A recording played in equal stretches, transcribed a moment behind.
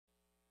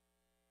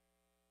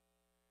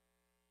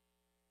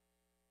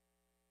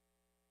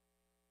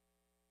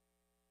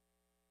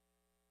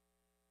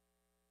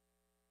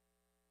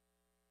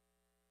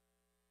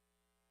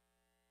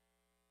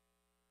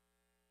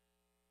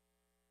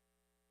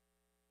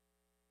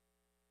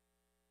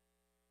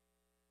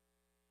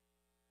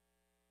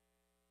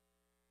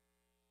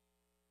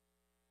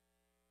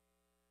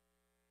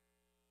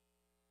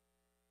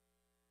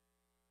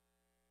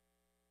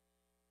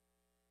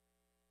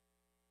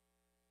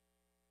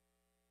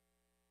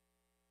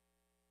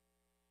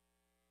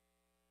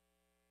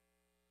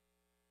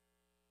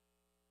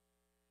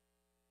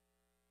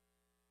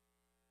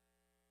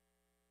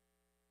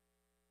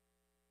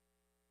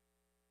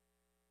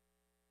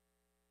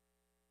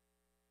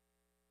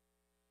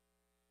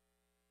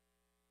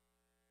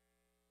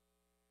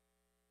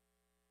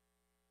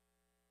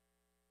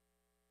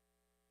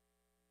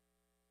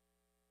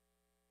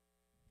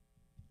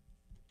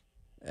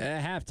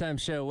Halftime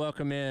show.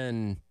 Welcome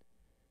in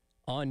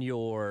on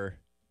your.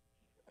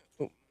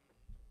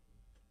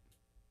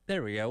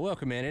 There we go.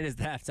 Welcome in. It is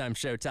the halftime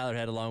show. Tyler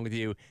Head along with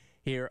you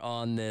here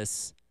on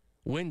this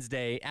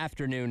Wednesday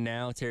afternoon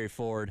now. Terry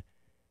Ford,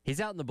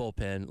 he's out in the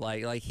bullpen.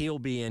 Like he'll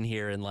be in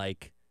here in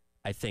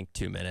I think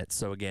 2 minutes.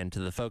 So again, to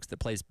the folks that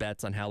place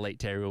bets on how late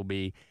Terry will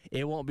be,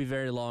 it won't be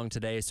very long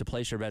today. So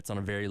place your bets on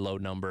a very low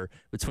number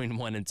between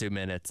 1 and 2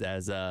 minutes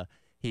as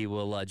he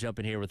will jump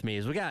in here with me.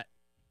 As we got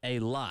a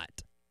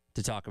lot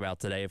to talk about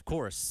today. Of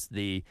course,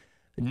 the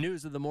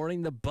news of the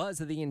morning, the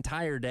buzz of the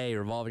entire day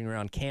revolving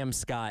around Cam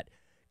Scott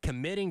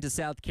committing to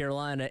South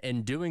Carolina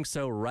and doing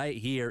so right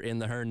here in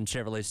the Herndon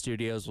Chevrolet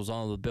Studios. Was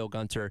on with Bill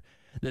Gunter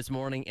this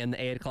morning in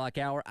the 8 o'clock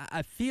hour.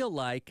 I feel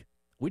like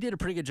we did a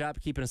pretty good job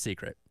of keeping a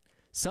secret.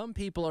 Some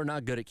people are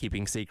not good at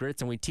keeping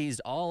secrets, and we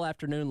teased all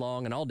afternoon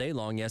long and all day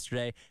long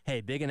yesterday, hey,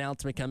 big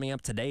announcement coming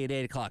up today at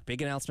 8 o'clock,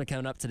 big announcement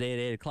coming up today at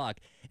 8 o'clock.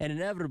 And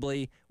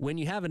inevitably, when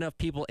you have enough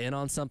people in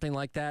on something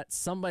like that,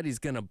 somebody's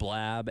going to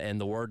blab and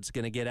the word's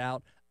going to get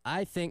out.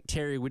 I think,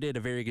 Terry, we did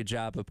a very good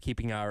job of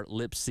keeping our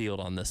lips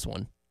sealed on this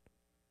one.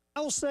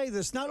 I'll say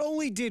this, not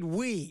only did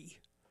we,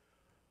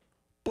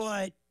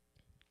 but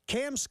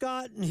Cam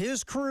Scott and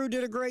his crew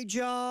did a great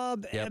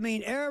job. Yep. I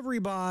mean,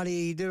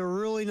 everybody did a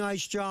really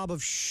nice job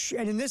of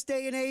and in this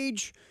day and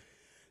age,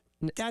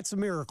 that's a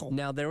miracle.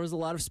 Now, there was a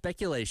lot of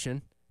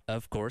speculation,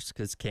 of course,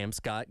 because Cam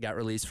Scott got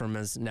released from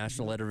his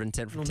national letter of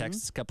intent from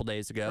Texas a couple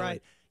days ago.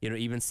 Right. And,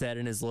 even said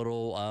in his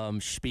little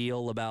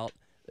spiel about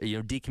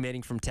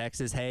decommitting from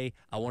Texas, hey,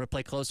 I want to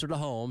play closer to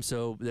home.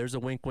 So there's a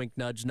wink, wink,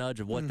 nudge, nudge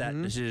of what that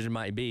decision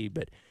might be.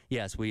 But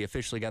yes, we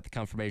officially got the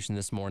confirmation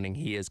this morning.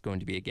 He is going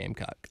to be a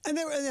Gamecock. And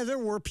there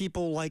were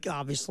people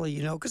obviously,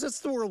 because that's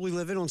the world we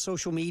live in on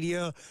social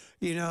media,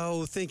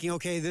 thinking,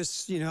 okay,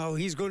 this,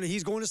 he's going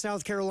to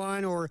South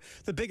Carolina, or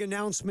the big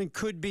announcement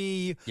could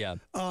be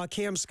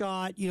Cam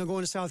Scott,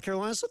 going to South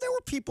Carolina. So there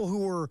were people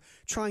who were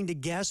trying to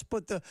guess,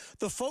 but the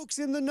folks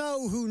in the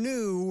know who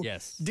knew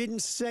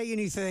didn't say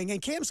anything.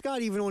 And Cam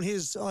Scott, even on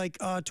his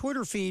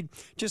Twitter feed,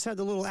 just had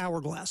the little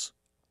hourglass.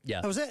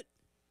 Yeah, that was it.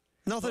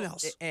 Nothing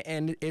else.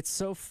 And it's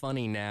so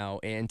funny now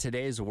in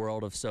today's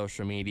world of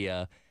social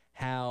media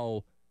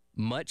how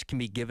much can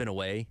be given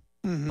away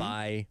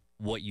by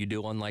what you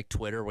do on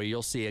Twitter, where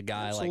you'll see a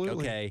guy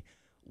okay,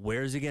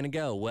 where's he going to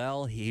go?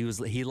 Well,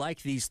 he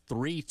liked these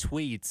 3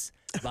 tweets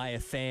by a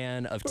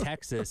fan of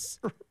Texas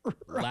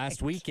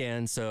last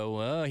weekend,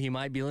 so he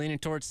might be leaning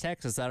towards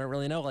Texas. I don't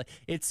really know.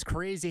 It's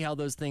crazy how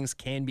those things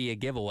can be a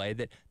giveaway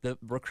that the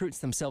recruits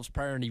themselves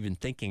probably aren't even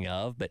thinking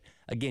of. But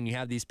again, you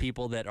have these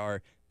people that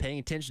are paying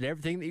attention to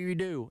everything that you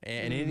do,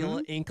 and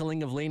any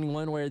inkling of leaning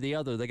one way or the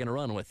other, they're going to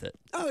run with it.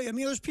 Oh, I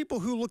mean, there's people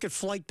who look at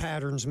flight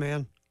patterns,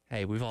 man.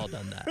 Hey, we've all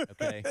done that,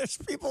 okay? There's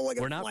people look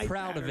at We're not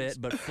proud of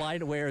it, but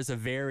FlightAware is a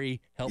very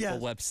helpful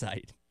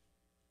website.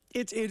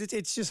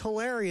 It's just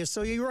hilarious.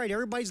 So you're right.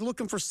 Everybody's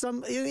looking for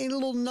some any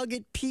little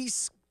nugget,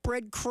 piece,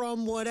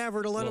 breadcrumb,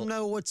 whatever, to let them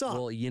know what's up.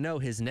 Well,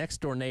 his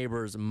next-door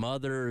neighbor's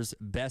mother's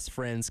best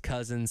friend's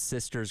cousin's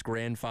sister's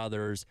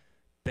grandfather's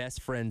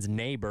best friend's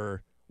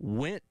neighbor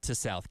went to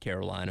South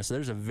Carolina, so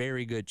there's a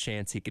very good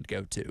chance he could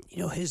go too.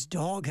 His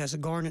dog has a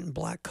garnet and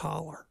black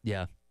collar.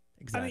 Yeah.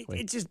 Exactly. I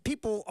mean, it's just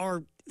people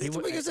are.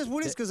 Because that's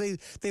what it is. Because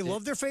they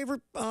love their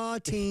favorite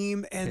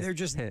team, and they're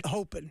just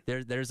hoping.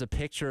 There's a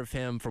picture of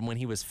him from when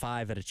he was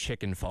 5 at a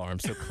chicken farm.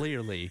 So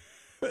clearly,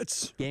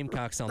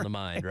 Gamecocks on the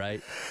mind,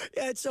 right?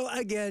 Yeah. So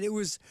again, it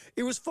was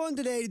fun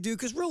today to do,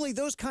 because really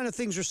those kind of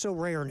things are so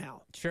rare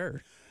now.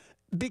 Sure.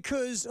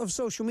 Because of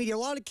social media,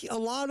 a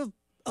lot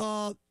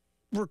of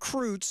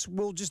recruits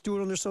will just do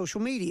it on their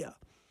social media,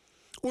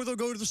 or they'll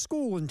go to the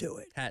school and do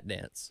it. Hat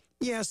dance.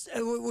 Yes,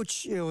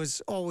 which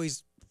is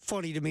always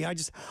funny to me.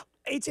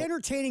 It's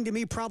entertaining to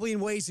me, probably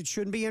in ways it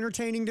shouldn't be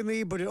entertaining to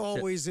me, but it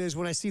always is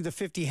when I see the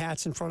 50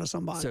 hats in front of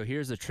somebody. So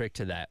here's a trick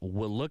to that.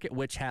 We'll look at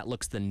which hat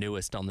looks the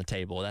newest on the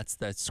table. That's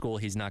the school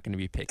he's not going to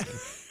be picking,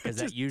 because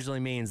that usually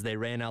means they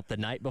ran out the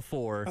night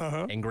before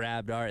and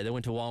grabbed they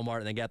went to Walmart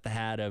and they got the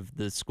hat of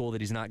the school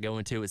that he's not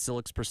going to. It still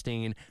looks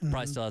pristine,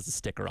 probably still has a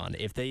sticker on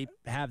it. If they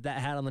have that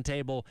hat on the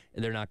table,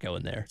 they're not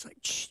going there. It's like,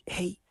 shh,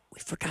 hey, we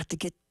forgot to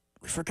get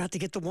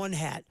the one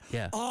hat.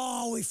 Yeah.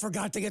 Oh, we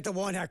forgot to get the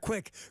one hat.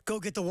 Quick, go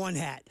get the one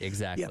hat.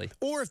 Exactly.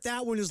 Yeah. Or if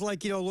that one is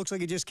looks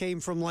like it just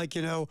came from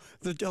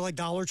the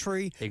Dollar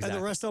Tree, exactly. And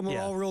the rest of them are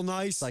all real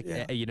nice.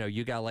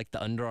 You got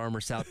the Under Armour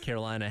South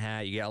Carolina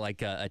hat. You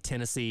got a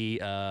Tennessee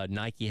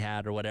Nike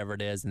hat or whatever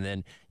it is, and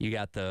then you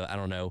got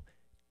the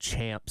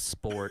Champ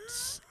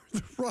Sports.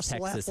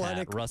 Russell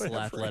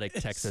Athletic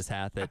Texas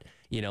hat that,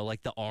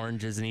 the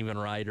orange isn't even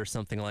right or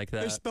something like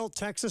that. They spelled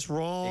Texas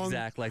wrong.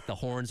 Exactly, the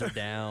horns are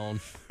down.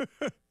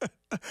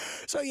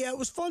 So, it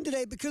was fun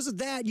today because of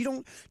that. You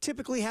don't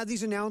typically have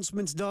these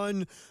announcements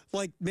done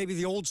like maybe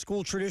the old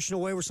school traditional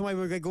way where somebody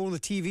would go on the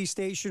TV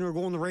station or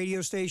go on the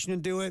radio station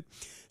and do it.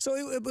 So,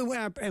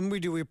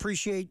 we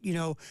appreciate,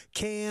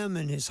 Cam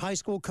and his high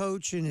school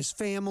coach and his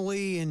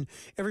family and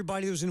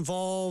everybody who was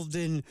involved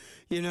in,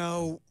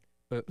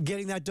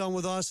 getting that done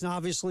with us, and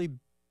obviously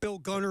Bill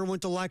Gunner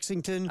went to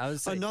Lexington,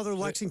 another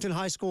Lexington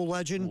high school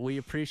legend. We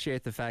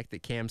appreciate the fact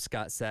that Cam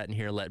Scott sat in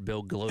here and let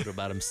Bill gloat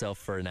about himself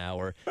for an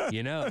hour.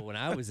 You know, when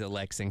I was at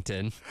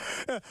Lexington.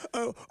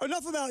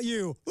 Enough about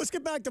you. Let's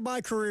get back to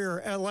my career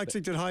at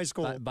Lexington High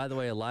School. By the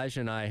way, Elijah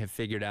and I have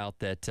figured out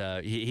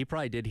that he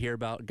probably did hear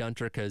about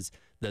Gunter because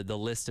the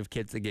list of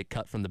kids that get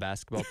cut from the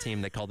basketball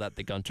team, they call that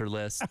the Gunter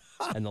list.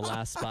 And the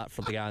last spot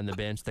for the guy on the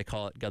bench, they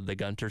call it the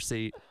Gunter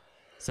seat.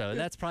 So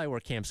that's probably where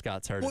Cam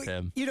Scott's heard of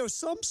him. You know,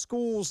 some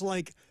schools,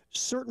 like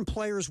certain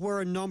players wear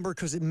a number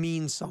because it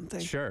means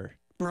something. Sure.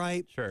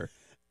 Right? Sure.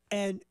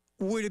 And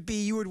would it be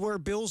you would wear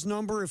Bill's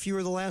number if you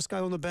were the last guy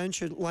on the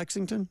bench at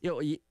Lexington?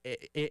 You know,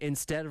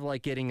 instead of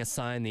like getting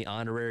assigned the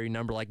honorary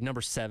number, like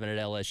number 7 at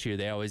LSU,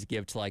 they always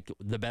give to like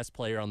the best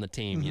player on the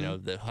team, you know,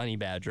 the Honey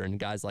Badger and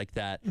guys like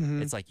that.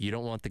 It's like, you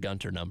don't want the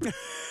Gunter number.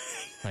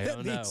 Like,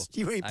 oh no,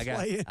 you ain't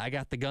playing. I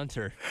got the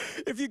Gunter.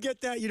 If you get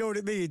that, you know what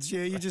it means.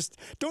 Yeah, you just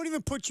don't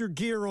even put your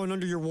gear on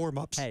under your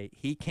warm-ups. Hey,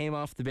 he came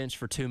off the bench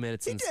for 2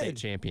 minutes in the state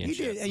championship.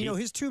 He did, and you know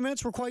his 2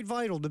 minutes were quite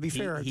vital. To be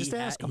fair, just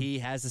ask him. He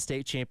has a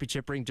state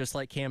championship ring just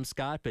like Cam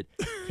Scott, but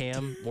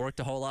Cam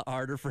worked a whole lot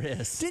harder for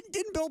his.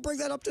 Didn't Bill bring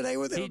that up today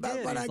with him? He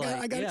did. I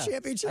got a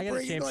championship ring. I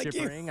got a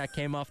championship ring. I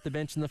came off the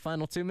bench in the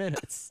final 2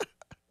 minutes.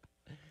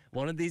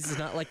 One of these is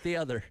not like the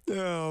other.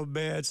 Oh,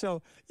 man.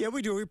 So, yeah,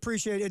 we do. We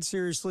appreciate it.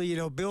 Seriously, you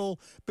know, Bill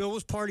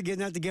was part of getting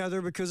that together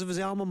because of his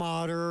alma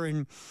mater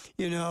and,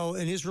 you know,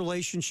 and his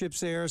relationships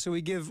there. So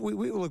we give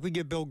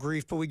give Bill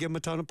grief, but we give him a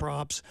ton of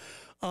props.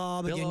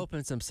 Bill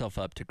opens himself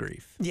up to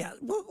grief. Yeah.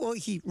 Well,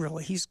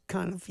 he's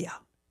kind of, yeah.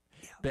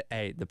 But,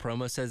 hey, the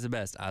promo says the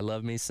best. I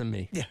love me some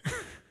me. Yeah.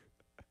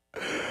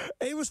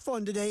 It was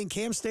fun today, and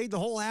Cam stayed the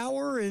whole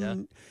hour,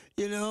 and,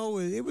 you know,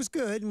 it was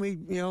good. And we,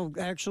 you know,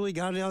 actually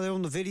got it out there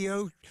on the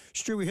video.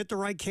 We hit the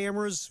right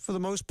cameras for the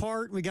most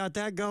part. We got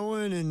that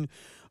going, and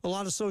a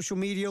lot of social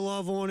media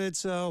love on it.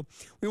 So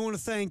we want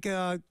to thank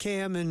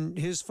Cam and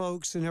his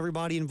folks and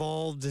everybody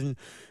involved, and,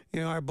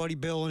 you know, our buddy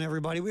Bill and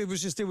everybody. It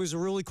was a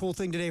really cool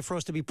thing today for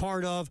us to be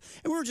part of,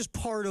 and we were just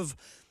part of.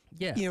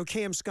 Yeah. You know,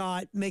 Cam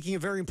Scott making a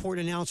very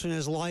important announcement in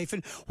his life.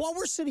 And while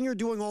we're sitting here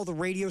doing all the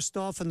radio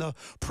stuff and the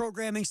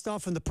programming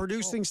stuff and the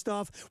producing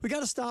stuff, we got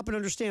to stop and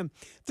understand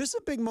this is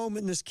a big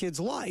moment in this kid's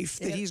life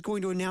that he's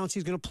going to announce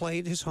he's going to play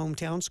at his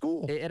hometown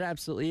school. It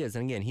absolutely is.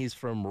 And again, he's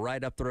from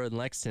right up the road in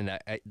Lexington.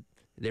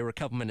 They were a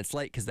couple minutes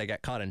late because they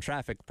got caught in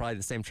traffic, probably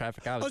the same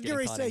traffic I was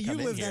getting caught in. You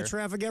live that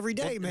traffic every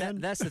day, man.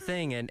 That's the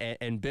thing.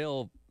 And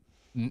Bill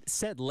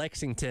said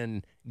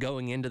Lexington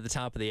going into the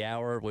top of the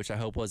hour, which I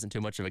hope wasn't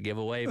too much of a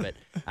giveaway, but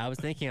I was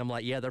thinking, I'm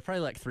like, yeah, they're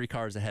probably like 3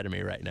 cars ahead of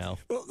me right now.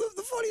 Well,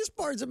 the funniest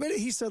part is the minute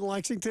he said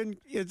Lexington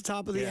at the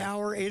top of the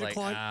hour, 8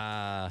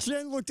 o'clock,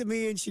 Jen looked at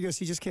me and she goes,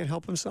 he just can't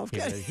help himself.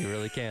 He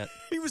really can't.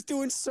 He was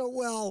doing so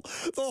well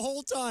the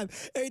whole time.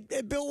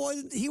 And Bill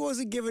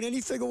wasn't giving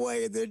anything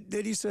away. And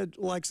then he said,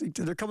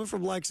 Lexington, they're coming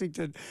from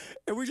Lexington.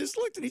 And we just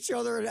looked at each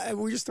other and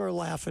we just started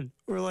laughing.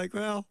 We're like,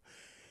 well,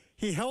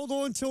 he held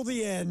on till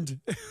the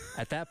end.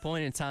 At that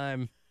point in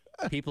time,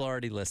 people are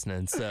already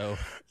listening. So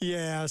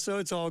yeah, so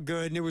it's all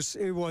good. And it was,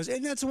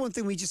 and that's the one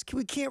thing we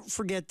can't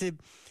forget that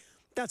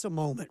that's a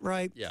moment,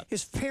 right? Yeah.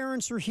 His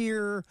parents are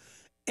here,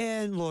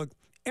 and look,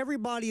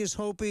 everybody is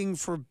hoping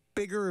for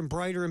bigger and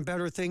brighter and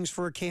better things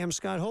for Cam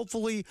Scott.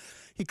 Hopefully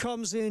he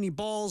comes in, he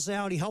balls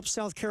out, he helps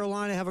South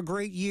Carolina have a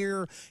great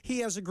year. He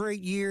has a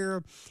great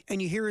year, and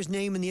you hear his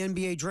name in the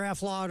NBA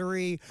draft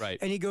lottery, right?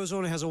 And he goes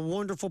on and has a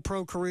wonderful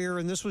pro career,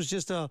 and this was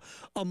just a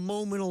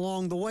moment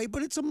along the way,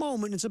 but it's a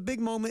moment. It's a big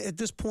moment at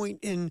this point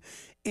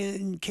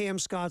in Cam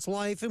Scott's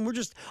life, and we're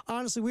just,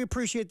 honestly, we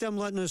appreciate them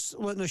letting us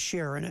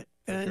share in it.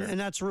 And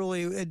that's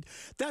really,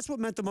 that's what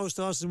meant the most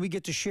to us, is we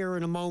get to share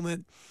in a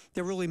moment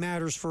that really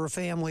matters for a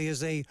family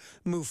as they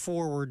move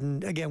forward.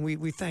 And again,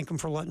 we thank them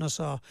for letting us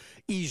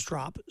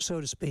eavesdrop,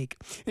 so to speak.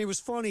 And it was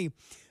funny.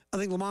 I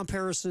think Lamont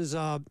Paris's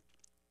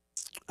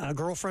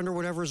girlfriend or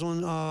whatever is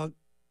on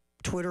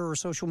Twitter or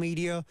social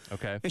media.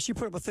 Okay. And she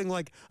put up a thing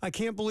like, I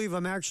can't believe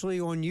I'm actually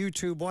on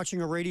YouTube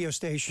watching a radio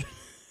station.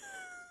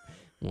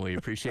 We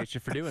appreciate you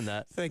for doing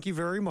that. Thank you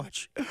very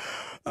much.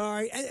 All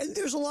right. And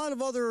there's a lot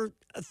of other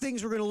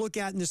things we're going to look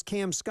at in this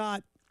Cam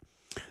Scott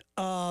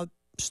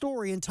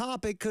story and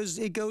topic, because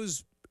it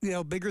goes, you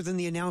know, bigger than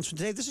the announcement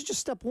today. This is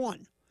just step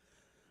one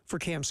for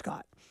Cam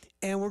Scott.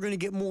 And we're going to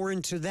get more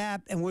into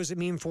that. And what does it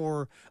mean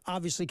for,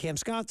 obviously, Cam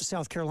Scott, the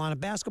South Carolina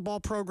basketball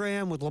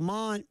program with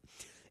Lamont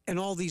and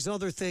all these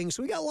other things.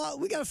 So we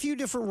got a few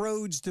different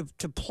roads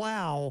to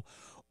plow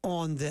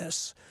on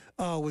this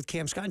with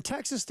Cam Scott. And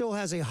Texas still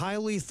has a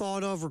highly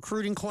thought of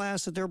recruiting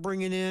class that they're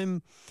bringing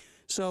in.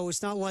 So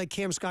it's not like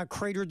Cam Scott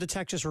cratered the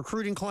Texas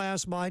recruiting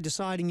class by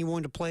deciding he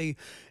wanted to play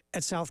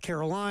at South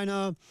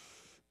Carolina.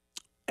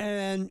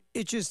 And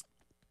it just,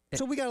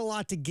 so we got a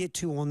lot to get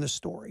to on this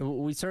story.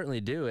 We certainly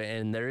do.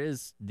 And there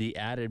is the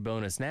added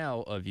bonus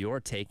now of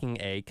you're taking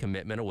a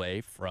commitment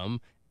away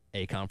from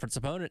a conference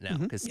opponent now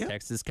because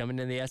Texas coming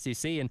in the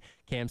SEC, and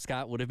Cam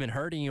Scott would have been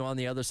hurting you on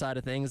the other side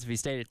of things if he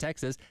stayed at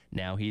Texas.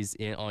 Now he's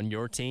on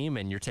your team,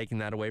 and you're taking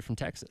that away from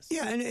Texas.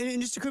 Yeah, and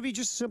it could be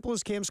just as simple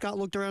as Cam Scott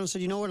looked around and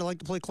said, you know what, I like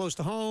to play close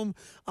to home.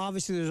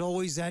 Obviously, there's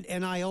always that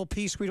NIL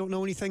piece we don't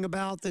know anything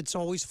about that's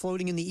always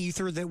floating in the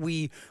ether that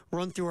we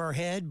run through our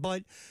head.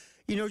 But,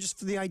 just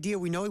for the idea,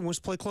 we know he wants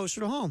to play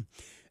closer to home.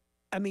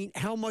 I mean,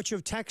 how much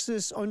of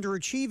Texas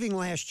underachieving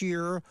last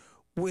year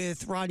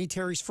with Rodney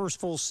Terry's first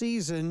full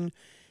season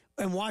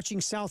and watching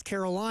South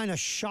Carolina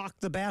shock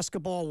the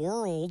basketball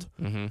world,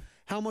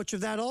 how much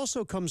of that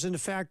also comes into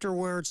factor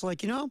where it's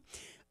like,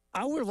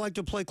 I would have liked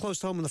to play close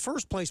to home in the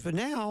first place, but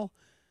now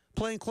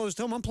playing close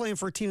to home, I'm playing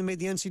for a team that made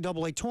the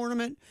NCAA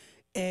tournament,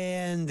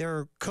 and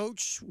their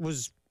coach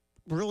was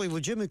really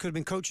legitimate, could have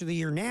been coach of the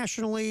year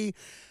nationally.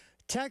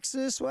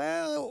 Texas,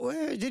 well,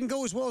 it didn't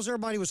go as well as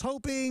everybody was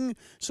hoping,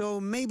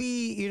 so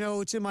maybe,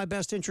 it's in my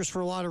best interest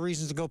for a lot of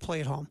reasons to go play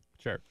at home.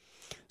 Sure.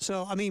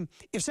 So, I mean,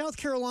 if South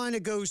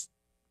Carolina goes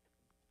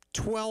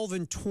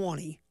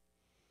 12-20,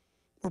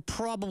 we're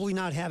probably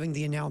not having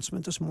the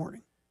announcement this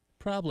morning.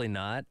 Probably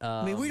not.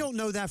 I mean, we don't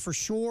know that for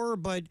sure,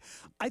 but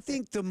I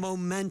think the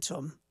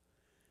momentum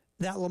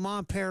that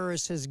Lamont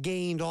Paris has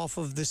gained off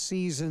of the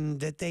season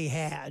that they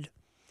had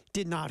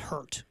did not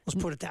hurt. Let's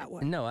put it that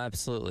way. No,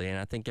 absolutely. And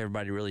I think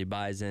everybody really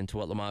buys into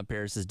what Lamont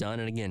Paris has done.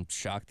 And again,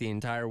 shocked the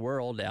entire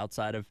world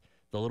outside of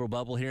the little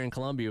bubble here in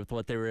Columbia with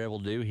what they were able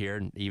to do here.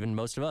 And even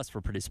most of us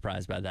were pretty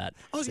surprised by that.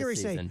 I was going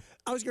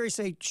to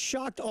say,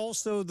 shocked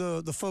also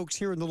the folks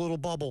here in the little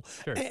bubble.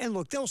 Sure. And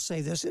look, they'll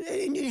say this,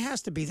 and it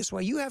has to be this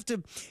way. You have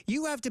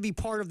to be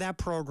part of that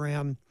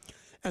program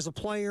as a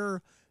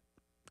player,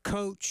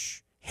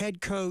 coach,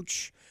 head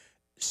coach,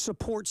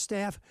 support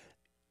staff.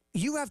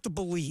 You have to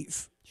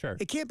believe. Sure.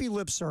 It can't be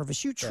lip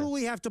service. You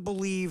truly have to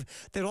believe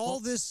that all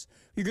this,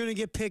 you're going to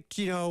get picked,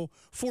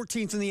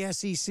 14th in the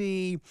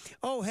SEC.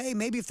 Oh, hey,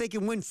 maybe if they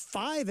can win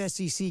 5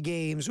 SEC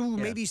games,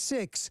 maybe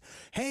 6.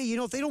 Hey,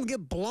 if they don't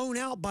get blown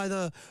out by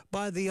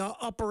the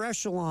upper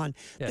echelon,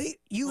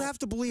 you have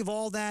to believe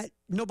all that.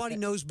 Nobody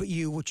knows but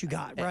you what you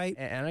got, right?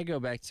 And I go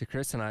back to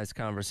Chris and I's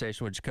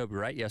conversation with Jacoby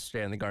Wright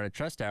yesterday on the Garnet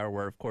Trust Hour,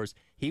 where, of course,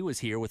 he was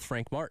here with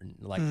Frank Martin.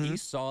 Like, he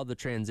saw the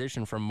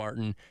transition from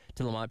Martin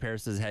to Lamont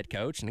Paris as head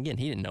coach. And, again,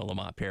 he didn't know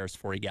Lamont Paris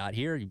before he got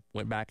here. He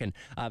went back and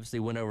obviously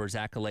went over his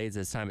accolades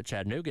his time at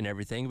Chattanooga and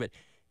everything. But,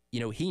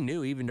 he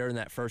knew even during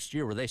that first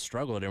year where they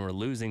struggled and were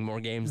losing more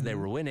games than they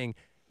were winning,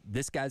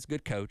 this guy's a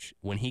good coach.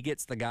 When he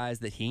gets the guys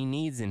that he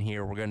needs in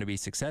here, we're going to be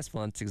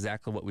successful. And it's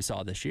exactly what we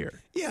saw this year.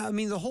 Yeah, I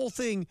mean, the whole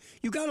thing,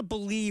 you got to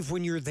believe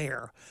when you're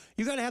there.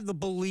 You got to have the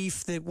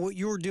belief that what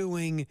you're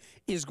doing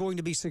is going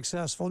to be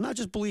successful. Not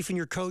just belief in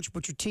your coach,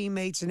 but your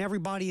teammates and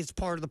everybody that's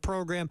part of the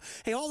program.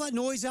 Hey, all that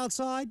noise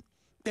outside,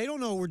 they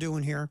don't know what we're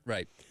doing here.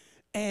 Right.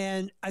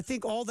 And I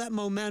think all that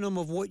momentum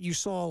of what you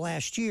saw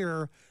last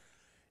year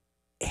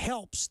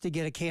helps to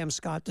get a Cam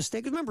Scott to stay.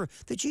 Because remember,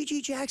 the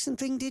G.G. Jackson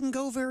thing didn't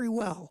go very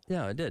well.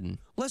 No, it didn't.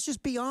 Let's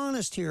just be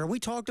honest here. We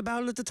talked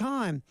about it at the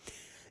time.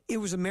 It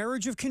was a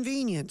marriage of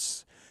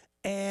convenience.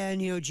 And,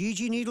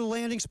 G.G. needed a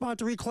landing spot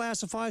to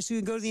reclassify so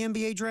you can go to the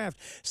NBA draft.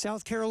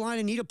 South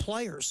Carolina needed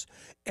players.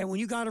 And when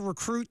you got a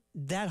recruit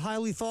that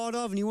highly thought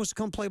of and he wants to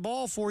come play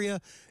ball for you,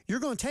 you're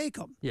going to take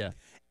him. Yeah.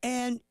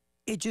 And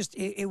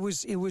it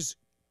was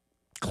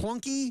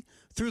clunky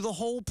through the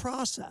whole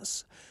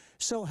process.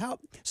 So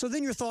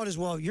then your thought is,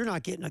 well, you're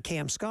not getting a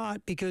Cam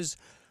Scott because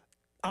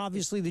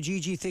obviously the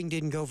GG thing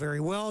didn't go very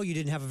well. You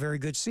didn't have a very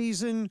good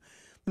season.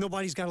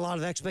 Nobody's got a lot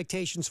of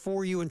expectations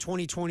for you in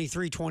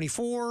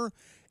 2023-24.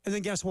 And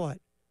then guess what?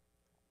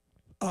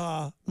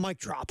 Mic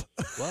drop.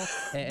 Well,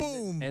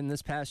 boom. And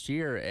this past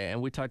year,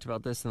 and we talked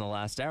about this in the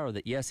last hour,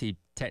 that yes, he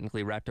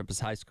technically wrapped up his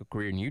high school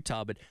career in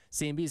Utah, but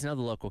CMB is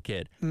another local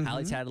kid.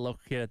 Alex had a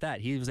local kid at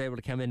that. He was able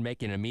to come in,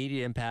 make an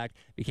immediate impact,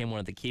 became one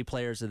of the key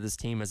players of this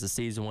team as the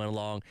season went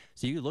along.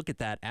 So you look at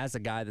that as a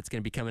guy that's going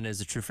to be coming as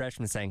a true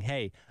freshman saying,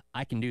 hey,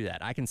 I can do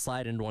that. I can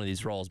slide into one of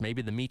these roles.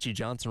 Maybe the Michi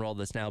Johnson role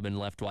that's now been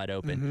left wide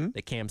open,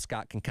 that Cam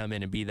Scott can come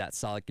in and be that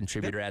solid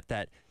contributor at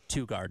that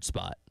two-guard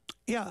spot.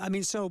 Yeah, I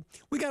mean, so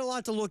we got a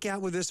lot to look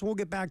at with this. We'll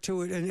get back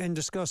to it and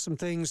discuss some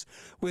things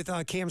with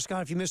Cam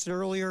Scott. If you missed it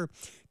earlier,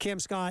 Cam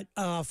Scott,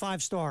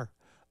 5-star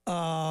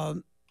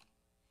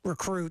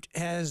recruit,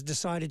 has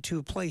decided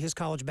to play his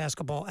college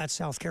basketball at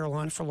South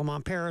Carolina for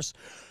Lamont Paris.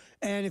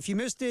 And if you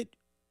missed it,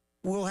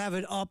 we'll have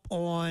it up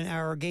on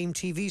our Game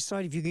TV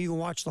site. If you can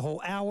watch the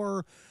whole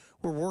hour,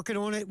 we're working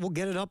on it. We'll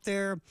get it up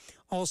there.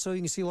 Also, you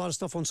can see a lot of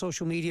stuff on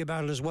social media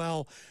about it as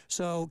well.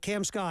 So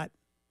Cam Scott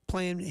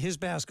playing his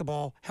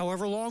basketball,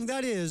 however long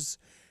that is,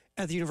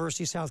 at the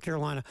University of South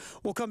Carolina.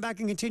 We'll come back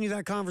and continue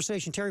that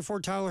conversation. Terry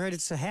Ford, Tyler Head.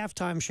 It's a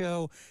halftime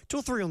show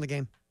till 3 on the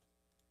Game.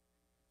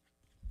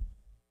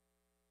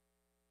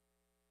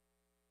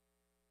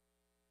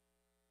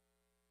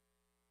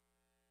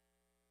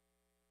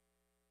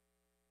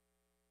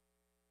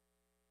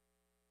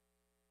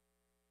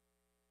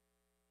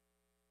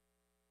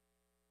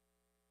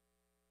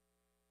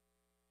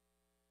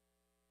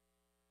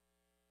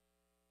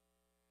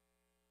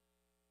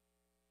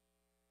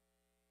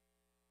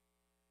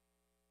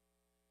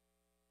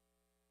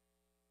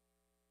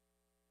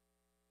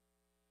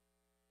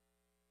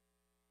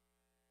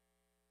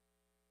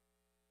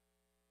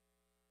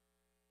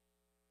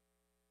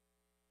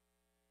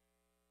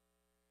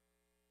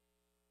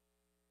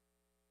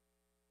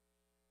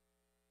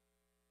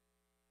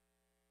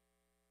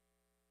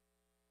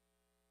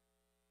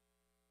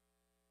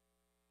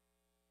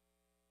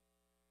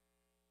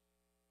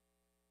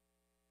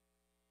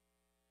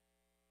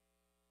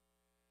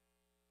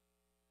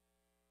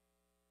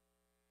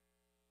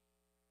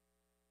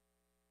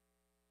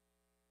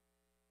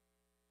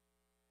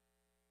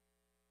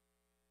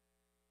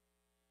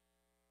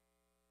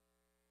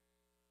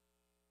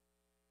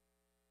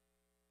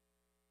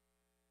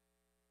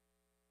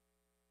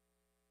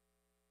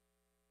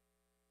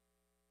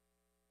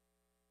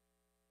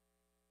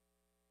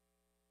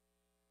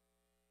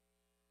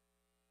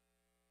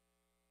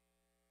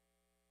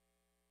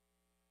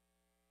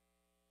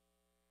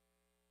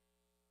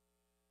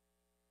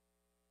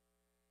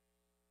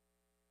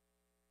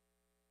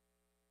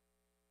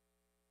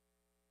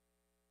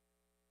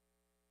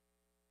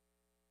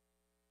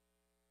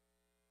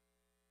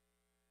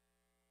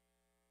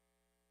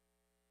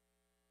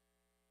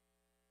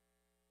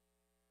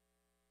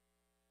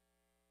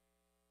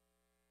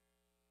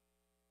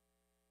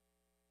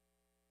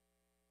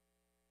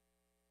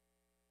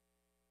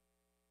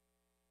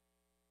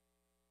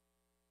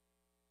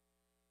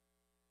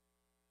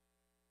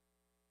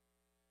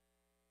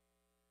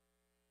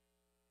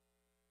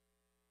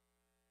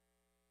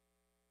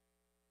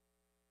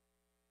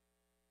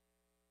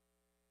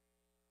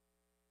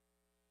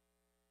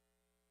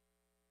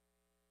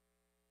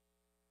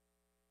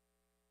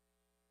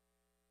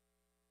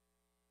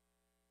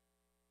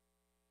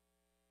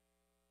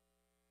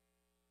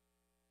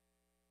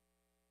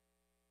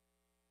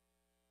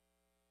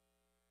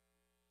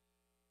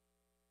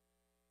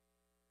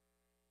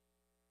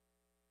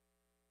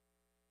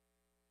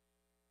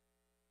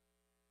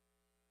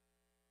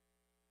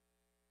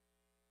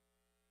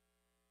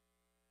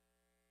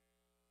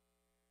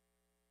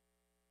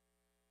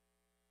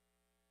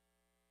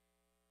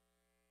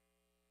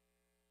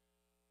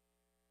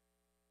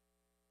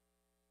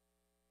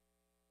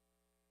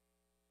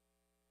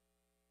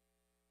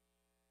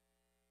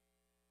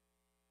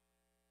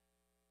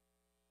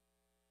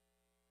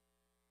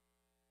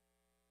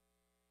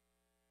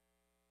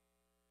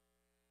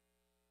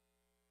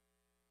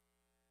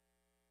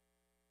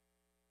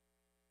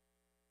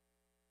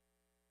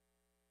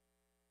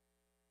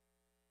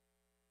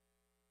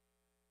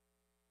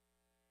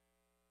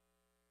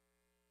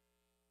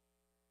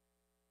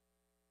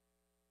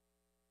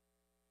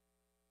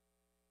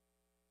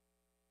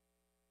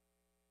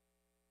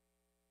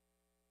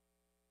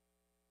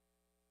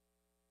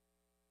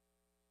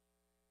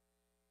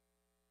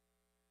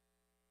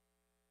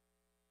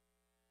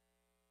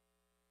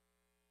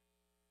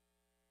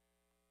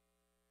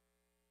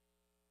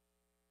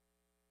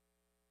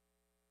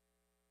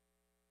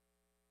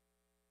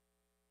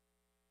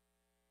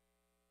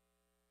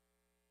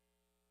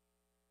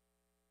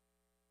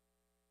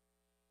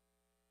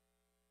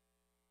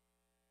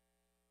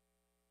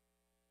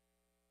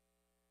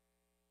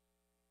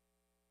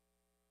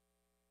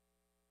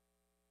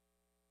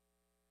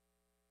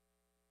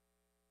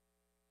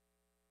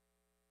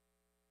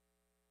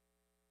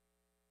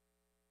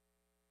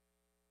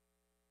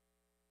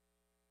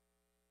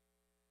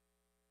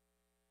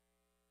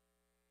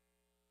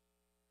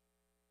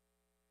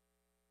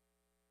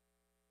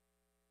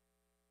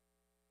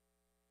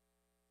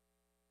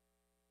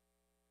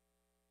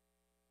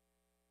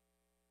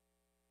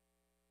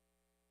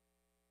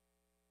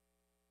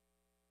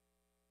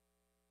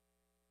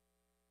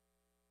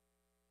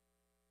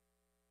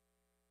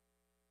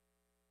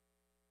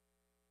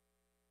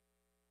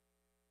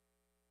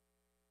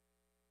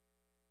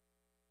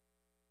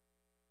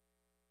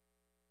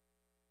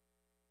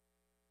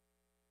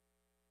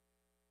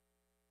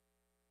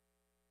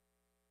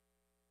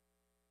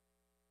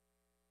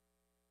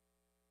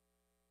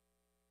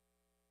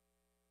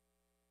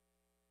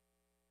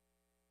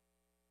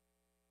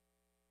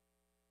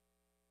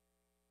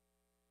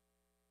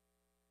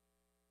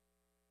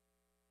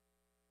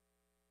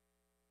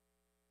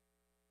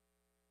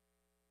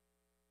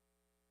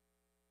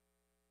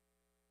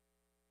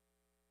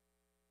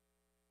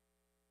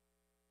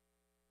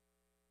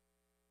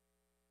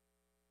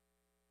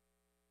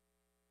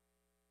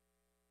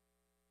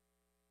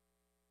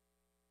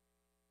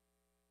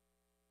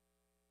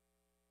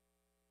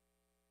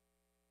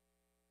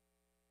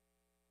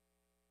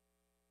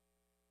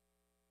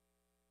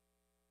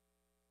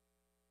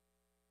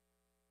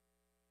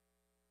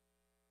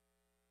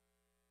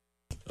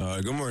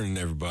 Good morning,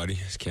 everybody.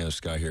 It's Cam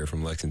Scott here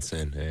from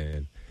Lexington,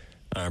 and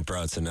I'm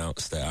proud to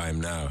announce that I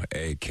am now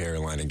a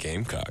Carolina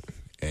Gamecock,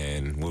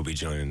 and we'll be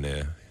joining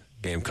the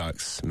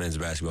Gamecocks men's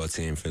basketball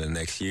team for the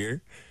next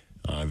year.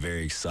 I'm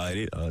very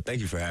excited. Thank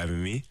you for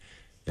having me,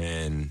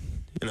 and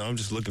I'm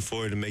just looking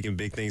forward to making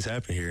big things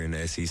happen here in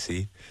the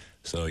SEC.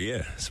 So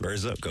yeah,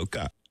 Spurs up, go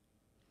Cock.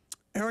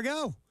 There we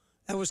go.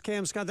 That was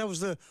Cam Scott. That was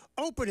the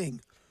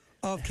opening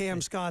of Cam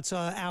Scott's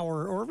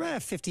hour, or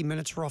 50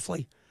 minutes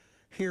roughly,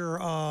 here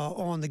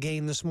on the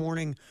game this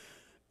morning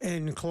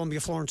in Columbia,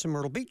 Florence, and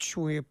Myrtle Beach.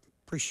 We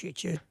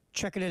appreciate you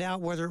checking it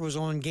out, whether it was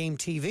on Game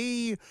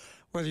TV,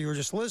 whether you were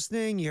just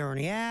listening, you're on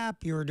the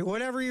app, you were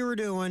whatever you were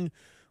doing.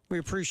 We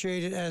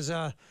appreciate it as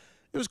it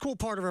was a cool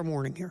part of our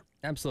morning here.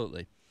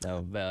 Absolutely.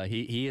 No,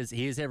 he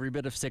is every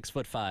bit of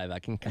 6'5". I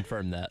can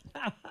confirm that.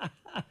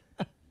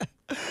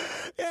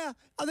 Yeah,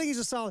 I think he's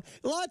a solid.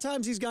 A lot of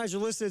times these guys are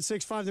listed at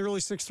 6'5". They're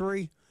really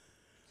 6'3".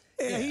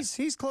 Yeah,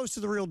 he's close to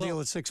the real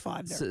deal at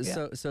 6'5".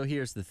 There. So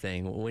here's the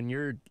thing: when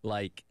you're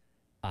like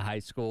a high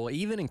school,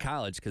 even in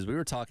college, because we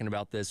were talking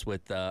about this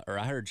with, or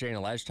I heard Jay and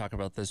Elijah talking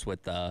about this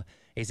with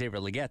Xavier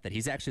Legette, that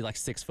he's actually like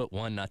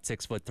 6'1", not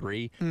 6'3".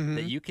 Mm-hmm.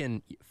 That you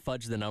can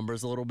fudge the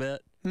numbers a little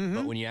bit,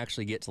 but when you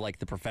actually get to like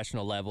the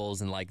professional levels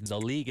and like the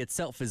league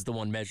itself is the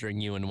one measuring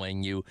you and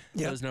weighing you,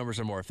 those numbers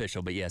are more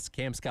official. But yes,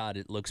 Cam Scott,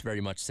 it looks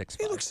very much 6'5".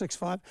 He looks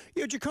 6'5".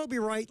 Jacoby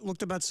Wright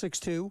looked about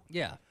 6'2".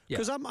 Yeah.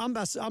 Because I'm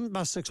about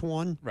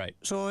 6'1". Right.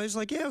 So I was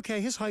like, yeah,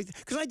 okay, his height.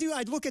 Because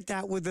I'd look at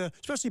that with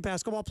especially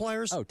basketball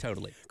players. Oh,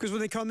 totally. Because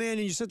when they come in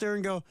and you sit there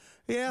and go, all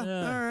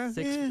right,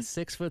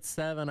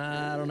 6'7".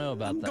 I don't know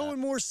about that. I'm going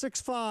more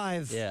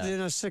 6'5"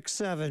 than a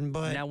 6'7".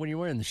 But now, when you're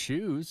wearing the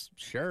shoes,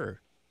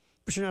 sure.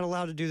 But you're not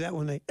allowed to do that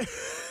when they.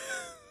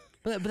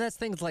 but that's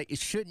things like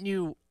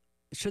shouldn't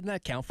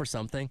that count for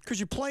something?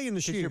 Because you play in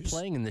the shoes. You're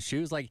playing in the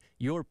shoes. Like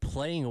you're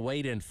playing a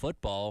weight in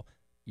football.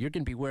 You're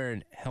going to be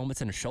wearing helmets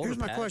and a shoulder pad.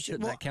 Here's my question.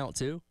 Shouldn't that count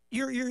too?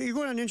 You're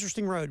going on an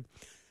interesting road.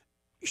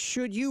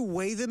 Should you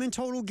weigh them in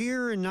total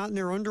gear and not in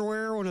their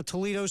underwear on a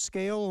Toledo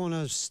scale on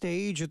a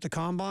stage at the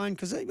combine?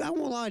 Because I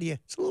won't lie to you,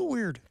 it's a little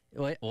weird.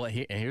 Well,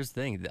 here's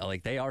the thing: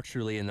 like they are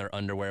truly in their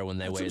underwear when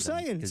they weigh them. That's what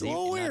I'm saying. It's a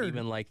little weird. Not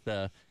even like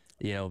the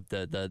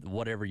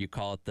whatever you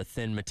call it, the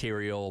thin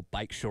material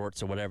bike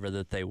shorts or whatever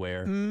that they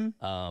wear.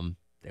 Mm-hmm.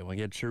 They want to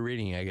get a true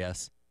reading, I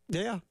guess.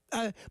 Yeah,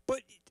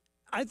 but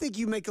I think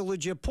you make a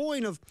legit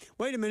point of,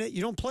 wait a minute,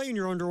 you don't play in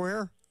your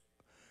underwear.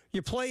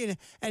 You play in,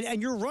 and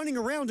you're running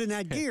around in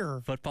that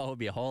gear. Football would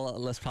be a whole lot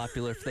less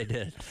popular if they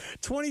did.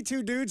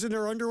 22 dudes in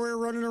their underwear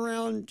running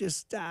around,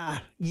 just,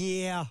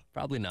 yeah.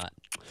 Probably not.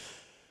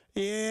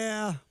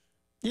 Yeah.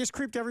 You just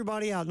creeped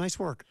everybody out. Nice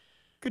work.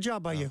 Good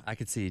job by you. I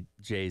could see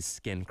Jay's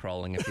skin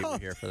crawling if he were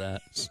here for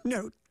that.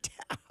 No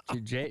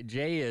doubt.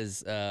 Jay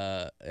is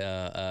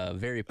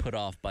very put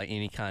off by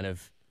any kind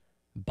of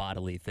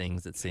bodily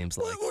things, it seems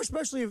like. Well,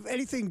 especially if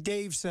anything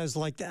Dave says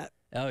like that.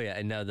 Oh, yeah.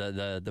 And no,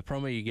 the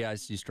promo you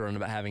guys used to run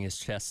about having his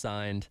chest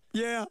signed.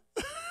 Yeah.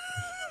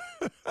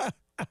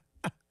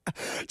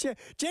 Jay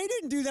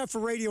didn't do that for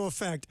radio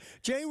effect.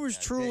 Jay was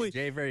truly...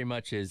 Jay very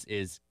much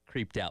is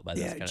creeped out by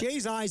this. Yeah,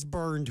 Jay's eyes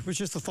burned with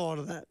just the thought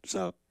of that.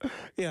 So,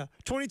 yeah,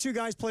 22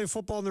 guys playing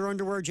football in their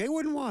underwear. Jay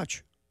wouldn't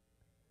watch.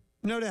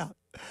 No doubt.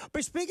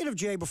 But speaking of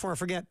Jay, before I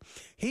forget,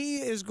 he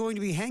is going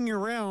to be hanging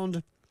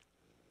around.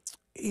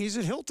 He's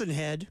at Hilton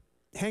Head,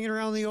 hanging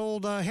around the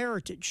old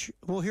Heritage.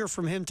 We'll hear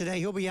from him today.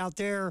 He'll be out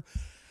there,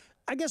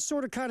 I guess,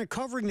 sort of kind of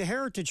covering the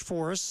Heritage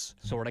for us.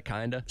 Sort of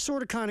kind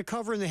of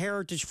covering the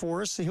Heritage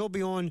for us. And he'll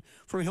be on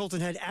from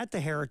Hilton Head at the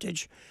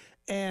Heritage.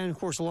 And, of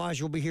course,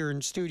 Elijah will be here in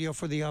studio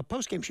for the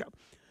post-game show.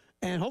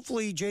 And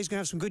hopefully Jay's going to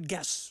have some good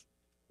guests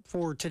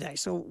for today.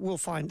 So we'll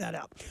find that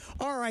out.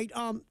 All right,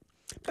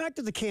 back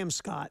to the Cam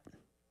Scott.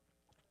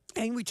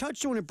 And we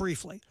touched on it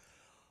briefly.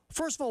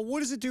 First of all,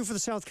 what does it do for the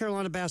South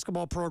Carolina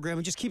basketball program?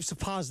 It just keeps the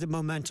positive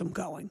momentum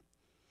going.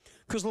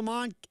 Because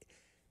Lamont,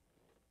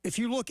 if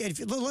you look at,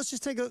 let's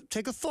just take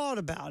a thought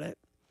about it.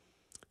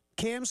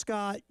 Cam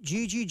Scott,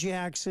 Gigi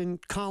Jackson,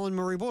 Colin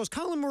Murray Boyles.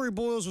 Colin Murray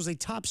Boyles was a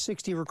top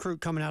 60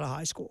 recruit coming out of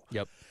high school.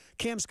 Yep.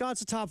 Cam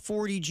Scott's a top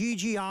 40.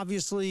 Gigi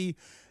obviously,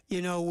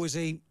 was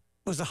the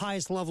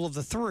highest level of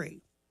the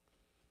three.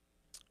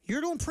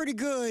 You're doing pretty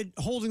good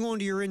holding on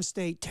to your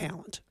in-state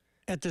talent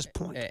at this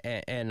point.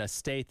 And a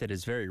state that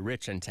is very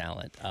rich in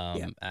talent.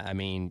 I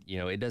mean,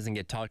 it doesn't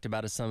get talked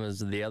about as some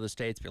of the other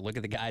states, but look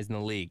at the guys in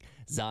the league.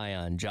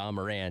 Zion, John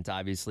Morant,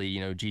 obviously,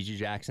 Gigi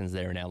Jackson's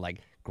there now.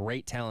 Like,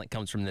 great talent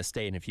comes from this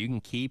state. And if you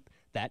can keep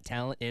that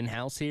talent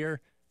in-house here,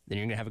 then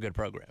you're going to have a good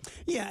program.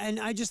 Yeah, and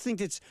I just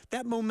think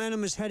that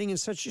momentum is heading in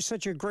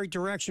such a great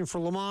direction for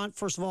Lamont.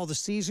 First of all, the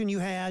season you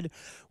had,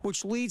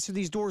 which leads to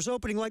these doors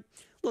opening. Like,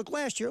 look,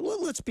 last year,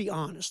 let's be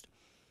honest.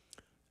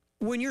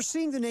 When you're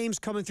seeing the names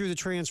coming through the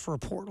transfer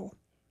portal,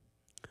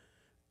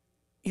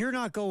 you're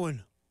not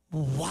going,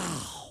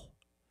 wow.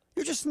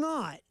 You're just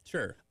not.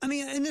 Sure. I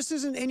mean, and this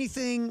isn't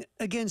anything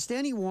against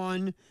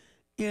anyone,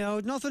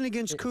 nothing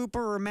against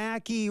Cooper or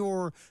Mackey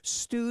or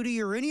Studi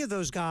or any of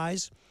those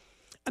guys.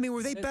 I mean,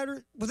 were they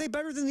better? Were they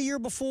better than the year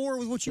before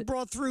with what you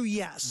brought through?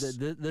 Yes.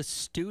 The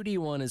Stute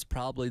one is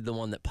probably the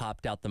one that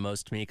popped out the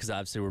most to me because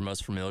obviously we're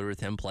most familiar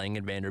with him playing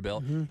at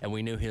Vanderbilt, and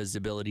we knew his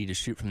ability to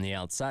shoot from the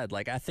outside.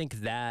 Like I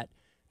think that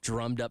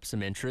drummed up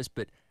some interest,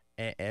 but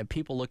and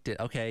people looked at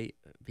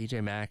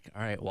BJ Mack,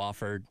 all right,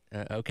 Wofford,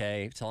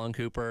 okay, Talon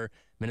Cooper,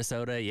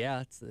 Minnesota,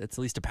 yeah, it's at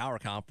least a power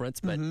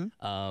conference, but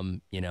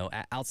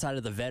outside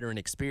of the veteran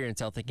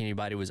experience, I don't think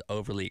anybody was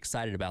overly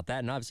excited about that.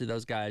 And obviously,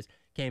 those guys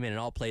came in and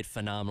all played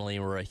phenomenally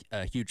and were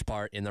a huge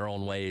part in their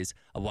own ways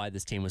of why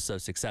this team was so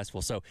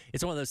successful. So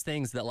it's one of those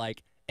things that,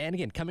 like, and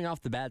again, coming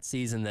off the bad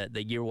season that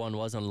the year one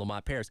was on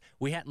Lamont Paris,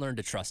 we hadn't learned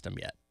to trust him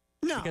yet.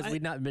 No, because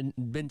we'd not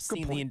been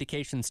seeing the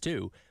indications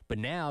too. But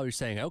now you're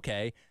saying,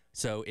 okay,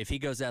 so if he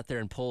goes out there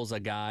and pulls a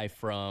guy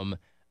from,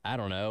 I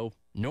don't know,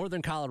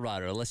 Northern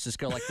Colorado, let's just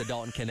go like the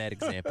Dalton Kennett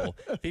example.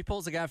 If he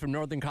pulls a guy from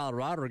Northern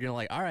Colorado, we're going to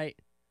like, all right,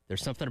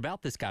 there's something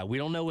about this guy. We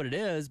don't know what it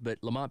is, but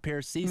Lamont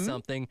Paris sees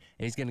something,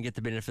 and he's going to get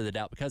the benefit of the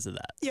doubt because of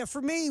that. Yeah,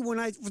 for me, when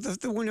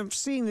I'm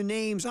seeing the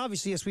names,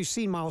 obviously, yes, we've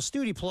seen Miles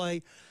Stute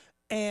play,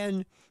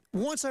 and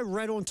once I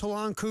read on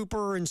Talon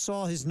Cooper and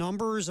saw his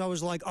numbers, I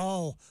was like,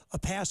 oh, a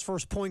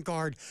pass-first point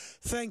guard.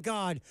 Thank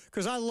God,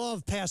 because I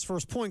love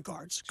pass-first point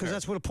guards, because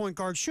that's what a point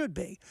guard should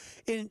be.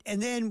 And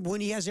then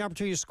when he has the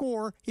opportunity to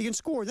score, he can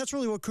score. That's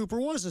really what Cooper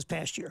was this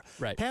past year.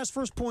 Right.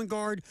 Pass-first point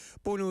guard,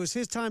 but when it was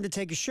his time to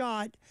take a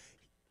shot,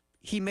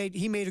 he made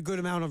a good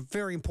amount of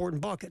very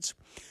important buckets.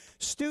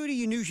 Stute,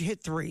 you knew you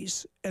hit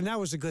threes, and that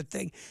was a good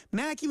thing.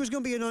 Mackey was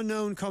going to be an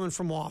unknown coming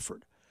from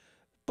Wofford.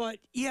 But,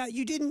 yeah,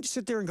 you didn't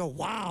sit there and go,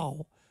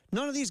 wow.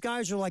 None of these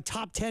guys are like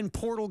top 10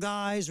 portal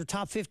guys or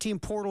top 15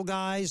 portal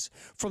guys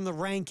from the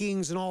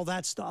rankings and all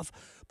that stuff.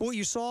 But what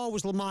you saw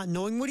was Lamont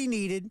knowing what he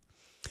needed,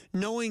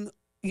 knowing,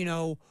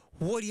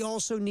 what he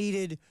also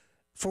needed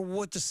for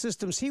what the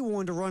systems he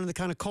wanted to run and the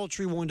kind of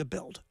culture he wanted to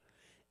build.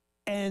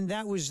 And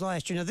that was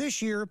last year. Now,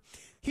 this year,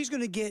 he's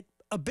going to get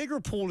a bigger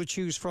pool to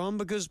choose from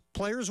because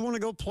players want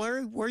to go play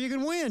where you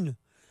can win.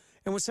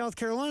 And what South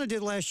Carolina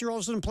did last year, all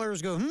of a sudden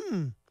players go,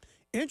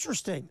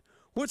 interesting.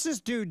 What's this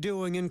dude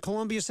doing in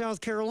Columbia,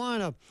 South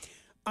Carolina?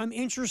 I'm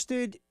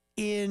interested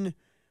in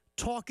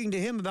talking to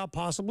him about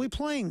possibly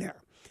playing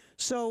there.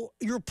 So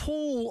your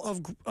pool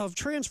of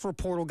transfer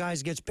portal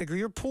guys gets bigger.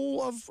 Your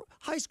pool of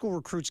high school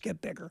recruits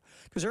get bigger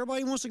because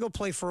everybody wants to go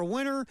play for a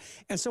winner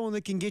and someone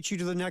that can get you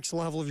to the next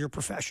level of your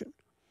profession.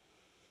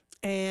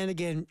 And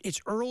again,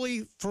 it's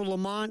early for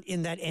Lamont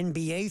in that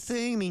NBA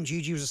thing. I mean,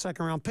 Gigi was a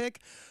second-round pick.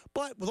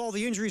 But with all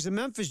the injuries in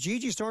Memphis,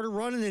 Gigi started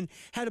running and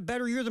had a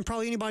better year than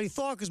probably anybody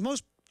thought because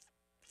most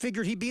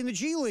figured he'd be in the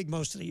G League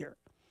most of the year.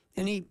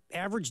 And he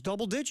averaged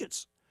double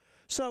digits.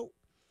 So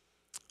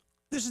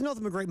this is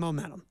nothing but great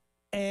momentum.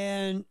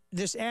 And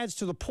this adds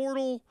to the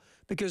portal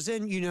because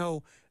then,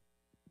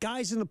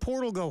 guys in the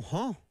portal go,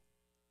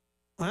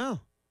 wow,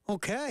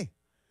 okay.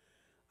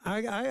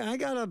 I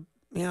got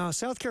to,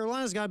 South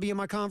Carolina's got to be in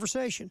my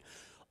conversation.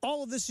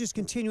 All of this is just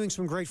continuing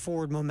some great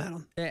forward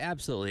momentum. Yeah,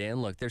 absolutely.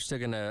 And look, they're still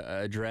going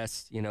to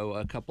address,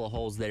 a couple of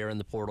holes there in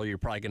the portal. You're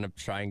probably going to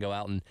try and go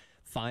out and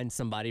find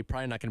somebody.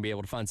 Probably not going to be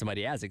able to find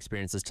somebody as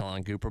experienced as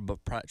Talon Cooper, but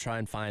try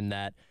and find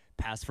that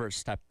pass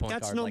first type point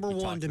That's guard number like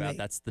you one talked to about. me.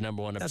 That's the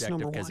number one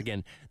objective because,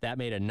 again, that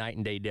made a night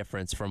and day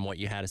difference from what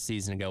you had a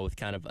season ago with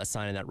kind of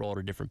assigning that role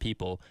to different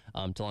people.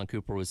 Talon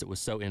Cooper was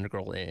so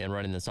integral in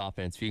running this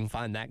offense. If you can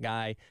find that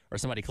guy or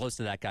somebody close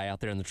to that guy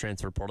out there in the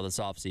transfer portal this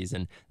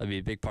offseason, that'll be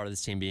a big part of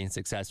this team being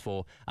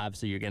successful.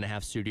 Obviously, you're going to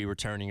have Stute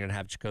returning. You're going to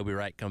have Jacoby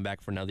Wright come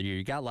back for another year.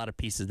 You got a lot of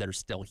pieces that are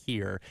still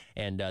here.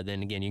 And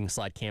then, again, you can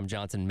slide Cam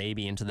Johnson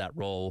maybe into that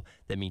role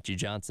that Meechie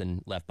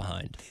Johnson left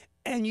behind.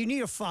 And you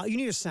need a five. You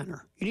need a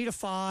center. You need a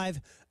five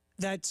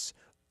that's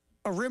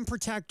a rim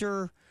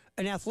protector,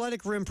 an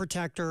athletic rim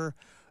protector,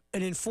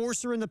 an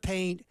enforcer in the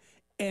paint,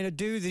 and a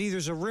dude that either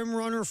is a rim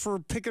runner for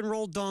pick and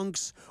roll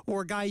dunks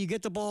or a guy you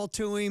get the ball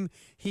to him,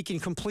 he can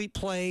complete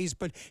plays.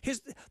 But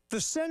the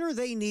center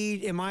they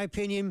need, in my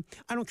opinion,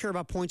 I don't care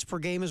about points per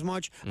game as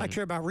much. I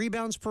care about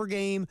rebounds per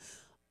game.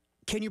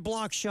 Can you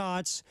block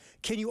shots?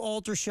 Can you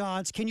alter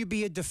shots? Can you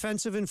be a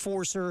defensive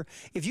enforcer?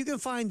 If you can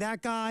find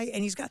that guy,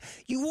 and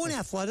you want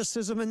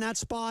athleticism in that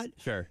spot.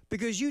 Sure.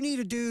 Because you need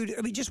a dude,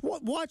 just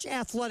watch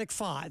athletic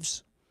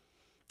fives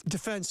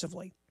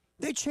defensively.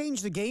 They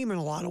change the game in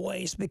a lot of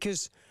ways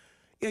because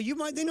they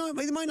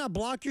might not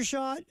block your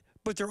shot,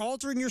 but they're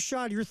altering your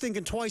shot. You're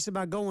thinking twice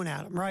about going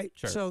at them, right?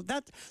 Sure. So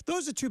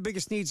those are the two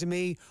biggest needs to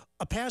me: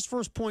 a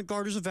pass-first point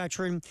guard who's a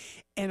veteran,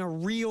 and a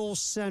real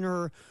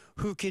center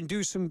who can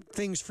do some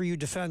things for you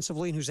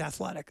defensively and who's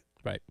athletic.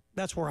 Right.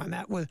 That's where I'm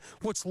at with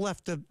what's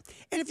left of.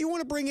 And if you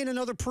want to bring in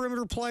another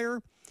perimeter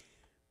player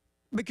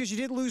because you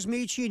did lose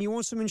Meechie and you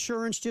want some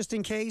insurance just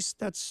in case,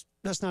 that's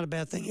not a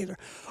bad thing either.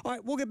 All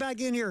right, we'll get back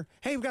in here.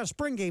 Hey, we've got a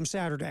spring game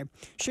Saturday.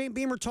 Shane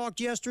Beamer talked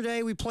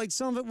yesterday. We played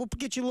some of it. We'll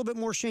get you a little bit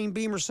more Shane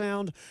Beamer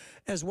sound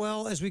as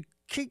well as we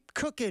keep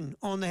cooking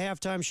on the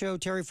halftime show.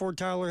 Terry Ford,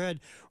 Tyler Head,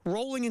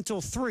 rolling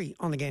until 3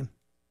 on the game.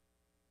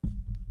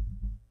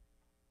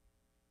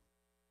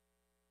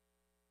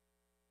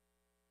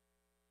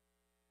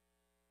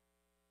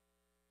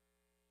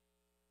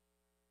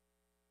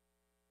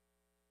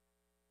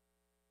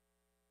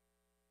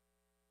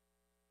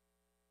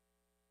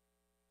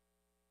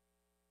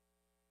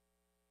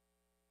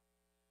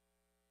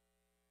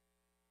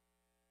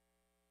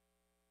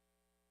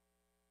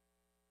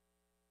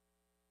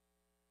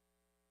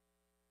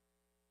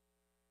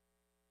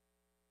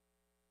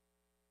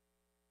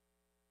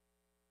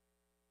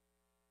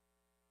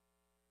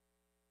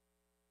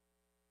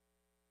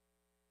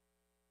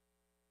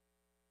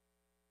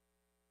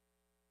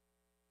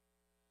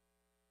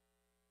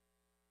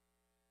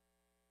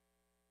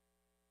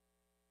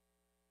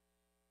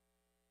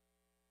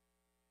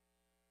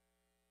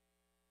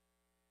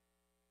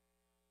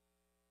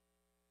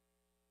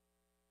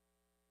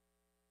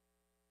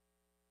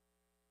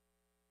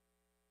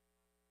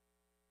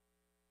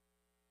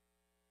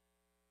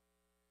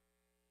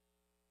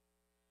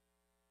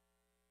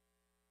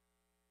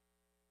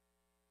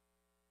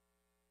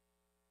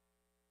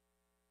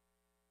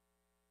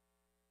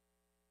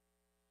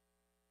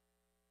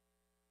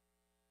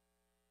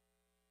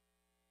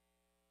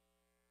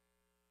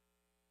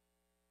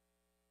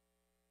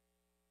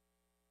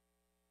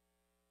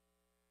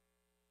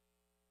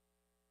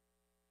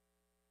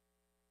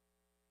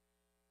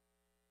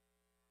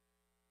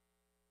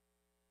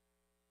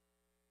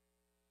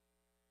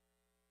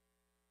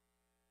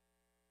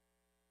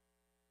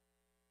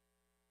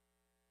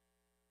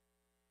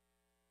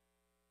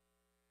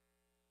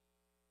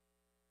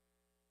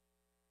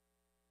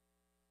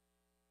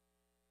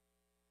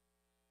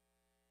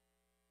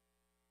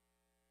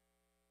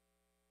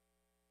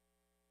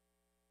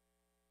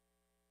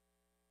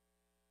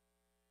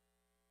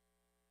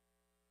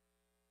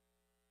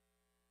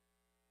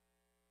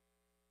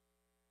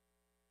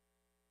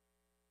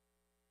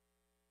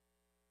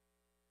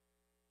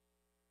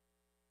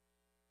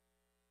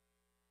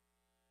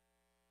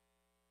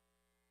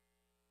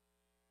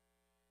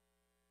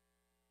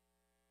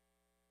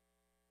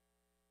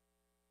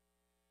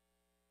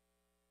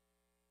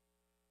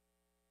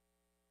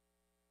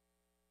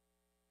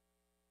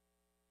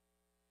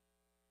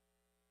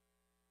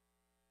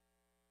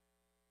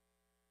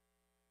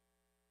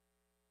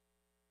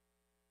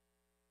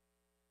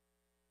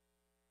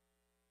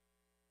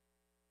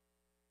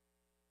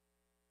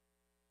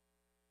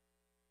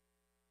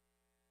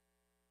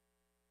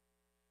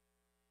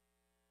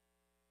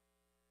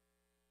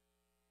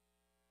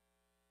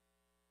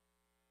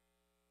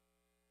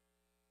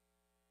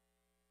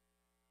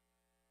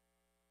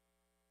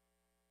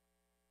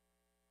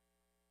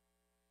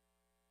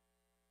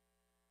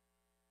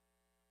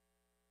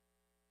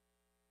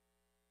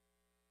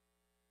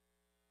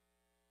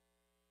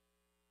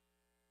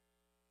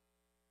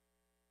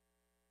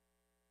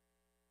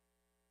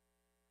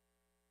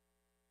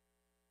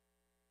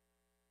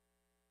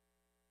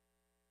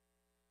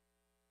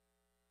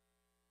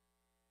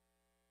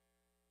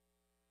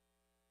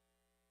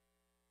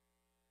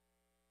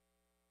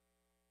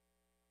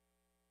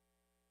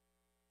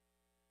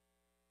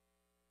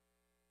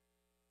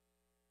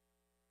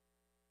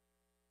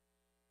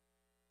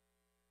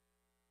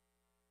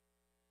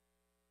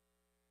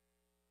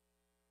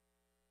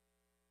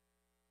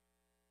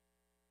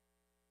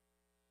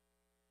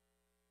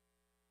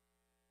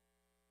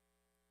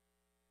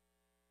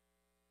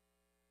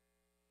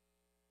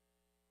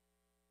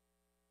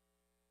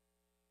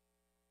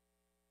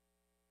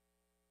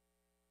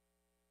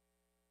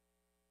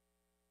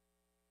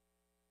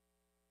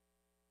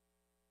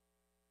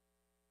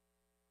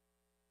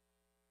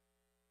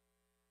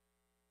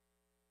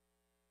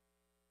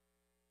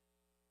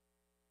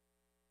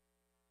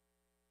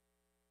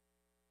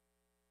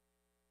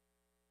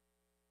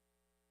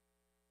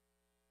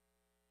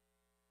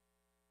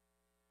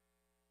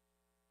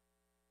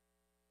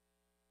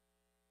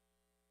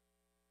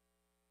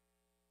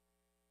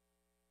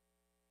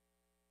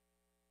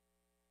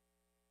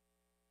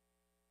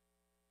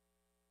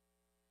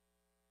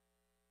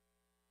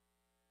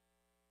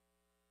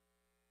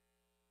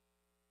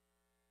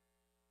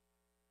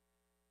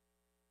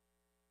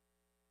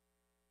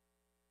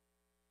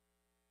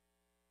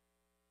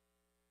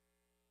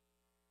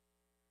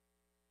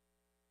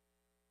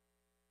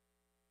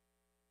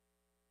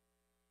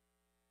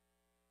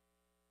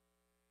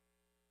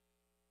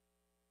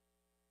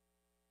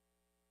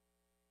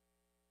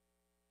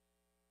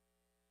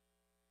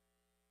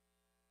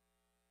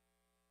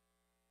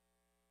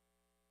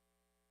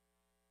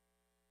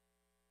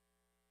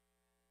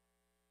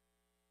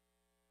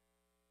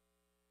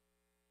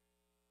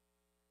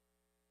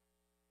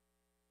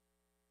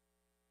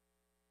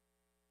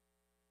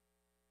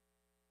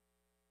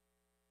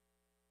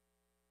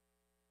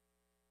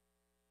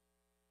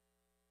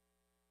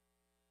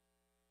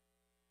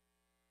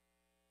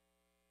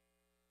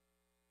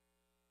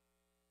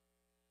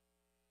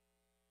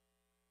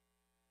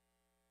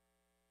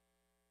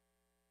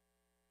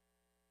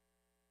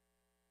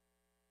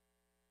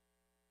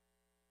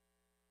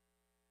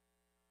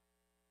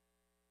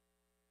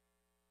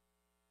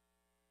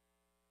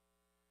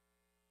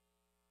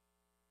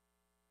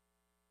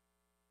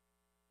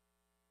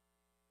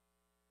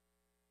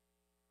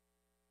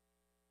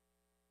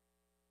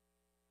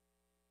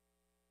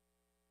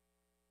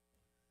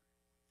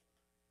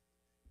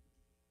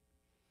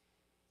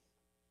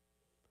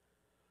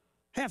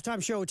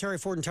 Halftime show with Terry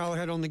Ford and Tyler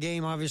Head on the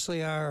game.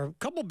 Obviously, a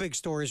couple big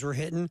stories were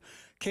hitting.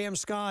 Cam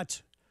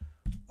Scott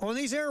on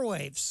these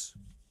airwaves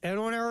and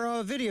on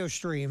our video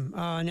stream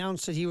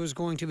announced that he was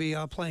going to be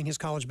playing his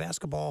college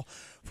basketball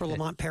for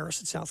Lamont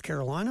Paris in South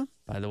Carolina.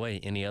 By the way,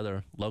 any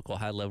other local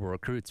high-level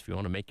recruits, if you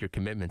want to make your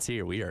commitments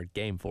here, we are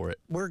game for it.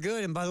 We're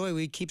good. And by the way,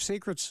 we keep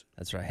secrets.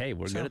 That's right. Hey,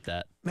 we're good at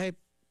that. Hey,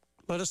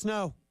 let us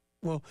know.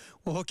 We'll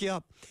hook you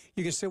up.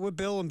 You can sit with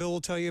Bill, and Bill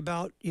will tell you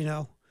about,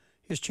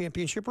 his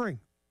championship ring.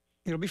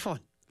 It'll be fun.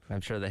 I'm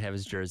sure they have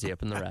his jersey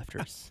up in the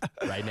rafters,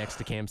 right next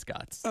to Cam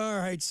Scott's. All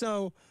right,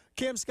 so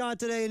Cam Scott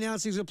today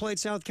announced he's going to play at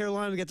South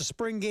Carolina. We got the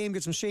spring game,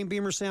 get some Shane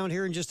Beamer sound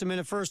here in just a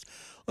minute. First,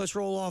 let's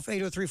roll off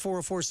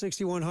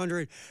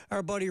 803-404-6100.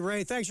 Our buddy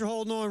Ray. Thanks for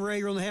holding on, Ray.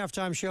 You're on the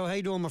halftime show. How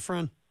you doing, my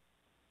friend?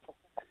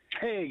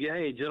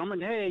 Hey, gentlemen.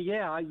 Hey,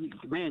 yeah,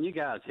 man, you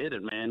guys hit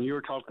it, man. You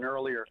were talking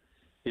earlier,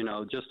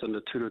 just in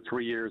the 2 to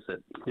 3 years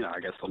that, I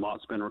guess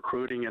Lamont's been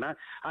recruiting. And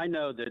I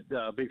know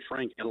that Big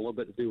Frank had a little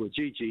bit to do with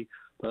Gigi.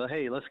 But,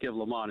 hey, let's give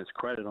Lamont his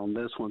credit on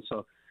this one.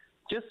 So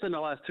just in the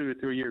last 2 to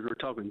 3 years, we're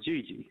talking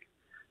Gigi,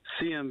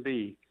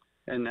 CMB,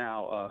 and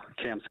now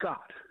Cam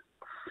Scott.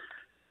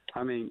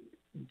 I mean,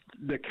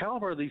 the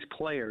caliber of these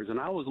players,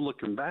 and I was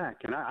looking back,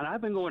 and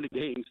I've been going to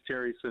games,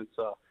 Terry, since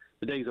the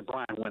days of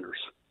Brian Winters.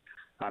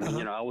 I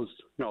mean, I was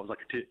like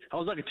a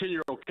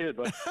 10-year-old kid,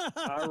 but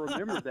I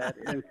remember that.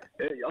 And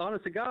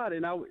honest to God,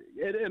 and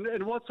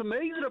what's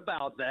amazing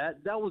about that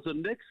was the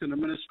Nixon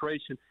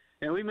administration,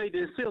 and we made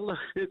the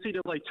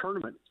NCAA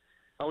tournament.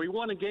 We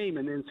won a game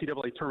in the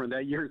NCAA tournament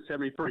that year in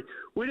 '73.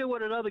 We didn't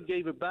win another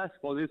game of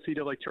basketball in the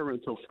NCAA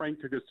tournament until Frank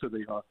took us to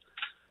the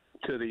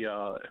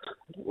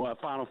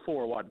Final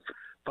Four,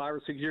 5 or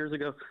 6 years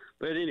ago.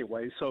 But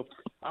anyway, so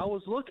I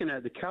was looking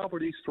at the caliber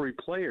of these three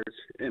players,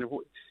 and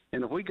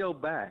if we go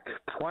back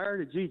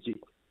prior to Gigi,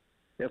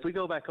 if we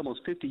go back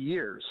almost 50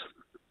 years,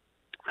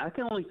 I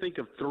can only think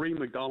of 3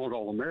 McDonald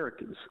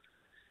All-Americans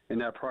in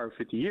that prior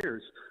 50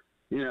 years.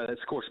 That's,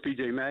 of course,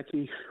 P.J.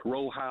 Mackey,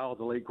 Roll Howe,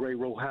 the late great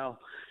Roll Howe.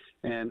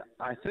 And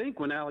I think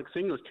when Alex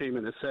English came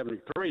in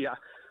 '73,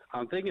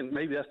 I'm thinking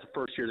maybe that's the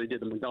first year they did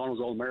the McDonald's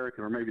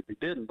All-American, or maybe they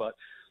didn't. But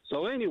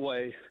so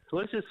anyway,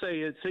 let's just say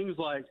it seems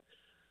like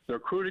the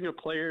recruiting of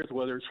players,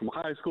 whether it's from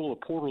high school or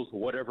portals or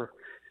whatever,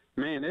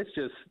 man, it's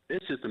just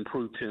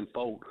improved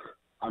tenfold.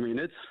 I mean,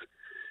 it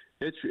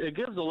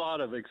gives a lot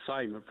of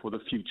excitement for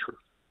the future.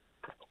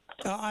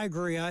 I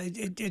agree.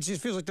 It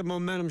just feels like the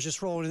momentum's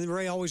just rolling. And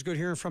Ray, always good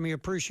hearing from you.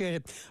 Appreciate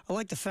it. I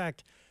like the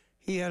fact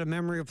he had a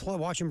memory of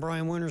watching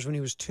Brian Winters when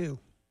he was 2.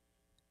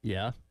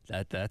 Yeah,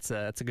 that's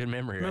a good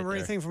memory. Remember right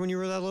anything from when you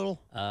were that little?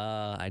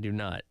 I do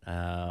not.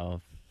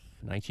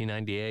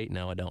 1998?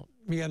 No, I don't.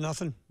 You got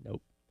nothing?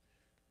 Nope.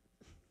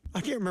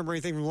 I can't remember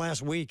anything from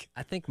last week.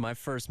 I think my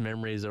first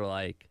memories are when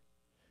I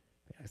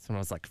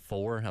was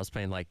 4. I was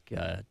playing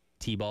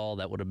T-ball.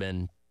 That would have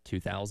been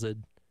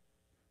 2000.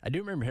 I do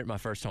remember hitting my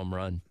first home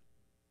run.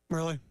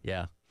 Really?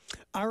 Yeah.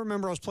 I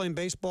remember I was playing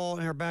baseball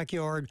in our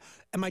backyard,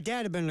 and my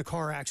dad had been in a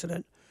car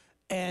accident.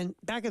 And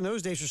back in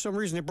those days, for some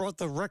reason, they brought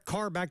the wrecked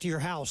car back to your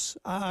house.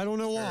 I don't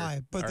know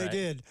why, but they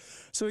did.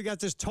 So we got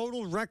this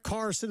total wrecked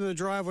car sitting in the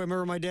driveway. I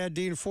remember my dad,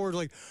 Dean Ford,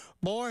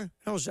 boy,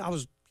 I was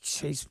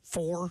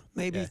 4,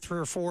 maybe 3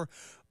 or 4.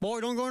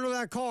 Boy, don't go into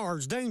that car.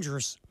 It's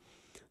dangerous.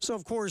 So,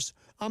 of course,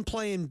 I'm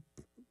playing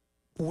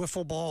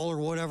wiffle ball or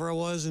whatever it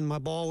was, and my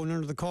ball went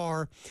under the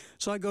car.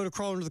 So I go to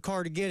crawl under the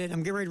car to get it. I'm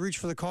getting ready to reach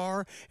for the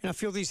car, and I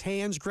feel these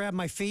hands grab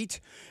my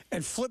feet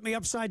and flip me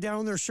upside down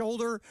on their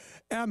shoulder.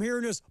 And I'm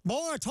hearing this,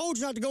 boy, I told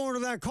you not to go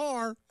under that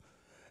car.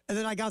 And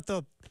then I got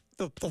the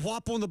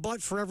whop on the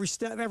butt for every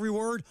step, every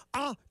word.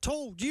 I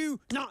told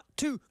you not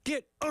to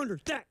get under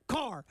that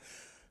car.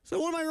 So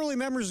one of my early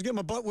memories is getting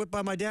my butt whipped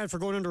by my dad for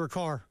going under a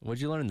car.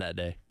 What'd you learn that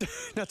day?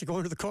 Not to go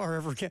under the car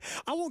ever again.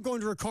 I won't go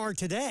under a car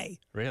today.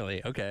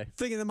 Really? Okay.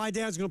 Thinking that my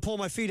dad's going to pull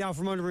my feet out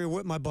from under me and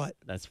whip my butt.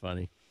 That's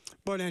funny.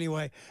 But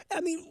anyway,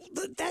 I mean,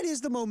 that is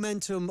the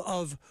momentum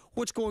of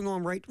what's going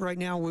on right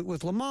now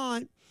with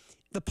Lamont,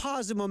 the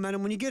positive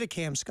momentum when you get a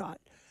Cam Scott.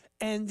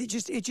 And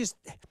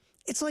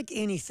it's like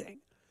anything.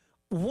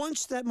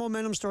 Once that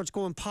momentum starts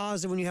going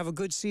positive, when you have a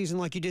good season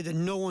like you did that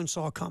no one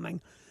saw coming,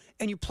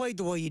 and you played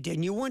the way you did,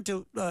 and you went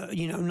to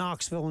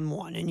Knoxville and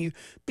won, and you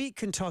beat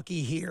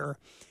Kentucky here,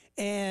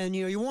 and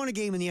you won a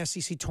game in the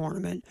SEC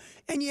tournament,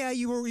 and yeah,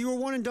 you were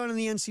one and done in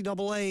the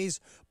NCAAs,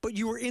 but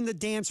you were in the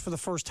dance for the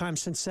first time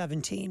since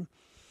 17,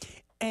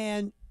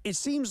 and it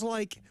seems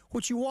like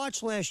what you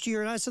watched last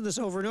year, and I said this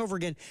over and over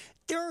again,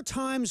 there are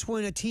times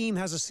when a team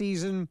has a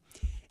season,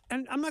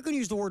 and I'm not going to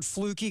use the word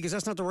fluky because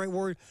that's not the right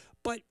word,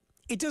 but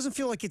it doesn't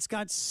feel like it's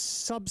got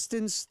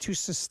substance to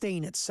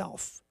sustain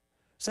itself.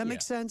 Does that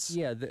make sense?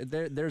 Yeah,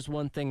 there's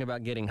one thing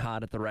about getting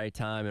hot at the right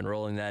time and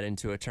rolling that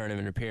into a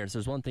tournament appearance.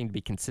 There's one thing to be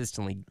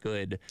consistently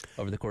good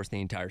over the course of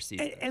the entire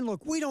season. And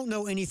look, we don't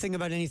know anything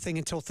about anything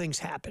until things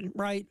happen,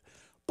 right?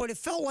 But it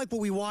felt like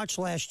what we watched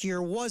last year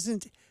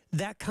wasn't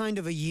that kind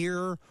of a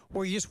year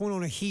where you just went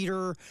on a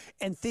heater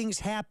and things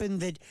happened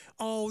that,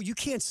 you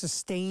can't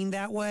sustain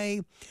that way.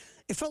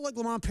 it felt like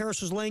Lamont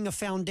Paris was laying a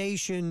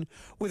foundation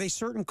with a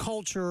certain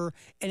culture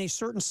and a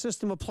certain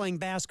system of playing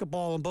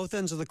basketball on both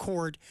ends of the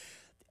court.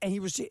 And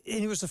it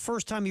was the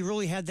first time he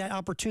really had that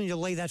opportunity to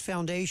lay that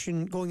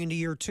foundation going into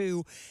year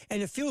 2.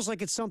 And it feels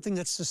like it's something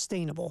that's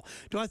sustainable.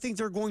 Do I think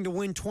they're going to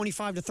win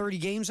 25 to 30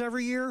 games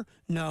every year?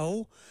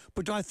 No.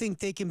 But do I think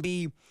they can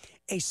be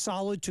a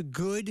solid to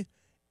good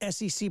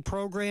SEC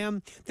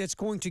program that's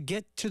going to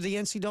get to the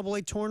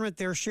NCAA tournament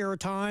their share of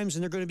times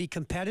and they're going to be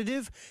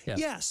competitive? Yeah.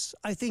 Yes,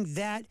 I think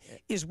that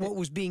is what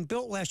was being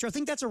built last year. I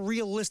think that's a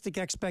realistic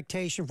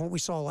expectation from what we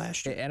saw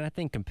last year. And I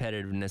think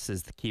competitiveness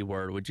is the key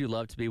word. Would you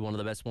love to be one of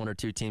the best 1 or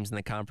 2 teams in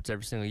the conference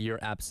every single year?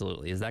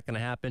 Absolutely. Is that going to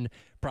happen?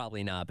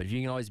 Probably not. But if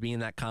you can always be in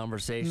that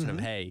conversation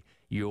of, hey,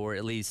 you're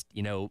at least,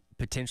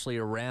 potentially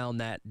around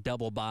that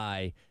double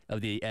bye of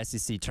the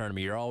SEC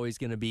tournament. You're always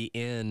going to be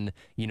in,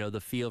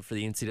 the field for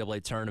the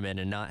NCAA tournament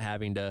and not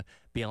having to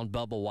be on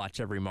bubble watch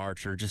every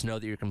March or just know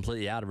that you're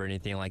completely out of it or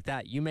anything like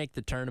that. You make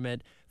the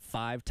tournament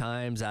 5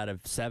 times out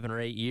of 7 or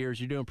 8 years,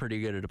 you're doing pretty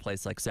good at a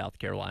place like South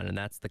Carolina, and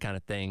that's the kind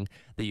of thing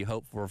that you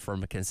hope for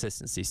from a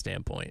consistency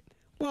standpoint.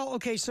 Well,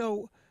 okay,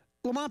 so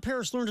Lamont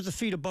Paris learned at the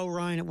feet of Bo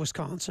Ryan at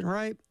Wisconsin,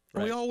 right?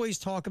 Right. We always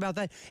talk about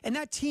that. And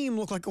that team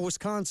looked like a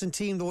Wisconsin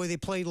team the way they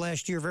played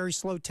last year, very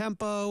slow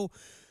tempo,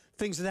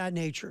 things of that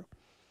nature.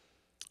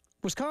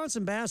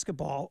 Wisconsin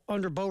basketball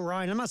under Bo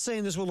Ryan, I'm not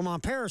saying this is what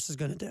Lamont Paris is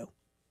going to do,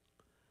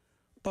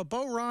 but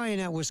Bo Ryan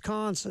at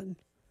Wisconsin,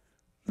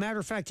 matter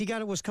of fact, he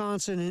got at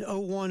Wisconsin in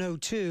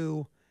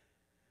 01-02.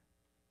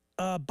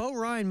 Bo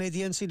Ryan made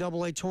the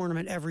NCAA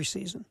tournament every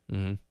season.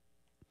 Mm-hmm. I'm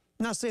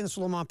not saying this is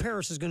what Lamont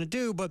Paris is going to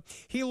do, but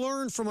he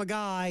learned from a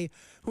guy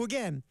who,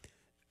 again,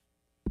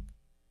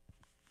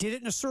 did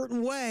it in a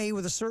certain way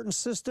with a certain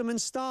system and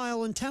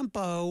style and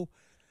tempo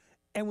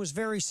and was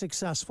very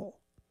successful.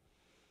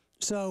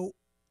 So,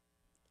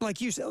 like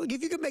you said,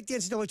 if you can make the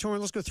NCAA tournament,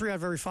 let's go 3 out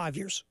of every 5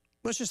 years.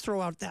 Let's just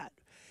throw out that.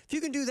 If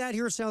you can do that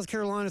here at South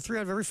Carolina 3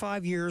 out of every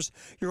 5 years,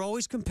 you're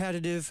always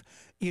competitive.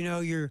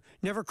 You're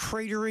never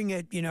cratering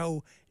at,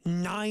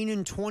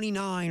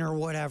 9-29 or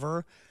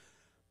whatever.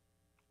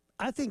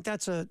 I think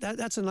that's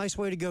a nice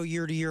way to go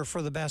year to year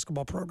for the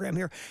basketball program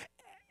here.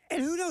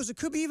 And who knows, it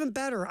could be even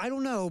better. I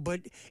don't know. But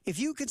if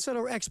you can set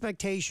an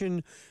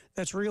expectation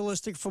that's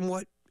realistic from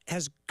what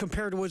has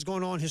compared to what's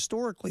going on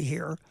historically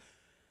here,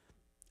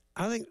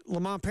 I think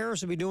Lamont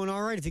Paris would be doing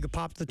all right if he could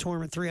pop to the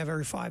tournament 3 out of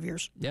every 5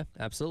 years. Yeah,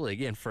 absolutely.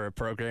 Again, for a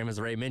program,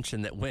 as Ray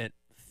mentioned, that went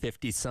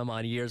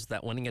 50-some-odd years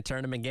without winning a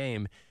tournament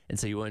game, and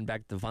so you went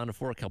back to the Final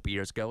Four a couple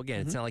years ago.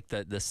 Again, It's not like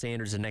the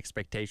standards and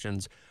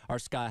expectations are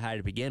sky high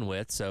to begin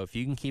with, so if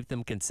you can keep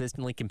them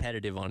consistently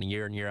competitive on a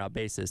year-in, year-out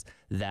basis,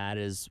 that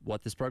is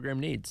what this program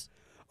needs.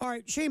 All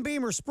right, Shane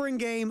Beamer, spring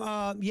game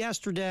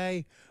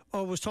yesterday,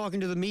 was talking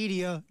to the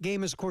media.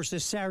 Game is, of course,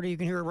 this Saturday. You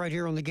can hear it right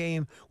here on the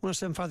game,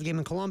 107.5 The Game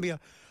in Columbia.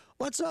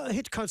 Let's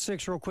hit cut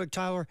 6 real quick,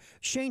 Tyler.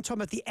 Shane talking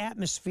about the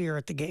atmosphere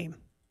at the game.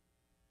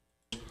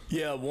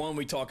 Yeah, one,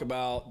 we talk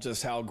about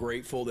just how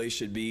grateful they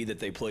should be that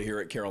they play here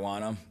at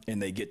Carolina and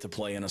they get to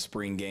play in a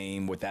spring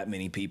game with that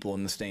many people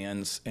in the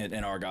stands. And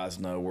our guys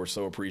know we're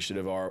so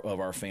appreciative of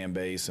our fan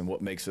base and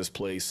what makes this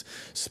place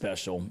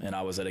special. And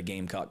I was at a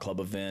Gamecock Club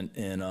event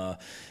in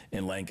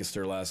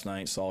Lancaster last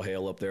night. Saw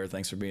Hale up there.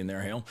 Thanks for being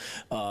there, Hale,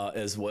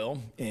 as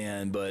well.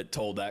 But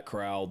told that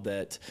crowd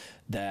that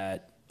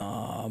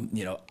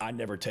I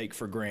never take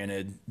for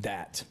granted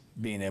that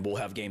being able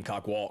to have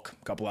Gamecock walk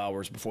a couple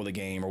hours before the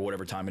game or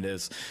whatever time it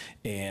is,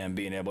 and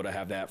being able to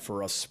have that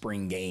for a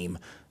spring game,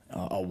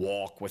 a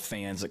walk with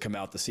fans that come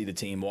out to see the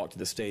team walk to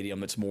the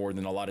stadium. It's more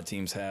than a lot of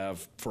teams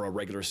have for a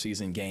regular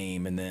season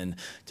game, and then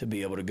to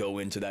be able to go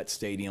into that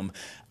stadium,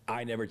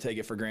 I never take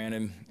it for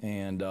granted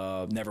and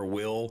never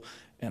will.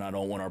 And I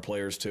don't want our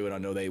players to, and I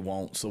know they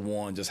won't. So,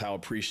 one, just how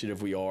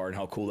appreciative we are and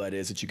how cool that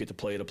is that you get to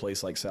play at a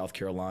place like South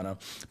Carolina.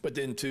 But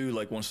then, two,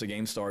 like once the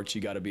game starts,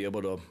 you got to be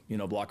able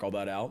to, block all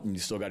that out, and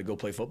you still got to go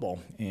play football.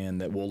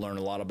 And that we'll learn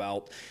a lot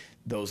about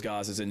those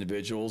guys as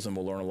individuals, and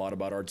we'll learn a lot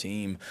about our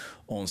team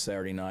on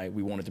Saturday night.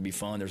 We want it to be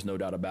fun. There's no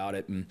doubt about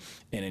it, and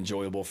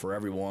enjoyable for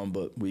everyone.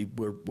 But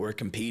we're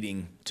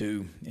competing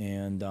too,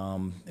 and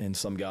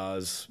some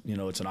guys,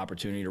 it's an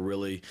opportunity to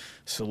really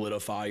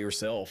solidify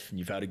yourself.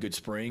 You've had a good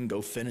spring,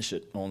 go finish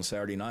it on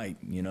Saturday night.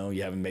 You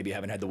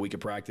haven't had the week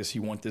of practice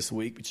you want this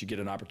week, but you get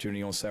an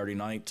opportunity on Saturday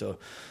night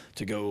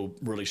to go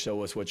really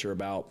show us what you're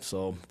about.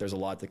 So there's a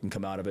lot that can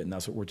come out of it, and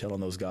that's what we're telling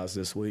those guys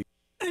this week.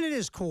 And it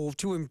is cool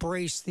to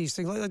embrace these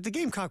things. Like the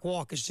Gamecock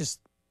Walk is just,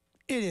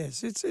 it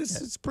is.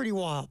 It's pretty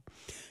wild.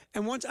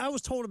 And once I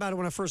was told about it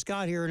when I first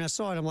got here and I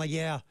saw it, I'm like,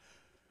 yeah,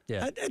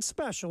 it's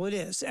special. It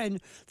is. And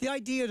the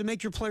idea to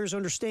make your players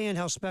understand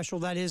how special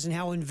that is and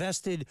how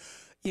invested,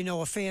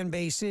 a fan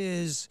base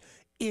is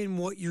in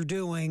what you're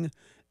doing,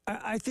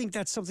 I think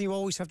that's something you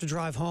always have to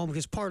drive home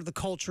because part of the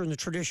culture and the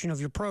tradition of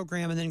your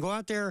program, and then go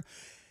out there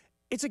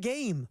It's a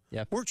game.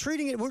 Yeah. We're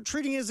treating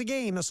it as a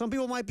game. Now, some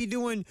people might be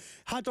doing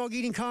hot dog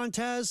eating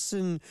contests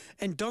and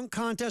dunk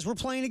contests. We're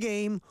playing a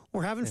game.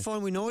 We're having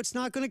fun. We know it's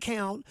not going to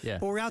count,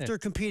 but we're out there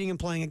competing and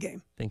playing a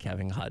game. I think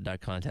having a hot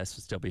dog contest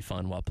would still be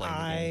fun while playing the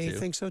game, too. I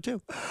think so,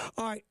 too.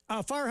 All right.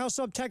 Firehouse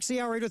Sub, text the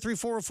hour,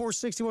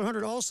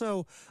 803-404-6100.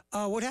 Also,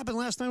 what happened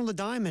last night on the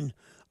Diamond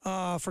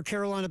for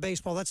Carolina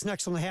baseball? That's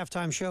next on the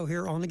halftime show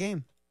here on The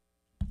Game.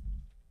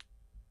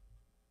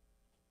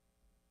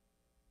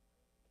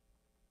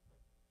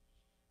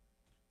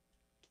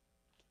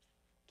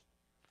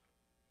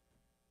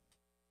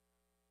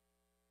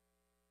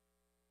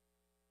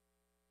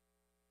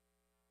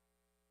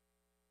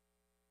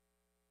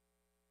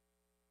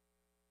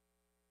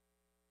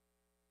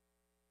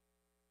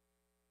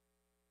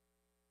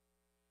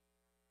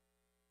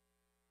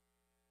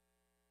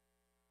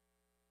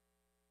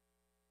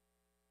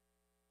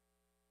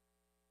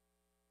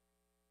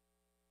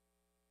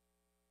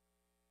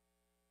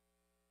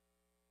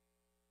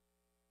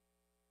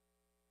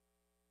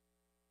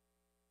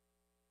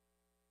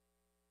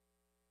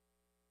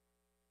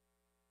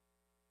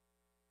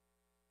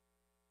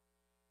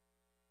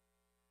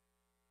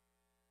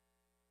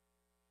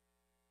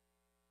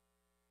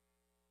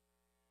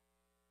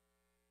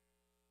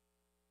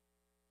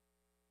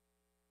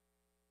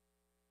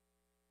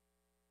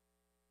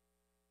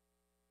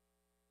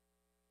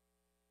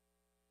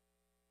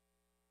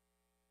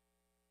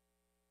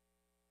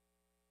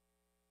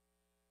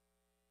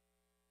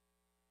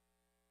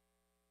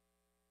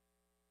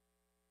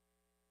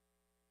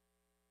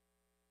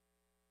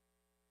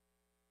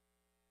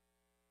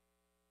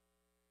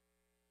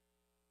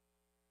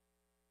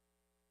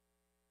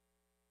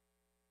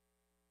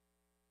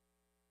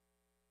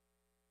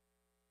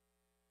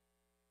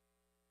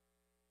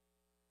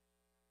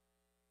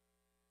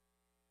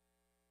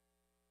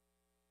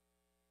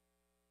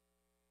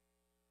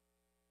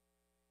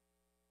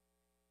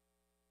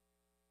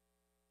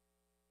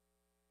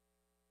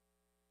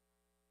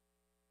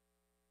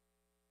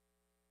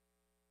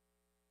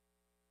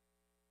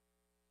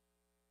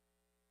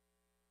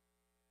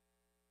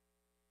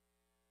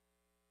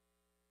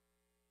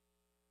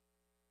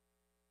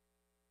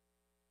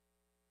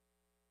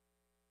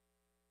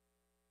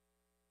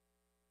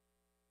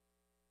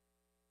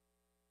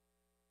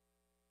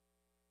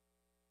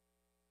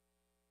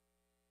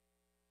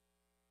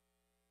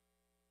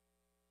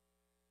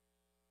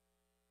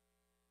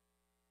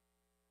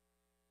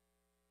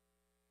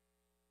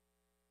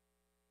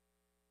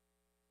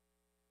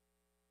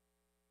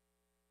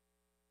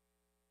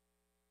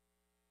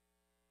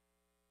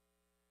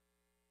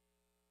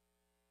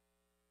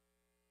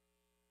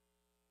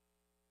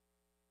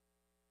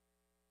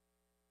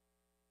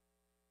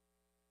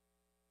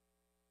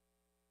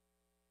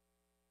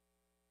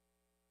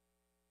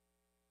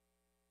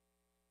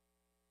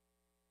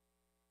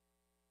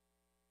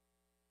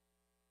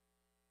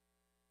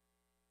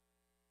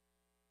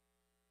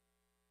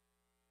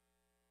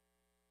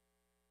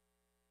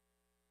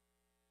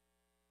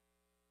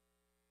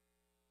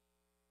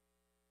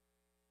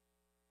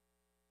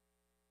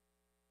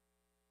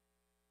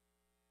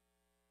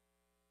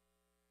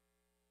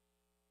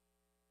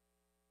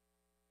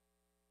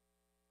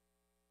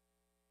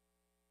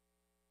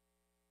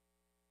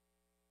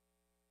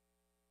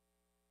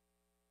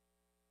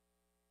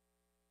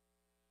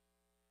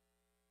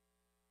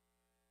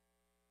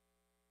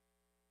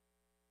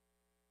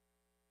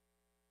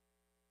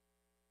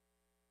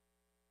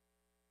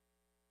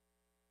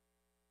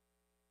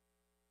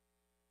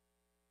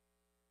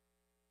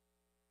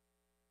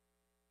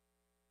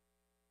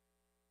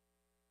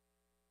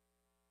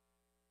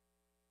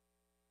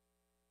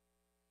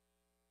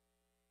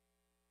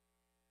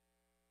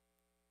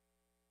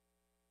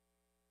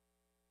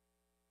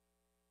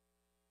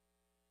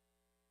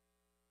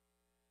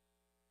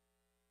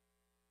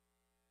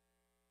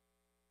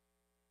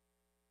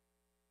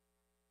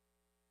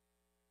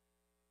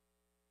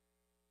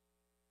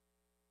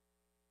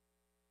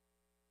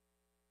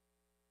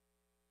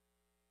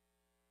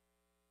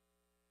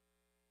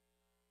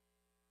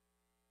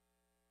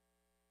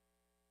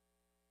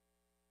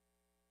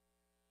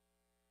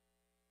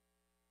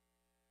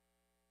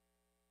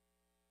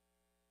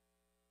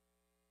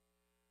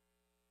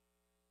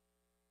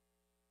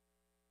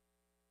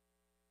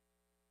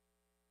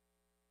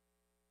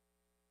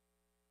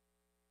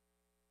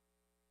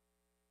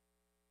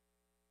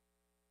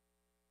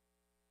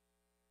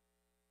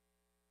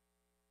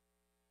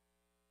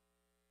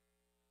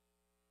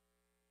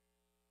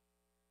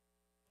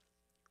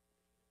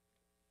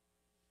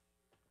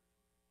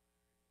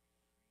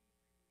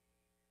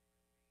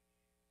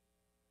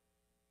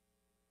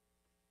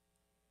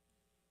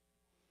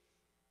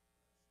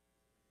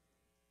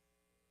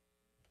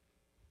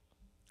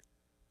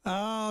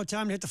 Oh,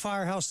 time to hit the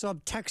Firehouse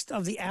Sub text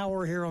of the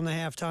hour here on the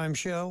halftime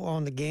show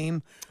on The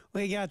Game.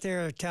 What you got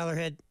there,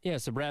 Tylerhead? Yeah,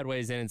 so Brad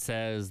weighs in and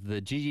says the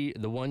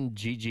one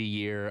GG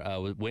year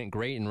went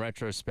great in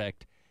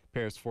retrospect.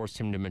 Paris forced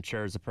him to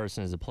mature as a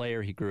person, as a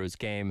player. He grew his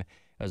game,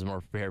 was more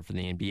prepared for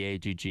the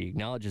NBA. GG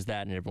acknowledges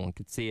that, and everyone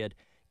could see it.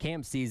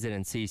 Cam sees it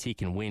and sees he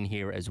can win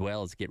here as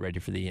well as get ready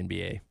for the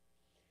NBA.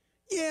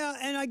 Yeah,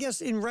 and I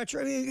guess in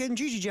retro, and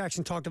Gigi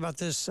Jackson talked about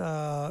this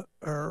a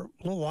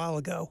little while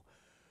ago,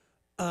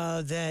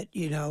 that,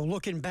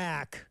 looking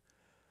back,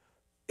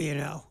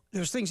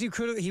 there's things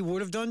he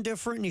would have done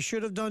different and he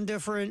should have done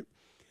different,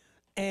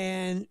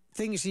 and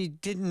things he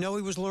didn't know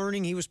he was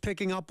learning, he was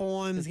picking up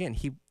on. Because again,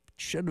 he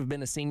should have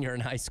been a senior in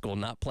high school,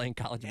 not playing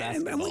college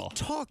basketball. And we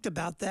talked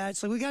about that,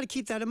 so we got to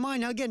keep that in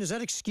mind. Now, again, does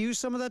that excuse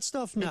some of that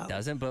stuff? No. It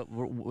doesn't, but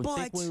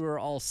think we were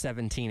all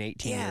 17,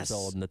 18 years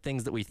old, and the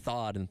things that we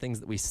thought and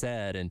things that we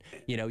said, and,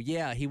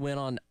 he went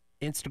on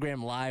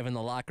Instagram Live in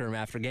the locker room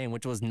after game,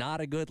 which was not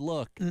a good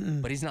look,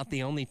 but he's not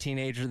the only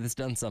teenager that's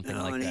done something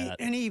like that.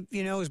 And he,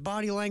 his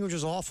body language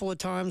was awful at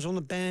times on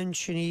the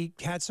bench, and he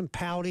had some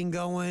pouting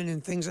going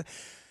and things.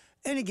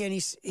 And again,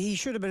 he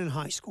should have been in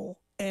high school.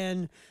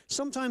 And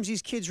sometimes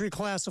these kids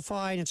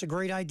reclassify, and it's a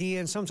great idea,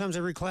 and sometimes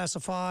they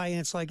reclassify, and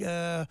it's like,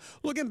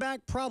 looking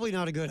back, probably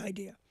not a good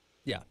idea.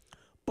 Yeah.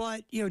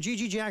 But,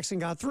 Gigi Jackson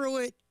got through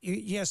it.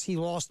 Yes, he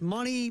lost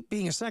money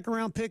being a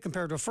second-round pick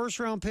compared to a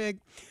first-round pick,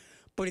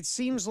 but it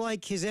seems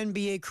like his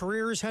NBA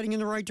career is heading in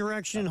the right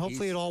direction, and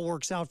hopefully it all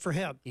works out for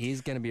him.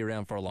 He's going to be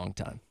around for a long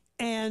time.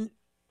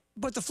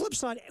 But the flip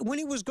side, when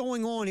it was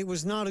going on, it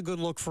was not a good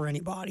look for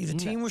anybody. The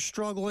team was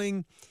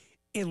struggling.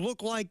 It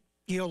looked like,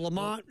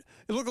 Lamont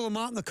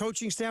and the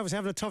coaching staff was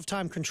having a tough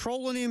time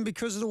controlling him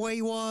because of the way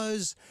he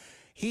was.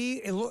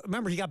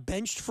 Remember, he got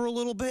benched for a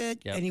little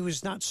bit, and he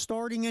was not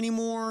starting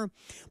anymore.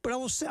 But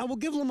I will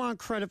give Lamont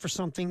credit for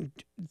something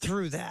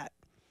through that.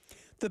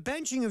 The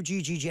benching of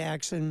Gigi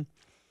Jackson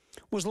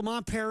was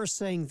Lamont Paris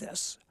saying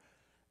this: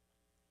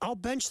 I'll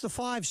bench the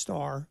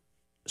 5-star,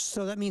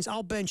 so that means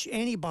I'll bench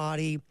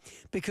anybody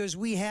because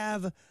we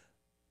have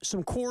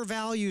some core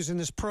values in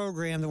this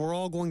program that we're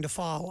all going to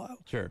follow.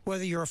 Sure.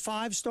 Whether you're a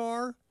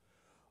 5-star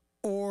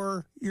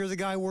or you're the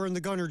guy wearing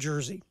the Gunner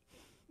jersey.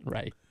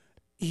 Right.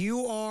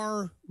 You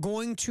are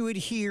going to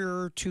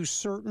adhere to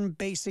certain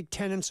basic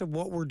tenets of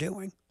what we're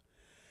doing.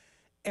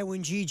 And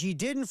when Gigi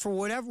didn't, for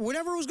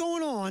whatever was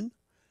going on,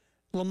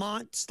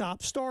 Lamont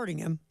stopped starting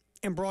him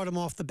and brought him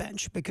off the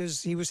bench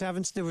because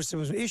there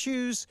was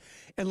issues,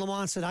 and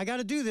Lamont said, I got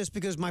to do this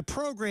because my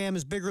program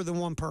is bigger than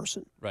one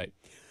person. Right.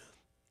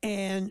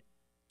 And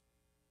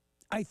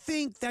I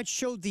think that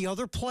showed the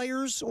other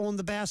players on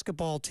the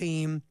basketball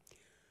team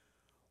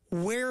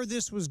where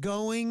this was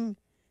going,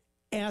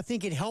 and I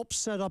think it helped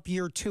set up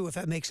year 2, if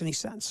that makes any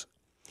sense.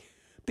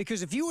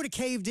 Because if you would have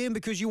caved in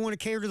because you want to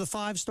cater to the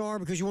 5-star,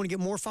 because you want to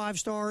get more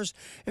 5-stars,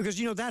 because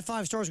that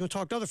 5-star is going to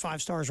talk to other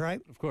 5-stars, right?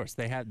 Of course,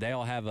 they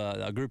all have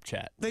a group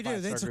chat. They do.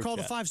 It's called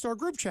the 5-star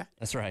group chat.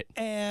 That's right.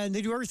 And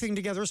they do everything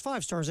together as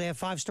 5-stars. They have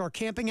 5-star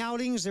camping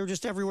outings. They're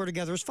just everywhere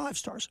together as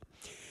 5-stars.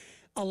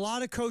 A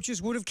lot of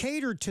coaches would have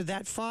catered to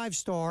that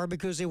 5-star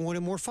because they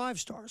wanted more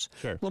 5-stars.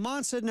 Sure.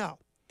 Lamont said, no,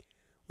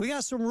 we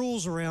got some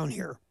rules around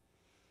here.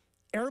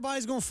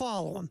 Everybody's going to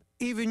follow them,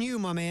 even you,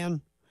 my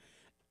man.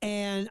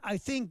 And I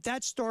think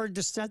that started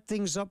to set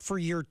things up for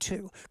year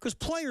 2. Because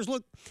players,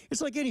 look,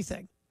 it's like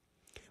anything.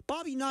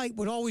 Bobby Knight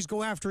would always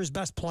go after his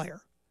best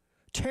player,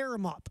 tear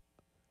him up.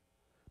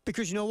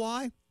 Because you know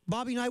why?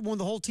 Bobby Knight wanted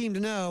the whole team to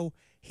know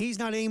he's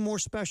not any more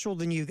special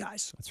than you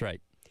guys. That's right.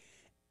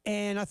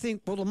 And I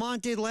think what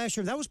Lamont did last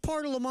year, that was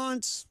part of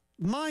Lamont's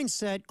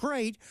mindset,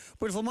 great.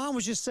 But if Lamont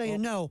was just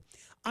saying, no,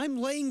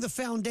 I'm laying the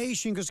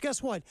foundation, because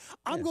guess what?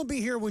 I'm going to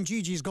be here when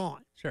Gigi's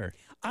gone. Sure.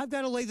 I've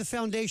got to lay the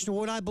foundation of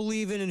what I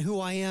believe in and who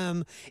I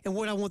am and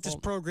what I want this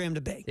program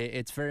to be.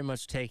 It's very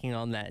much taking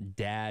on that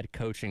dad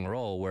coaching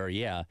role where,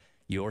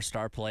 your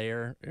star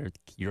player, or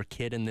your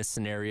kid in this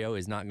scenario,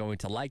 is not going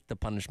to like the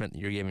punishment that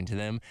you're giving to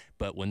them.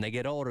 But when they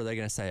get older, they're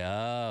going to say,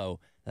 oh,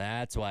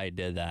 that's why I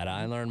did that.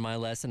 I learned my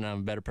lesson, and I'm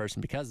a better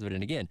person because of it.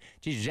 And again,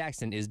 Gigi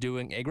Jackson is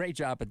doing a great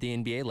job at the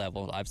NBA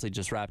level. Obviously,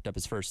 just wrapped up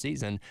his first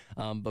season,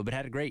 but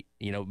had a great,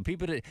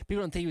 people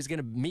don't think he was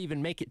going to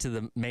even make it to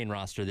the main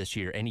roster this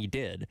year, and he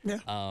did. Yeah.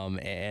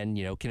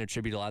 And can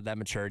attribute a lot of that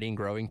maturity and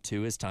growing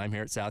to his time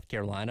here at South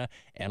Carolina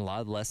and a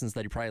lot of the lessons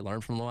that he probably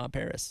learned from Lamont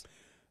Paris.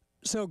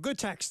 So good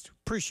text.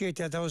 Appreciate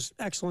that. That was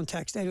excellent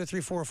text.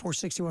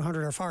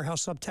 803-404-6100, our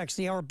Firehouse subtext.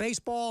 The hour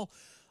baseball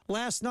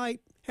last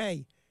night.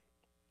 Hey,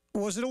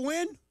 was it a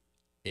win?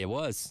 It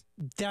was.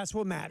 That's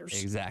what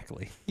matters.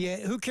 Exactly. Yeah,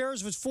 who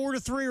cares if it's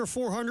 4-3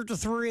 or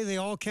 400-3? They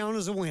all count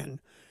as a win.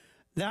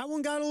 That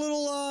one got a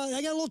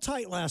little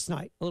tight last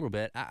night. A little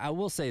bit. I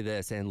will say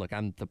this, and look,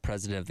 I'm the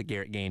president of the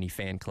Garrett Gainey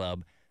fan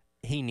club.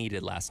 He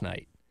needed last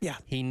night. Yeah.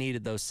 He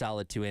needed those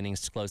solid 2 innings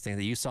to close things.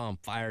 You saw him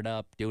fired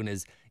up, doing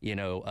his,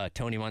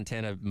 Tony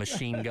Montana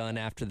machine gun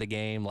after the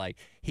game. Like,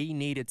 he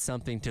needed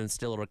something to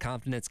instill a little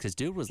confidence because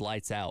dude was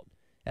lights out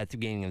at the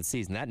beginning of the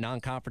season. That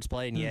non-conference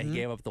play, and he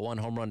gave up the 1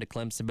 home run to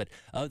Clemson. But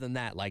other than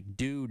that,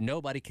 dude,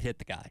 nobody could hit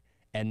the guy.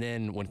 And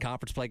then when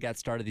conference play got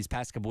started, these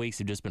past couple weeks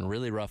have just been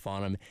really rough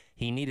on him.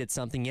 He needed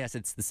something. Yes,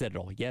 it's the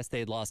Citadel. Yes, they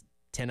had lost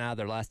 10 out of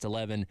their last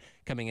 11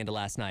 coming into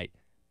last night.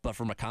 But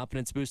from a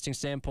confidence-boosting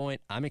standpoint,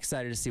 I'm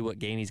excited to see what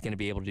Gainey's going to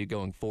be able to do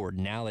going forward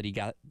now that he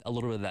got a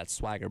little bit of that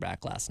swagger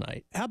back last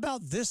night. How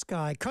about this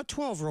guy? Cut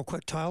 12 real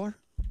quick, Tyler.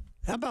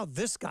 How about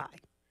this guy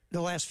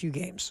the last few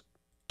games?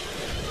 3-2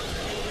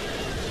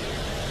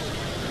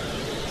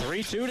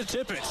 to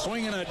Tippett,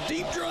 swinging a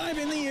deep drive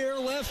in the air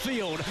left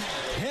field.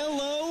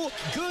 Hello,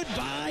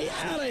 goodbye,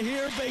 out of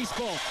here,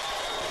 baseball.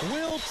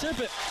 Will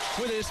Tippett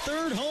with his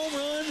third home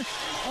run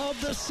of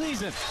the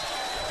season.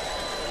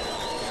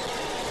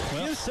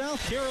 Gives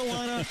South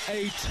Carolina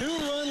a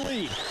 2-run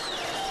lead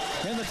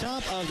in the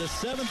top of the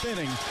 7th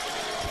inning.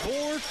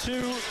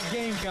 4-2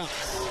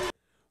 Gamecocks.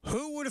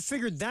 Who would have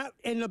figured that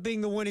ended up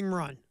being the winning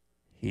run?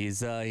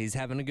 He's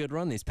having a good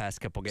run these past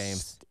couple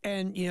games.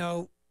 And,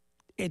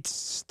 it's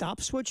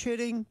stop switch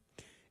hitting.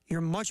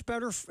 You're much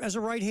better as a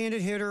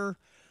right-handed hitter.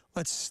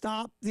 Let's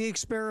stop the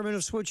experiment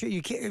of switch hit.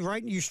 You can't,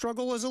 right? You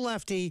struggle as a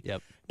lefty.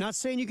 Yep. Not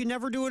saying you can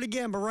never do it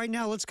again, but right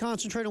now let's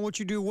concentrate on what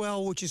you do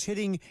well, which is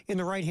hitting in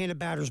the right-handed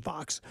batter's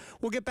box.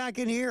 We'll get back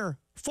in here.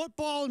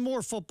 Football and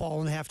more football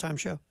in the halftime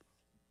show.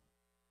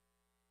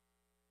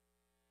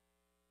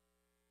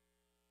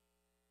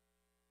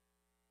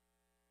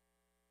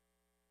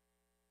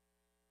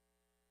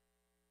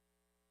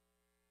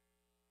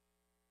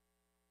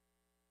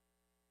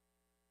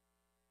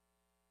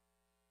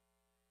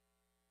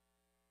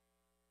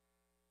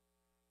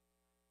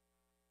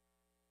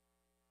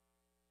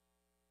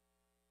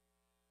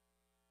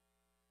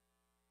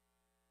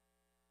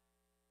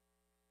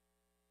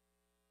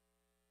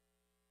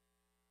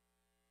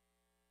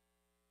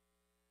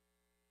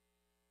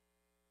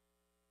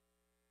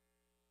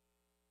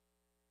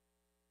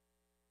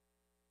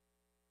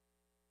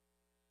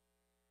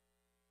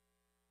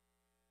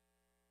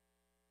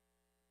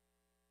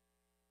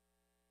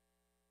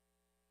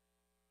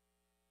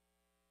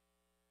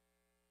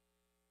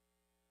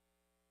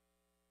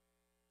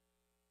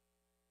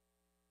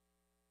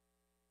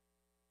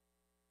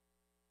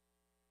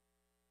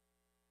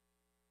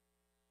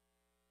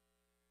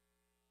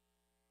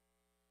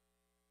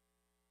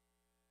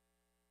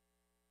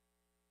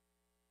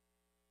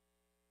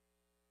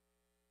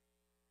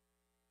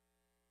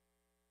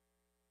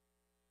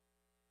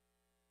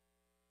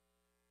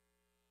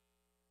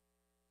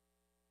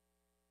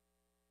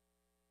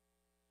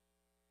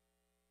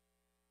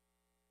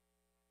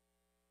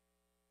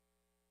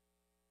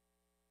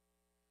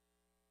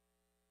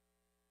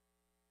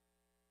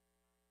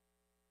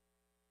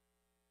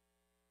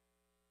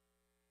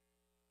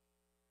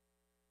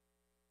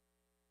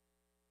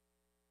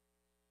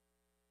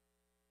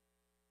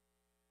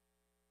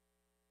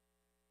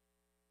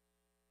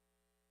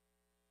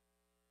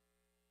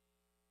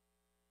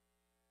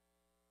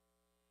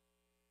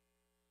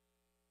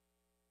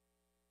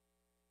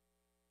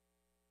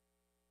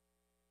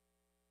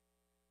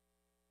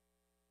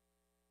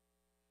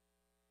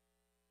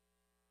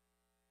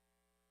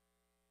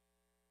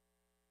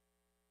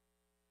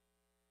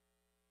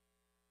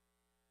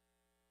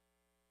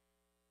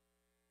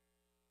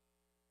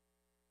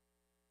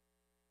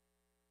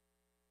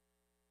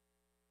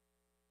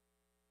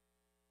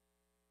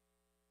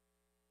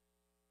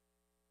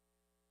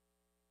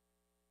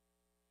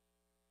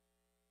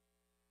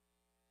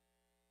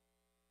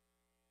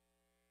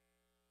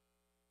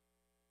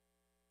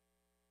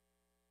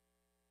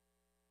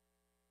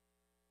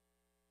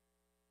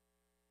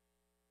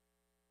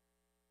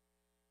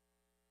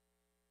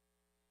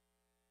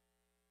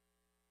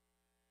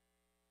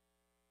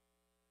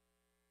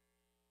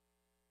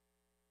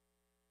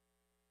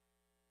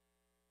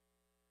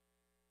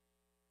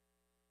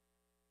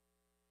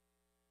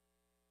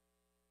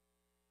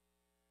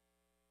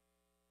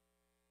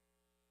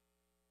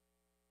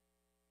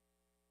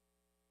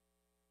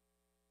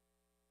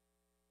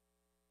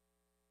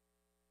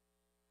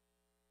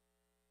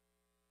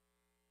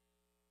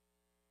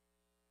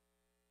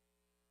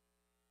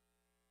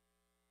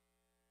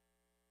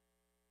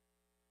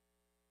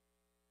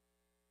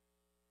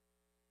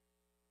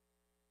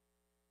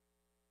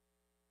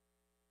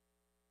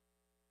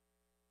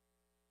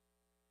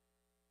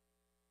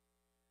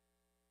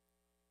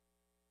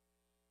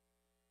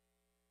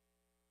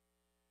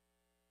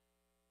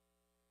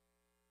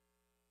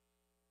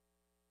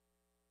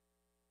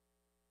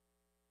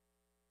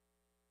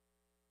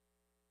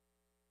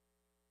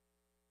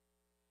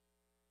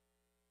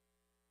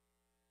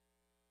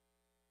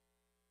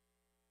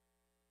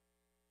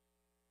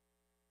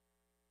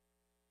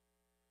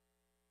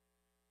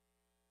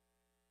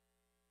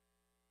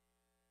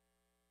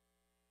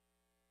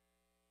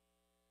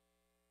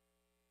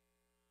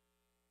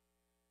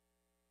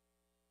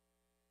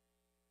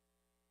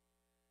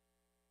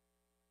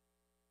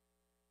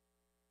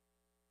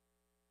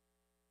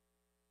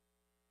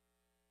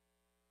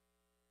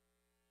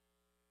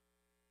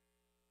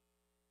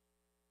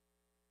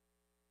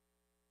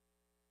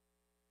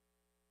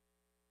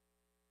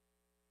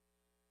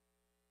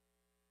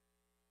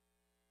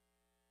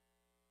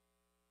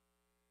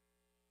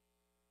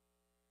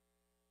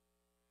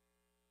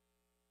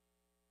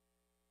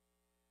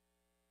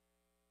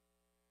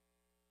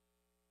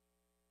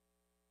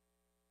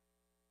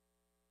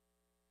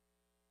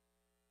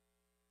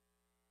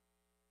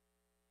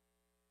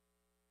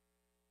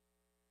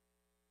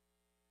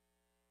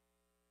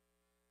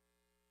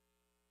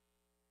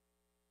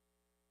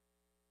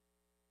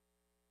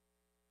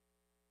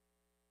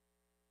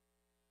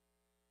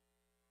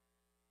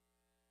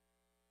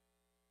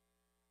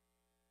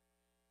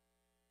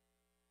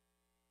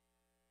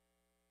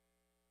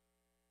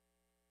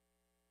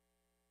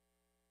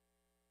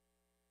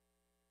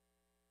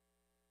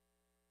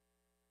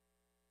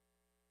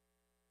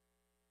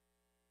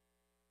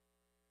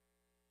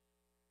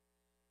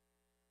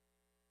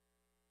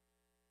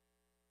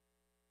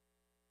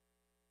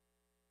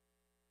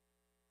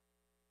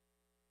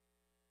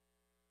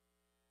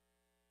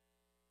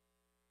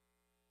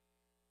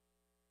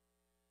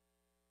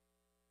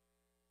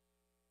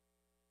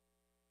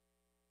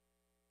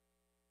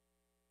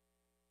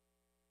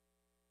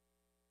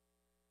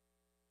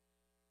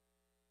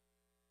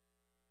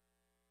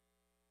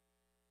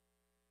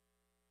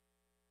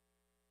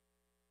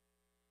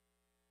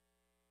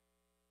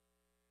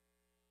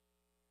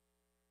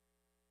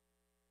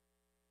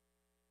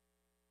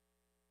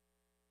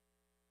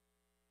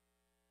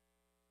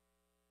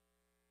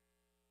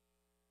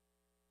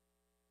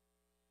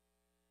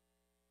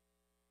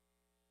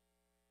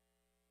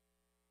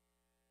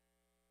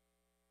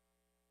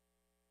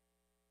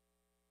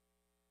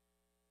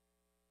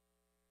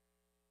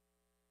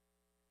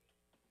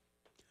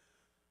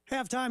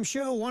 Halftime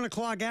show, 1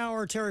 o'clock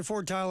hour. Terry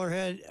Ford, Tyler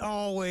Head,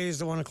 always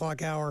the 1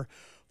 o'clock hour.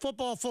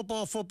 Football,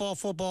 football, football,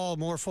 football,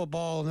 more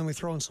football, and then we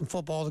throw in some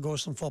football to go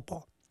with some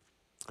football.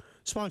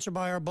 Sponsored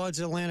by our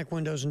buds at Atlantic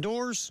Windows and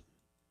Doors.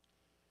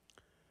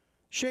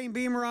 Shane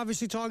Beamer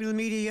obviously talking to the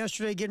media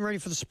yesterday, getting ready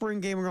for the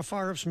spring game. We're going to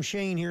fire up some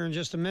Shane here in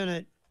just a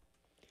minute.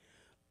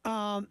 We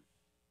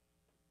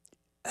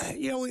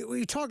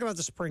talk about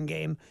the spring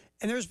game,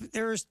 and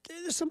there's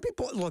some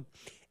people, look,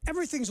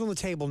 everything's on the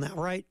table now,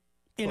 right?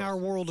 In our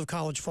world of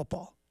college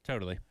football.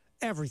 Totally.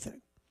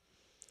 Everything.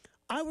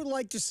 I would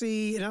like to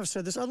see, and I've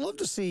said this, I'd love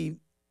to see,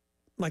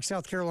 like,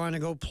 South Carolina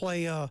go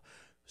play a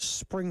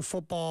spring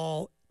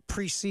football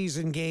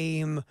preseason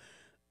game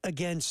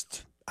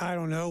against, I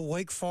don't know,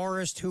 Wake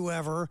Forest,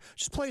 whoever.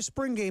 Just play a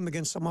spring game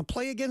against someone.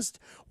 Play against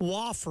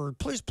Wofford.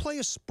 Please play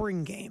a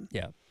spring game.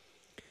 Yeah.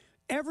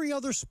 Every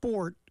other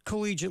sport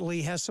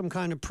collegiately has some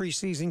kind of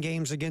preseason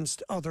games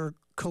against other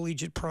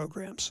collegiate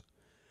programs.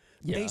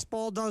 Yeah.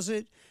 Baseball does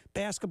it.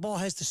 Basketball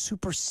has the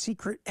super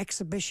secret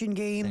exhibition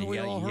game that we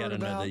all heard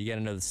about. You got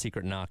to know the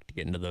secret knock to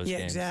get into those games.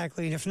 Yeah,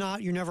 exactly. And if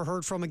not, you're never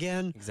heard from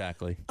again.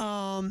 Exactly.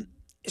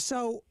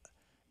 So,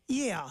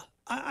 yeah,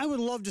 I would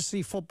love to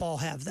see football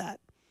have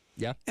that.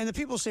 Yeah. And the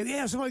people say,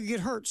 yeah, somebody could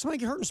get hurt. Somebody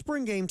get hurt in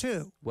spring game,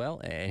 too.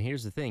 Well, and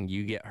here's the thing.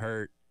 You get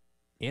hurt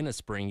in a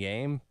spring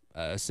game,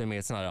 assuming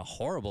it's not a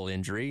horrible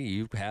injury,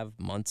 you have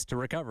months to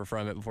recover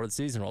from it before the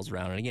season rolls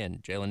around. And again,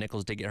 Jalen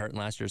Nichols did get hurt in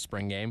last year's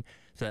spring game,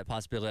 so that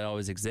possibility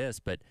always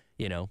exists. But,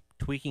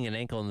 tweaking an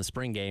ankle in the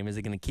spring game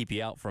isn't going to keep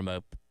you out from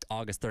a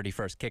August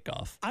 31st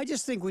kickoff. I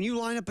just think when you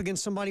line up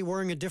against somebody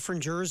wearing a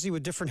different jersey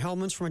with different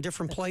helmets from a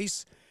different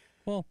place,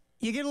 well,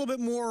 you get a little bit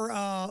more,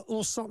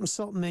 little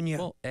something in you.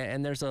 Well,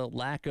 and there's a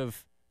lack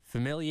of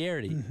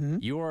familiarity. Mm-hmm.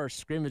 You are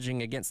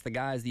scrimmaging against the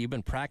guys that you've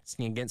been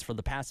practicing against for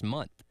the past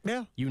month.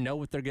 Yeah. You know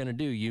what they're going to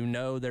do. You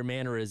know their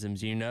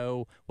mannerisms. You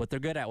know what they're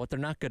good at, what they're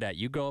not good at.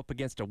 You go up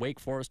against a Wake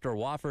Forest or a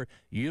Wofford,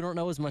 you don't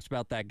know as much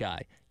about that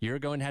guy. You're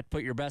going to have to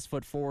put your best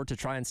foot forward to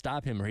try and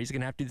stop him, or he's going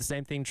to have to do the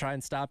same thing, try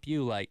and stop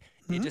you. Like,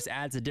 it just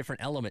adds a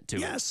different element to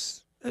it.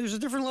 Yes. There's a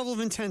different level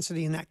of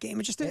intensity in that game.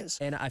 It just is.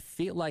 And I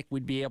feel like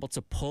we'd be able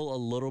to pull a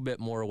little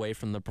bit more away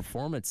from the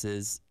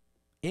performances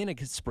in a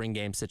spring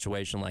game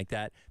situation like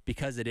that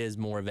because it is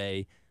more of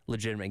a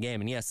legitimate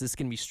game. And yes, this is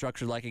going to be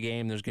structured like a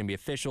game. There's going to be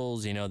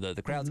officials,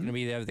 the crowd's going to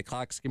be there, the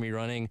clock's going to be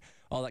running,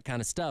 all that kind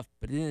of stuff.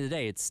 But at the end of the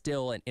day, it's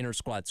still an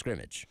inter-squad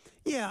scrimmage.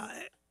 Yeah,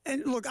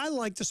 and look, I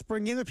like the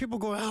spring game. There are people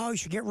going, oh, you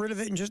should get rid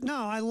of it. And just,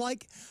 no,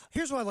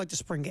 here's why I like the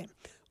spring game.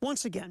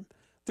 Once again,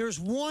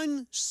 there's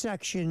one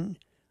section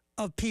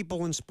of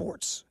people in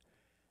sports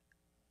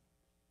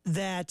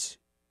that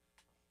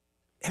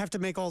have to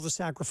make all the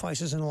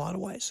sacrifices in a lot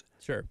of ways.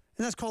 Sure.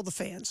 And that's called the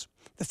fans.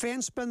 The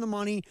fans spend the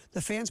money. The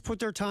fans put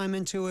their time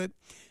into it.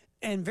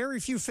 And very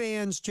few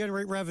fans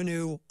generate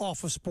revenue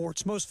off of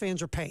sports. Most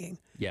fans are paying.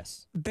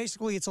 Yes.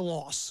 Basically, it's a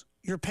loss.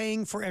 You're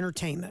paying for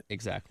entertainment.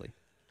 Exactly.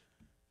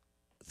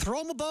 Throw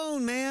them a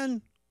bone,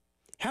 man.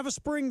 Have a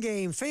spring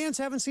game. Fans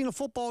haven't seen a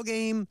football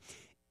game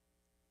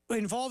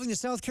involving the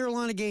South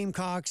Carolina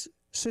Gamecocks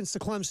since the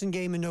Clemson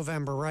game in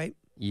November, right?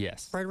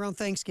 Yes. Right around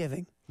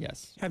Thanksgiving.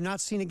 Yes. Have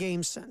not seen a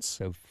game since.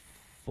 So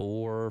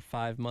 4 or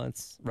 5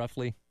 months,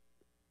 roughly.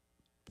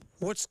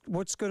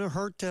 What's going to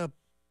hurt to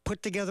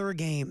put together a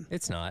game?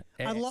 It's not.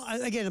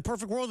 Again, in a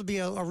perfect world, it'd be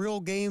a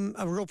real game,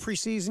 a real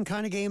preseason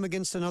kind of game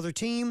against another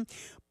team,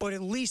 but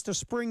at least a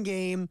spring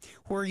game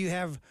where you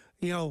have,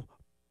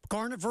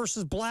 Garnet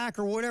versus Black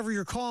or whatever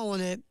you're calling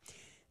it.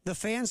 The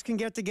fans can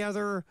get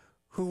together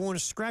who want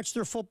to scratch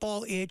their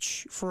football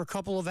itch for a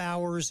couple of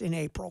hours in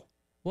April.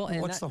 Well,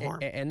 and what's the harm?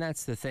 And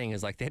that's the thing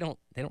is, like, they don't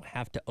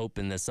have to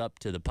open this up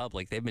to the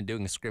public. They've been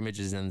doing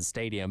scrimmages in the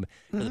stadium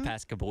for the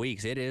past couple of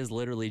weeks. It is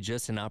literally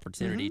just an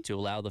opportunity to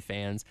allow the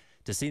fans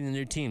to see the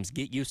new teams,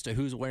 get used to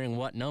who's wearing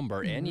what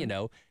number, and,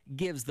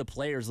 gives the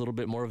players a little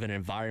bit more of an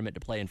environment to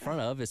play in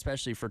front of,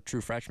 especially for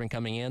true freshmen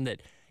coming in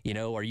that,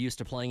 are used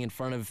to playing in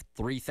front of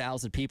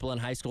 3,000 people in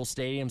high school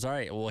stadiums. All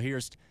right, well,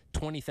 here's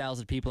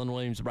 20,000 people in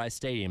Williams-Brice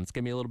Stadium. It's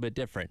going to be a little bit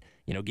different.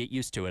 Get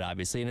used to it,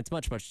 obviously, and it's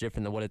much, much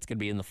different than what it's going to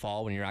be in the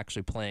fall when you're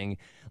actually playing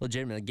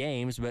legitimate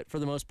games. But for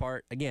the most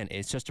part, again,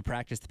 it's just a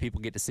practice that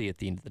people get to see at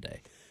the end of the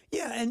day.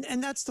 Yeah,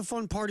 and that's the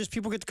fun part is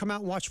people get to come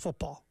out and watch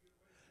football.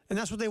 And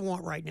that's what they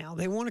want right now.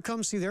 They want to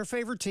come see their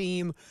favorite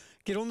team,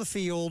 get on the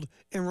field,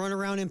 and run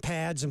around in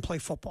pads and play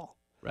football.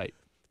 Right.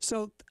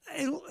 So,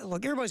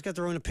 look, everybody's got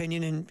their own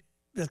opinion, and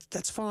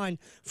that's fine.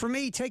 For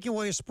me, taking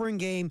away a spring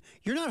game,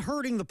 you're not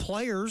hurting the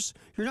players.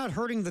 You're not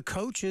hurting the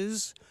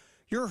coaches.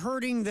 You're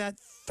hurting that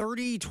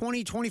 30,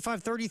 20,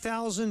 25,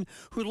 30,000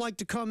 who'd like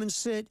to come and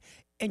sit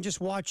and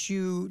just watch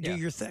you do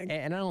your thing.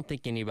 And I don't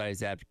think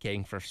anybody's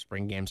advocating for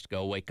spring games to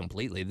go away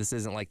completely. This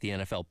isn't like the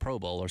NFL Pro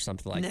Bowl or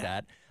something like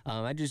that.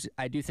 I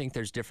do think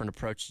there's different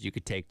approaches you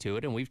could take to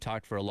it, and we've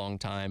talked for a long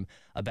time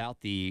about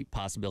the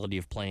possibility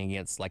of playing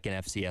against like an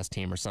FCS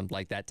team or something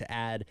like that to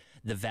add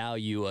the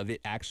value of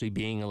it actually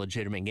being a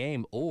legitimate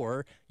game.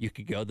 Or you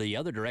could go the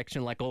other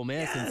direction like Ole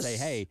Miss and say,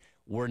 hey,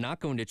 we're not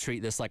going to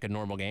treat this like a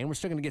normal game. We're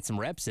still going to get some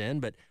reps in,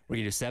 but we're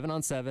going to do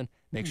 7-on-7,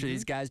 make sure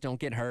these guys don't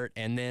get hurt,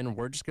 and then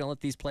we're just going to let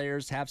these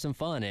players have some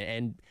fun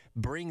and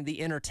bring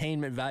the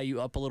entertainment value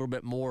up a little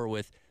bit more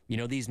with,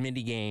 these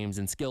mini games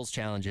and skills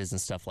challenges and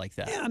stuff like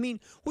that. Yeah, I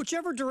mean,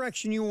 whichever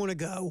direction you want to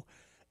go,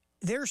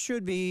 there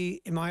should be,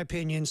 in my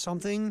opinion,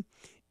 something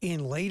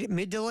in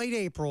mid to late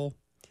April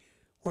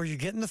where you're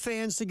getting the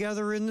fans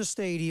together in the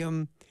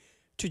stadium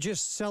to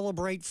just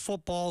celebrate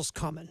football's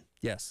coming.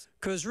 Yes.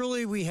 Because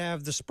really we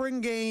have the spring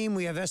game,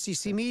 we have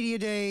SEC Media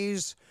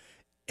Days,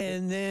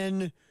 and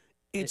then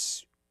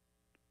it's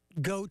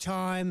go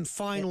time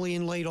finally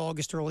in late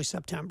August, early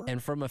September.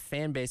 And from a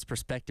fan base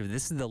perspective,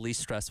 this is the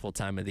least stressful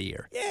time of the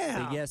year.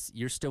 Yeah. So yes,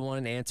 you're still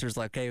wanting answers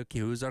like, okay,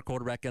 who's our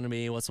quarterback going to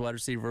be? What's the wide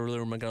receiver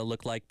room going to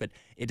look like? But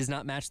it does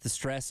not match the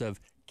stress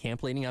of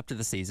camp leading up to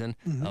the season.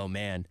 Oh,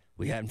 man,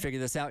 we haven't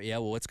figured this out yet.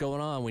 Well, what's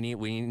going on? We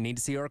need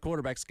to see who our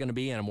quarterback's going to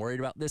be, and I'm worried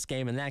about this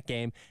game and that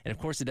game. And, of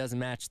course, it doesn't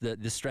match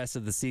the stress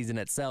of the season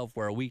itself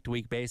where a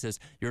week-to-week basis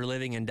you're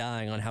living and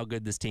dying on how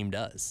good this team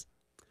does.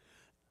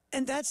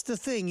 And that's the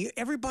thing.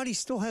 Everybody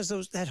still has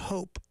that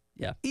hope.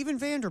 Yeah. Even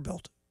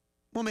Vanderbilt.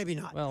 Well, maybe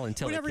not. Well,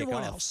 until but they kick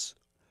everyone off. else,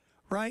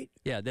 right?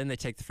 Yeah, then they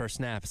take the first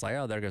snap. It's like,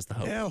 oh, there goes the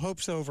hope. Yeah,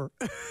 hope's over.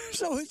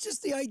 So it's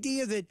just the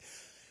idea that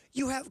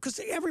you have,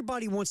 because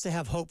everybody wants to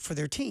have hope for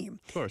their team.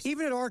 Of course.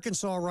 Even at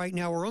Arkansas right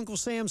now, where Uncle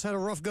Sam's had a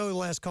rough go the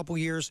last couple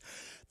years,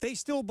 they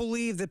still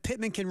believe that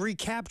Pittman can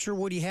recapture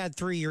what he had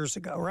 3 years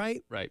ago,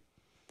 right? Right.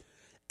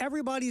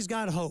 Everybody's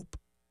got hope.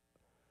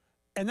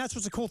 And that's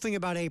what's the cool thing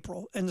about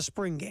April and the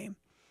spring game.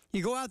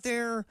 You go out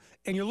there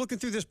and you're looking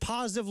through this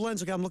positive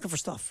lens. Okay, I'm looking for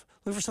stuff.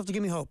 Looking for stuff to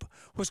give me hope.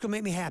 What's going to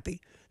make me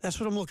happy? That's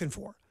what I'm looking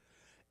for.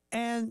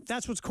 And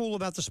that's what's cool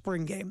about the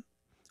spring game,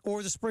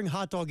 or the spring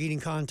hot dog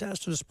eating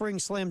contest, or the spring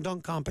slam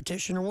dunk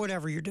competition, or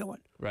whatever you're doing.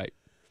 Right.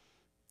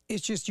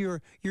 It's just you're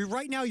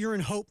right now you're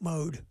in hope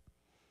mode,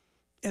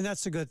 and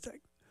that's a good thing.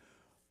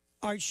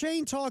 All right,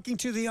 Shane talking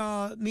to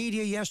the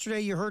media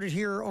yesterday. You heard it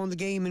here on the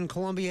game in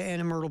Columbia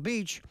and in Myrtle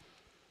Beach.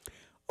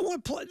 I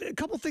want to play a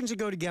couple things that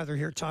go together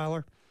here,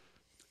 Tyler.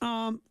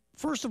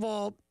 First of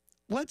all,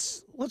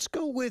 let's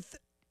go with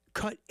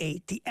cut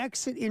 8, the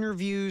exit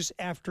interviews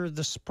after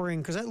the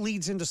spring, because that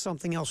leads into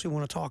something else we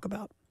want to talk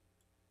about.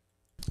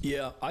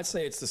 Yeah, I'd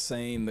say it's the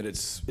same that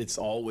it's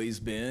always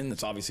been.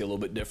 It's obviously a little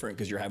bit different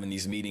because you're having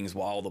these meetings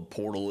while the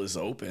portal is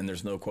open.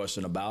 There's no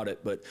question about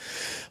it. But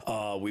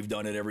we've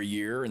done it every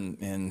year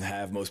and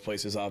have most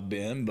places I've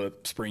been.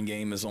 But spring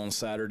game is on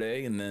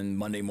Saturday, and then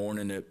Monday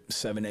morning at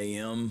 7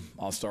 a.m.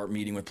 I'll start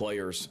meeting with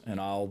players. And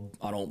I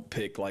don't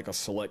pick like a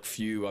select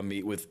few. I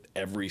meet with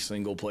every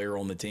single player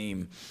on the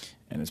team.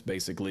 And it's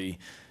basically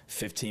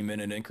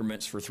 15-minute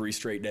increments for 3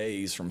 straight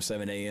days from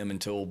 7 a.m.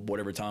 until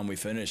whatever time we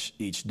finish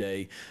each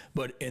day.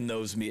 But in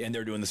those and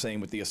they're doing the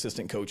same with the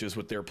assistant coaches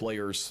with their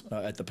players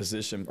at the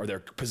position, or their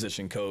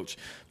position coach.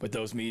 But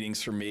those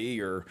meetings for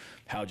me are,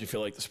 how'd you feel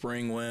like the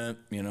spring went?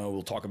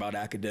 We'll talk about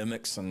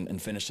academics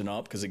and finishing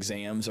up because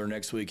exams are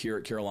next week here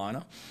at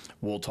Carolina.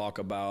 We'll talk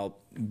about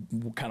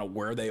kind of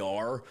where they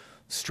are,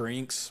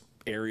 strengths,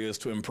 areas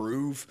to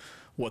improve,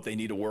 what they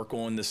need to work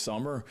on this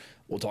summer.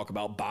 We'll talk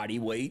about body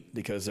weight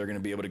because they're going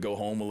to be able to go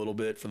home a little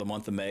bit for the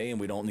month of May, and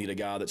we don't need a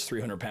guy that's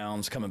 300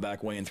 pounds coming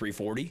back weighing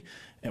 340,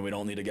 and we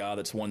don't need a guy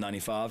that's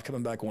 195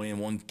 coming back weighing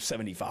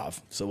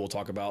 175. So we'll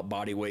talk about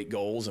body weight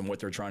goals and what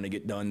they're trying to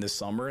get done this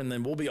summer, and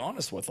then we'll be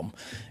honest with them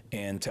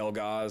and tell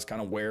guys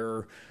kind of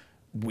where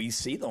we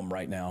see them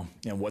right now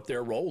and what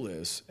their role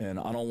is. And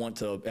I don't want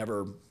to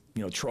ever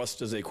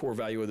trust is a core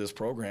value of this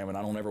program, and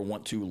I don't ever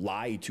want to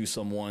lie to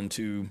someone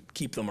to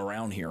keep them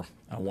around here.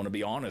 I want to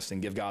be honest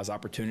and give guys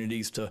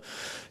opportunities to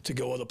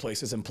go other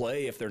places and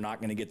play if they're not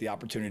going to get the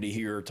opportunity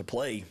here to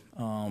play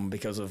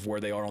because of where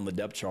they are on the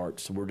depth chart.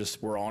 So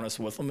we're honest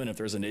with them, and if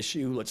there's an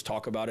issue, let's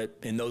talk about it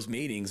in those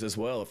meetings as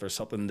well. If there's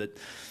something that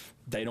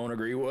they don't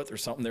agree with or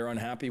something they're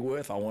unhappy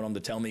with, I want them to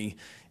tell me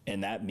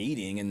in that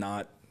meeting and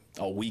not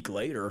a week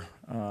later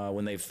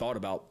when they've thought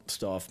about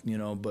stuff,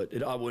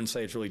 but I wouldn't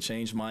say it's really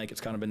changed, Mike.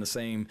 It's kind of been the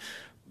same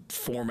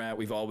format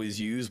we've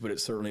always used, but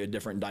it's certainly a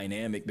different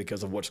dynamic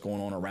because of what's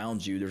going on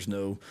around you. There's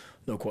no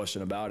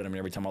question about it. I mean,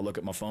 every time I look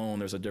at my phone,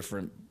 there's a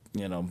different,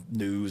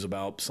 news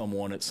about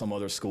someone at some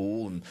other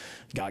school, and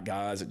got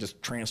guys that just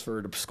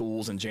transferred to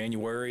schools in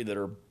January that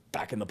are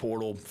back in the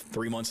portal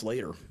 3 months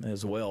later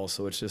as well.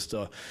 So it's just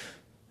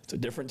it's a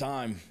different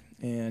time.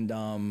 And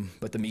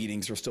but the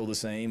meetings are still the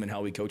same, and how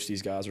we coach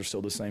these guys are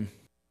still the same.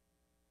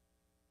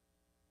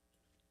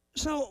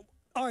 So,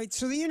 all right,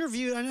 so the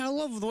interview, and I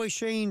love the way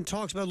Shane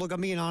talks about, look,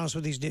 I'm being honest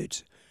with these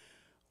dudes.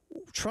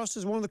 Trust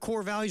is one of the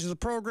core values of the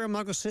program. I'm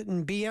not going to sit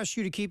and BS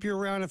you to keep you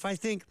around. If I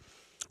think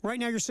right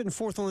now you're sitting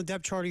 4th on the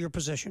depth chart of your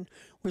position.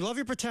 We love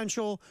your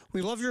potential.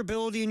 We love your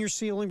ability and your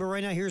ceiling, but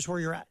right now here's where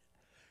you're at.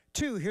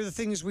 2, here are the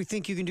things we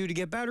think you can do to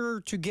get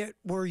better, to get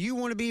where you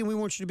want to be and we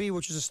want you to be,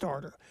 which is a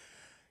starter.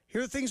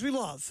 Here are the things we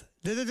love.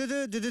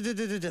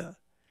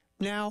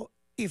 Now,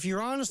 if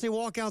you're honest, they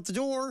walk out the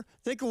door,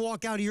 they can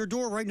walk out of your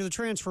door right into the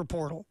transfer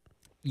portal.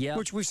 Yeah.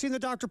 Which we've seen the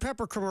Dr.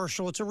 Pepper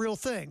commercial. It's a real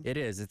thing. It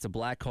is. It's a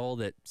black hole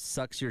that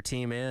sucks your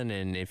team in,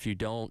 and if you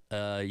don't,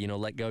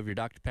 let go of your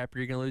Dr. Pepper,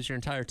 you're going to lose your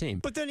entire team.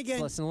 But then again,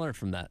 lesson learned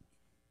from that.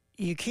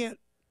 You can't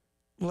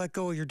let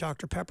go of your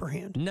Dr. Pepper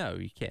hand. No,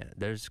 you can't.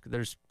 There's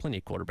plenty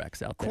of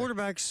quarterbacks out there.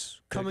 Quarterbacks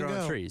come and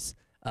go. Trees.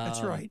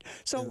 That's right.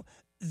 So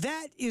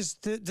that is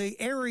the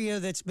area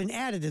that's been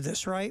added to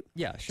this, right?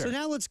 Yeah, sure. So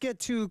now let's get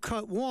to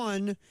cut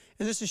 1, and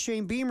this is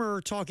Shane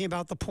Beamer talking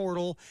about the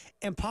portal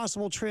and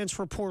possible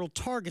transfer portal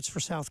targets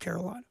for South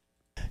Carolina.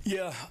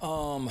 Yeah,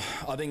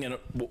 I think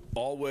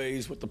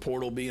always with the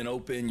portal being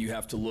open, you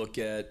have to look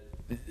at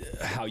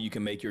how you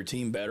can make your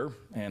team better,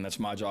 and that's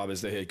my job as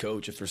the head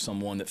coach. If there's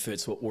someone that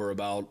fits what we're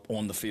about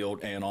on the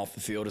field and off the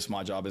field, it's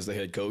my job as the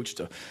head coach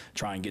to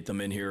try and get them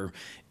in here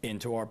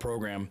into our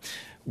program.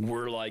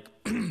 We're like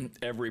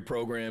every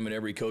program and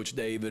every coach,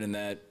 David, in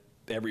that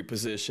every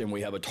position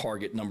we have a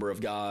target number of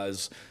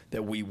guys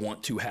that we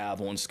want to have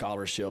on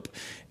scholarship,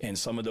 and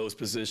some of those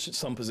positions,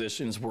 some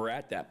positions we're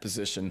at that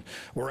position,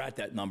 we're at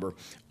that number.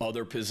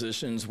 Other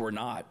positions we're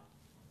not.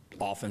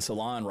 Offensive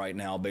line right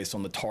now, based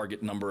on the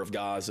target number of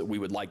guys that we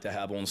would like to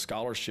have on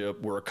scholarship,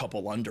 we're a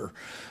couple under.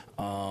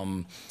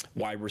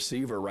 Wide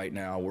receiver right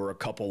now, we're a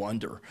couple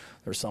under.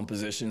 There's some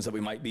positions that we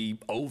might be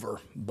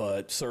over,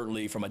 but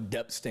certainly from a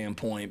depth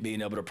standpoint,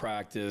 being able to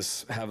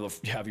practice,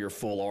 have your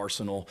full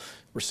arsenal.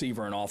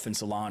 Receiver and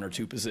offensive line are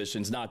 2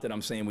 positions. Not that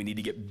I'm saying we need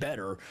to get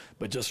better,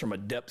 but just from a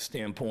depth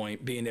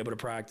standpoint, being able to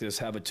practice,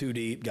 have a 2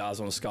 deep, guys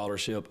on a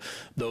scholarship,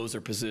 those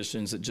are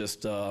positions that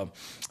just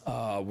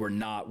we're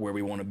not where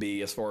we want to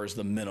be as far as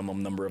the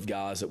minimum number of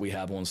guys that we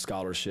have on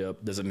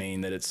scholarship. Does it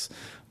mean that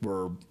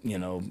we're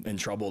in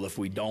trouble if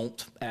we don't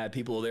add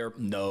people there?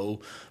 No,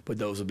 but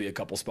those would be a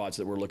couple spots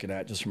that we're looking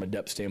at just from a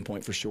depth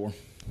standpoint for sure.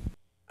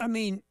 I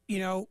mean,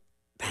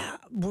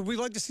 would we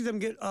like to see them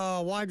get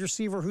a wide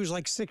receiver who's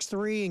like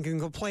 6'3" and can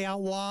go play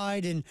out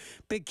wide and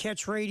big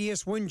catch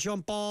radius, win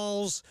jump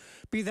balls,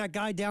 be that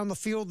guy down the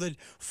field that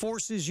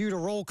forces you to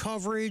roll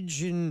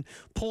coverage and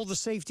pull the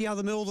safety out of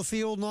the middle of the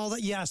field and all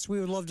that? Yes, we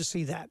would love to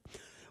see that.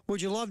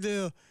 Would you love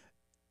to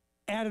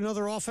add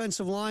another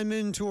offensive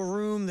lineman to a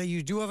room that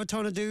you do have a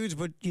ton of dudes,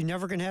 but you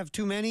never can have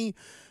too many?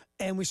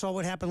 And we saw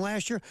what happened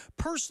last year.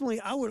 Personally,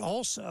 I would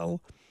also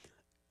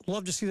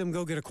love to see them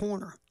go get a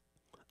corner.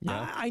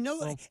 Yeah. I know.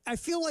 Well, I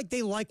feel like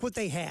they like what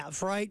they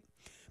have, right?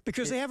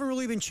 Because they haven't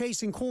really been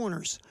chasing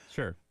corners.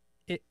 Sure.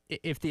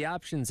 If the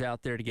option's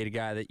out there to get a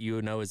guy that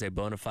you know is a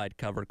bona fide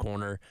cover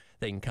corner,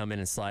 they can come in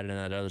and slide in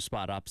that other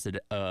spot opposite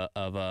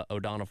of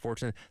O'Donnell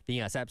Fortune, then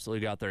yes,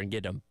 absolutely go out there and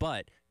get him.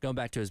 But going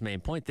back to his main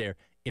point there,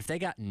 if they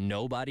got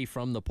nobody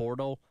from the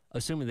portal,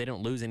 assuming they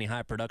don't lose any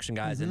high production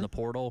guys in the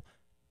portal,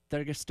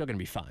 they're still going to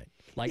be fine.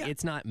 Like,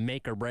 it's not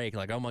make or break.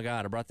 Like, oh, my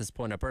God, I brought this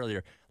point up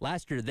earlier.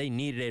 Last year, they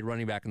needed a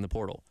running back in the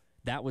portal.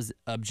 That was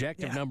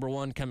objective number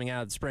 1 coming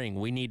out of the spring.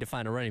 We need to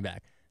find a running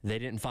back. They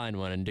didn't find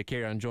one, and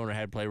Dakereon Joyner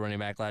had to play running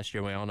back last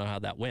year. We all know how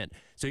that went.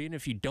 So even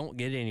if you don't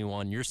get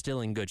anyone, you're still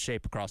in good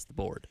shape across the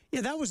board.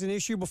 Yeah, that was an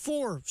issue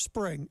before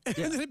spring, and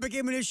then it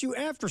became an issue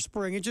after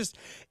spring.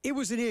 It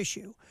was an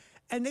issue.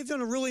 And they've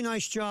done a really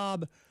nice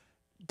job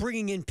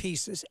bringing in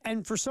pieces.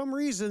 And for some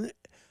reason,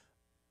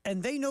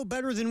 and they know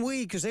better than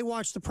we because they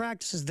watch the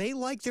practices, they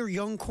like their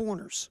young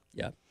corners.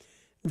 Yeah.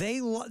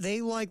 They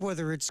like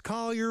whether it's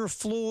Collier,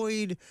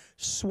 Floyd,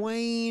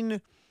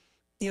 Swain.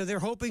 They're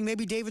hoping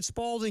maybe David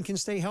Spalding can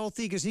stay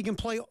healthy because he can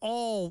play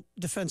all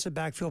defensive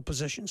backfield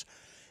positions.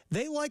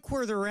 They like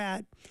where they're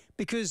at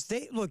because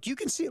you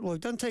can see it. Look,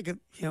 it doesn't take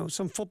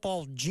some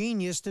football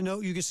genius to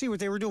know. You can see what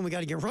they were doing. We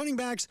got to get running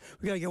backs.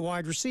 We got to get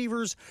wide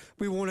receivers.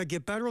 We want to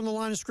get better on the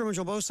line of scrimmage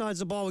on both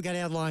sides of the ball. We got to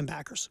add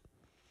linebackers.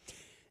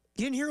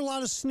 You didn't hear a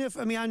lot of sniff.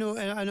 I mean, I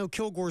know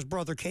Kilgore's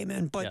brother came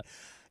in, but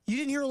you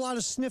didn't hear a lot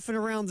of sniffing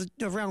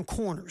around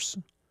corners.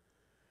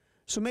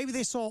 So maybe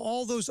they saw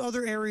all those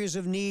other areas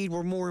of need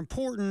were more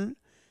important,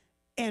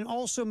 and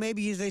also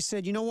maybe they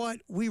said, you know what,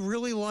 we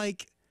really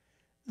like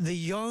the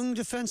young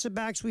defensive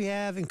backs we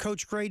have, and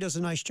Coach Gray does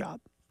a nice job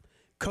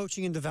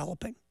coaching and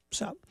developing.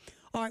 So,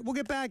 all right, we'll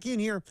get back in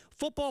here.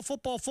 Football,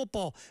 football,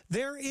 football.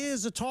 There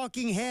is a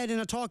talking head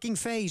and a talking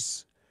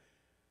face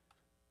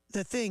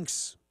that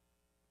thinks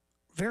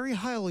very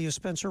highly of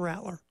Spencer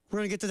Rattler. We're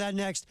going to get to that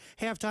next.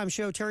 Halftime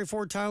show, Terry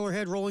Ford, Tyler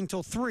Head, rolling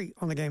till 3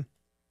 on the game.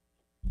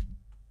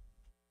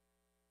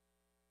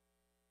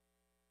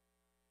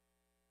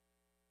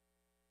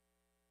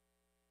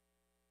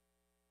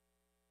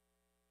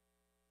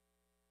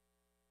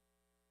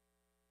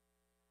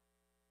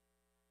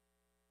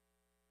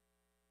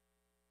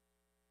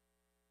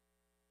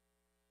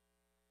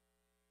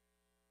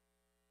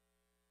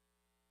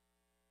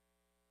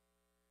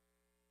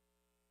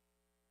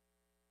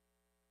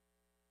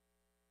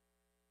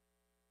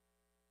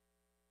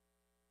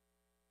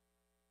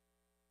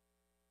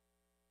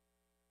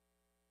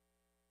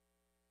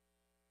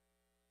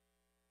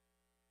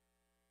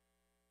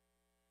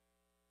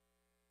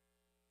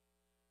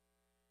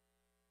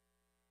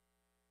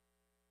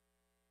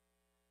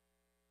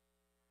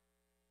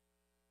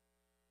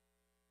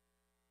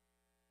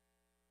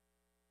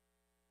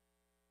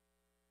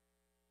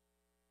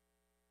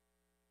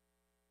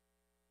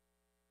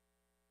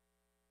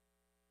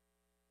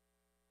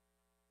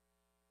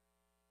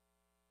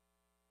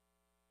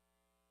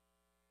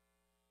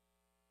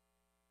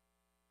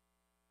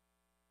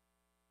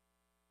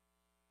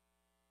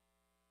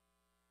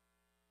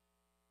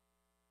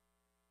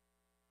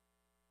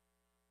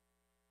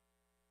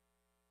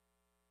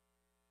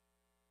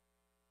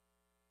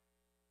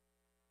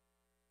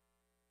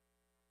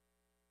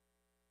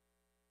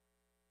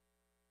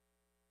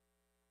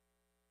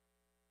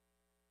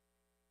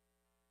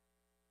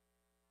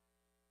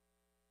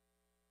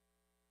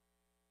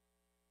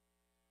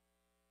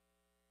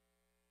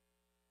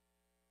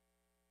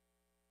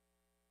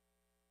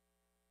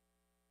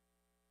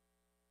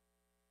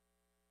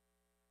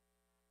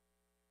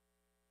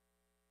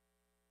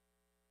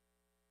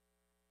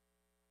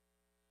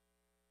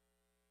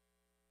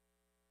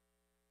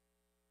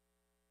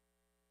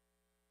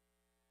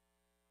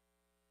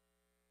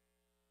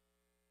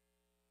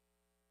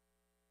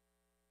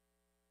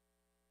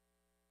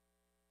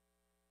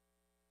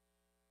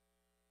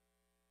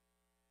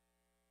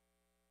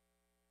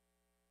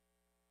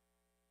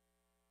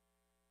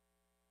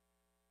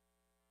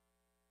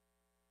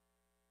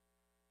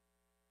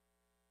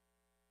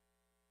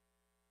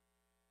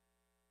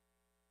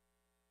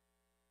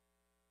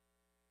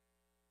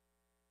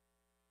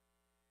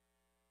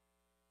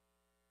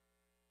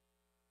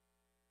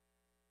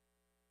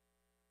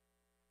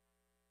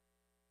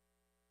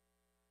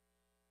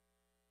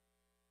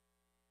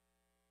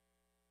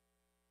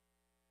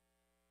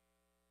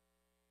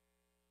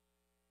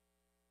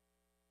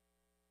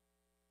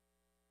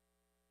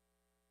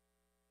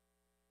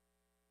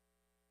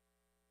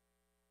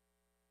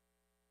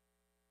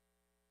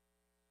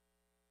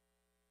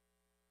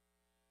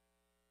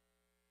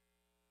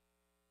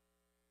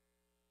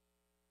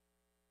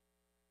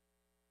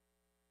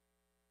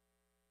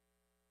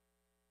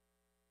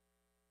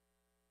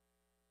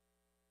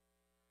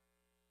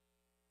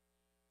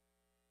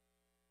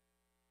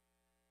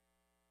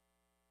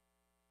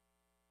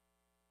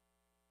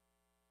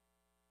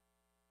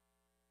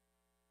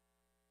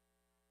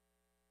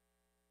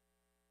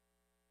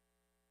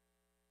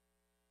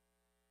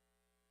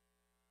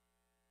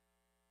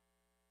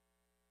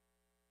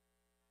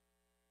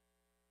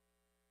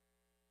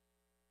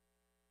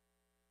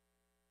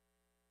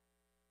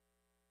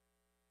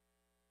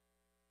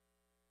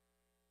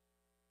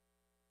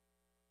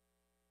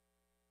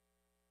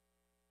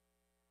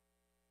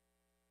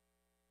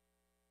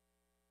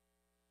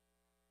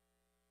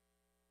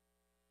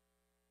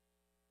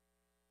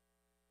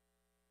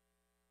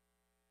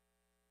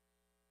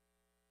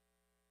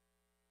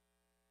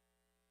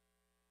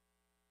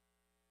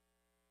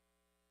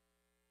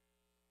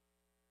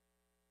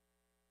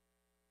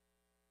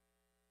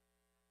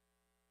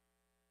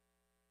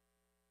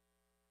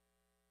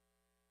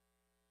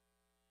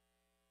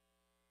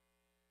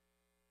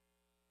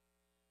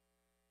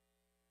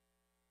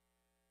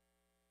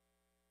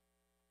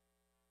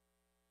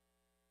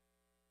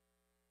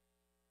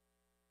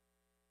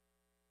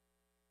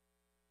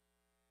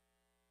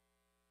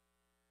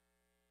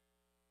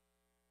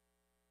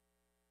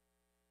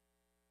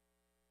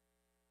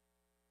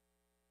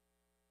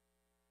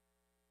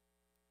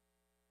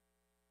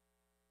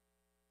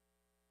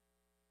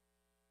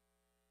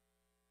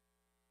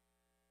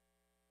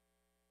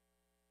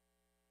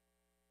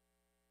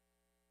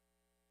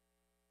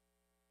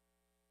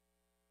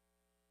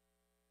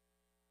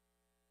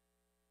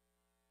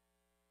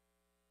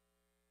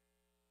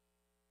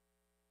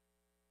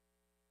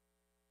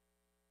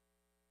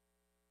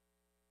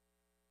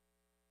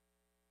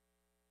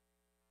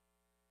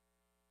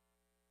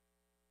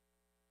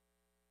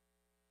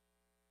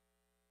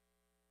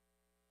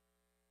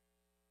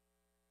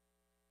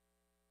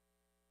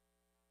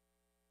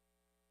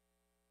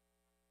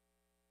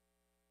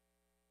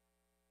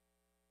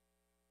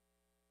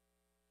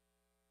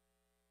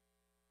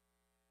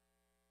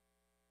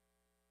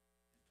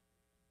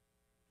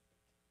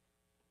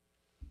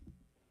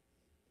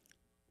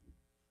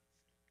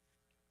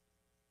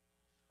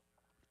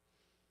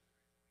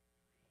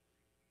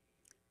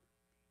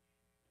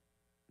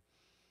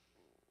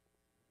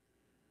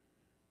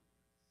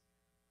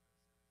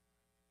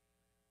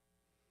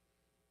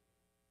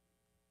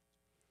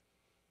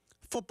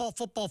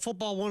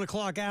 Football, 1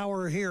 o'clock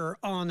hour here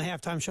on the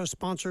Halftime Show,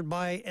 sponsored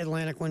by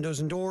Atlantic Windows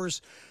and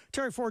Doors.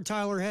 Terry Ford,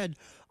 Tyler Head.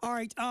 All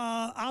right,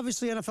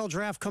 obviously NFL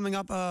draft coming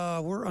up.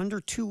 We're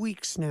under 2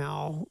 weeks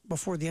now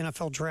before the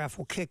NFL draft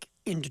will kick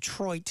in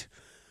Detroit.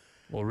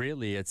 Well,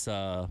 really, it's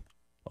 8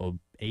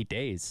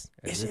 days.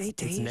 Is it 8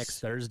 days? It's next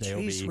Thursday.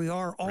 Jeez, we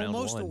are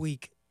almost a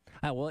week.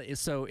 Well,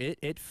 so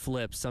it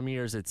flips. Some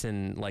years it's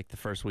in like the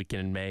first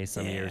weekend in May.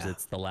 Some years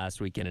it's the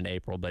last weekend in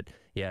April. But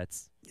yeah,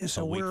 it's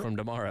a week from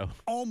tomorrow.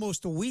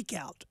 Almost a week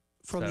out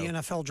from the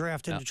NFL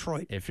draft in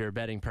Detroit. If you're a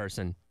betting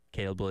person,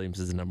 Caleb Williams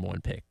is the number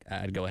one pick.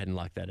 I'd go ahead and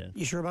lock that in.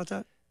 You sure about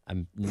that?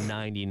 I'm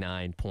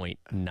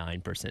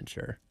 99.9%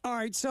 sure. All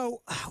right,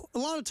 so a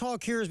lot of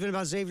talk here has been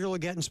about Xavier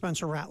Legette and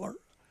Spencer Rattler.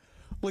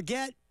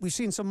 Legette, we've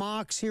seen some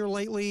mocks here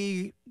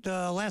lately.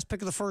 The last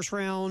pick of the first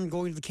round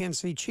going to the Kansas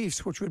City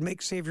Chiefs, which would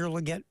make Xavier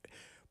Legette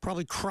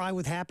probably cry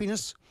with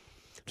happiness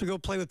to go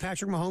play with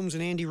Patrick Mahomes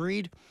and Andy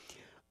Reid.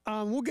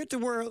 We'll get to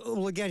where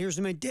Legette here in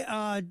a minute.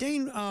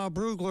 Dane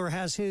Brugler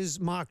has his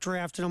mock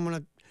draft, and I'm going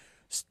to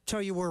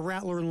tell you where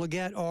Rattler and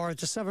Legette are.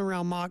 It's a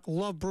 7-round mock.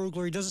 Love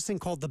Brugler. He does this thing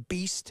called the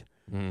Beast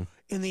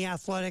in The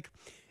Athletic.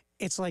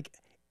 It's like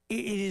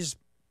it is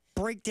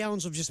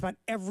breakdowns of just about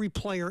every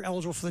player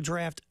eligible for the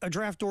draft. A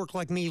draft dork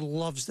like me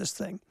loves this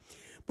thing.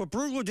 But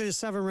Brugler did a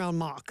 7-round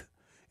mock,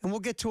 and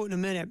we'll get to it in a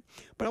minute.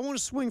 But I want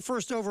to swing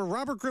first over.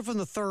 Robert Griffin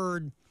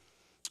III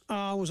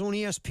was on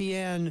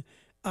ESPN.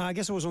 I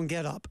guess it was on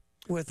Get Up.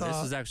 This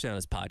was actually on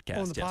his podcast.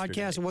 On the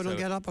podcast, and what on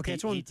Get Up? Okay,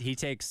 he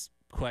takes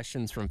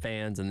questions from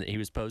fans, and he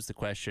was posed the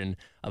question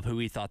of who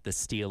he thought the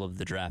steal of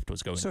the draft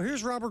was going to be. So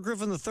here's Robert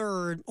Griffin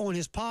III on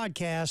his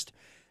podcast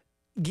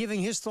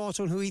giving his thoughts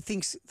on who he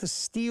thinks the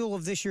steal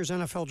of this year's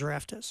NFL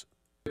draft is.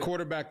 The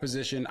quarterback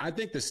position, I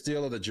think the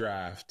steal of the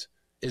draft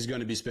is going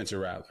to be Spencer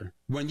Rattler.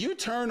 When you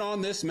turn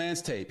on this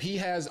man's tape, he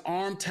has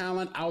arm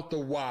talent out the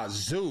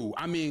wazoo.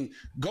 I mean,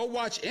 go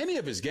watch any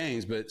of his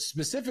games, but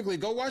specifically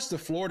go watch the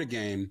Florida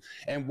game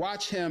and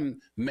watch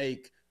him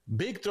make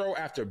big throw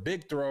after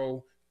big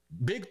throw,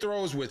 big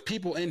throws with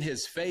people in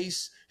his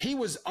face. He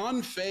was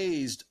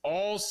unfazed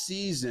all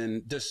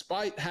season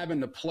despite having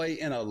to play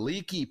in a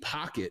leaky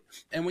pocket.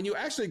 And when you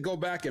actually go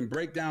back and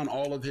break down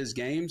all of his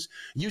games,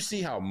 you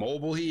see how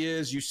mobile he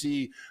is. You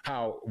see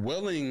how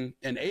willing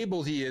and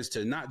able he is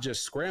to not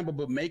just scramble,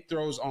 but make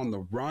throws on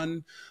the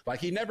run. Like,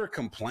 he never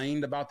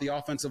complained about the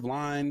offensive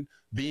line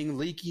being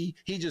leaky.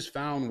 He just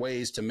found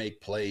ways to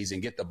make plays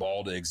and get the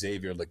ball to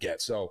Xavier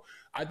Legette. So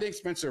I think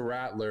Spencer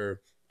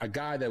Rattler, a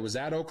guy that was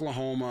at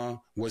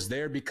Oklahoma, was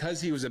there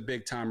because he was a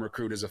big-time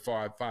recruit as a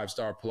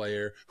five-star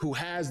player, who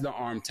has the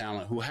arm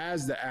talent, who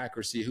has the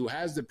accuracy, who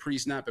has the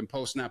pre-snap and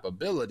post-snap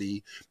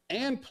ability,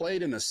 and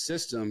played in a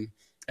system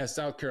at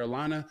South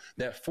Carolina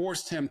that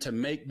forced him to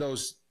make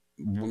those,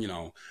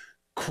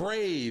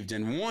 craved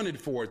and wanted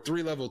for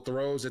 3-level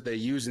throws that they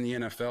use in the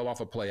NFL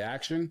off of play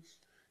action.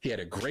 He had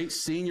a great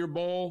Senior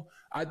Bowl.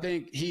 I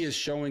think he is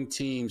showing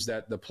teams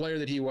that the player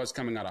that he was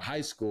coming out of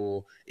high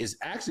school is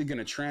actually going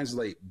to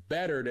translate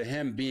better to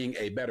him being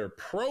a better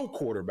pro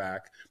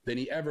quarterback than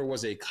he ever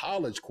was a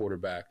college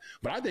quarterback.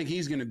 But I think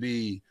he's going to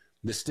be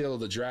the steal of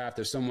the draft.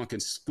 If someone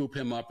can scoop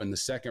him up in the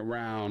 2nd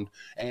round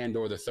and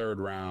or the 3rd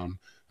round,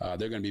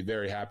 they're going to be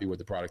very happy with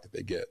the product that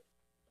they get.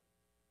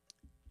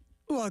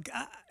 Look,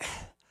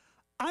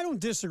 I don't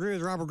disagree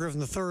with Robert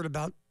Griffin III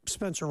about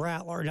Spencer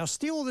Rattler. Now,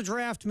 steal of the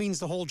draft means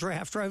the whole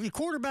draft, right? The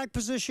quarterback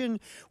position,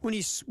 when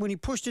he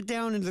pushed it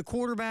down into the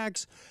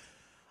quarterbacks,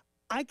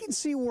 I can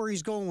see where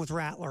he's going with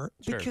Rattler.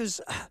 Sure. Because,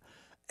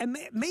 and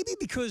maybe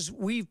because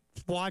we've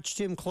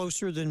watched him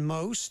closer than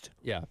most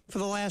for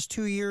the last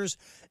 2 years.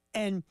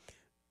 And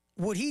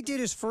what he did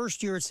his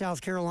first year at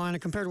South Carolina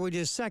compared to what he did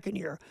his second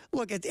year.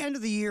 Look, at the end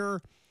of the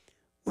year,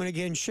 when,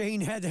 again, Shane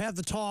had to have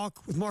the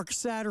talk with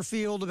Marcus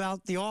Satterfield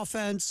about the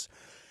offense,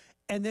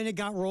 and then it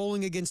got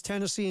rolling against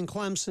Tennessee and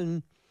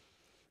Clemson.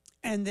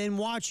 And then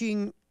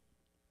watching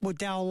what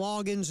Dow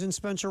Loggins and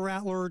Spencer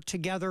Rattler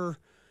together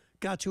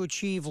got to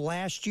achieve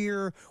last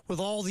year with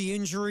all the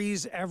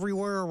injuries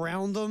everywhere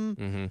around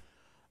them.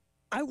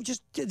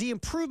 The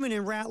improvement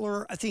in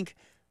Rattler, I think,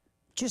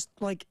 just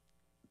like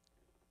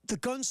the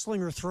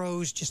gunslinger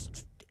throws,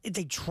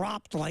 they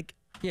dropped like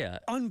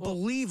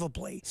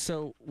unbelievably. Well,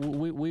 so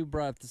we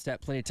brought up the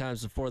stat plenty of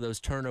times before, those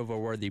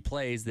turnover-worthy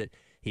plays, that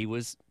he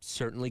was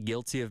certainly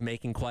guilty of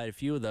making quite a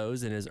few of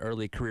those in his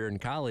early career in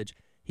college.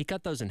 He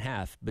cut those in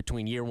half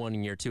between year 1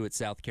 and year 2 at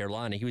South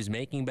Carolina. He was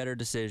making better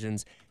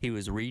decisions. He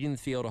was reading the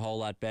field a whole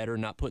lot better,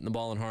 not putting the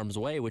ball in harm's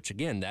way, which,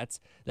 again, that's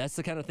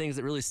the kind of things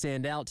that really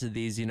stand out to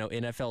these,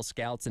 NFL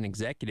scouts and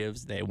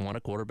executives. They want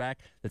a quarterback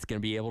that's going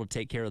to be able to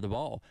take care of the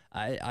ball.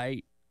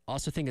 I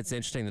also think it's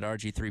interesting that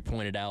RG3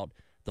 pointed out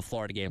the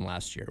Florida game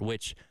last year,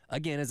 which,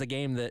 again, is a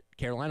game that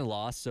Carolina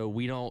lost, so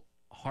we don't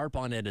harp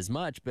on it as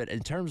much, but in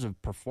terms of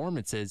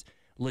performances,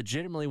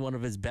 legitimately one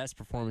of his best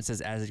performances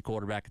as a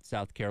quarterback at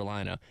South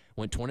Carolina.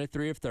 Went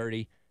 23 of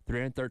 30,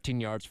 313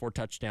 yards, 4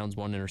 touchdowns,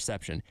 1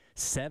 interception.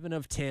 7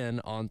 of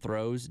 10 on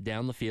throws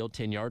down the field,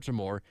 10 yards or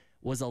more.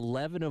 Was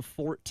 11 of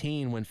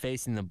 14 when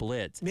facing the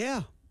blitz.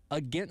 Yeah.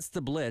 against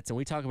the blitz, and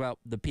we talk about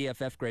the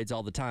PFF grades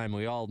all the time.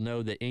 We all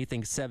know that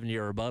anything 70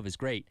 or above is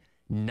great.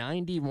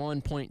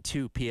 91.2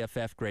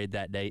 PFF grade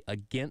that day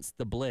against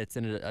the blitz,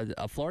 and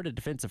a Florida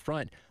defensive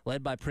front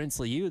led by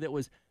Princely U that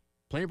was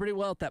playing pretty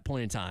well at that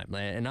point in time.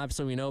 And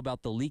obviously we know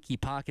about the leaky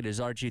pocket, as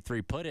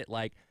RG3 put it,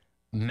 like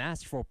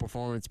masterful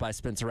performance by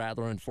Spencer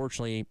Rattler.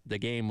 Unfortunately, the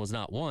game was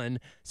not won,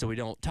 so we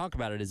don't talk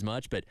about it as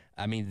much. But,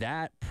 I mean,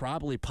 that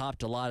probably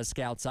popped a lot of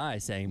scouts'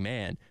 eyes saying,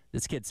 man,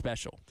 this kid's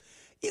special.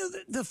 You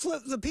know,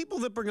 the people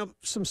that bring up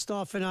some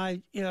stuff, and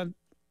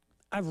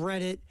I've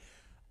read it.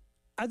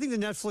 I think the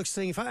Netflix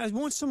thing,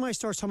 once somebody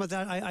starts talking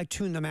about that, I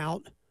tune them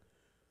out.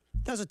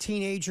 As a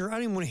teenager, I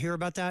didn't want to hear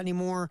about that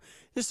anymore.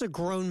 This is a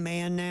grown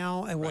man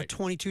now at, Right.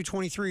 22,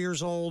 23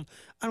 years old.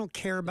 I don't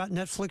care about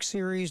Netflix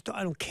series.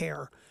 I don't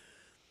care.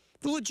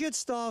 The legit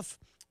stuff,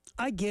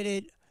 I get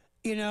it.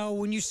 You know,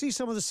 when you see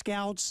some of the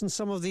scouts and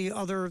some of the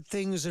other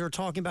things that are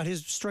talking about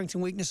his strengths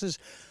and weaknesses,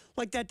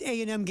 like that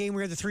A&M game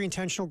where he had the 3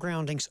 intentional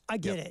groundings, I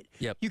get it.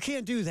 Yep. You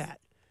can't do that.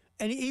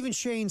 And even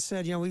Shane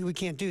said, you know, we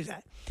can't do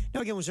that. Now,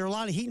 again, was there a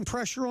lot of heat and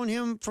pressure on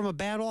him from a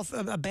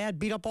bad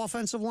beat-up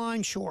offensive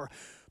line? Sure.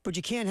 But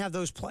you can't have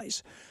those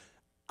plays.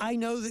 I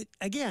know that,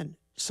 again,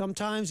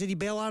 sometimes did he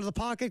bail out of the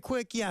pocket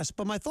quick? Yes.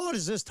 But my thought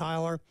is this,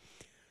 Tyler.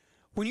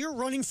 When you're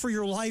running for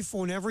your life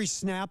on every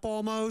snap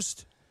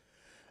almost,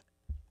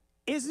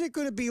 isn't it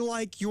going to be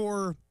like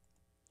your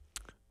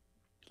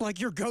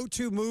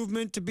go-to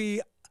movement to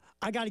be,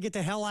 I got to get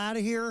the hell out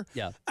of here?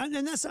 Yeah. And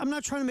that's, I'm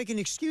not trying to make an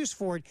excuse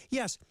for it.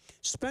 Yes,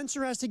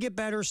 Spencer has to get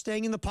better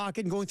staying in the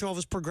pocket and going through all of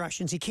his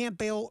progressions. He can't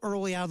bail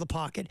early out of the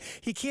pocket.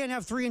 He can't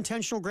have 3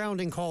 intentional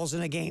grounding calls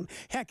in a game.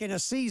 Heck, in a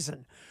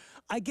season.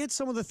 I get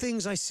some of the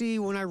things I see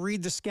when I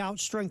read the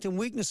scout strength and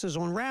weaknesses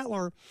on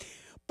Rattler,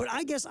 but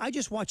I guess I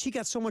just watch. He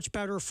got so much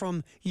better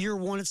from year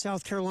 1 at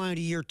South Carolina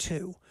to year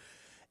 2.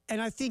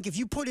 And I think if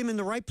you put him in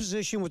the right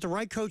position with the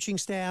right coaching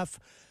staff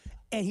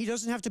and he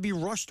doesn't have to be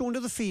rushed onto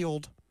the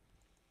field,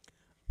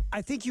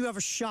 I think you have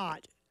a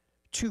shot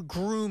to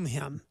groom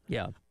him.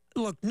 Yeah.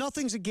 Look,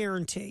 nothing's a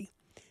guarantee.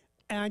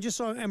 And I just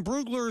saw, and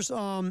Brugler's,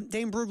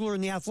 Dane Brugler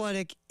in The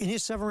Athletic, in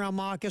his 7-round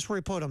mock, guess where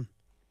he put him?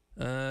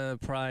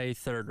 Probably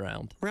 3rd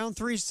round. Round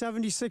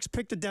 376,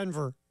 pick to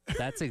Denver.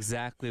 That's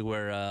exactly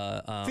where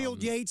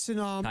Field Yates and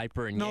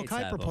Kuiper and Mel Yates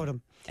have Kiper put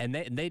him. And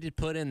they did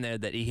put in there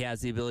that he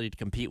has the ability to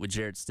compete with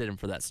Jarrett Stidham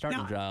for that starting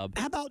Now, job.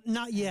 How about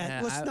not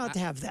yet? Let's not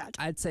have that.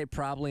 I'd say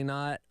probably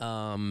not.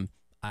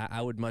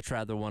 I would much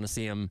rather want to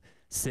see him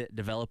sit,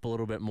 develop a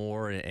little bit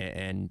more,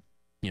 and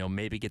you know,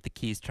 maybe get the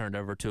keys turned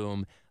over to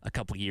him a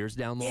couple years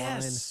down the line.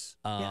 Yes.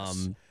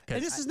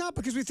 And this is not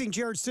because we think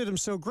Jarrett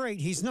Stidham's so great.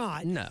 He's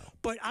not. No.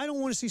 But I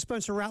don't want to see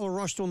Spencer Rattler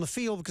rushed on the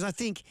field because I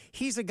think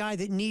he's a guy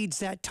that needs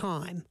that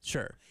time.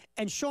 Sure.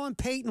 And Sean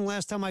Payton,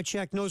 last time I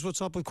checked, knows what's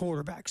up with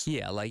quarterbacks.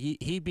 Yeah, like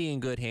he'd be in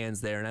good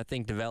hands there, and I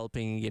think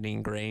developing and getting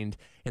ingrained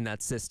in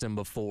that system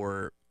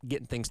before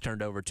getting things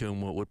turned over to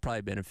him would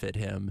probably benefit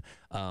him.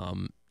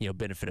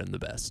 Benefit him the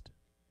best.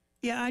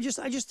 Yeah, I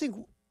just think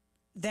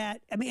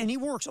that, I mean, and he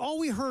works. All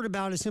we heard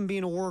about is him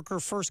being a worker,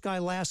 first guy,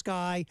 last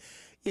guy.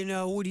 You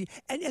know,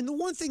 and the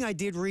one thing I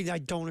did read I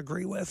don't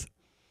agree with,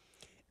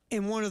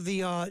 and one of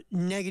the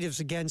negatives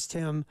against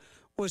him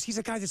was he's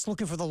a guy that's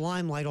looking for the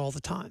limelight all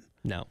the time.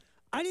 No.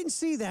 I didn't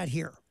see that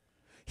here.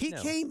 He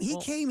came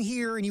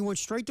here and he went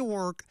straight to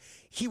work.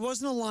 He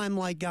wasn't a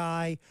limelight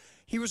guy.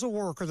 He was a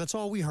worker. That's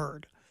all we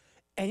heard.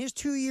 And his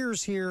 2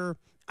 years here,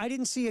 I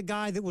didn't see a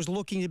guy that was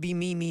looking to be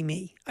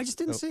me. I just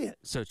didn't see it.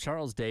 So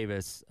Charles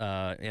Davis,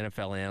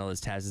 NFL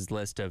analyst, has his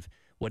list of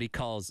what he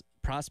calls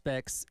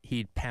prospects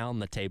he'd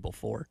pound the table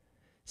for.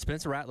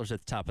 Spencer Rattler's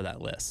at the top of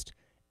that list.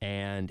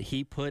 And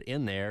he put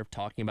in there,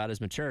 talking about his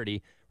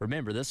maturity,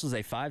 remember, this was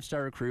a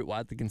 5-star recruit,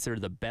 widely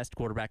considered the best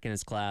quarterback in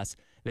his class,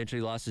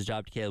 eventually lost his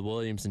job to Caleb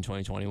Williams in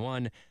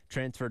 2021,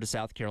 transferred to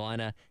South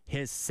Carolina.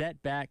 His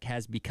setback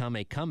has become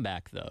a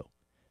comeback, though.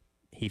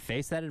 He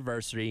faced that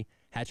adversity,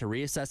 had to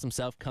reassess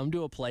himself, come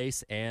to a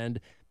place, and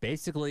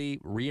basically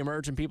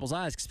reemerge in people's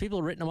eyes because people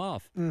had written him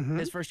off. Mm-hmm.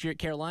 His first year at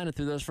Carolina,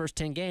 through those first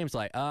 10 games,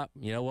 like,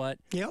 you know what?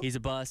 Yep. He's a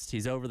bust.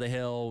 He's over the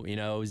hill. You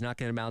know, he's not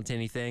going to amount to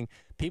anything.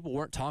 People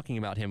weren't talking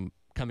about him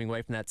coming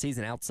away from that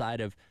season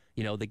outside of,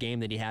 you know, the game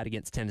that he had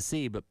against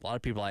Tennessee, but a lot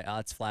of people are like,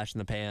 it's flash in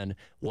the pan,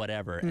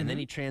 whatever. Mm-hmm. And then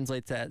he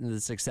translates that into the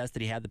success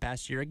that he had the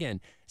past year. Again,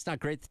 it's not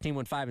great the team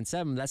went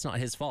 5-7. That's not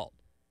his fault.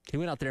 He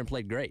went out there and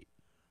played great.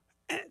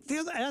 And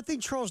I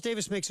think Charles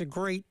Davis makes a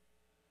great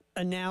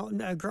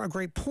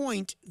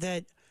point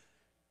that,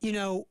 you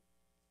know,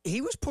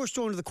 he was pushed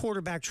onto the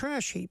quarterback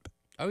trash heap.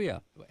 Oh, yeah.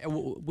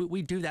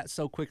 We do that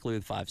so quickly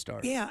with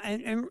 5-stars. Yeah,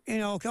 and you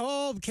know,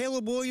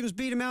 Caleb Williams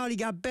beat him out. He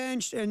got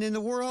benched, and then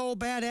the world,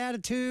 bad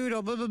attitude,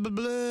 blah, blah, blah,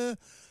 blah.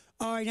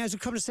 All right, now as we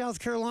come to South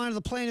Carolina,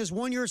 the plan is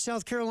 1 year at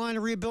South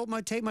Carolina,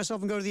 take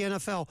myself and go to the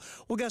NFL.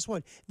 Well, guess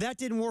what? That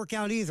didn't work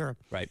out either.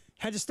 Right.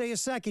 Had to stay a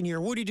second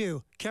year. What'd he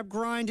do? Kept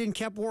grinding,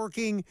 kept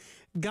working,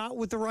 got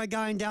with the right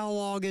guy in Dow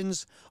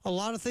Loggins. A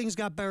lot of things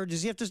got better.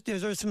 Is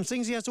there some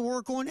things he has to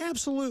work on?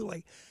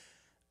 Absolutely.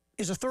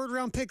 Is a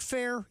 3rd-round pick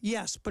fair?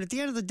 Yes. But at the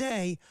end of the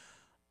day,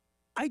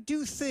 I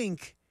do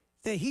think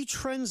that he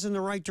trends in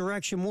the right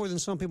direction more than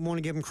some people want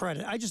to give him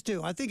credit. I just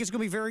do. I think it's going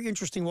to be very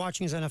interesting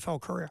watching his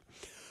NFL career.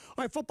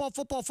 All right, football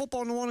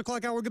in the 1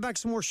 o'clock hour. We'll get back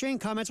to some more Shane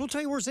comments. We'll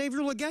tell you where Xavier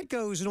Legette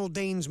goes in Old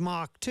Dane's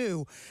mock,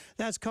 too.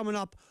 That's coming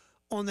up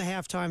on the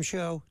halftime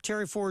show.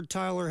 Terry Ford,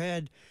 Tyler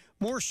Head.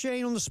 More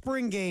Shane on the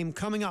spring game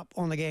coming up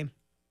on the game.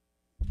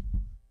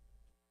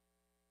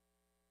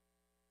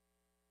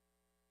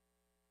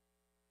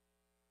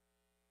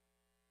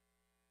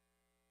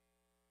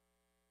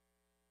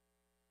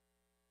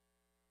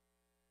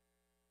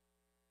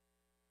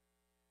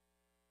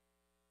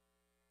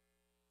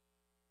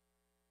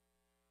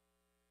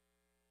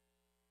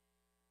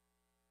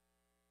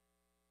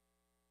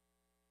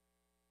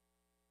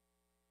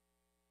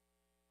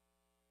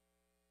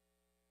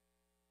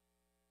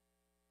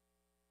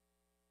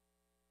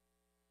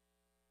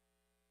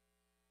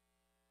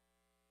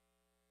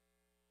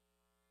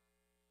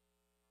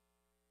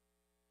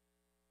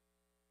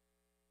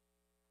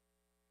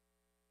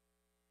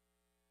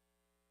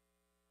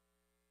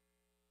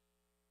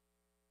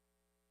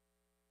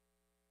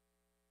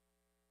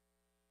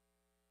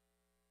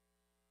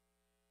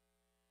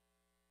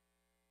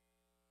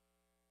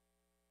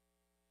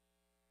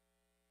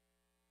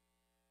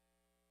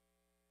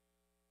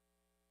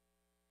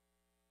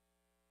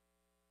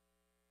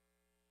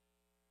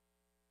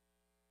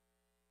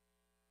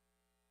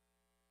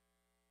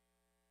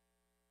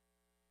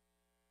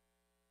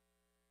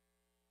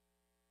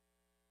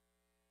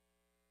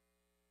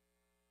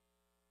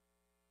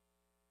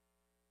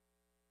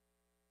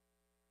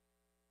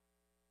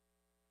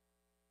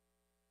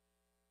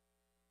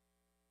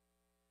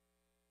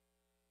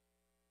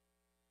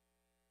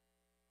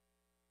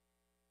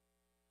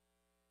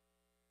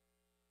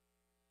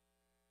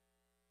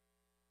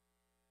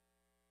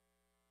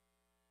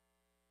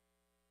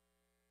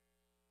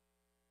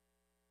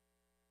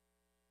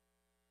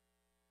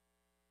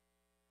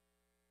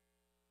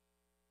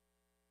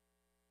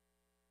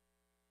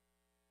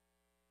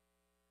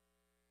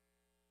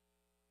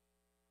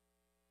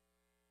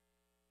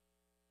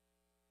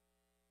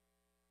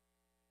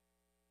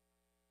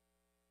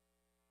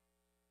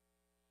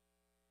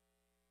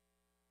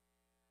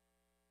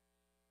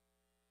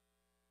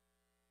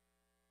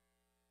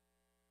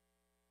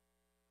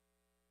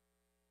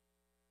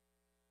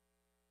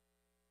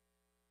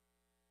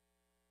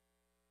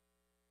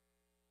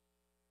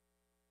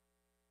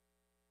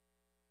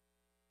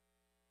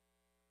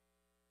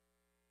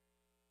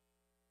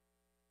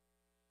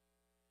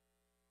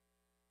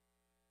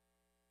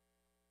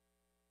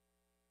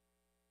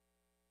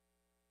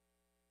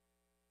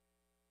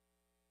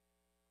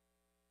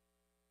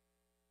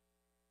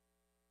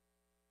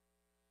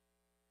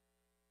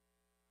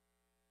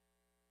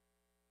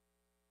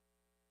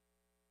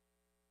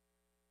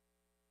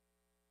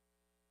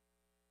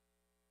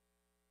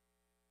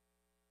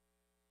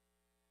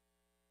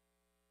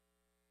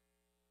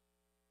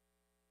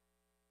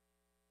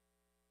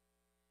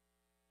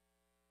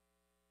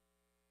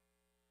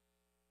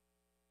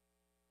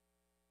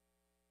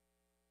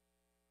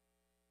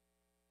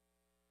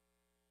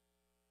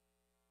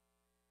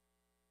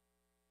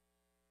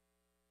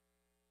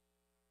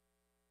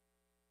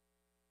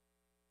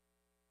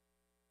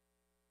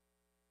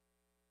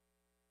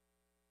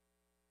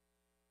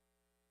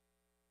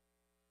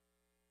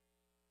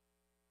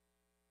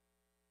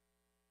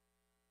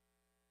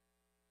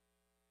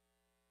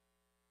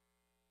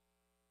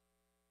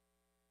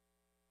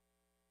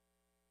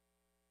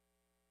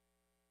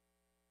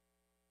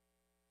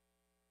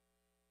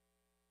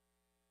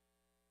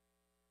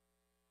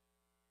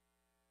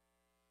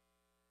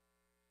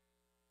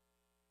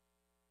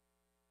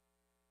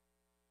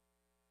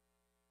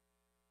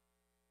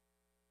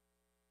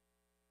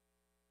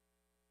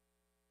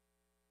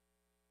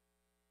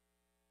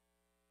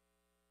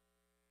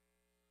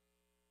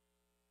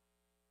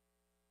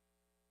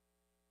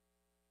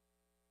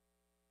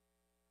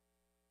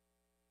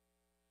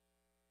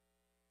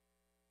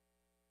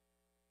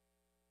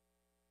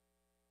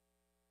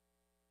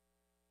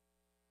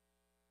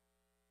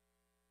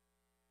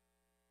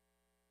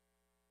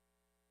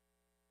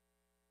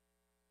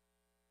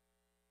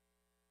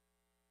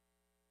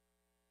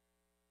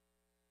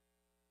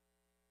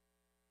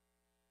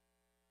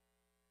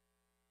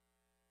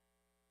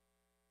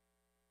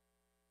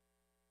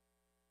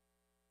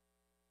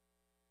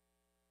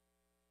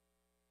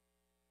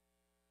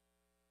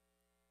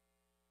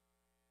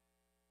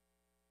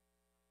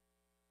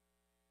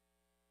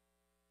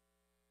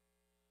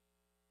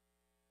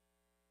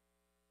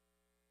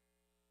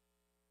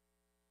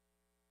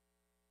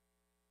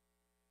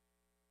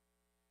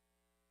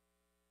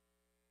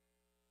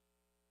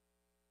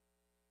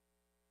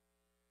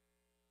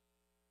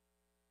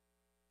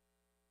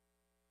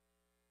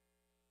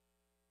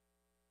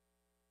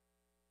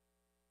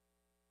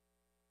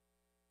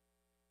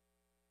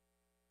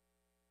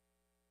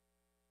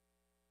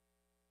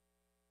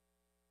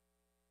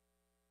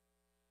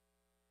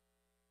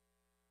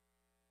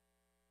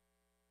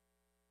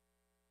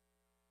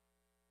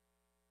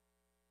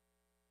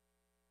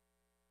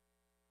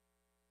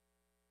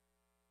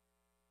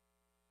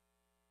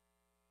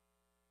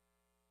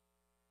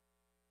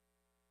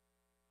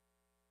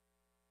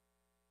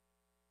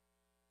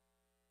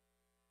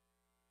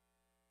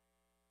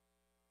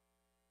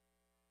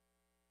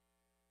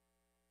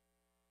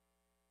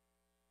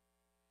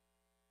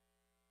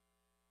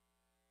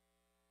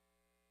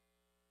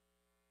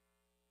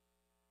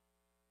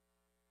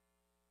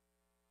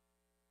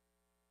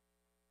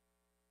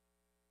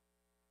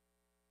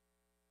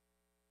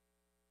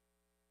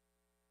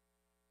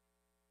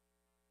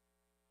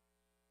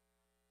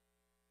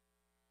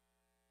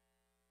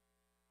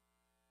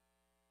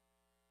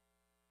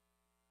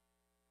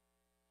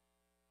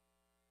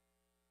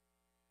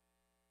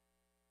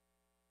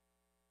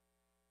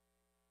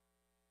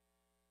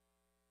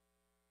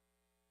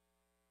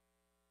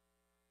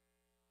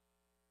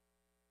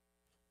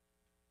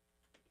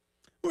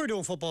 We're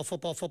doing football,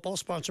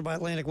 sponsored by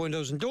Atlantic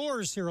Windows and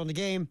Doors here on the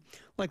game,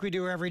 like we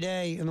do every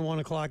day in the 1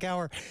 o'clock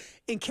hour.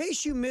 In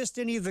case you missed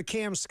any of the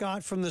Cam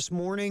Scott from this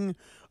morning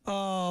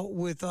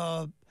with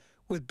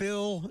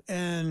Bill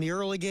and the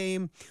early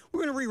game,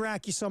 we're going to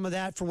re-rack you some of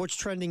that for what's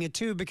trending at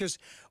 2, because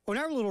on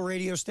our little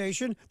radio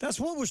station, that's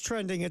what was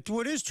trending.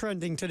 What is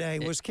trending today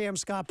was Cam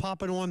Scott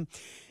popping on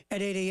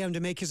at 8 a.m. to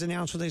make his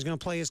announcement that he's going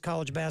to play his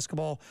college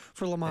basketball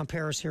for Lamont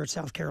Paris here at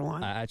South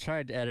Carolina. I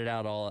tried to edit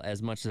out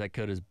as much as I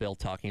could as Bill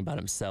talking about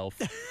himself,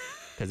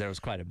 because there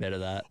was quite a bit of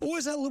that. What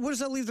does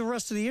that leave the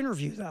rest of the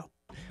interview, though?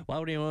 Why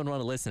would anyone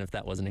want to listen if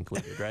that wasn't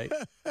included, right?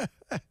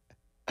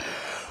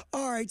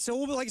 All right, so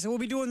like I said, we'll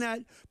be doing that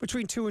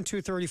between 2 and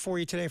 2:30 for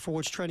you today for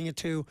what's trending at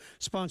 2,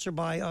 sponsored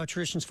by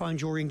Traditions Fine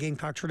Jewelry and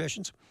Gamecock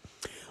Traditions.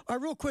 All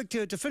right, real quick,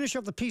 to finish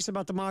up the piece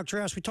about the mock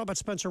drafts, we talked about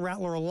Spencer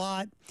Rattler a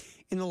lot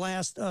in the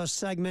last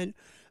segment.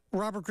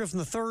 Robert Griffin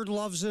III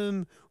loves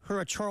him.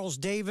 Charles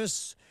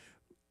Davis,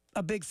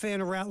 a big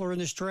fan of Rattler in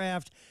this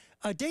draft.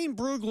 Dane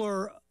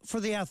Brugler for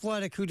The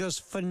Athletic, who does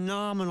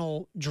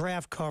phenomenal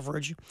draft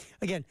coverage.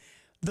 Again,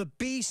 the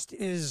beast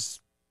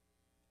is...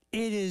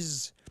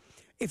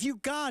 If you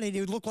got it, it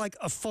would look like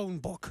a phone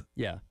book.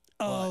 Yeah.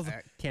 I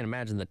can't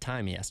imagine the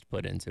time he has to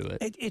put into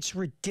it. It's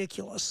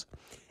ridiculous.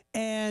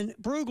 And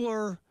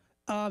Brugler,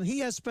 he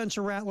has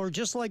Spencer Rattler,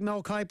 just like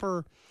Mel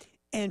Kiper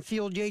and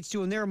Field Yates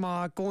doing their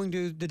mock, going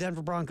to the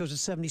Denver Broncos at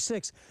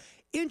 76.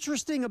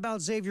 Interesting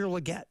about Xavier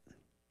Legette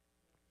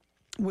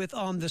with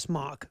this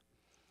mock,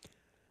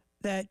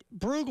 that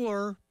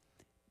Brugler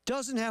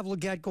doesn't have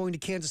Legette going to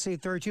Kansas City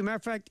at 32. Matter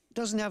of fact,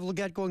 doesn't have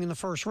Legette going in the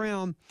first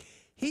round.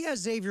 He has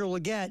Xavier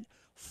Legette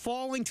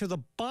falling to the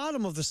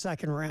bottom of the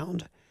second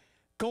round,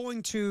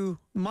 going to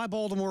my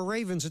Baltimore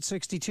Ravens at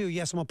 62.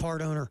 Yes, I'm a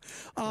part owner.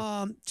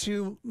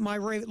 To my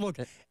Raven. Look,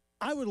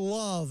 I would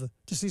love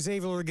to see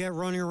Xavier Legette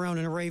running around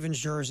in a Ravens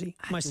jersey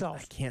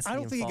myself. I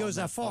don't think he goes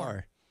that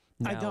far.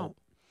 No. I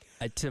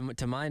don't.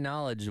 To my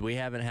knowledge, we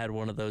haven't had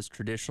one of those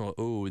traditional,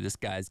 this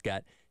guy's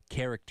got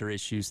character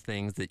issues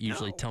things that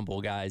usually tumble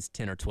guys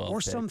 10 or 12 or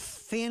picks. some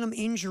phantom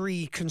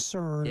injury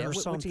concern or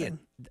something. Again,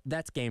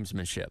 that's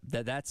gamesmanship.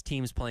 That's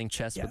teams playing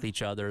chess with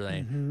each other.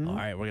 All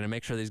right, we're going to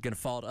make sure that he's going to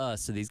fall to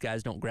us so these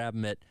guys don't grab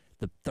him at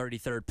the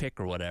 33rd pick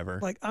or whatever.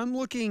 Like, I'm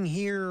looking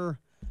here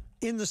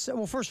in the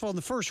first of all, in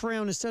the first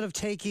round, instead of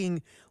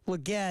taking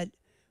Legette,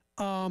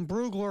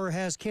 Brugler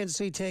has Kansas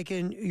City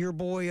taken your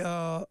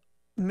boy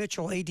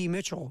Mitchell, A.D.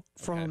 Mitchell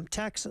from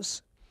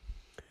Texas.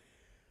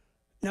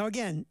 Now,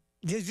 again,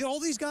 all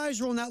these guys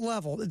are on that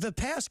level. The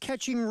pass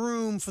catching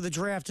room for the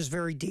draft is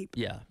very deep.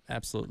 Yeah,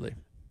 absolutely.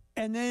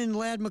 And then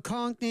Ladd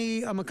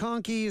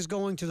McConkey is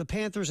going to the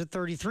Panthers at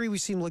 33.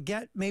 We've seen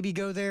Legette maybe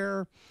go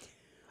there.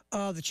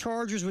 The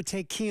Chargers would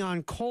take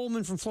Keon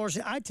Coleman from Florida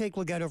State. I'd take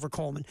Legette over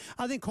Coleman.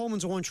 I think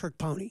Coleman's a one-trick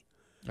pony.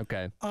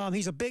 Okay.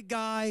 He's a big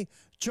guy,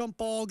 jump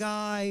ball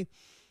guy.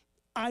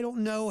 I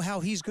don't know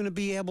how he's going to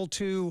be able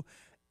to.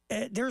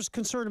 There's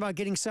concern about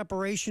getting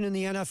separation in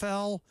the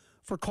NFL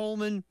for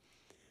Coleman.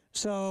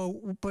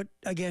 So, but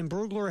again,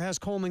 Brugler has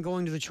Coleman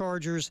going to the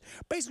Chargers,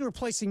 basically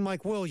replacing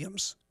Mike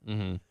Williams,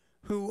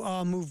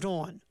 who moved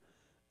on.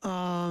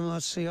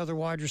 Let's see, other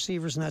wide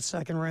receivers in that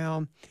second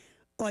round.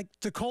 Like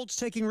the Colts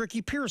taking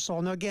Ricky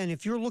Pearsall. Now, again,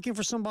 if you're looking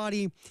for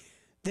somebody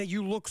that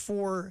you look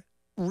for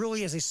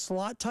really as a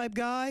slot type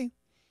guy,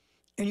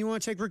 and you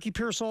want to take Ricky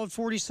Pearsall at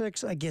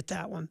 46, I get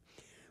that one.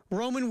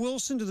 Roman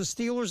Wilson to the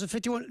Steelers at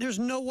 51. There's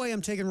no way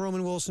I'm taking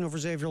Roman Wilson over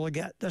Xavier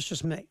Legette. That's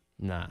just me.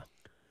 Nah.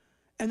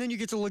 And then you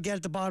get to Legette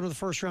at the bottom of the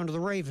first round to the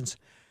Ravens.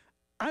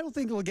 I don't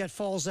think Legette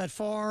falls that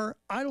far.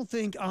 I don't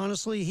think,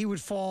 honestly, he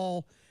would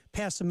fall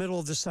past the middle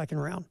of the second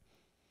round.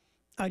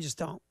 I just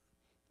don't.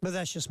 But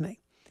that's just me.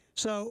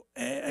 So,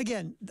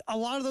 again, a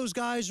lot of those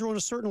guys are on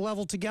a certain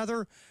level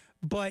together,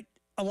 but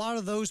a lot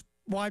of those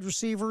wide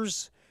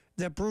receivers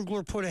that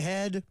Brugler put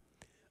ahead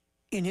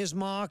in his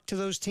mock to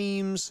those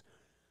teams,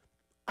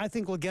 I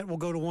think Legette will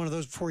go to one of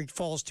those before he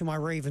falls to my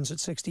Ravens at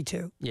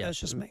 62. Yeah, that's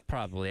just me.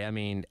 Probably. I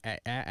mean,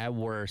 at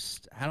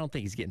worst, I don't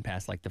think he's getting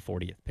past like the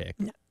 40th pick.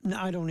 No,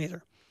 I don't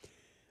either.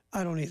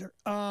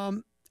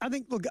 I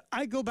think, look,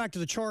 I go back to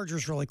the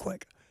Chargers really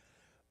quick.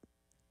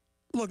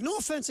 Look, no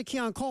offense to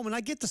Keon Coleman.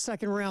 I get the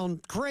second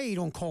round grade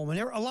on Coleman.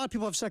 A lot of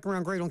people have second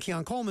round grade on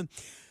Keon Coleman.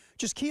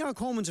 Just Keon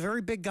Coleman's a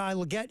very big guy.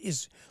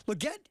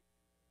 Legette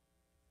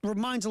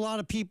reminds a lot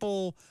of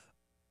people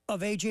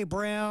of A.J.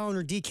 Brown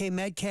or D.K.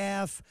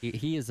 Metcalf.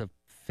 He is a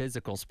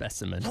physical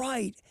specimen.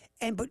 Right.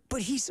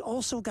 But he's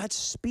also got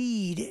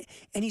speed,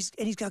 and he's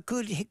got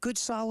good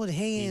solid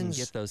hands.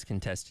 He can get those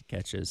contested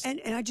catches. And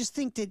I just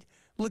think that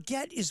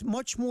Legette is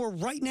much more,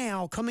 right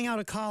now, coming out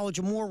of college,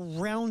 a more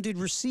rounded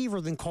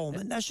receiver than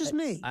Coleman. That's just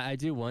me. I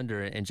do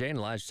wonder, and Jay and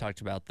Elijah talked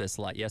about this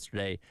a lot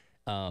yesterday,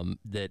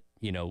 that,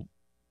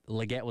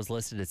 Legette was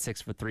listed at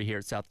 6'3" here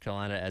at South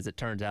Carolina. As it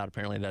turns out,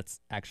 apparently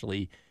that's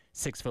actually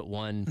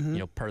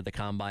 6'1", per the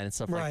combine and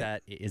stuff like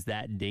that. Is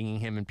that dinging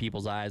him in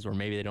people's eyes, or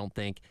maybe they don't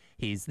think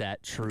he's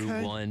that true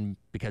one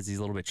because he's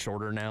a little bit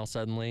shorter now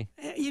suddenly?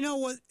 You know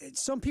what?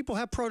 Some people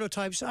have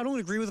prototypes. I don't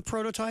agree with the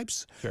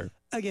prototypes. Sure.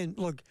 Again,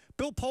 look,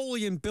 Bill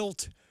Polian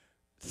built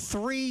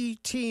 3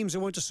 teams that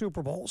went to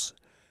Super Bowls.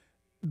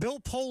 Bill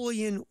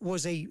Polian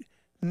was a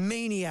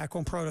maniac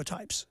on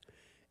prototypes.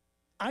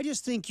 I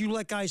just think you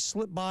let guys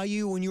slip by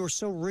you when you are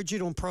so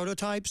rigid on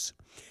prototypes.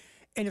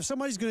 And if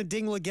somebody's going to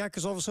ding Legette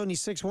because all of a sudden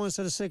he's 6'1"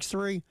 instead of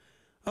 6'3",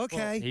 okay.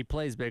 Well, he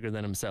plays bigger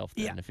than himself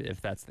then,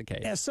 if that's the case.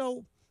 Yeah,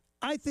 so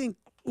I think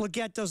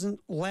Legette doesn't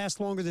last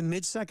longer than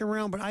mid-second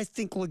round, but I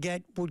think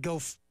Legette would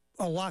go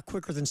a lot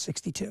quicker than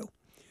 62.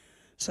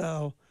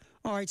 So,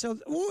 all right. So,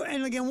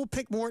 and again, we'll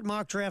pick more at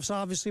mock drafts,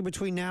 obviously,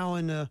 between now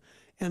and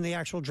the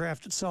actual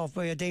draft itself.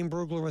 But Dane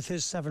Brugler with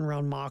his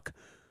 7-round mock.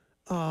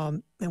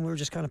 And we were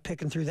just kind of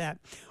picking through that.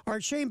 All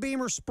right, Shane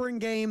Beamer, spring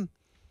game.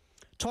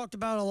 Talked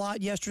about a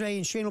lot yesterday,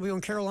 and Shane will be on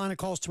Carolina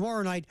Calls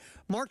tomorrow night.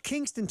 Mark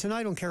Kingston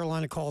tonight on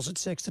Carolina Calls at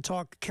 6 to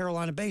talk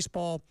Carolina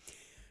baseball.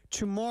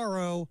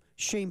 Tomorrow,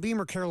 Shane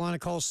Beamer, Carolina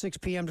Calls, 6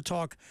 p.m. to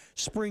talk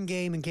spring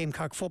game and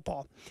Gamecock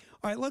football.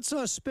 All right, let's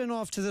spin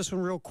off to this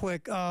one real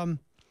quick.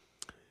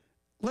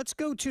 Let's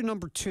go to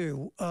number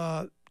 2,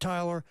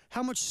 Tyler.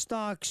 How much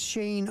stock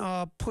Shane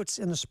puts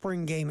in the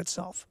spring game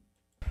itself?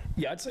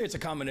 Yeah, I'd say it's a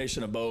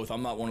combination of both.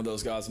 I'm not one of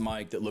those guys,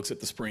 Mike, that looks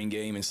at the spring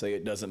game and say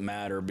it doesn't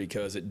matter,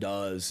 because it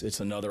does. It's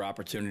another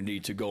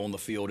opportunity to go on the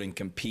field and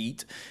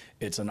compete.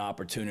 It's an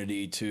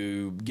opportunity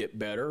to get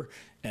better.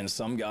 And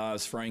some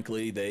guys,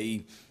 frankly,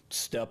 they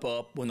step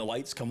up when the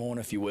lights come on,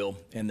 if you will,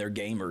 and they're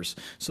gamers.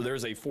 So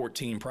there's a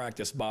 14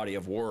 practice body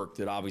of work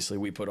that obviously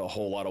we put a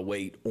whole lot of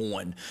weight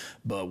on,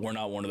 but we're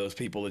not one of those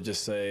people that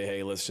just say,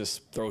 hey, let's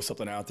just throw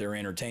something out there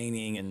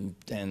entertaining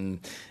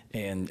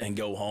and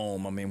go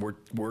home. I mean,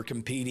 we're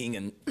competing,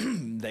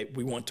 and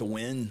we want to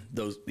win.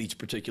 Each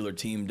particular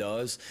team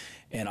does.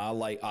 And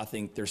I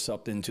think there's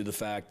something to the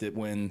fact that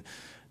when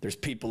there's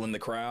people in the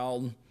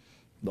crowd,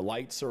 the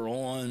lights are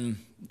on,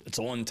 it's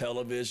on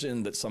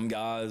television, that some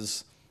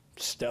guys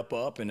step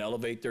up and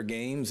elevate their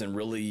games, and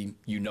really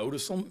you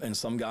notice them, and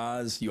some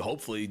guys you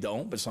hopefully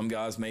don't, but some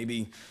guys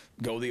maybe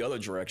go the other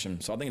direction.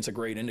 So I think it's a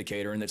great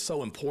indicator, and it's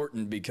so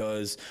important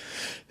because,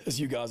 as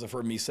you guys have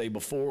heard me say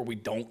before, we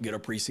don't get a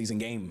preseason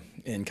game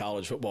in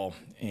college football,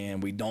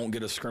 and we don't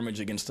get a scrimmage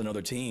against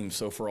another team.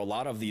 So for a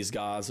lot of these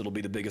guys, it'll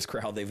be the biggest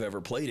crowd they've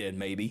ever played in,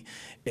 maybe,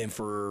 and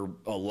for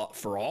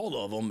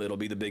all of them, it'll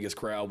be the biggest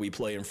crowd we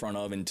play in front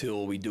of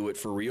until we do it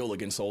for real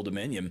against Old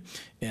Dominion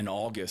in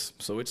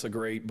August. So it's a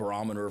great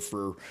barometer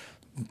for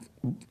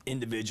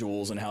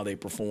individuals and how they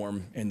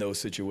perform in those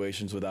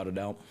situations, without a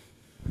doubt.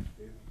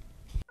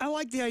 I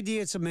like the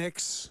idea it's a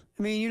mix.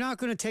 I mean, you're not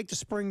going to take the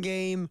spring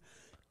game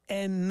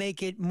and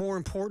make it more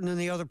important than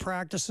the other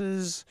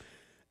practices.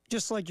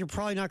 Just like you're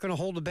probably not going to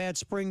hold a bad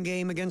spring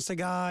game against a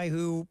guy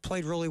who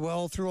played really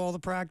well through all the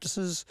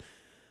practices.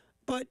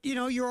 But,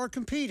 you are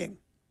competing.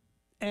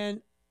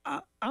 And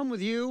I'm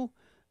with you.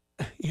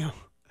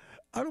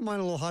 I don't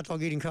mind a little hot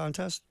dog eating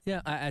contest.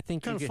 Yeah, I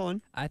think kind of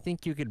fun. I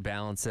think you could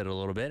balance it a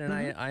little bit, and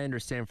I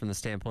understand from the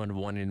standpoint of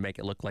wanting to make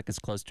it look like as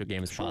close to a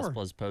game as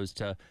possible, as opposed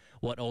to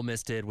what Ole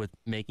Miss did with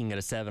making it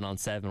a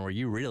 7-on-7, where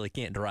you really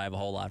can't derive a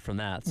whole lot from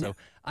that. So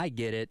I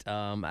get it.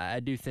 I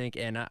do think,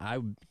 and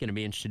I'm going to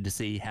be interested to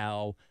see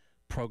how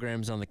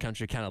programs on the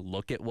country kind of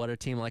look at what a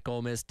team like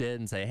Ole Miss did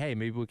and say, hey,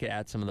 maybe we could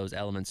add some of those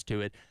elements to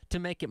it to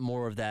make it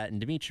more of that.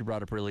 And Dimitri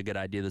brought up a really good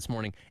idea this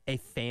morning, a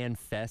fan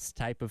fest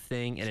type of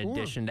thing in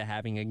addition to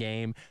having a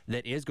game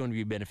that is going to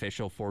be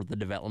beneficial for the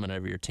development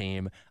of your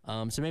team.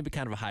 So maybe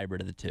kind of a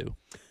hybrid of the two.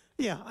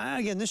 Yeah,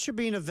 again, this should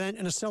be an event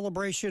and a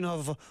celebration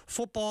of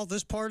football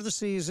this part of the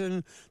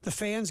season. The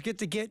fans get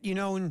to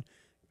and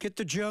get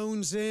the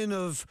Jones in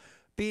of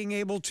being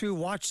able to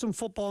watch some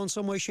football in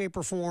some way, shape,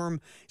 or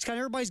form. It's kind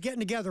of everybody's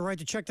getting together, right,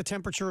 to check the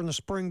temperature in the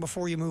spring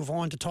before you move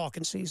on to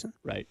talking season.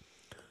 Right.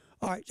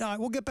 All right,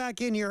 we'll get back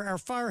in here. Our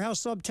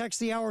Firehouse sub text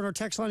the hour at our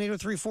text line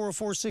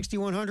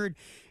 803-404-6100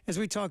 as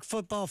we talk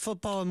football,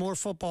 and more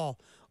football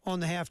on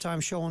the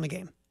halftime show on the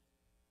game.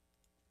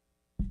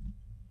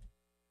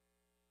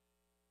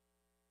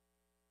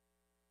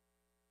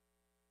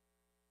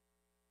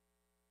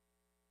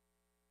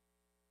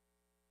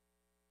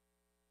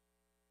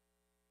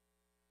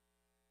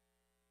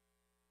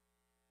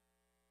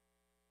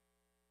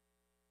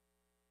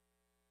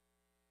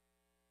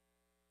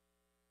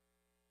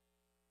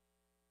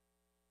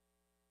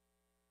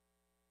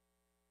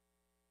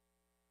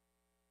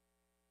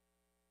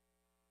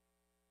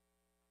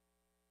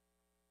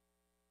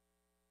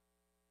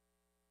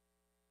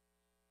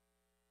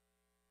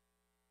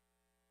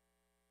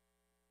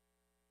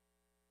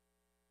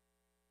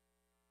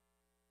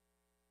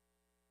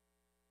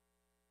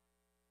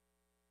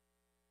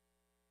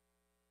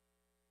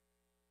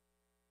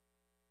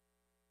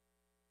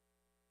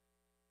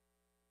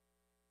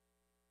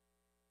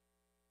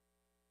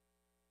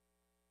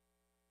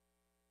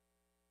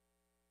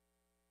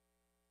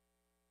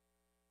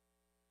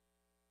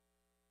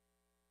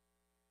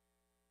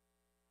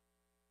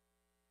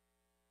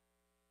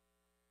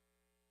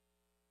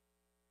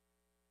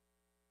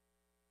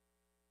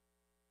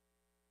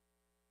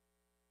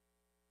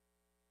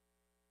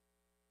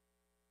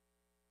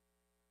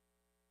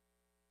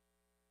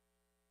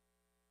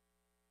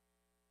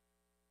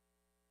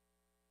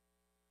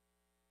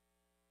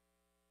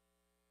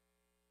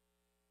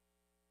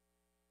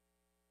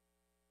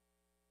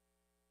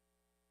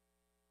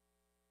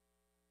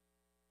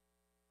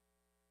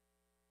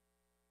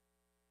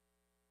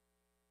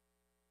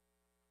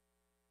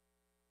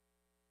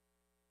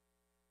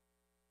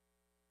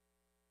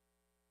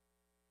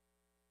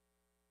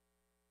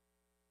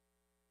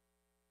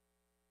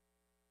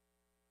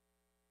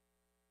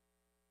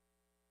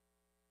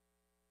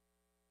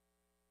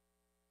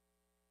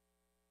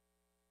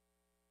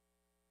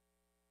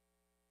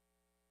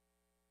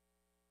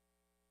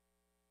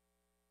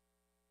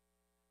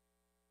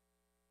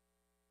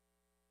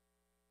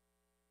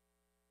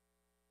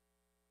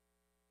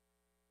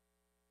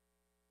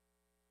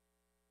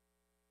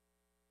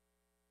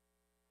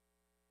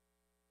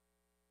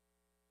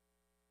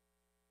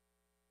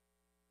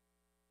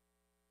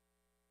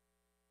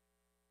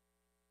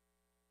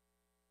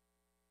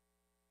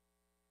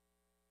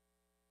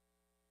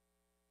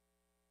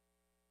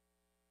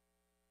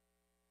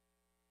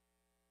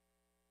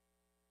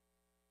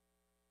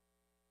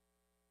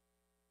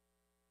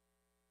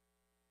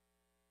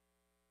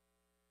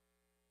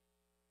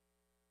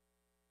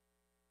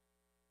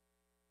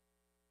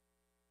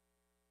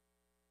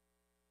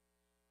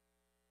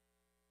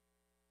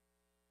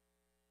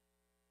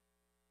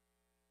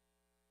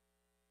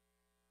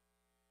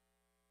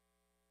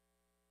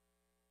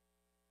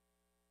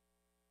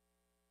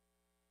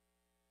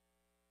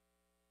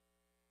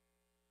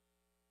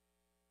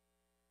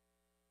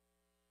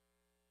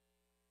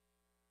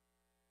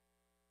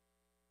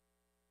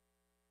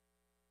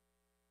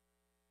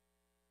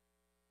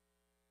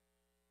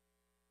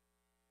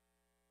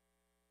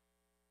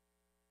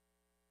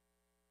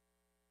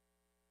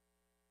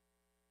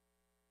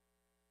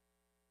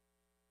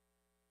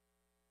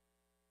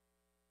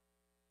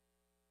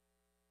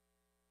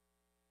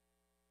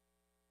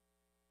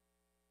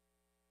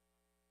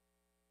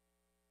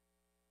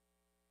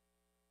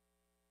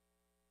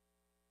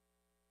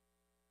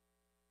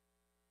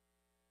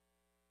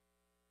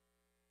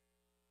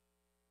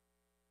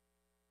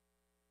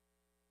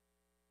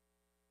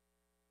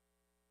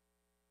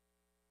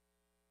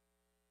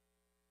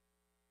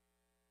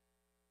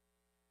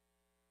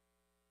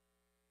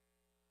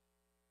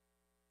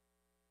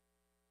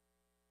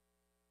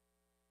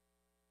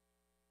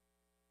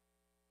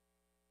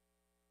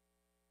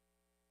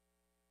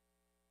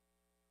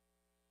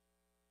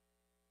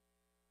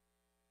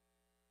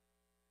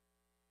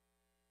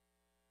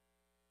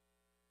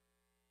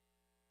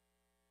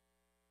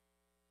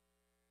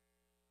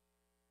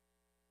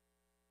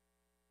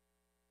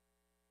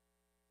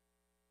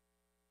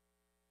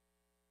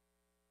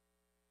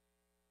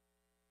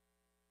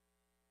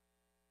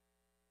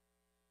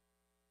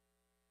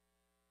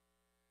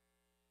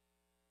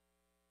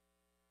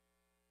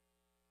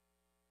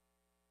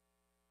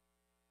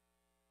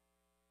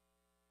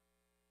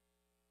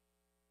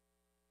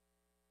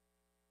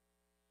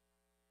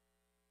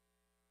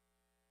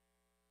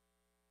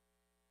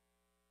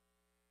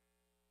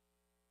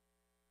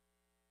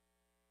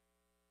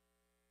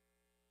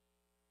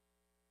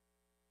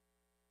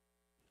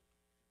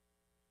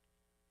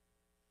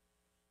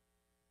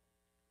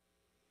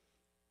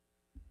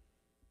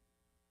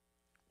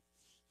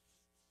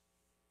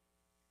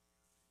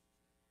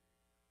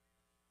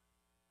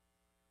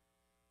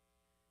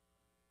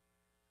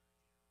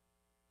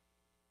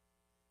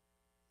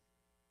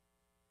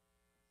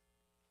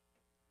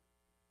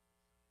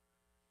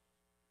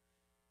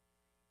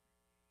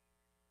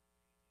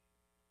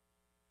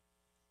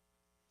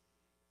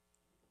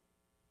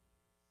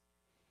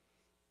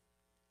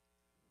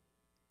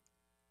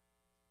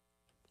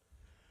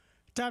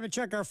 Time to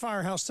check our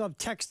Firehouse Sub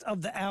text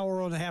of the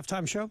hour on the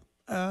halftime show.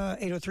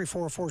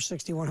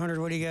 803-446-6100.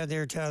 What do you got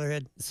there,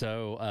 Tylerhead?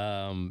 So,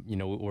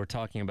 we're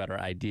talking about our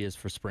ideas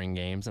for spring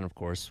games, and of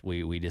course,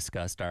 we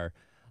discussed our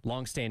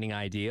longstanding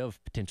idea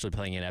of potentially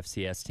playing an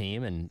FCS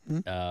team, and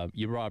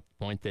you brought up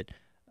the point that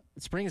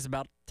spring is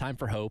about time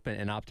for hope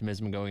and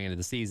optimism going into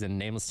the season.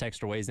 Nameless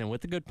Texter weighs in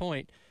with a good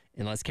point.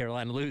 Unless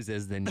Carolina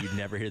loses, then you'd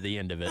never hear the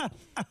end of it.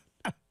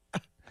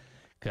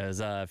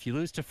 Because if you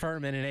lose to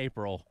Furman in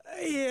April,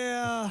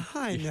 yeah,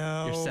 I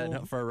know. You're setting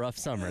up for a rough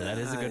summer. That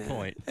is a good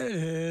point. It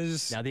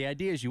is. Now, the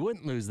idea is you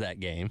wouldn't lose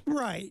that game.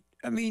 Right.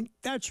 I mean,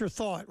 that's your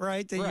thought,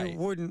 right? That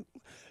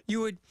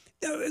you would,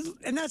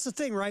 and that's the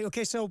thing, right?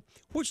 Okay, so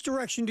which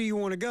direction do you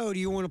want to go? Do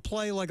you want to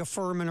play like a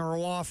Furman or a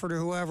Wofford or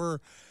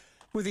whoever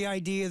with the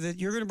idea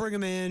that you're going to bring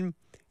them in,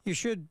 you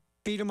should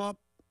beat them up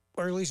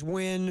or at least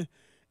win,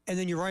 and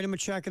then you write them a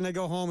check and they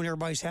go home and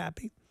everybody's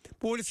happy?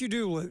 But what if you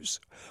do lose?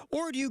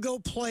 Or do you go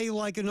play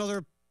like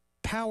another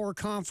power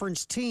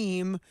conference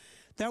team?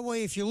 That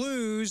way, if you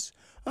lose,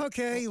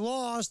 okay, you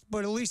lost,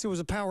 but at least it was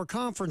a power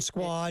conference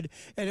squad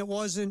and it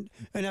wasn't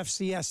an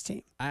FCS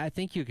team. I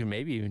think you can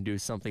maybe even do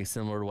something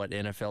similar to what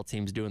NFL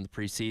teams do in the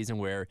preseason,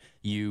 where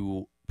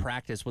you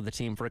practice with the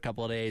team for a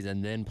couple of days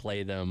and then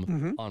play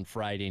them on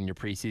Friday in your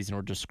preseason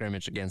or just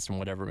scrimmage against them,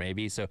 whatever it may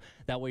be. So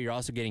that way you're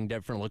also getting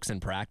different looks in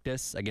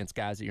practice against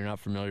guys that you're not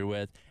familiar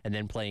with, and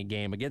then playing a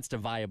game against a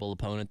viable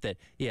opponent that,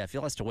 if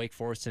you lost to Wake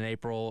Forest in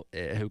April,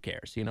 who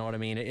cares? You know what I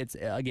mean? It's,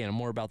 again,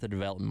 more about the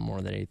development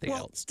more than anything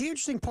else. The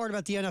interesting part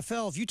about the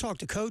NFL, if you talk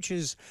to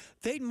coaches,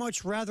 they'd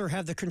much rather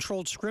have the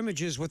controlled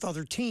scrimmages with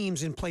other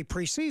teams and play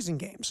preseason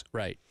games.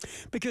 Right.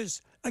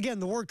 Because,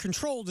 again, the word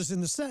controlled is in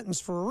the sentence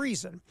for a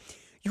reason.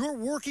 You're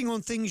working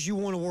on things you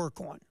want to work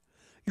on.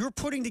 You're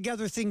putting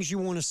together things you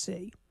want to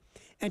see.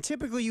 And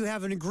typically you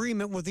have an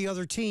agreement with the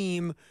other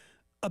team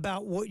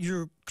about what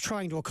you're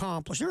trying to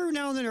accomplish. Every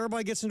now and then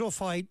everybody gets into a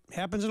fight.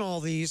 Happens in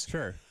all these.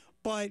 Sure.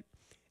 But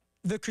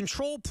the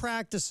control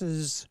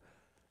practices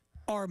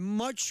are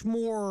much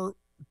more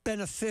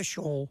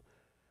beneficial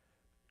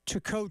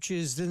to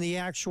coaches than the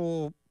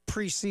actual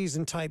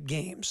preseason type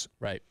games.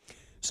 Right.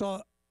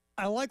 So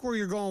I like where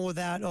you're going with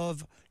that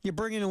of you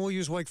bring in, and we'll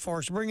use Wake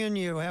Forest.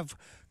 You have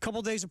a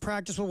couple days of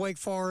practice with Wake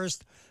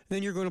Forest,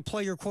 then you're going to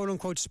play your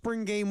quote-unquote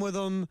spring game with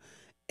them,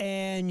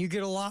 and you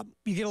get a lot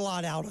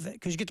out of it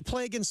because you get to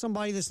play against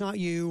somebody that's not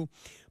you,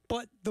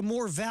 but the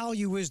more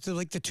value is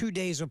the 2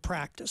 days of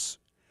practice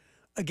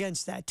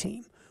against that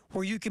team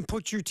where you can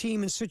put your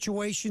team in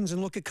situations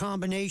and look at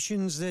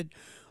combinations that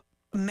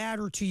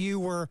matter to you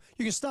where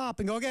you can stop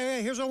and go, okay,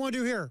 hey, here's what I want to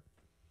do here.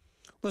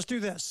 Let's do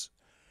this.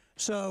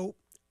 So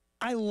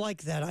I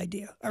like that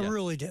idea. I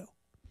really do.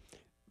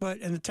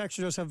 And the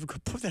texture does have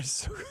put that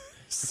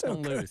so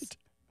Don't good. lose.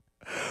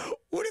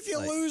 What if you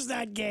lose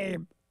that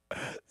game?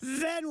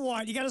 Then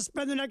what? You got to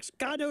spend the next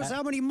God knows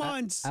how many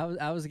months.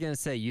 I was going to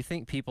say, you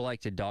think people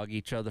like to dog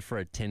each other for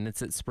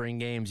attendance at spring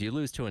games? You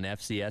lose to an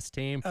FCS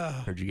team.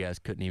 Heard you guys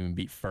couldn't even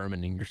beat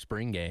Furman in your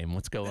spring game.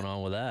 What's going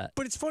on with that?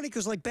 But it's funny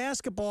because like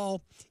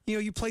basketball,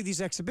 you play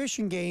these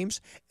exhibition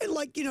games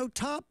and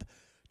top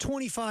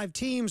 25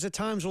 teams at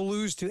times will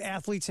lose to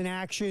Athletes in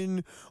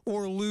Action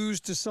or lose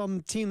to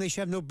some team they should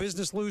have no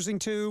business losing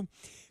to.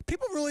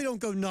 People really don't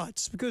go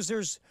nuts because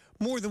there's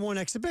more than one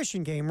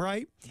exhibition game,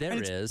 right?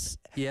 There is,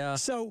 yeah.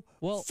 So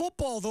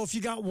football, though, if you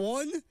got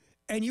one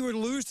and you would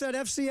lose to that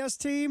FCS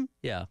team,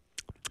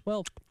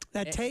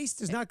 that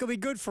taste is not going to be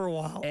good for a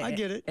while. I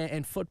get it.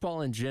 And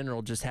football in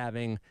general, just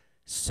having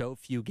so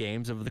few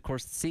games over the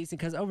course of the season,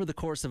 because over the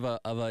course of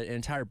an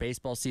entire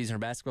baseball season or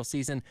basketball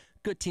season,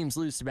 good teams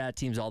lose to bad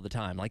teams all the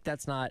time. Like,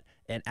 that's not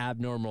an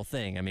abnormal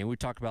thing. I mean, we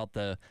talk about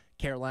the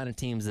Carolina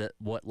teams that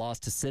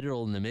lost to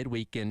Citadel in the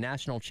midweek in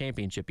national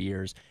championship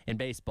years in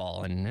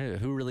baseball, and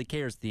who really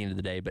cares at the end of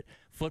the day? But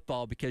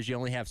football, because you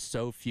only have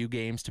so few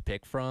games to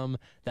pick from,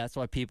 that's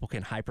why people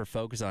can hyper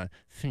focus on,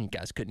 you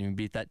guys couldn't even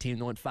beat that team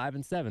that went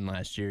 5-7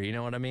 last year. You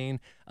know what I mean?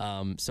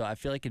 So I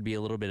feel like it'd be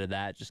a little bit of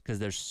that just because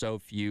there's so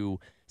few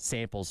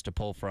samples to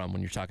pull from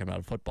when you're talking about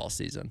a football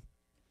season.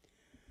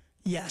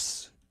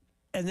 Yes.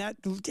 And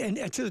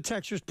to the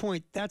texture's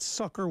point, that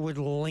sucker would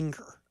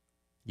linger.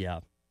 Yeah.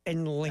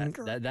 And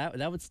linger.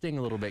 That would sting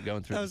a little bit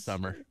going through the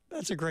summer.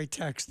 That's a great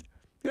text.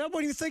 What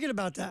are you thinking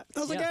about that? I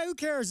was like, who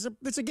cares?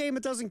 It's a game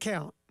that doesn't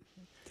count.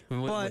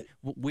 But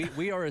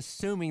we are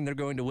assuming they're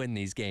going to win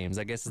these games,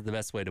 I guess is the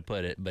best way to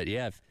put it. But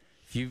yeah,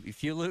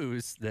 if you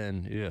lose,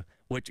 then you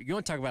want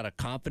to talk about a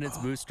confidence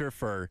booster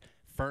for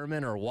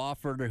Furman or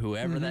Wofford or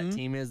whoever that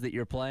team is that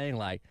you're playing.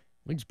 Like,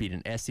 we just beat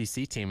an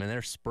SEC team in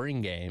their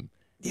spring game.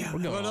 Yeah, we're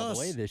going all the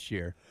way this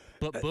year.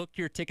 But book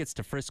your tickets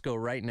to Frisco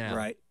right now.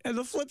 Right. And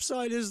the flip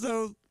side is,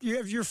 though, you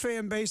have your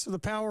fan base of the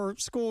power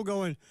school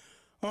going,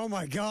 oh,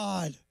 my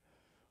God,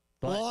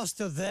 lost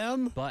to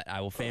them? But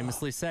I will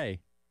famously say,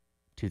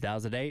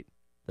 2008,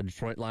 the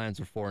Detroit Lions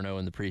were 4-0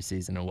 in the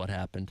preseason, and what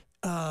happened?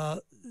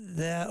 The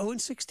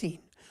 0-16.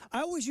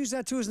 I always use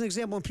that, too, as an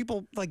example. When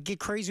people get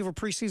crazy over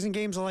preseason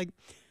games,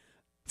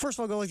 first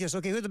of all, go like this.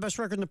 Okay, who had the best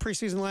record in the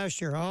preseason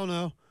last year? I don't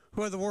know.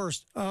 Who had the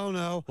worst? Oh,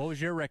 no. What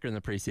was your record in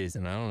the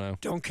preseason? I don't know.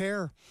 Don't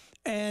care.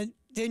 And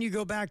then you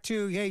go back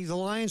to, hey, the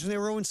Lions, when they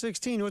were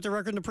 0-16, what their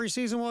record in the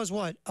preseason was?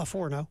 What? A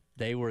 4-0.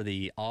 They were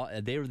the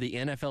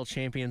NFL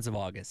champions of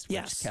August, which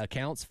yes.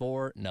 accounts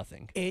for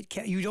nothing.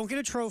 You don't get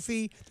a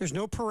trophy. There's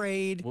no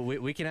parade. Well,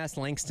 we can ask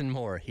Langston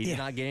Moore. He did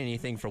not get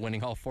anything for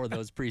winning all 4 of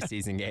those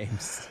preseason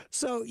games.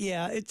 So,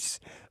 yeah, it's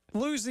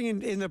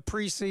losing in the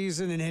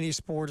preseason in any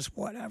sport is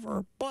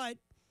whatever. But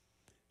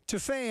to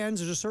fans,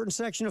 there's a certain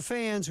section of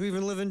fans who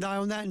even live and die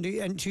on that.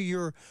 And to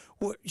your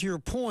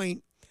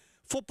point,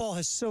 football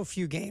has so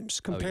few games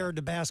compared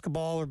to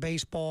basketball or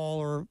baseball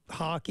or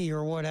hockey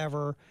or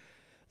whatever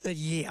that,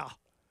 yeah,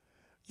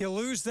 you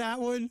lose that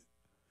one,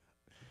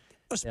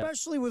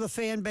 especially with a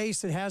fan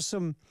base that has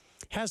some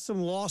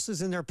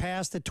losses in their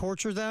past that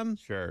torture them.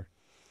 Sure.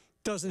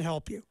 Doesn't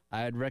help you.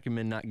 I'd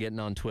recommend not getting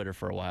on Twitter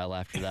for a while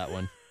after that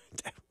one.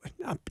 That would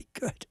not be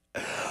good.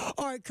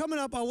 All right, coming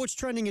up on What's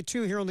Trending at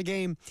 2 here on the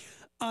game.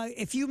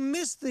 If you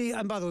missed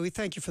and by the way, we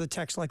thank you for the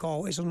text like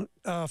always on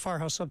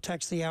Firehouse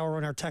Subtext the Hour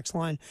on our text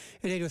line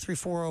at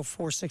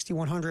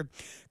 803-404-6100.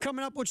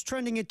 Coming up, What's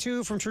Trending at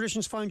 2 from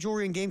Traditions Fine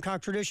Jewelry and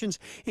Gamecock Traditions.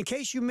 In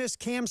case you missed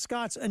Cam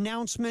Scott's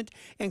announcement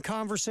and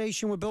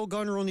conversation with Bill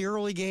Gunner on the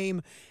early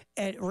game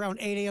at around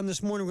 8 a.m.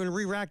 this morning, we're going to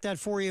re-rack that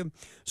for you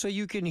so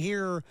you can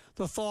hear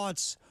the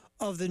thoughts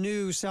of the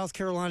new South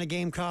Carolina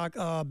Gamecock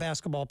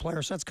basketball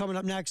player. So that's coming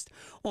up next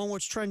on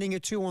What's Trending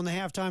at 2 on the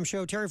halftime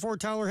show. Terry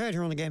Ford, Tyler Head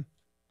here on the game.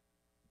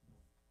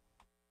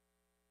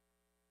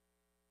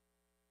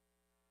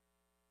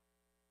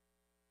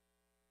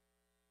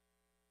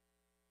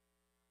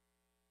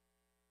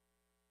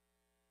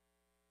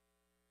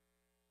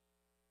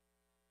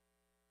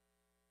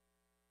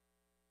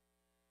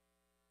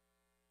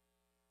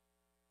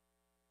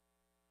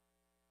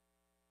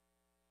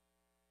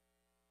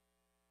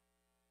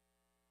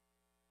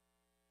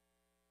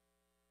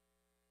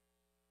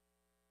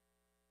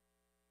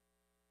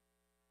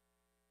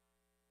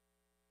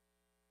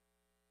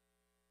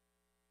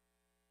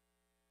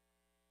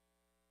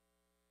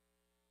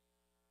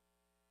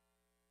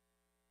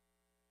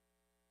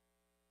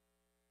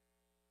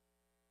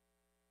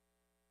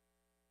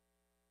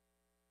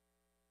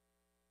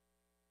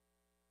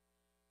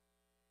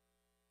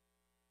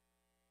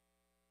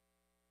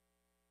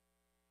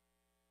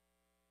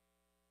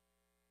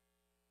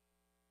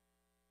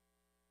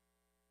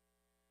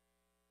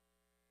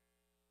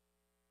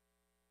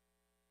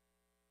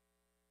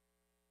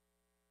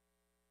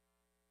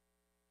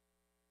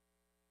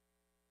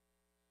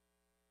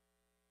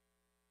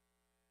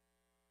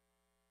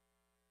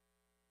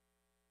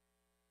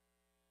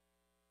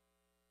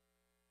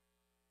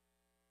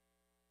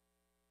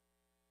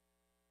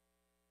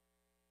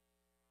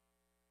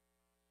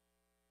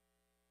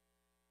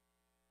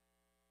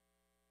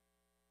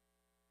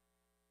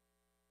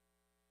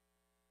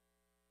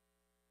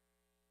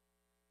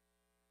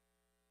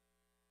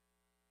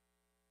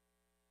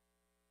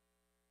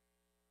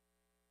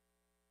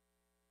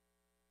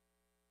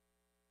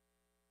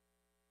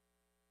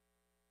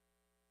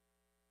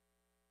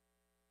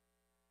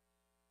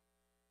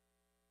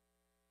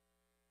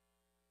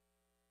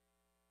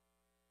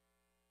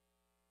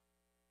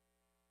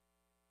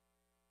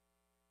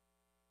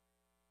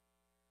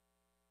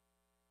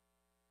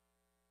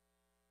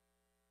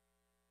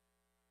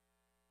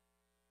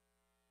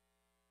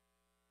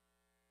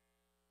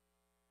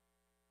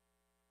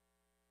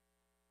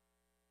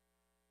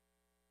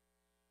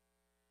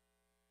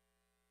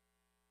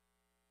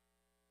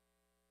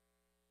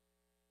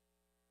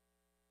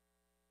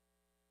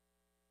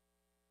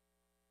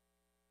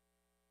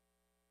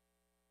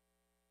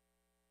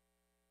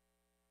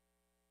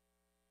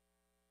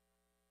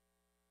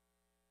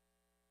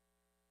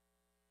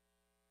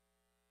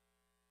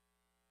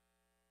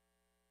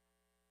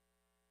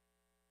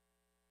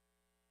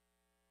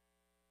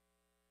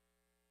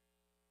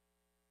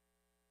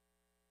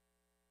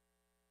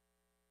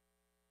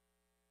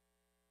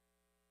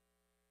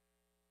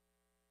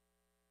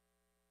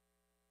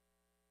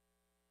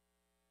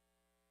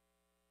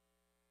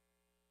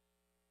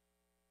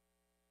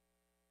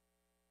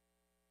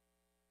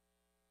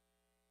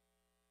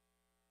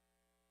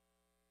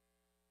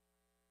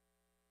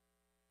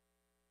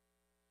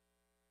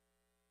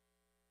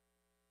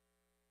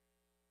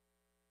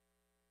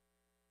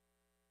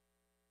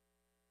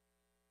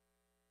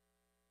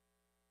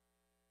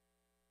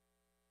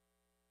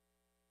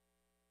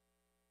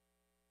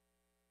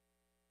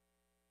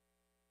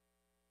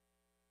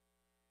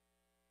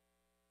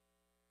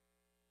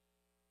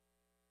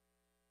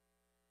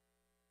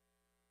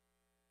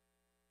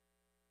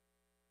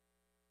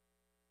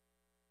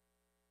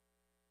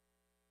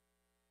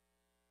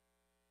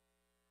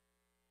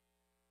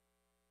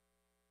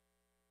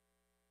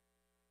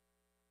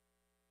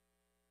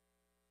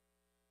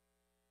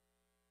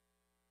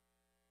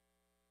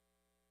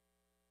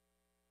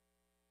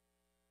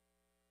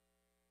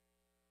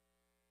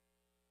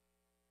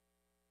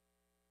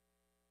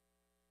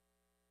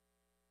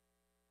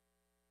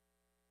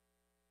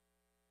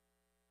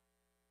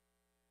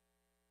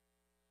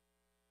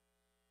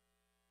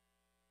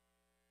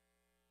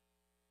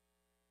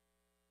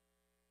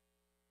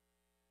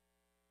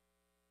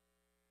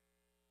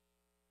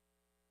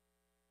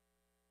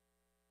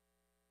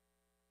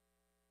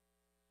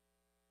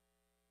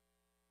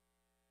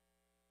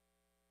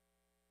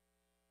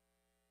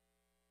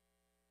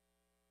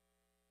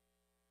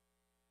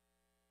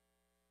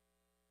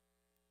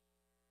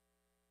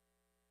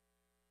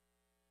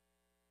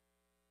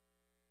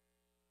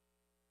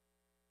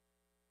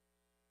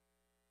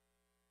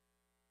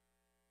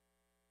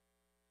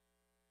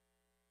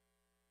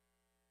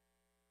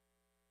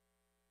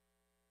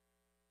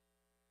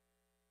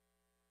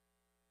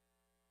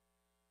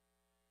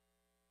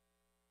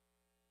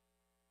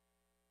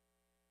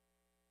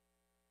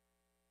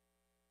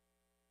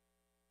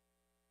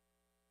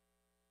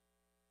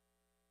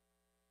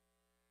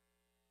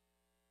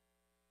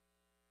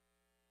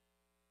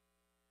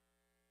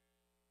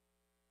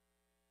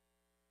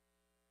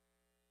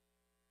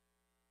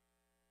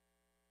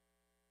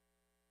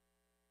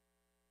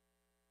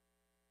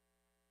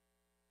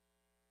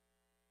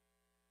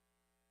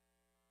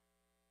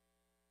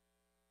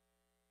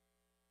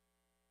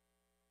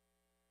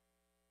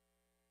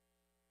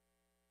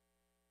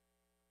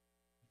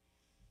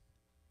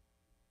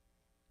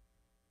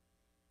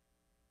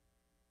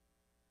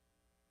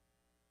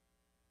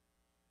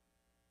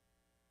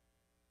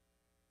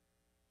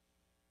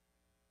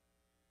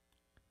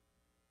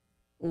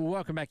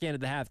 Welcome back into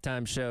the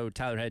halftime show.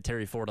 Tyler Head,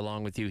 Terry Ford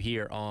along with you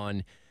here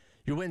on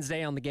your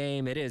Wednesday on the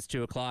game. It is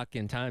 2 o'clock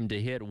and time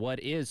to hit what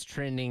is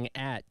trending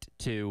at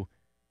 2.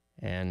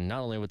 And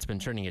not only what's been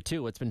trending at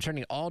 2, what's been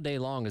trending all day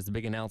long is the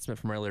big announcement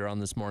from earlier on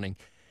this morning.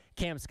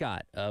 Cam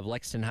Scott of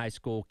Lexington High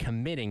School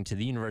committing to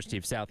the University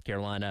of South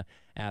Carolina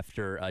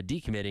after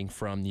decommitting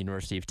from the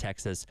University of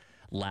Texas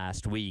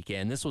last week.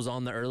 And this was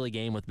on the early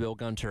game with Bill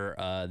Gunter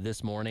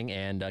this morning,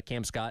 and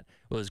Cam Scott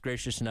was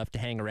gracious enough to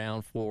hang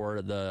around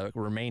for the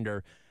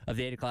remainder of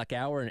the 8 o'clock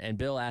hour, and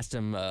Bill asked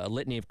him a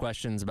litany of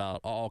questions about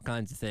all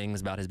kinds of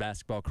things about his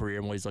basketball career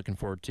and what he's looking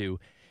forward to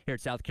here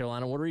at South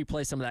Carolina. We'll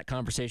replay some of that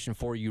conversation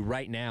for you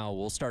right now.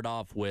 We'll start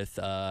off with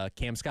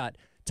Cam Scott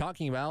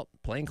talking about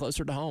playing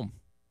closer to home.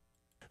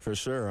 For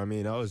sure. I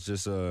mean, that was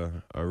just a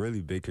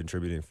really big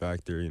contributing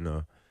factor, you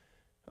know.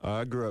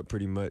 I grew up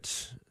pretty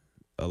much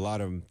a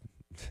lot of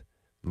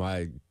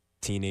my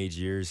teenage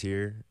years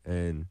here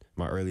and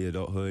my early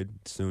adulthood,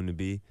 soon to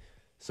be.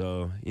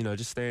 So, you know,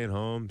 just staying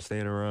home,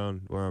 staying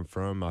around where I'm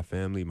from, my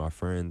family, my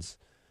friends,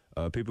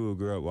 people who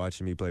grew up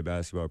watching me play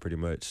basketball pretty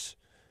much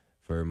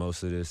for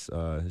most of this.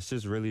 It's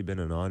just really been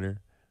an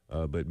honor.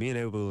 But being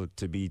able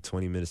to be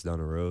 20 minutes down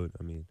the road,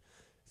 I mean,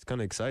 it's kind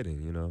of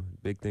exciting, you know.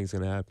 Big things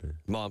going to happen.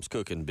 Mom's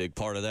cooking, big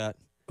part of that?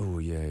 Oh,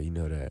 yeah, you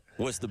know that.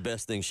 What's the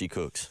best thing she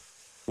cooks?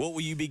 What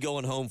will you be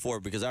going home for?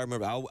 Because I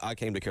remember I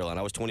came to Carolina.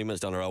 I was 20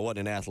 minutes down the road. I wasn't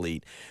an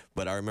athlete,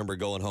 but I remember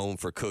going home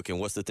for cooking.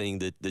 What's the thing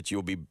that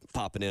you'll be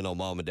popping in on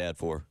Mom and Dad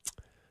for?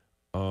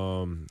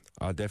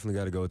 I definitely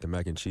got to go with the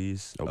mac and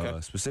cheese. Okay.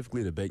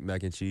 Specifically the baked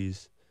mac and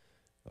cheese.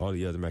 All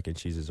the other mac and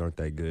cheeses aren't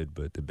that good,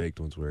 but the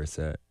baked one's where it's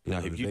at. Now,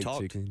 have you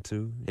talked? Chicken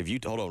too. Have you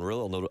hold on, real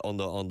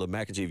on the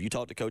mac and cheese? Have you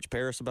talked to Coach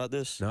Paris about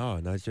this? No,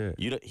 not yet.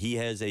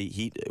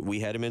 We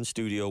had him in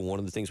studio. One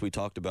of the things we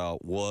talked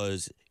about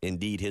was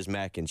indeed his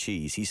mac and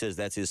cheese. He says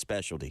that's his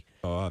specialty.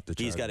 Oh, I'll have to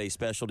try. He's got a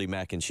specialty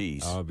mac and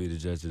cheese. I'll be the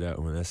judge of that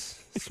one.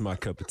 That's my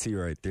cup of tea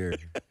right there.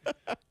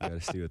 Got to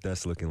see what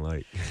that's looking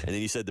like. And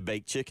then you said the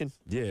baked chicken.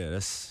 Yeah,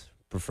 that's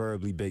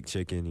preferably baked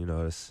chicken. You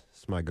know, it's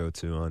my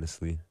go-to,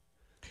 honestly.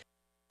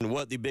 And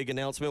what the big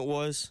announcement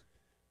was?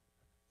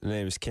 The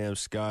name is Cam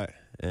Scott,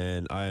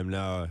 and I am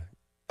now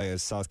a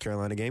South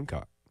Carolina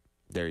Gamecock.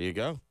 There you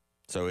go.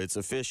 So it's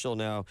official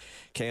now.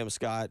 Cam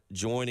Scott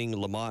joining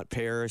Lamont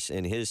Paris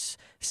and his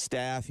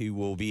staff, who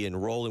will be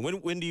enrolling.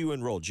 When do you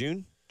enroll?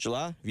 June?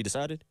 July? Have you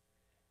decided?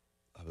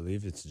 I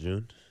believe it's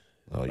June.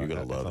 Oh, you're going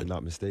to love it. If I'm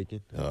not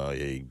mistaken. Oh,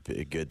 yeah,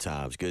 good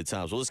times, good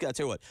times. Well, let's tell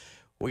you what.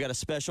 We got a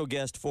special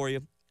guest for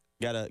you.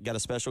 Got a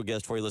special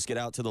guest for you. Let's get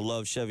out to the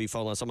Love Chevy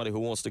phone line. Somebody who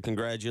wants to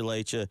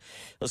congratulate you.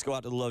 Let's go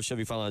out to the Love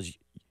Chevy phone line.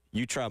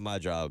 You try my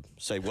job.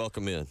 Say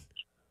welcome in.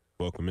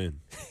 Welcome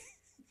in.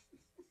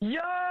 Yo!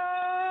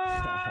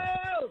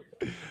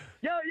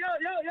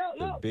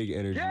 The big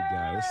energy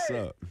guy. What's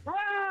up? Rock!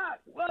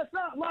 What's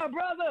up, my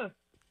brother?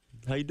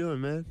 How you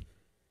doing, man?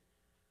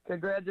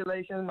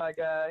 Congratulations, my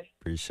guy.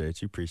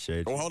 Appreciate you.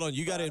 Well, hold on.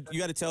 You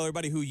gotta tell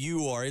everybody who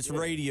you are. It's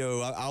radio.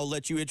 I'll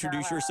let you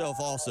introduce yourself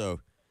also.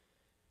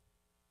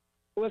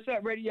 What's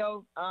up,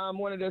 radio? I'm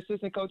one of the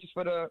assistant coaches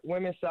for the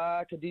women's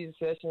side, Khadijah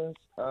Sessions.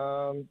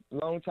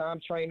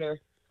 Long-time trainer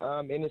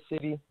in the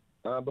city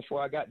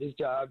before I got this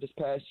job this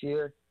past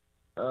year.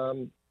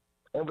 And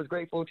was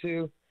grateful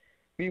to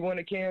be one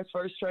of Cam's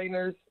first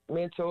trainers,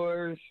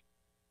 mentors.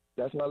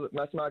 That's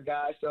my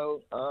guy.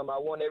 So I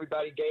want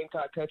everybody,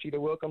 Gamecock Country,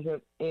 to welcome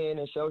him in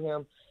and show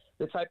him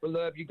the type of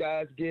love you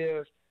guys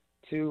give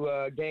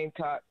to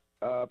Gamecock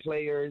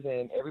players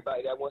and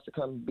everybody that wants to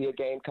come be a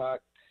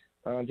Gamecock.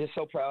 Just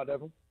so proud of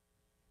him.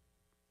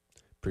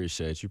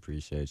 Appreciate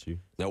you.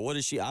 Now, what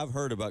is she? I've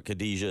heard about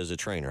Khadijah as a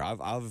trainer.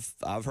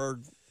 I've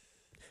heard.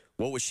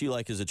 What was she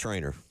like as a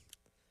trainer?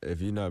 If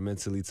you're not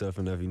mentally tough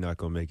enough, you're not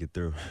gonna make it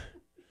through.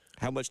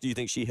 How much do you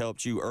think she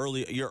helped you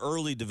your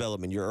early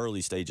development, your early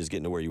stages,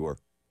 getting to where you were?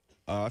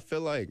 I feel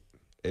like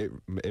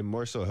it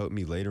more so helped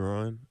me later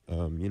on.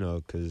 You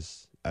know,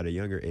 because at a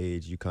younger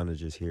age, you kind of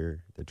just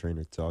hear the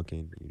trainer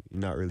talking.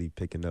 You're not really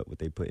picking up what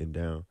they putting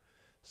down.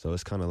 So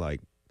it's kind of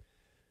like,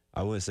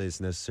 I wouldn't say it's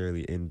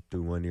necessarily in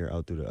through one ear,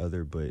 out through the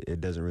other, but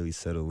it doesn't really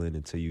settle in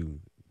until you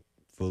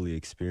fully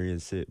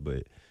experience it.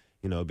 But,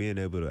 you know, being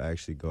able to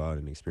actually go out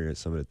and experience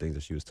some of the things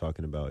that she was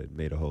talking about, it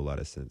made a whole lot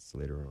of sense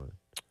later on.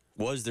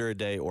 Was there a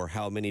day, or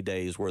how many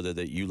days were there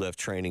that you left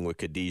training with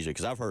Khadijah?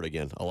 Because I've heard,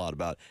 again, a lot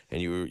about,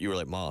 and you were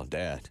like, Mom,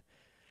 Dad,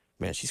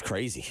 man, she's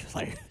crazy.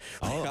 Like,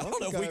 I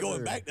don't know if we're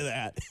going back to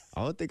that.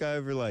 I don't think I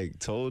ever,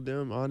 told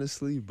them,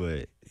 honestly,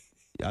 but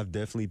I've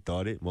definitely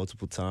thought it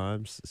multiple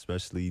times,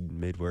 especially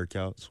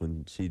mid-workouts.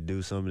 When she'd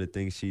do some of the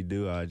things she'd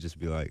do, I'd just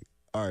be like,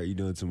 all right, you're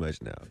doing too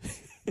much now.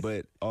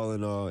 But all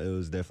in all, it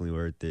was definitely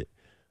worth it.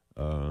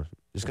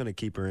 Just going to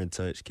keep her in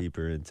touch, keep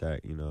her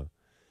intact, you know.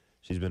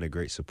 She's been a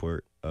great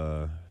support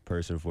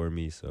person for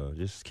me, so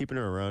just keeping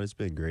her around, it's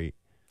been great.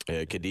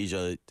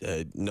 Khadijah,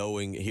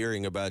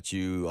 hearing about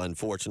you,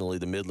 unfortunately,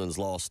 the Midlands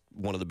lost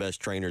one of the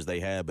best trainers they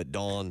had, but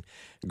Dawn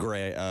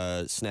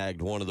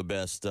snagged one of the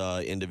best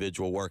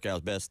individual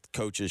workouts, best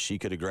coaches she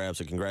could have grabbed.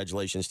 So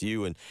congratulations to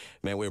you. And,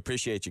 man, we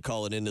appreciate you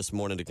calling in this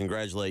morning to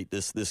congratulate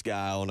this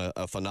guy on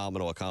a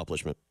phenomenal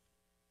accomplishment.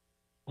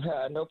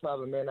 No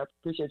problem, man. I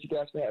appreciate you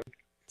guys for having me.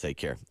 Take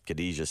care.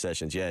 Khadijah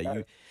Sessions,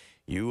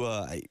 you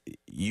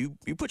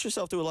put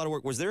yourself through a lot of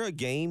work. Was there a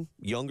game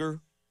younger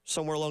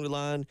somewhere along the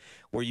line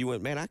where you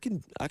went, man, I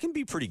can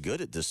be pretty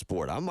good at this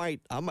sport? I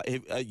might.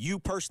 You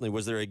personally,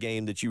 was there a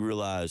game that you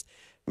realized,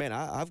 man,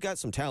 I've got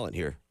some talent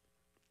here?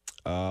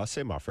 I'll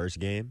say my first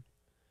game.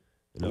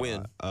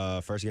 When?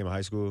 First game of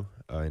high school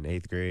in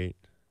 8th grade.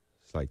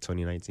 It's like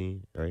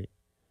 2019, right?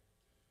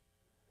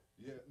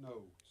 Yeah,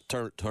 no.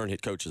 Turn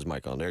hit coach's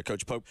mic on there.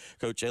 Coach Pope,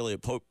 Coach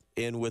Elliott Pope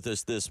in with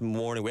us this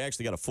morning. We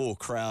actually got a full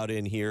crowd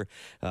in here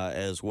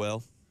as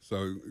well.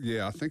 So,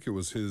 yeah, I think it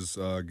was his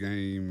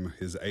game,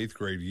 his 8th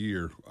grade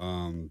year.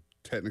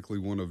 Technically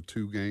one of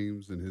 2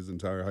 games in his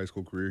entire high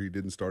school career. He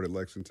didn't start at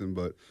Lexington,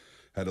 but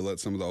had to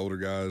let some of the older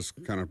guys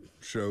kind of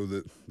show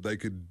that they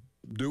could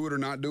do it or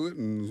not do it.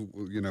 And,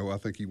 you know, I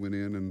think he went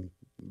in and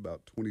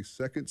about 20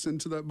 seconds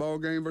into that ball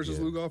game versus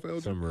Lugoff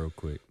Elgin. Something real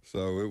quick.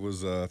 So it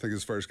was, I think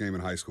his first game in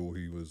high school,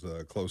 he was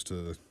close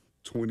to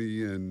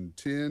 20 and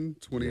 10,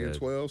 20 and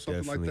 12,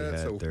 something like that.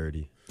 Had so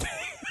 30.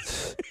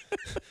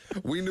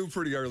 We knew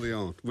pretty early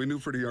on.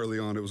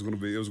 It was going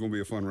to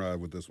be a fun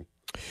ride with this one.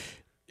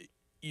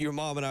 Your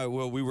mom and I,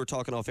 we were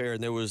talking off air,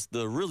 and there was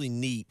the really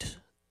neat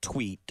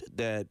tweet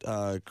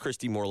that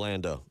Christy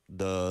Morlando,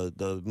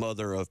 the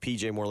mother of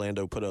PJ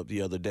Morlando, put up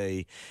the other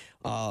day.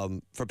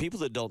 For people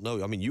that don't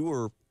know, I mean, you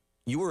were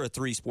a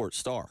 3-sport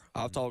star.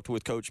 I've talked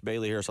with Coach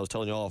Bailey Harris. I was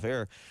telling you off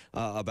air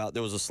about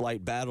there was a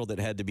slight battle that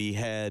had to be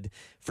had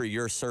for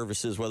your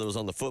services, whether it was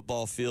on the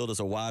football field as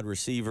a wide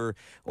receiver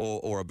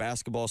or a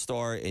basketball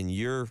star. And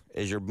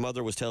as your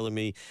mother was telling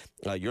me,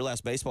 your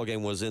last baseball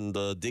game was in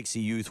the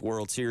Dixie Youth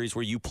World Series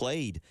where you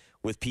played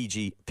with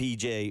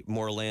PJ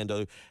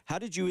Morlando. How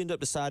did you end up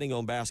deciding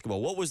on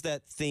basketball? What was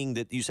that thing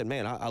that you said,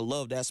 man, I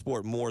love that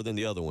sport more than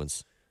the other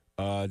ones?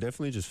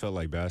 Definitely just felt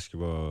like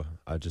basketball.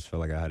 I just felt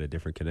like I had a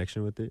different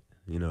connection with it,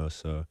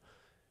 so,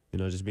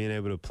 just being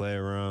able to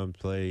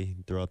play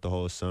throughout the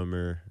whole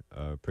summer,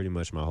 pretty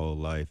much my whole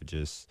life.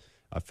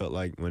 I felt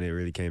like when it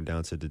really came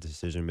down to the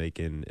decision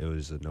making, it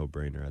was a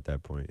no-brainer at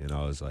that point, and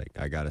I was like,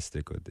 I got to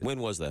stick with it. When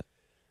was that?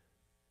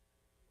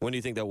 When do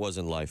you think that was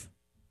in life?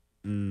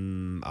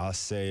 I'll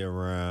say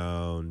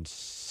around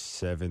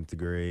 7th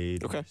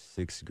grade, okay.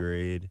 6th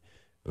grade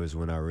was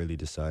when I really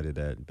decided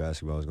that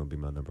basketball was going to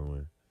be my number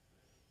one.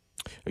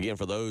 Again,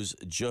 for those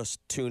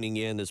just tuning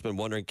in that's been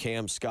wondering,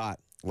 Cam Scott,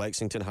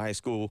 Lexington High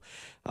School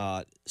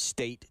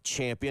state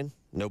champion.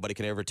 Nobody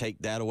can ever take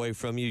that away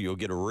from you. You'll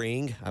get a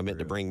ring. I meant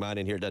to bring mine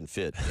in here. It doesn't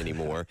fit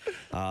anymore.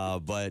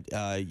 But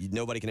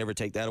nobody can ever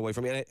take that away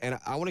from you. And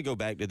I want to go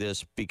back to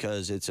this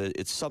because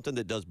it's something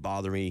that does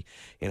bother me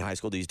in high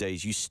school these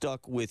days. You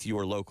stuck with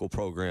your local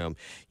program.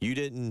 You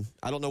didn't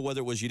 – I don't know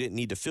whether it was you didn't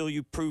need to feel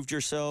you proved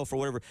yourself or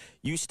whatever.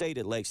 You stayed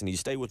at Lexington. You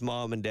stayed with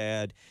mom and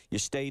dad. You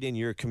stayed in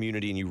your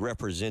community, and you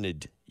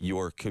represented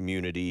your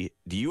community.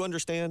 Do you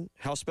understand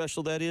how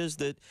special that is,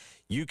 that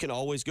you can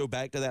always go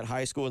back to that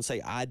high school and say,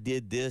 I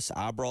did this,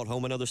 I brought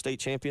home another state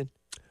champion?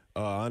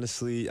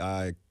 Honestly,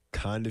 I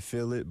kind of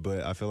feel it,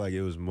 but I feel like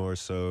it was more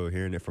so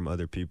hearing it from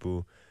other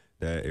people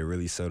that it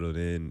really settled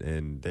in,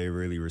 and they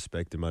really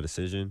respected my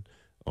decision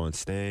on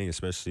staying,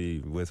 especially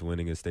with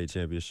winning a state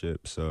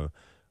championship. So,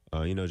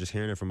 just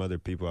hearing it from other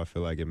people, I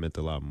feel like it meant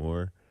a lot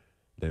more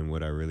than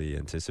what I really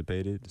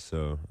anticipated.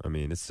 So, I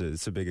mean, it's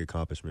a big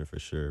accomplishment for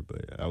sure,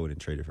 but I wouldn't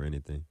trade it for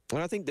anything.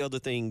 And I think the other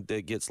thing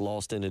that gets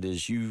lost in it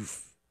is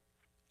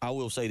I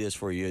will say this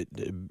for you.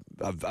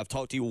 I've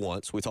talked to you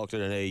once. We talked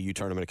at an AAU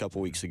tournament a couple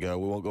weeks ago.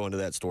 We won't go into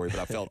that story, but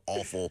I felt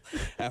awful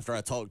after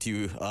I talked to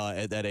you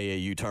at that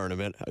AAU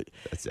tournament.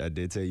 I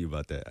did tell you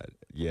about that.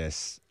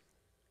 Yes,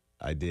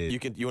 I did.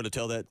 You want to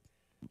tell that?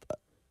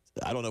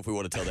 I don't know if we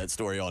want to tell that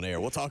story on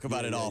air. We'll talk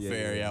about it off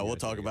air. Yeah, we'll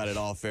talk about it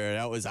off air.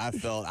 I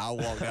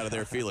walked out of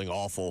there feeling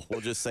awful. We'll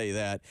just say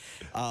that.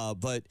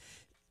 But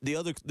the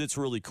other that's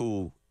really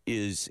cool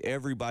is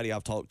everybody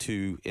I've talked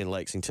to in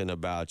Lexington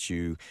about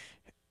you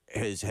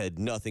has had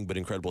nothing but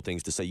incredible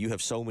things to say. You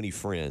have so many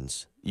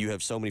friends.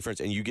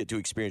 And you get to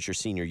experience your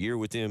senior year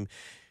with them.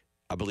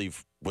 I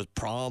believe, was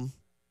prom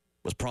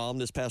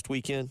this past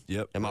weekend?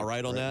 Yep. Am I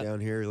right on that?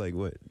 Down here,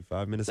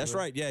 5 minutes That's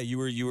away? right. Yeah, you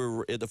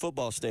were at the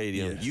football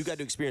stadium. Yes. You got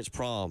to experience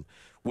prom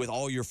with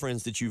all your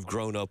friends that you've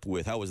grown up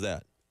with. How was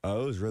that? It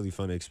was a really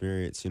fun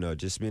experience,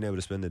 just being able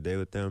to spend the day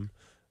with them.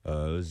 It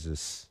was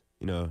just,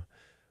 we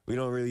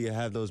don't really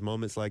have those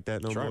moments like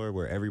that no more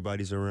where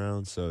everybody's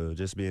around. So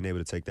just being able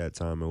to take that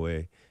time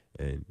away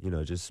and,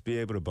 just be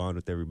able to bond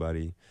with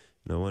everybody,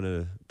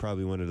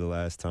 probably one of the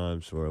last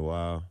times for a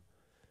while.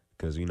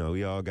 Because,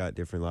 we all got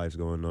different lives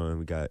going on.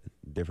 We got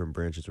different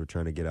branches we're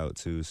trying to get out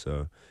to.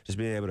 So just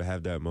being able to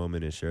have that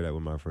moment and share that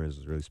with my friends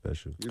was really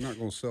special. You're not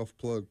going to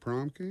self-plug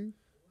Prom King?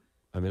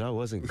 I mean, I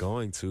wasn't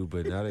going to,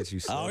 but now that you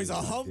said Oh, he's a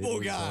humble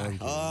guy.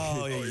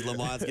 Oh,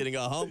 Lamont's getting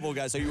a humble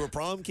guy. So you were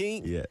prom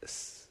king?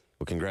 Yes.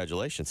 Well,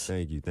 congratulations.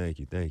 Thank you.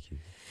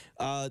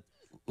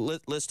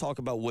 Let's talk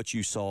about what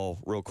you saw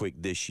real quick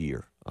this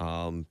year.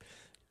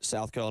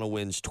 South Carolina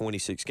wins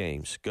 26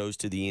 games, goes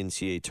to the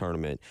NCAA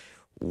tournament.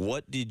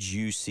 What did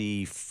you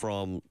see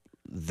from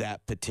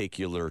that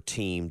particular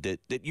team that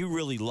you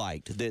really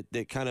liked,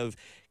 that kind of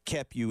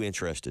kept you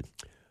interested?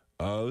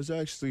 It was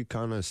actually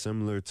kind of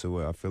similar to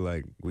what I feel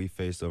like we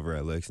faced over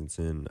at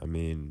Lexington. I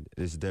mean,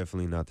 it's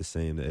definitely not the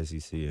same, the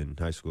SEC in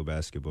high school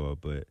basketball,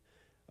 but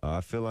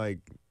I feel like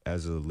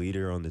as a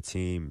leader on the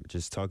team,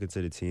 just talking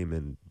to the team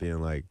and being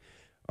like,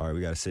 all right,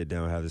 we got to sit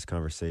down and have this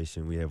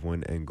conversation. We have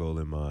one end goal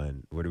in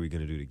mind. What are we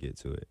going to do to get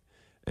to it?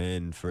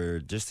 And for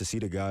just to see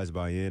the guys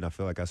buy in, I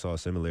feel like I saw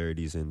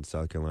similarities in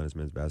South Carolina's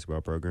men's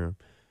basketball program.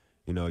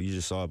 You know, you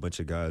just saw a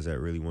bunch of guys that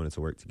really wanted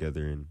to work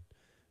together and,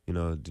 you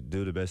know,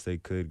 do the best they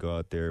could, go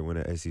out there, win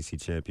an SEC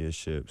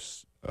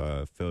championships,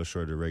 fell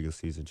short of the regular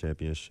season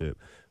championship.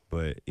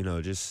 But, you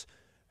know, just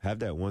have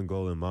that one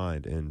goal in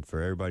mind. And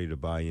for everybody to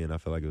buy in, I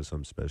feel like it was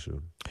something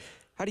special.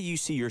 How do you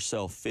see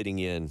yourself fitting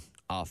in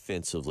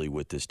offensively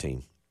with this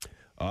team?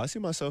 I see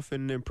myself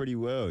fitting in pretty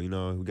well. You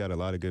know, we got a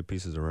lot of good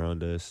pieces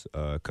around us,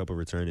 a couple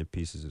returning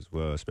pieces as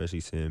well, especially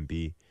Sam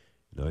B.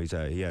 You know,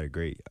 he had a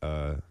great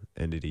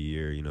end of the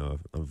year. You know,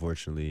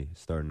 unfortunately,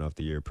 starting off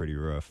the year pretty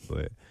rough,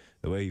 but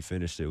the way he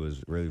finished it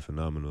was really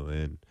phenomenal.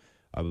 And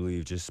I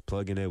believe just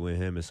plugging it with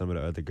him and some of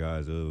the other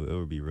guys, it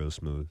would be real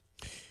smooth.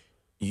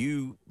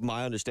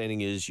 My understanding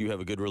is you have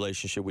a good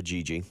relationship with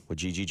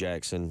Gigi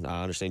Jackson.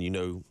 I understand you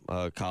know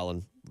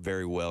Colin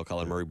very well,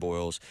 Colin Murray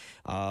Boyles.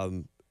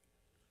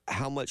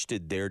 How much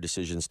did their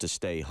decisions to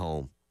stay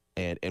home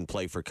and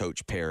play for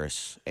Coach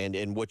Paris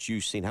and what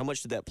you've seen, how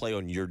much did that play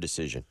on your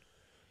decision?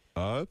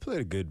 It played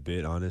a good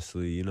bit,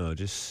 honestly. You know,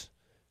 just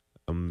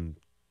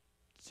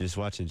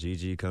watching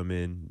Gigi come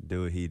in,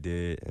 do what he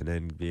did, and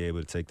then be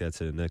able to take that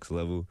to the next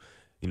level.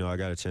 You know, I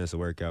got a chance to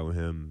work out with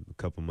him a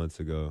couple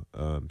months ago.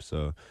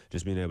 So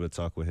just being able to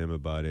talk with him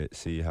about it,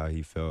 see how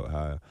he felt,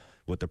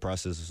 what the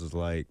process was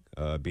like,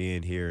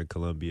 being here in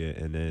Columbia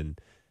and then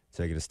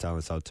taking his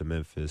talents out to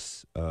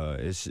Memphis.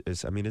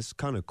 It's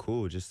kind of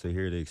cool just to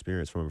hear the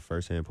experience from a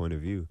firsthand point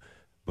of view.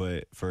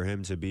 But for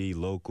him to be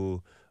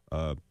local,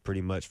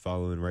 pretty much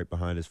following right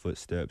behind his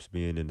footsteps,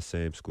 being in the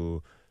same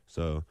school.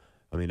 So,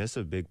 I mean, that's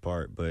a big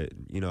part. But,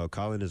 you know,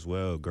 Colin as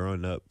well,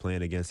 growing up,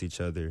 playing against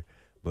each other.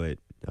 But,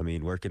 I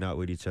mean, working out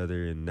with each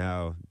other and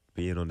now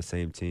being on the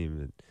same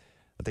team,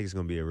 I think it's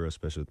going to be a real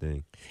special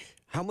thing.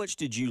 How much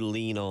did you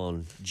lean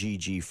on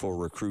Gigi for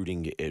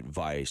recruiting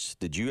advice?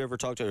 Did you ever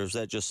talk to her, or was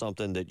that just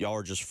something that y'all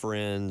are just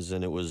friends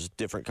and it was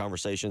different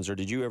conversations? Or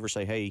did you ever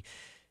say, hey,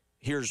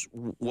 here's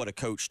what a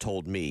coach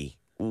told me.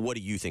 What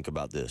do you think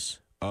about this?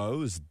 It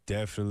was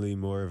definitely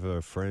more of a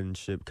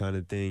friendship kind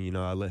of thing. You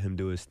know, I let him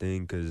do his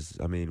thing because,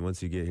 I mean,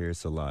 once you get here,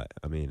 it's a lot.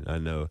 I mean, I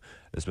know,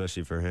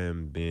 especially for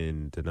him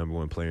being the number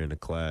one player in the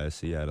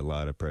class, he had a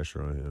lot of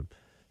pressure on him.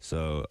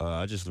 So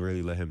I just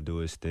really let him do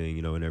his thing.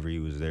 You know, whenever he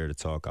was there to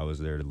talk, I was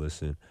there to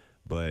listen.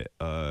 But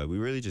we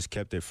really just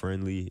kept it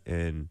friendly.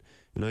 And,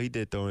 you know, he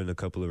did throw in a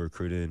couple of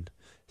recruiting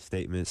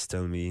statements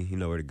telling me, you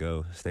know, where to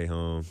go, stay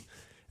home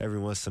every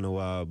once in a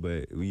while.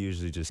 But we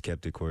usually just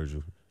kept it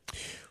cordial.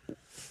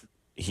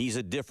 He's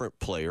a different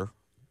player,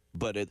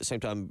 but at the same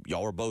time,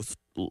 y'all are both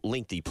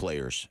lengthy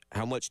players.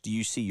 How much do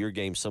you see your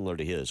game similar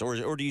to his?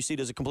 Or do you see it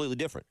as a completely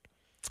different?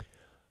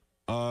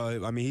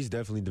 I mean, he's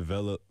definitely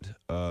developed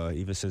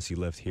even since he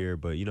left here.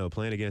 But, you know,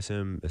 playing against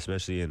him,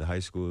 especially in high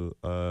school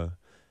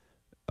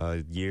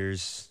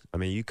years, I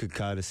mean, you could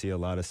kind of see a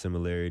lot of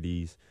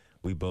similarities.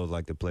 We both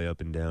like to play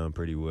up and down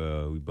pretty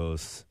well. We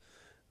both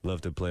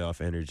love to play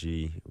off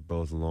energy,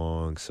 both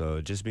long.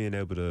 So just being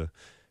able to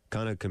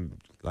kind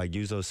of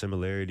use those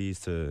similarities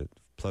to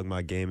plug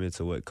my game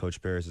into what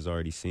Coach Paris has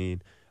already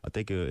seen, I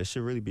think it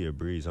should really be a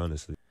breeze,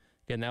 honestly.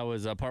 And that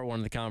was part one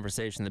of the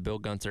conversation that Bill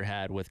Gunter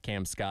had with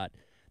Cam Scott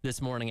this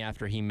morning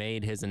after he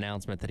made his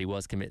announcement that he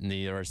was committing to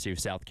the University of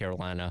South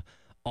Carolina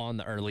on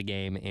the early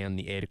game and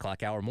the 8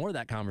 o'clock hour. More of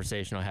that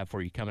conversation I'll have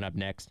for you coming up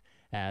next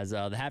as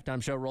the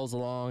halftime show rolls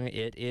along.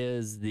 It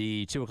is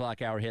the 2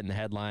 o'clock hour hitting the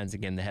headlines.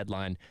 Again, the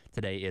headline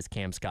today is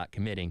Cam Scott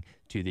committing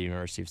to the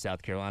University of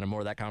South Carolina. More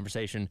of that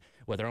conversation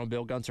with our own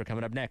Bill Gunter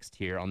coming up next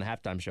here on the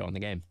halftime show on the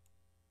game.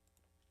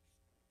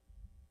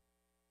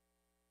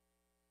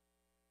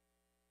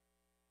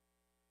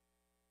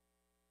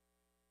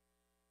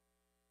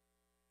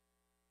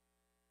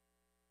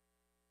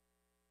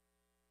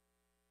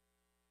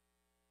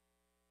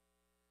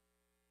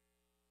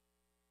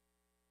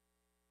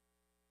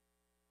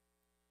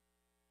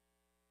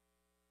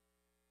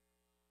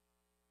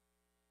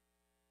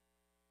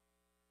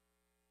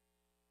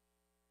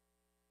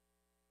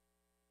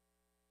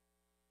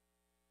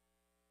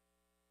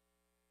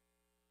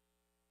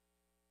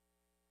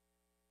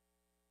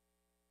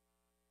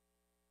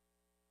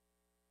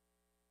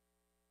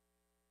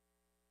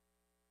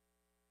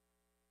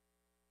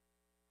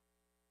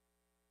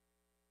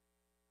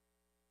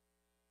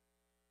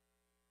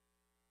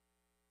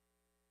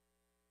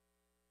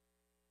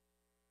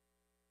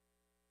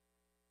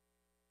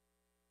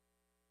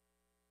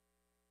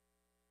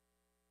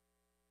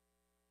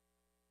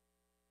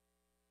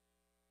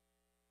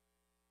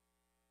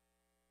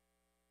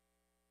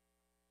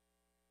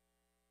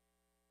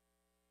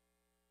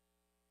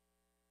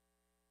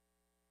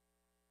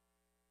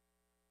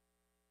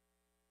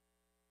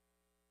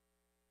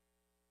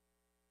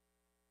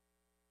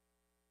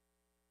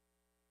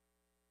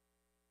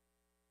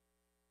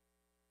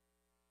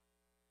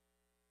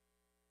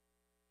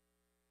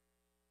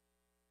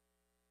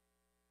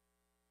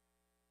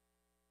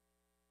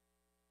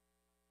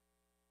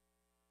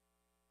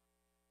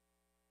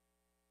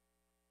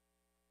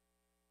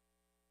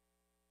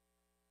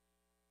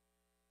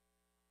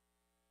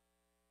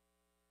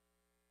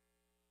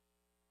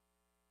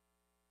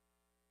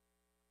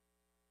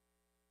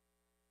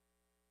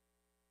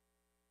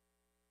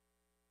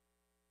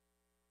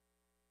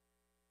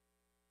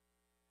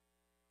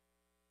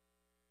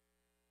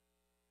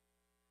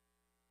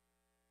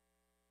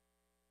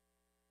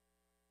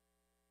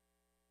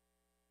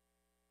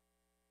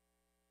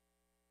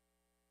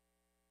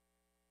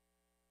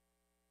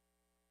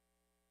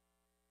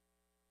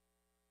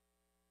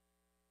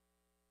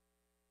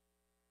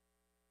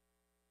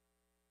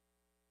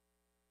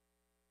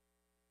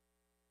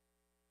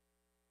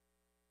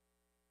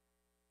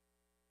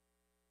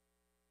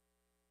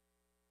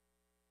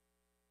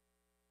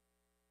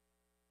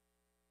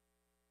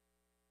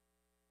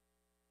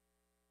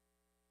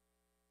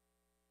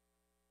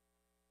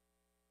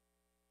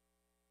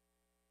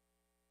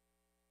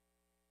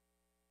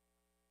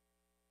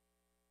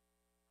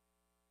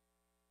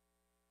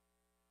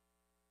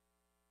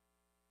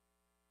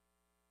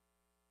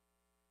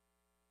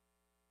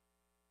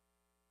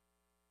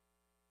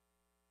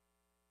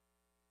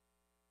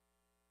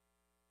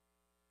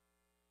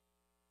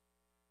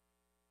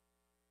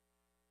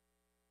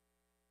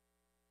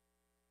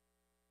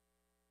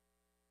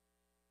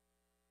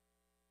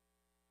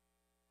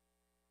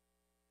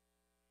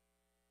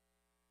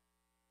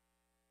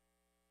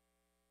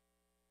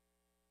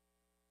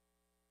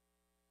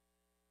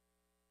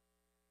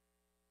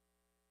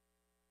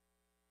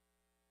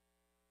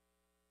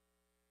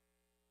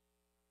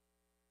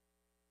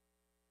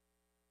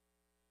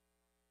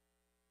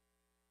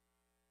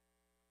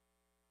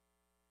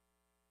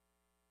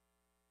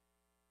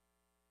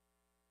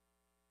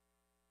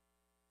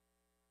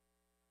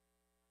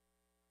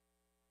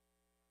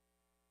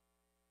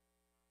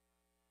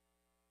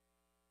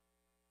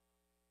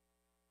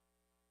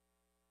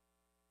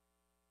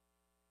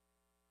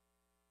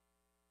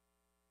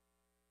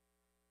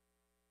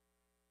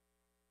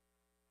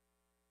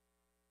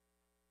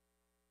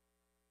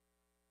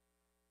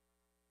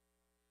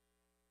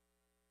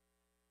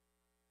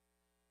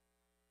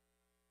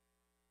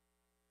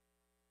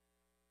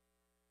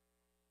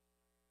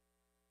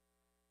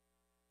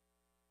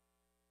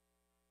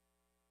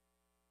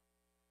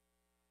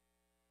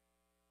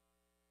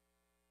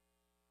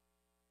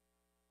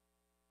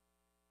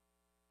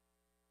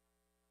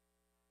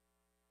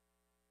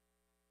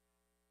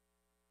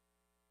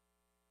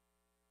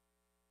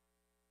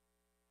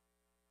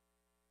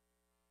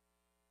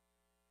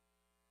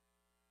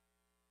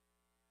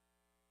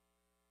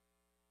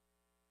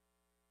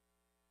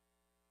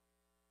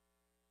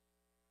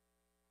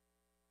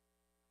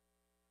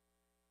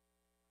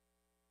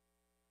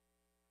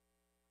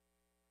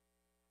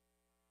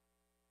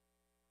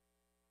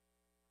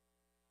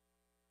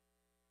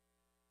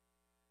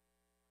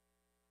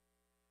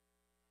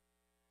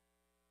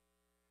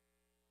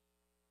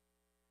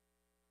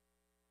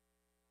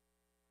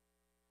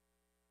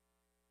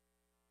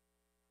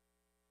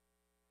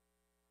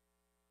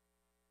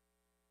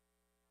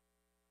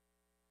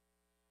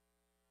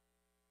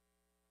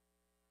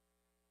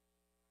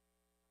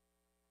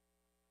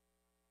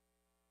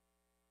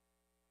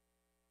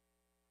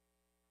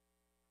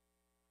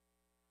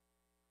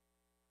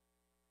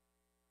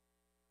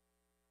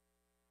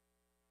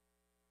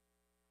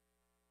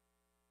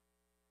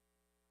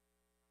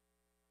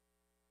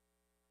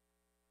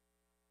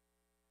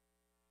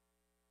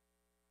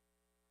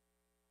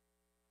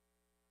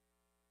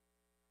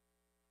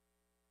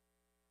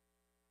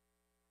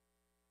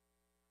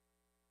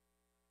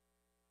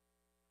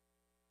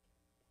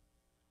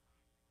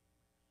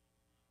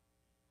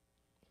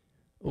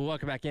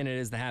 Welcome back in. It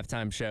is the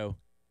halftime show.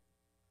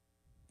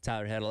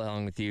 Tyler Head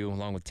along with you,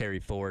 along with Terry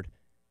Ford.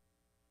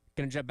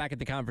 Going to jump back at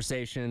the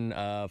conversation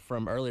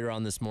from earlier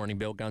on this morning.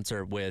 Bill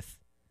Gunser with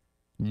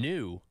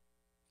new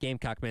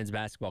Gamecock men's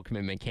basketball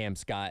commitment, Cam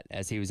Scott,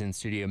 as he was in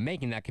studio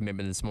making that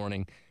commitment this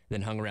morning,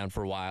 then hung around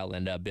for a while,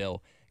 and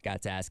Bill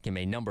got to ask him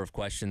a number of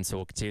questions, so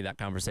we'll continue that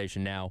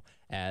conversation now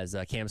as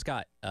Cam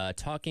Scott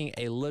talking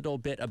a little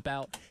bit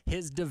about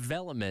his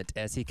development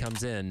as he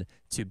comes in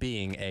to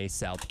being a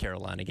South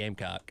Carolina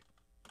Gamecock.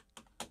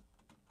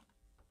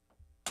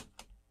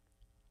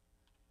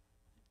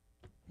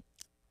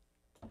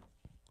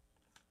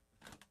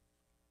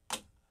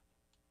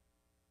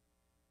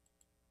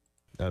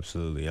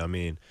 Absolutely. I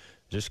mean,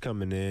 just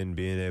coming in,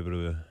 being able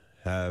to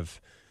have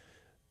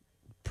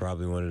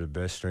probably one of the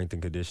best strength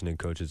and conditioning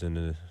coaches in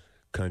the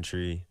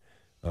country,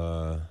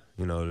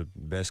 the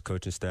best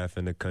coaching staff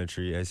in the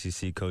country,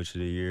 SEC Coach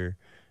of the Year,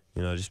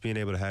 just being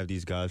able to have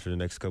these guys for the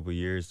next couple of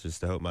years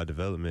just to help my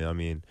development. I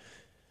mean,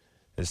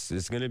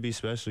 it's going to be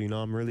special.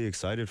 I'm really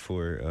excited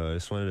for it.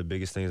 It's one of the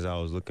biggest things I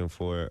was looking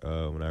for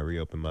when I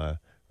reopened my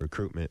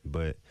recruitment,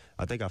 but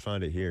I think I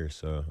found it here,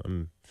 so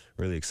I'm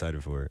really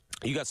excited for it.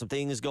 You got some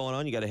things going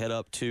on. You got to head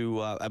up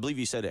to, I believe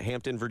you said at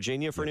Hampton,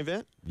 Virginia for an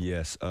event?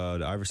 Yes.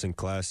 The Iverson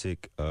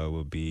Classic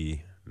will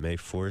be May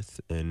 4th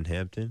in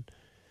Hampton.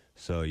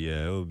 So,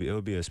 yeah,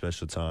 it'll be a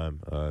special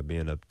time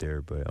being up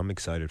there, but I'm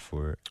excited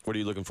for it. What are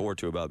you looking forward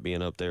to about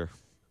being up there?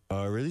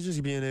 Really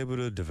just being able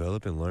to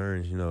develop and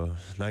learn,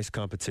 nice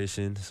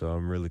competition. So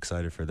I'm really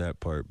excited for that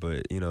part.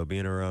 But,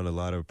 being around a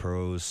lot of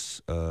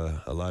pros,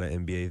 a lot of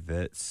NBA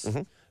vets,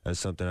 that's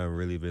something I've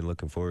really been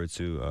looking forward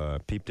to.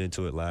 Peeped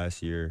into it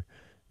last year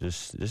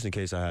just in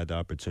case I had the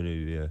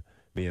opportunity to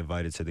be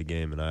invited to the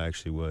game, and I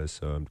actually was.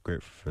 So I'm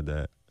grateful for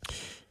that.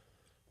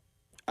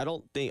 I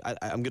don't think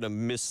I'm going to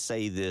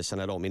missay this,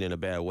 and I don't mean in a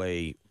bad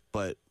way,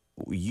 but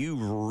you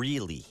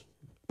really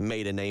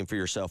made a name for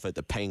yourself at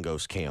the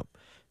Pangos camp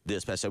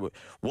this past Saturday.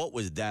 What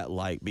was that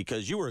like?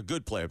 Because you were a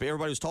good player.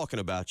 Everybody was talking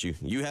about you.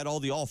 You had all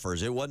the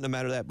offers. It wasn't a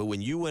matter of that. But when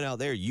you went out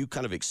there, you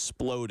kind of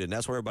exploded, and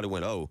that's where everybody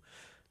went, oh,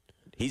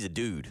 he's a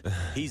dude.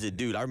 He's a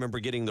dude. I remember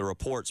getting the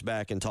reports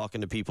back and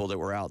talking to people that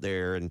were out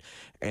there,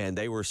 and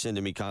they were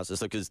sending me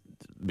constantly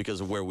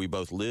because of where we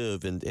both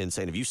live and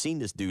saying, have you seen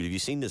this dude? Have you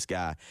seen this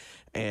guy?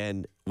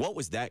 And what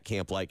was that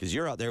camp like? Because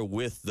you're out there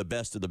with the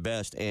best of the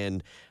best,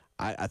 and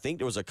I think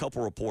there was a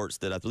couple reports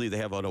that I believe they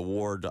have an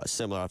award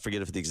similar. I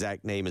forget if the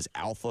exact name is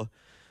Alpha,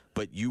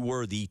 but you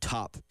were the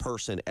top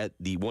person at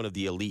one of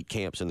the elite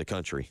camps in the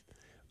country.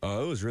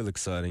 It was real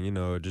exciting,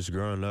 just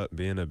growing up,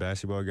 being a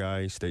basketball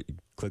guy,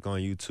 click on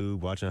YouTube,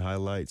 watching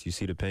highlights, you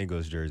see the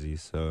Pangos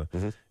jerseys. So,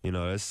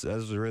 that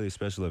was a really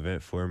special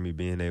event for me,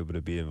 being able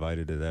to be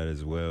invited to that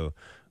as well.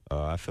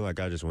 I feel like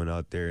I just went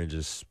out there and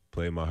just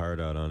played my heart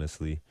out,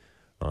 honestly.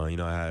 I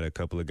had a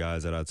couple of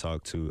guys that I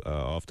talked to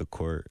off the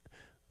court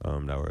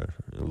that were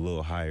a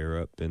little higher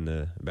up in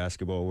the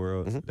basketball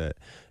world that,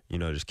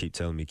 just keep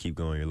telling me, keep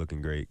going, you're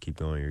looking great, keep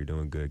going, you're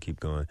doing good, keep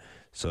going.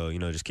 So,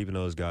 just keeping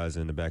those guys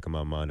in the back of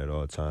my mind at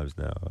all times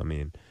now. I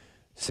mean,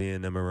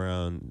 seeing them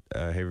around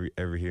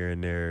every here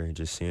and there,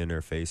 just seeing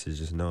their faces,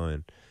 just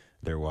knowing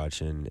they're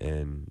watching,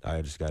 and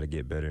I just got to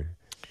get better.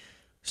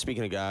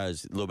 Speaking of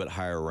guys a little bit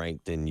higher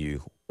ranked than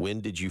you,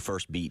 when did you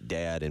first beat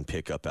Dad in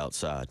pickup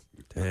outside?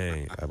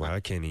 Dang, I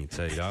can't even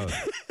tell you.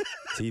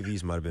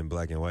 TVs might have been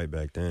black and white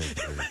back then.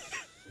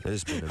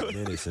 It's been a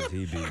minute since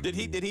he beat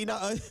me. Did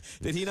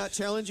he not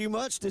challenge you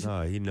much?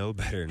 No, he know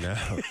better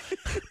now.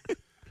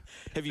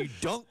 Have you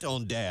dunked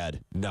on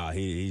Dad? No,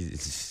 he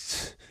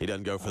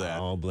doesn't go for that. I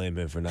don't blame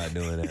him for not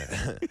doing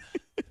that.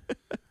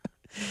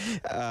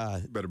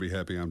 Better be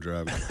happy I'm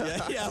driving.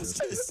 Yeah, I was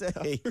going to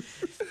say.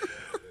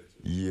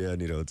 Yeah, I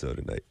need a hotel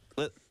tonight.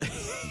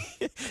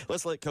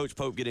 Let's let Coach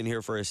Pope get in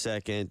here for a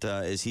second,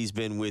 as he's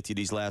been with you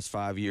these last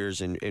 5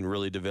 years and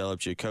really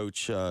developed you.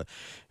 Coach, for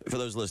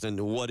those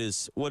listening, what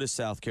is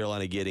South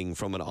Carolina getting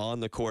from an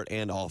on-the-court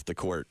and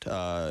off-the-court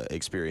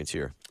experience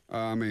here?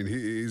 I mean,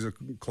 he's a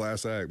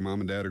class act. Mom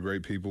and Dad are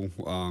great people.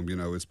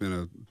 It's been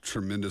a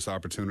tremendous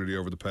opportunity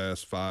over the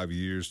past 5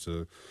 years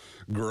to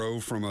grow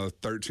from a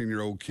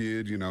 13-year-old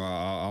kid.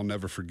 I'll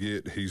never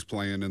forget he's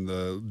playing in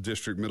the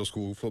district middle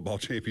school football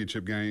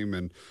championship game,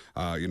 and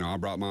I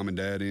brought Mom and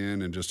Dad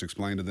in and just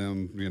explained to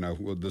them,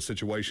 the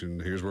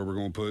situation. Here's where we're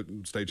going to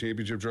put state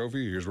championship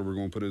trophy. Here's where we're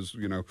going to put his,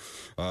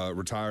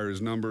 retire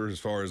his number. As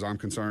far as I'm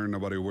concerned,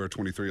 nobody will wear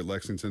 23 at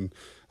Lexington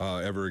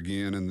ever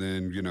again. And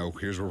then,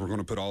 here's where we're going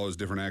to put all his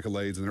different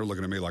accolades. And they're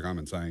looking at me like I'm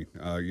insane,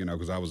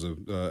 because I was a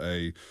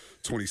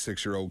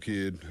 26-year-old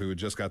kid who had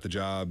just got the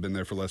job, been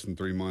there for less than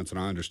 3 months, and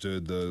I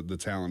understood the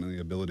talent and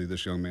the ability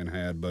this young man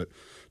had. But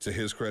to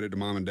his credit, to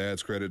Mom and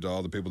Dad's credit, to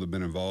all the people that have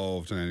been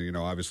involved, and,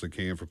 obviously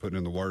Cam for putting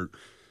in the work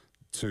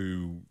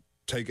to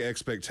take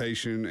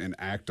expectation and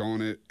act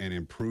on it and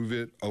improve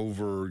it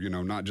over,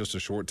 not just a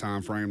short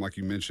time frame like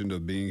you mentioned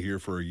of being here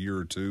for a year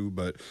or two,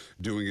 but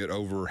doing it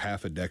over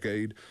half a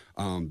decade.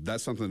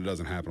 That's something that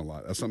doesn't happen a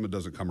lot. That's something that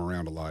doesn't come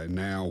around a lot. And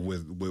now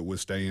with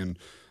staying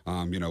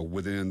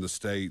within the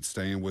state,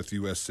 staying with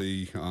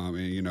USC,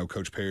 and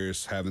Coach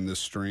Paris having this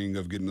string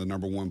of getting the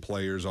number one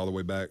players all the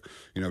way back.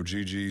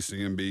 Gigi,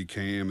 CMB,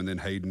 Cam, and then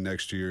Hayden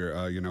next year.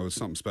 It's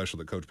something special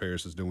that Coach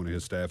Paris is doing and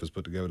his staff has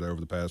put together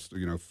over the past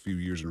few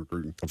years in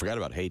recruiting. I forgot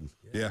about Hayden.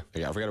 Yeah,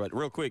 I forgot about.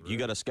 Real quick, you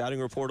got a scouting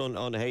report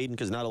on Hayden,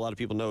 because not a lot of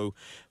people know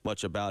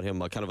much about him.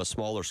 Kind of a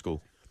smaller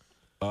school.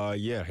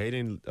 Yeah,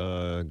 Hayden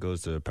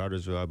goes to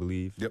Powdersville, I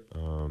believe. Yep.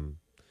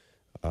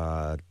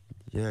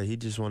 Yeah, he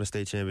just won a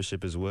state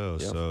championship as well.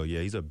 Yep. So, yeah,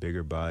 he's a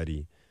bigger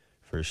body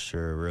for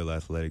sure. Real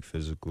athletic,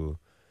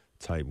 physical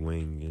type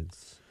wing.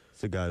 It's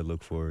a guy to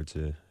look forward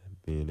to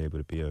being able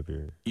to be up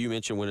here. You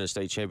mentioned winning a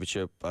state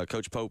championship.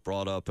 Coach Pope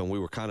brought up, and we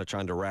were kind of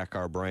trying to rack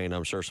our brain.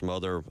 I'm sure some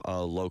other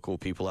local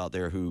people out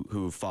there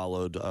who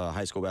followed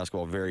high school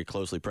basketball very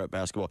closely, prep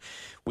basketball.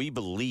 We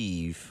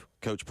believe,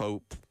 Coach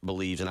Pope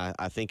believes, and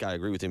I think I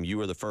agree with him, you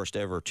were the first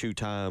ever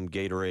two-time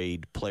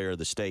Gatorade player of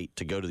the state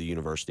to go to the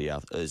university.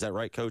 Is that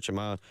right, Coach?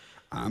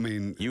 I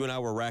mean, you and I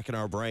were racking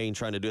our brain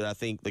trying to do that. I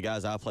think the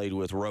guys I played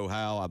with, Roe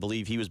Howe, I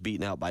believe he was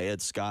beaten out by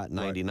Ed Scott in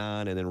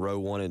 99, and then Roe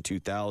won in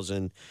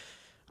 2000.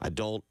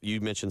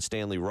 You mentioned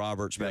Stanley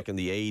Roberts back in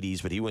the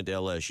 80s, but he went to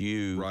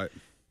LSU. Right.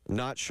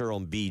 Not sure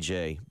on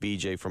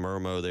BJ from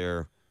Irmo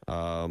there,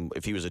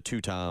 if he was a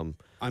two-time.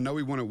 I know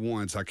he won it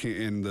once. I can't,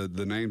 and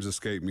the names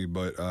escape me,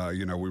 but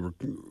we were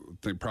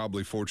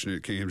probably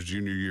fortunate Cam's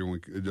junior year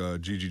when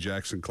Gigi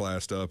Jackson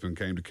classed up and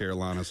came to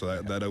Carolina,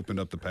 so that opened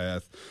up the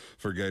path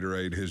for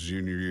Gatorade his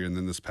junior year, and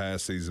then this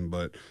past season.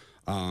 But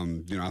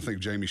I think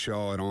Jamie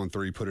Shaw at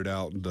On3 put it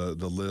out the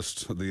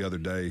list the other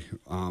day,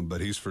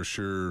 but he's for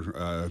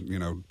sure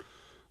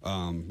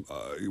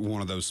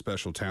one of those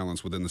special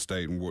talents within the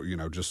state, and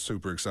we're just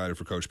super excited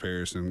for Coach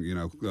Paris and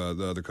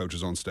the other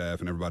coaches on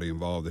staff and everybody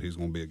involved that he's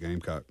going to be a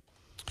Gamecock.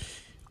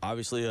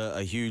 Obviously,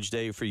 a huge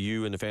day for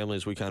you and the family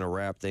as we kind of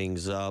wrap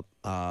things up.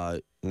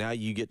 Now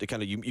you get to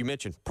kind of, you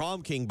mentioned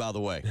prom king, by the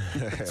way.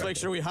 Let's make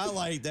sure we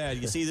highlight that.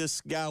 You see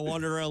this guy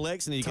wandering around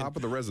Lexington. You Top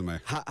of the resume.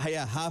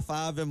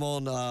 High-five him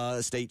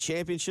on state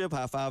championship,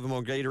 high-five him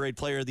on Gatorade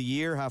Player of the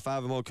Year,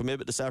 high-five him on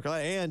commitment to South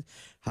Carolina, and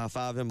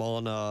high-five him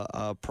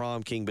on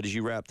prom king. But as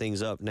you wrap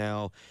things up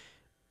now,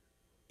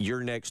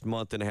 your next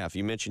month and a half,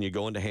 you mentioned you're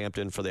going to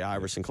Hampton for the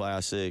Iverson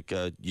Classic.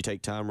 You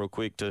take time real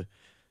quick to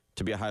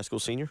be a high school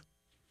senior?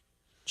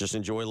 Just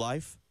enjoy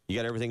life? You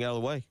got everything out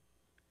of the way?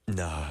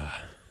 Nah.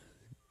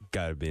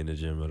 Got to be in the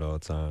gym at all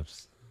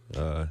times.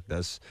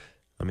 It's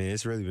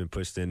really been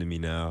pushed into me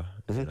now.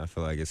 Mm-hmm. And I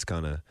feel like it's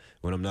kind of,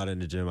 when I'm not in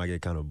the gym, I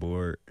get kind of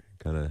bored,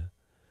 kind of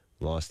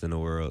lost in the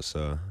world.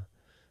 So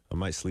I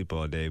might sleep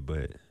all day,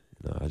 but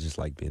I just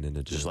like being in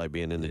the gym. Just like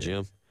being in the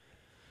gym?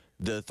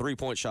 The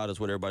three-point shot is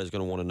what everybody's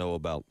going to want to know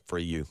about for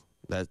you.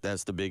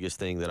 That's the biggest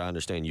thing that I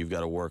understand you've got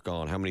to work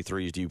on. How many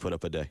threes do you put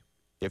up a day?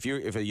 If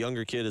a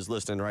younger kid is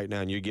listening right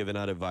now and you're giving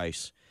out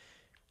advice,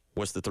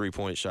 what's the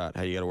three-point shot?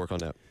 How you got to work on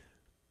that?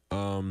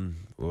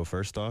 Well,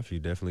 first off, you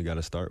definitely got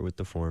to start with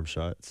the form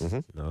shots.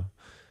 Mm-hmm.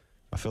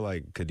 I feel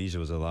like Khadijah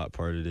was a lot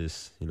part of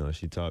this.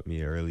 She taught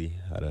me early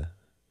how to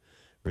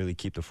really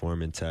keep the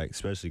form intact,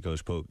 especially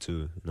Coach Pope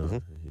too.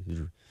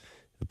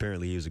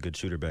 Apparently he was a good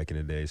shooter back in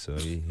the day, so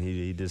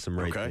he did some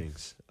right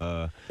things.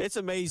 It's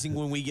amazing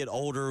when we get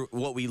older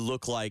what we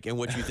look like and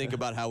what you think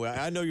about how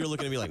I know you're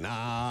looking at me like,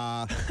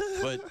 nah,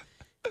 but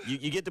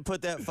you get to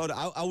put that photo.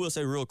 I will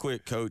say real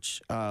quick,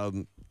 Coach,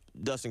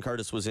 Dustin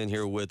Curtis was in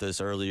here with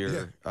us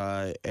earlier,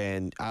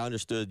 and I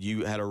understood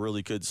you had a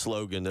really good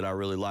slogan that I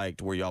really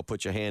liked where y'all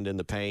put your hand in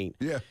the paint.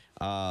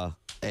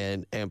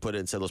 And put it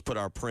and said, let's put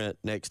our print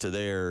next to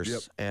theirs.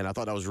 Yep. And I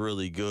thought that was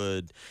really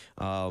good.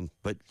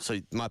 But so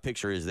my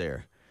picture is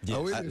there.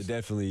 Yes, it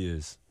definitely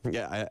is.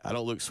 Yeah, I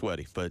don't look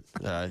sweaty, but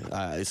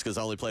it's because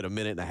I only played a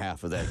minute and a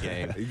half of that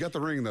game. You got the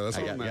ring, though. That's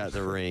all that matters.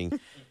 Got the ring.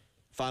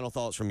 Final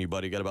thoughts from you,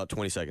 buddy. Got about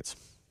 20 seconds.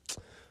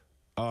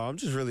 I'm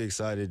just really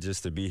excited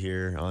just to be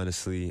here,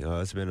 honestly.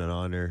 It's been an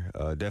honor,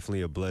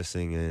 definitely a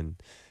blessing, and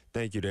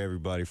thank you to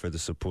everybody for the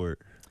support.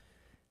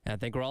 I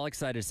think we're all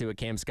excited to see what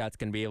Cam Scott's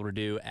going to be able to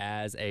do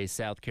as a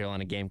South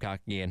Carolina Gamecock.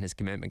 Again, his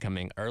commitment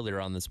coming earlier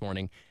on this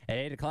morning at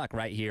 8 o'clock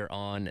right here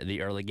on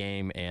the early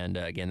game. And,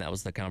 again, that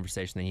was the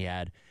conversation that he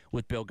had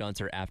with Bill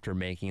Gunter after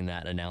making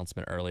that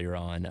announcement earlier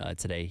on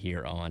today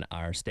here on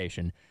our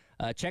station.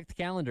 Check the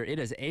calendar. It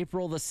is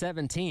April the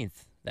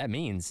 17th. That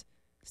means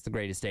it's the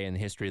greatest day in the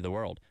history of the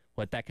world.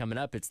 With that coming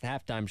up, it's the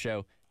halftime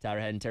show. Tyler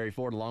Head and Terry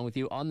Ford along with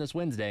you on this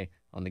Wednesday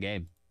on The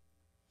Game.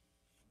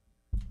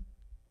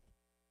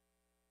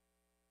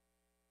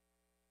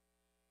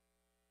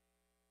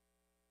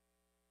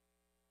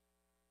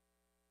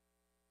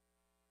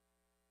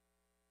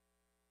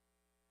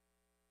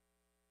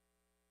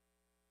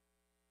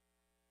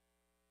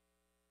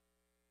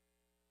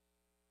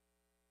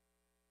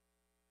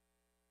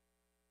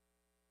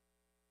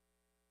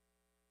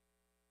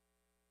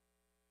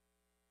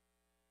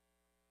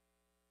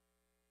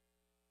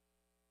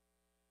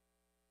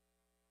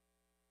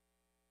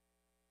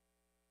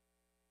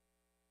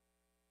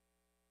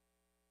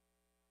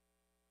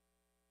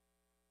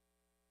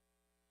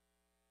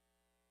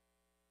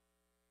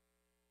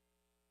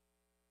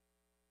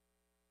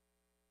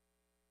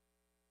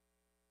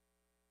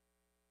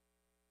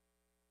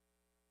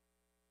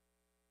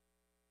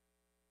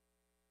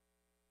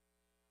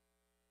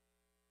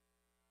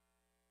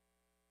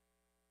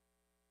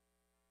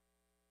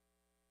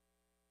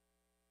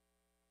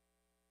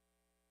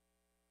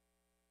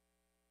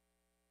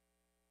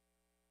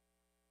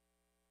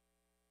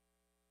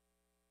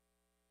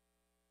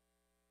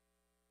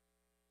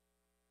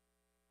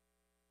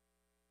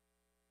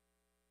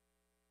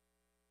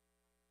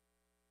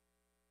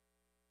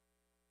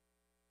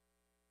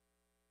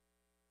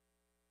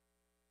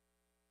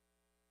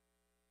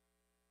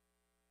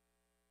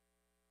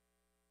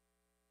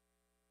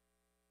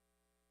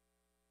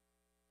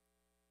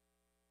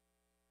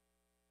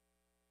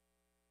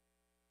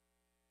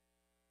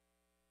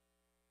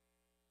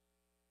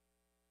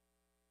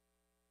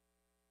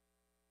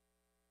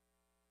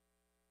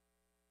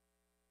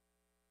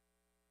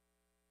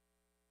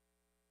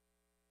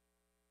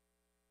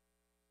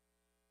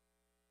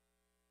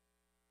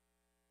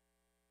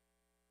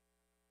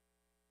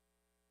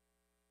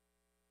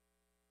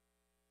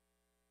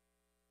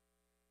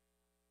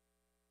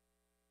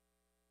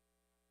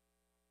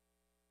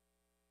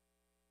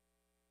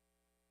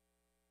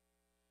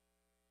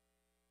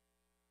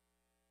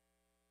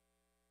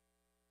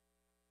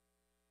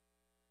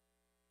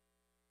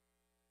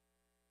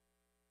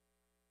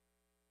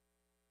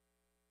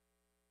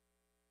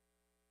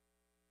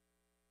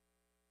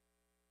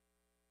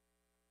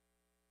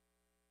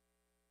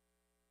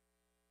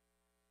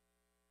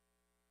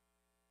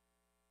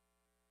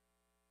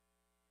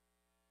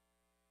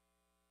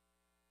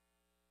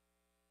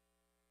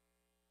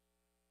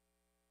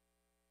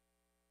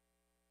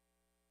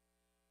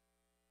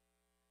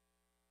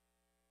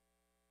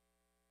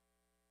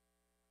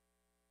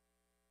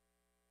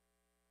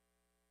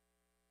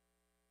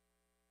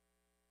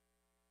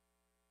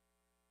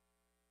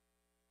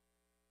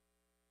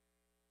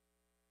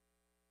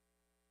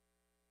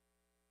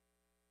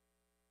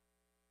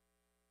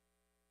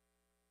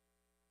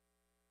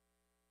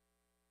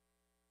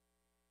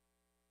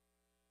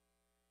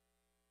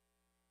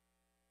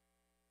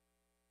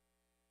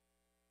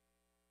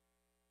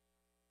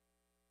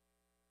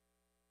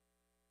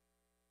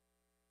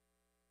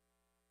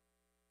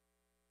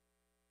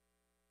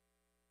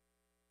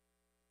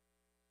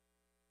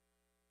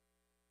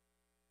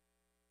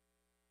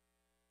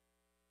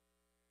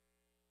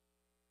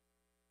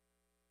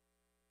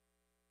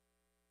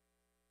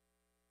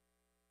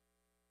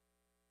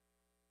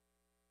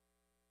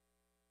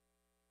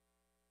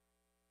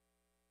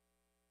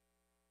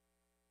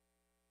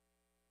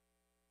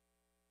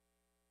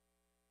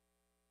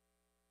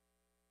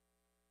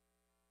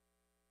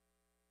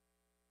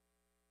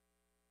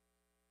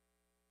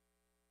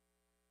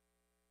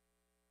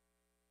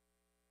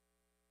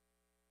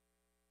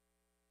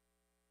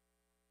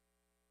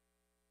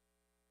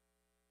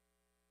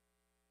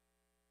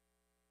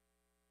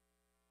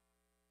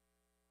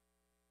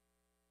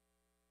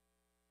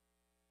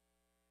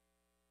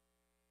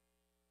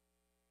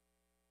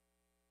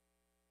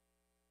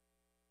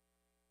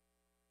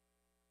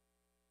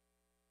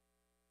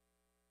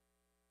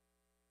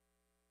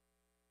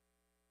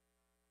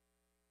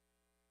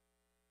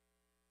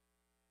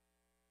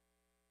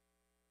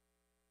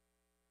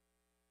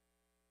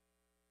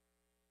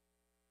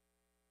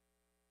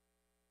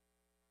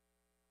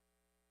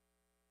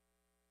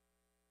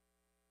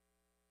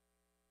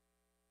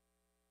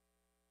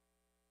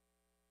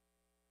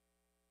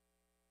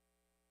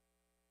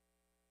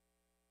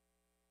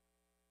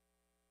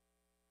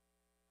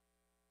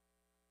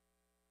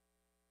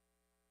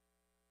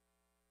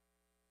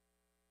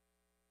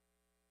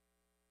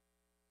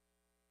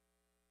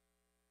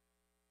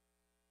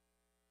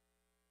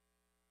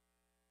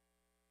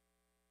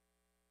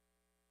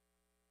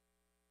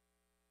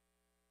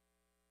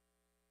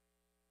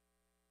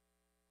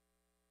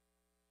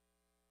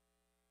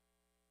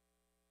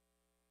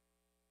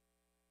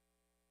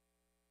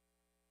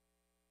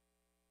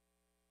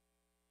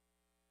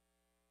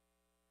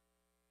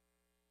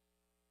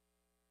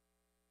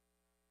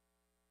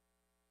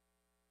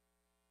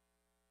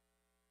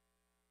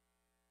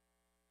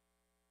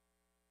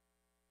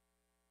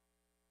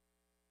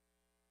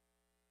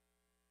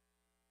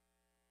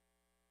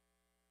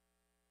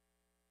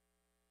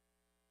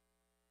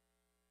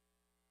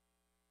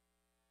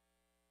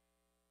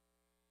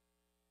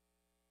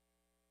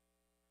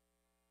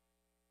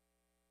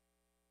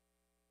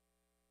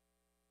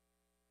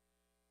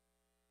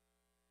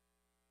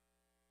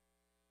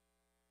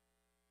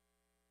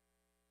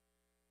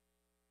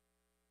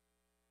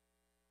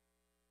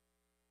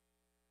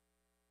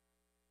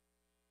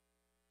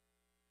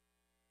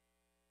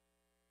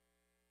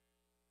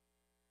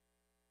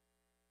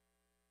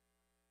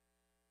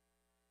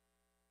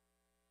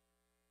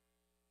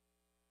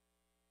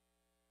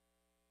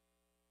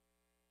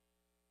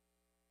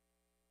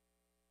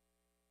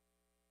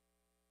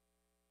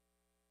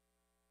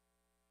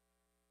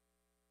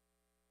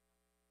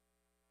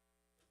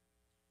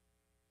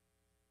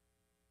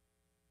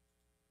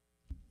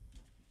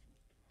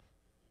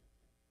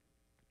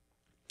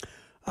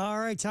 All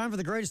right, time for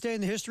the greatest day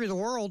in the history of the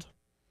world,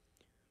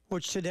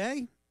 which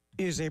today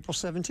is April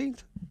 17th.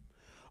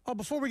 Oh,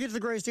 before we get to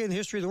the greatest day in the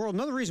history of the world,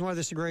 another reason why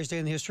this is the greatest day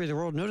in the history of the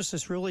world, notice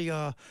this really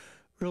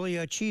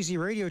cheesy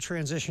radio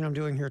transition I'm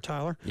doing here,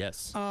 Tyler.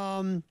 Yes.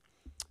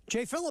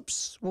 Jay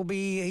Phillips will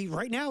be,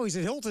 right now he's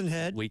at Hilton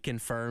Head. We can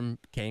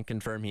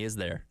confirm he is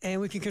there. And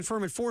we can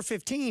confirm at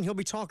 4:15 he'll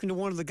be talking to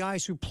one of the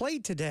guys who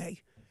played today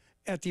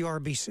at the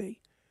RBC.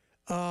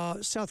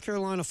 South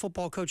Carolina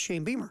football coach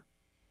Shane Beamer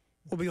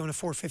will be on at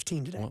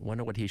 4:15 today.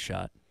 Wonder what he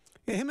shot.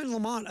 Yeah, him and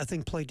Lamont, I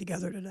think, played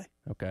together today.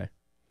 Okay.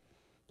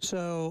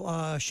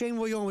 So Shane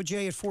will be on with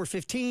Jay at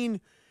 4:15.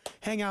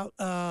 Hang out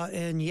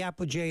and yap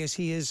with Jay as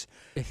he is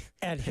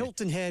at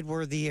Hilton Head,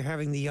 where they're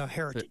having the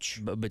Heritage.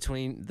 But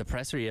between the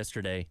presser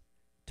yesterday,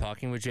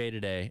 talking with Jay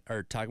today,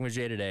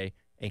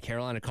 and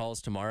Carolina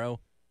calls tomorrow,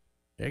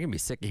 they're gonna be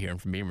sick of hearing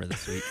from Beamer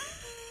this week.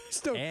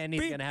 And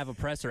he's gonna have a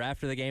presser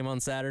after the game on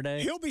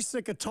Saturday. He'll be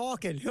sick of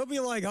talking. He'll be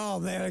like, "Oh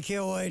man, I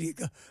can't wait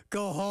to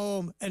go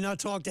home and not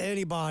talk to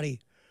anybody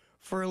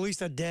for at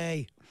least a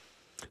day."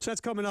 So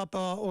that's coming up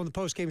on the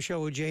post-game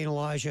show with Jay and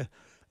Elijah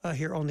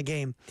here on The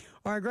Game.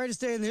 All right,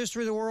 greatest day in the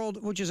history of the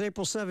world, which is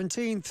April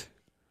 17th.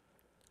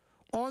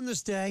 On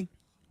this day,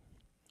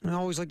 and I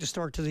always like to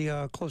start to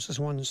the closest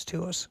ones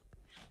to us.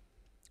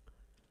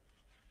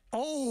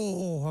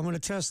 Oh, I'm going to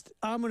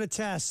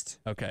test.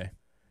 Okay.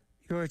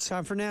 It's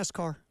time for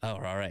NASCAR. Oh,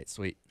 all right,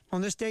 sweet.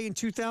 On this day in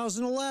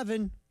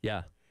 2011,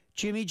 yeah,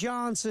 Jimmy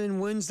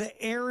Johnson wins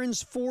the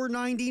Aaron's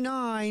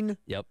 499.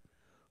 Yep.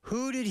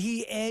 Who did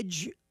he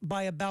edge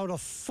by about a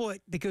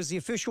foot? Because the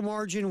official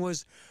margin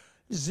was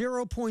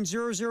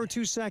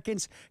 0.002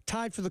 seconds,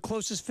 tied for the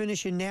closest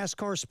finish in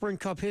NASCAR Sprint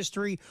Cup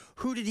history.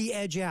 Who did he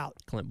edge out?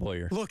 Clint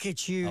Boyer. Look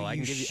at you. Oh, I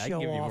can give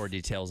you more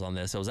details on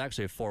this. It was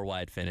actually a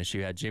 4-wide finish.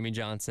 You had Jimmy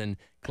Johnson,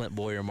 Clint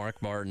Boyer,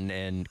 Mark Martin,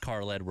 and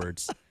Carl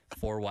Edwards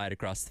 4 wide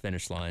across the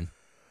finish line.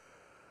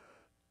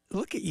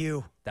 Look at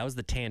you. That was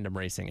the tandem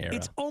racing era.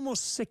 It's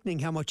almost sickening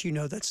how much you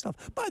know that stuff.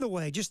 By the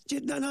way, just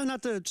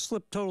not to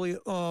slip totally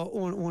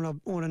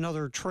on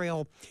another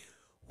trail.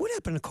 What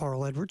happened to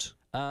Carl Edwards?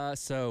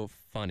 So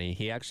funny.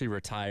 He actually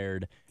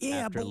retired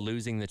after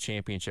losing the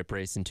championship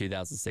race in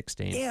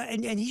 2016. Yeah,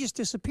 and he just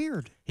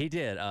disappeared. He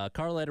did.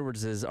 Carl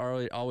Edwards is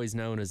always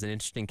known as an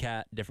interesting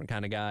cat, different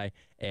kind of guy.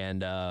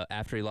 And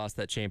after he lost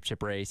that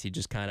championship race, he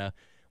just kind of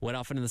went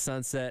off into the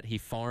sunset. He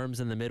farms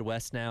in the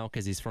Midwest now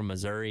because he's from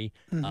Missouri.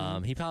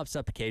 Mm-hmm. He pops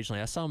up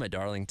occasionally. I saw him at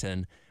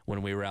Darlington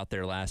when we were out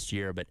there last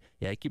year. But,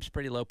 yeah, he keeps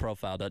pretty low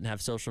profile. Doesn't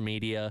have social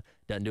media.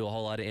 Doesn't do a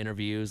whole lot of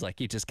interviews. Like,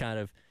 he just kind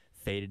of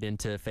faded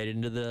into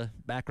the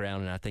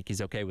background, and I think he's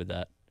okay with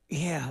that.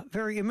 Yeah,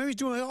 very. Maybe he's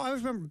doing. I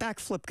remember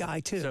backflip guy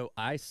too. So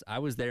I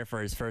was there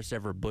for his first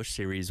ever Busch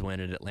Series win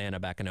at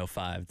Atlanta back in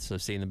 2005. So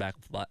seeing the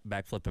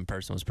backflip in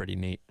person was pretty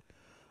neat.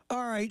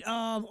 All right.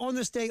 On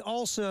this day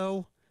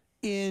also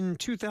in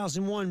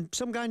 2001,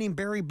 some guy named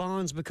Barry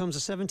Bonds becomes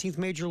the 17th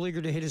major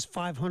leaguer to hit his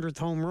 500th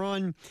home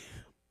run.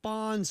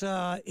 Bonds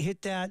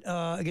hit that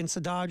against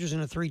the Dodgers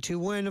in a 3-2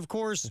 win, of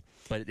course.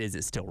 But is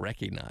it still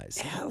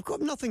recognized? Yeah, of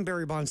course, nothing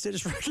Barry Bonds did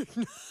is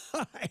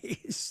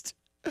recognized.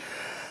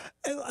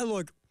 And,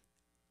 look,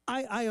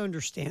 I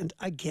understand.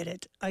 I get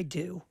it. I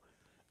do.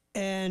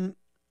 And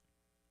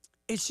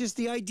it's just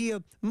the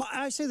idea.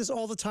 I say this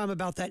all the time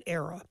about that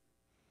era.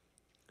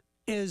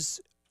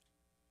 Is,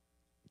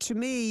 to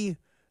me,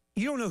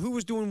 you don't know who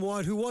was doing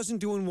what, who wasn't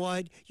doing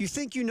what. You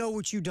think you know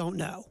what you don't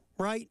know,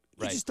 right?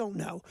 You just don't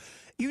know.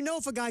 You know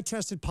if a guy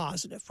tested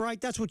positive, right?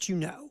 That's what you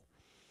know.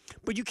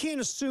 But you can't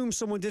assume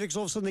someone did it because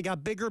all of a sudden they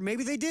got bigger.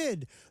 Maybe they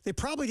did. They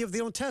probably did. If they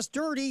don't test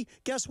dirty,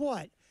 guess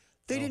what?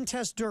 They didn't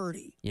test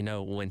dirty. You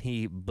know, when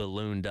he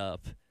ballooned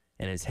up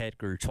and his head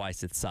grew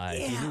twice its size,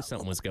 you knew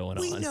something was going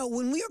on. We know.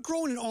 When we are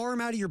growing an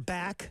arm out of your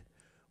back,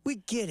 we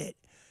get it.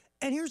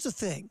 And here's the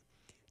thing.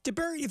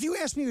 If you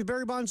ask me, did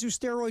Barry Bonds do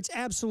steroids?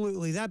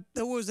 Absolutely.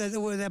 There was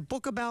that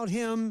book about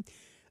him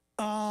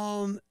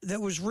that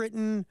was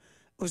written.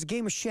 It was a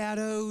Game of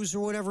Shadows or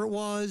whatever it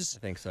was.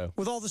 I think so.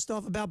 With all the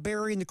stuff about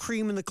Barry and the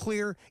cream and the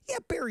clear. Yeah,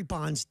 Barry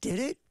Bonds did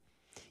it.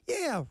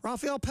 Yeah,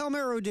 Rafael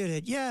Palmeiro did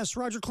it. Yes,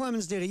 Roger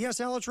Clemens did it.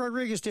 Yes, Alex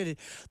Rodriguez did it.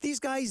 These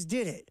guys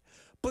did it.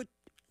 But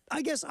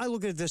I guess I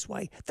look at it this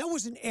way. That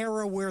was an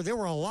era where there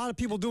were a lot of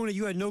people doing it.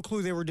 You had no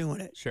clue they were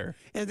doing it. Sure.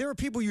 And there were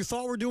people you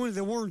thought were doing it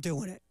that weren't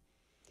doing it.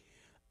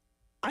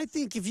 I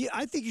think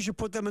you should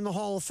put them in the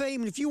Hall of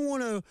Fame. And if you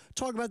want to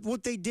talk about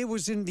what they did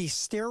was in the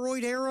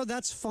steroid era,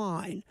 that's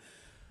fine.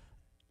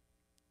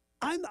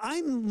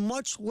 I'm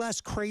much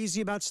less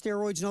crazy about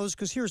steroids and others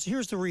because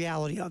here's the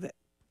reality of it.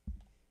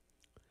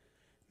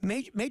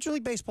 Major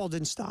League Baseball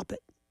didn't stop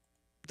it.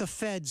 The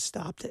Feds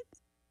stopped it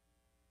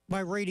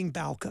by raiding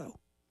Balco.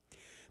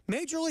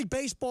 Major League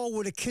Baseball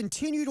would have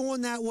continued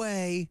on that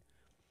way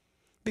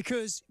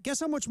because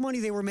guess how much money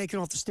they were making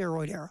off the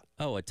steroid era?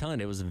 Oh, a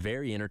ton. It was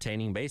very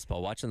entertaining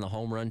baseball. Watching the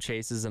home run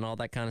chases and all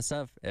that kind of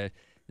stuff.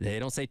 They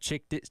don't say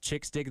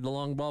chicks dig the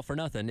long ball for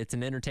nothing. It's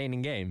an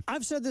entertaining game.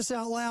 I've said this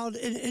out loud,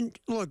 and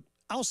look,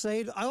 I'll say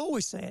it. I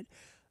always say it.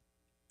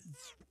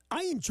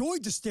 I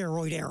enjoyed the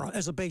steroid era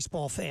as a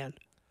baseball fan.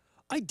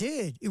 I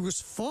did. It was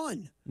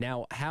fun.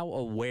 Now, how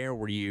aware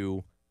were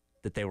you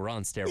that they were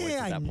on steroids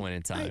at that point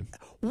in time?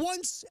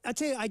 I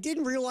tell you, I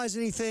didn't realize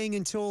anything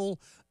until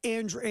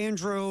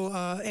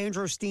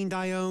Andro Steen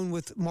Dione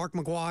with Mark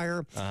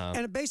McGuire.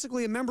 And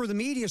basically a member of the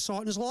media saw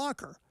it in his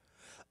locker.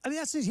 I mean,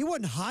 that's it. He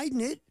wasn't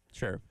hiding it.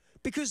 Sure.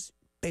 Because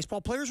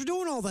baseball players are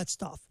doing all that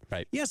stuff.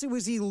 Right. Yes, it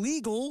was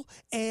illegal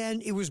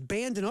and it was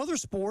banned in other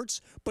sports,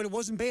 but it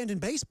wasn't banned in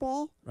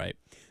baseball. Right.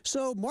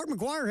 So Mark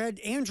McGuire had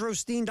Andro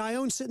Steen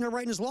Dione sitting there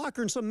right in his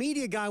locker, and some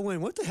media guy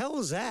went, "What the hell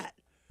is that?"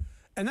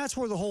 And that's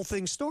where the whole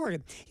thing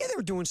started. Yeah, they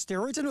were doing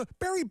steroids. And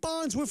Barry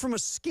Bonds went from a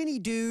skinny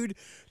dude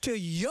to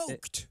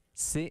yoked.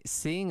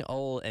 Seeing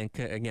old, and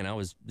again,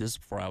 this is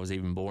before I was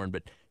even born,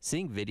 but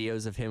seeing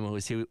videos of him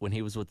when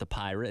he was with the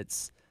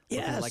Pirates,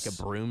 looking like a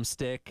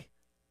broomstick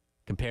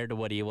compared to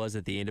what he was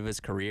at the end of his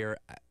career,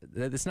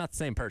 it's not the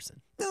same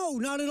person. No,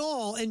 not at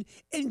all. And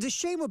the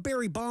shame of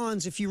Barry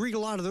Bonds, if you read a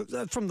lot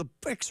of from the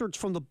excerpts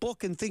from the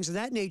book and things of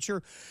that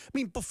nature, I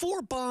mean,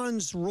 before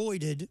Bonds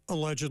roided,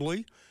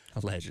 allegedly,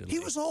 he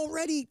was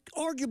already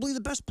arguably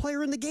the best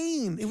player in the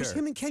game. It was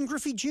him and Ken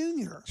Griffey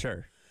Jr.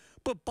 Sure.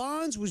 But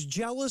Bonds was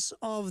jealous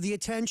of the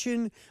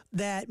attention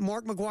that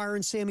Mark McGuire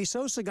and Sammy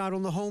Sosa got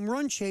on the home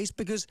run chase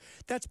because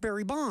that's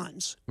Barry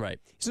Bonds. Right.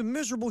 He's a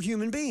miserable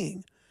human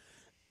being.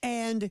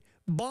 And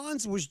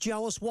Bonds was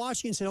jealous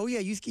watching and said, "Oh, yeah,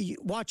 you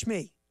watch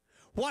me.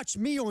 Watch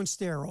me on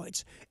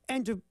steroids."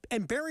 And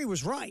Barry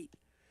was right.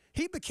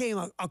 He became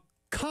a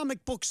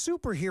comic book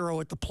superhero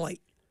at the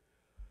plate.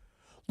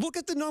 Look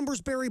at the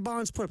numbers Barry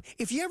Bonds put up.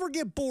 If you ever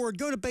get bored,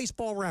 go to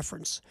Baseball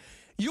Reference.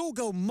 You'll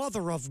go,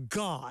 mother of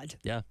God.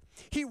 Yeah.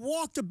 He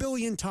walked 1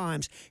 billion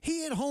times.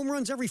 He hit home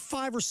runs every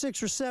 5 or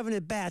 6 or 7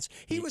 at bats.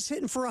 He was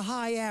hitting for a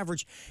high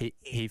average.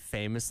 He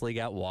famously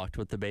got walked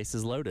with the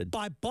bases loaded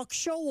by Buck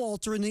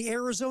Showalter in the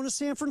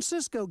Arizona-San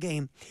Francisco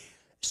game.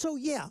 So,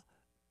 yeah,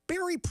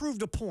 Barry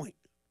proved a point.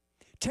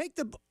 Take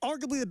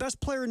arguably the best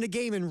player in the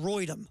game and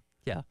roid him.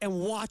 Yeah. And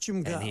watch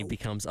him go. And he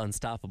becomes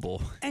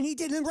unstoppable. And he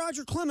did. And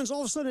Roger Clemens, all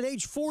of a sudden at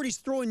age 40, is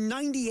throwing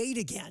 98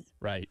 again.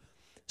 Right.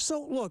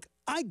 So, look,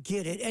 I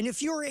get it. And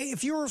if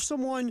you're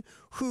someone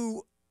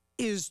who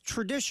is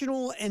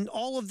traditional and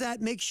all of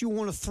that makes you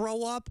want to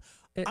throw up,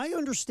 I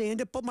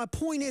understand it. But my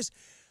point is,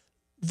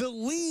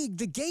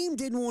 the game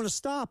didn't want to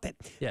stop it.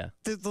 Yeah.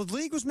 The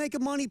league was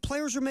making money.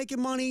 Players were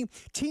making money.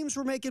 Teams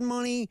were making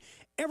money.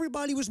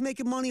 Everybody was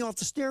making money off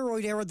the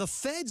steroid era. The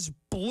feds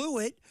blew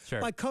it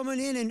by coming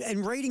in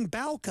and raiding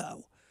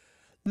Balco.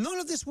 None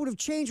of this would have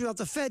changed without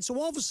the feds. So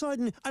all of a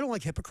sudden, I don't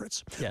like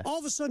hypocrites. Yeah. All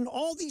of a sudden,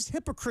 all these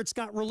hypocrites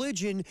got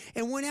religion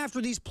and went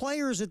after these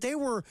players that they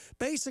were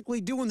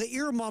basically doing the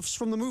earmuffs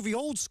from the movie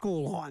Old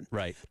School on.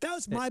 Right. That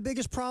was my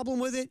biggest problem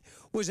with it,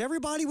 was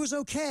everybody was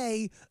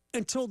okay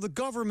until the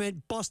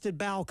government busted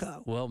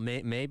Balco. Well,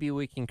 maybe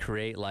we can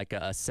create like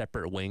a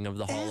separate wing of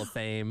the Hall of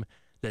Fame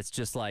that's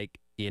just like,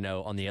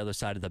 on the other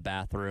side of the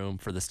bathroom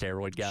for the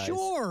steroid guys.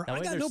 Sure, I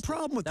got no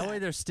problem with that. That way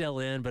they're still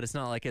in, but it's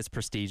not like it's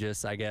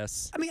prestigious, I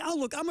guess. I mean,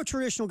 I'm a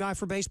traditional guy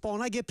for baseball,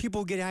 and I get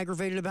people get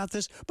aggravated about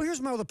this, but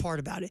here's my other part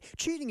about it.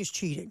 Cheating is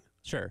cheating.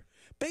 Sure.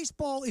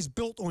 Baseball is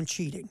built on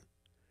cheating.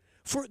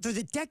 For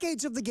the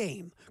decades of the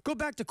game, go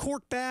back to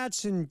cork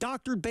bats and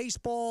doctored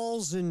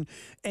baseballs and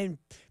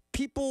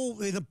people,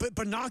 the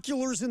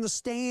binoculars in the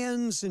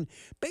stands, and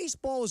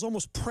baseball is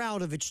almost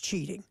proud of its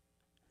cheating.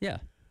 Yeah.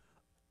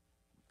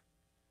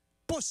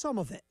 But some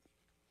of it.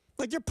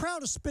 Like, they're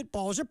proud of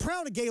spitballs. They're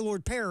proud of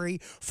Gaylord Perry,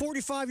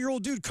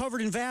 45-year-old dude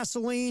covered in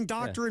Vaseline,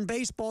 doctor in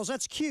baseballs.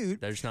 That's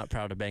cute. They're just not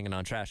proud of banging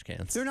on trash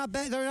cans. They're not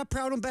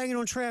proud of banging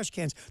on trash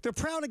cans. They're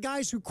proud of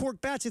guys who cork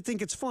bats that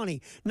think it's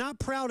funny. Not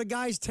proud of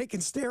guys taking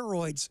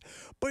steroids.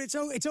 But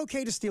it's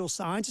okay to steal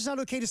signs. It's not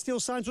okay to steal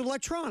signs with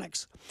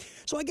electronics.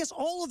 So I guess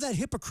all of that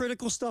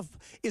hypocritical stuff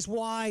is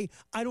why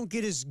I don't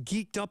get as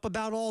geeked up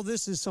about all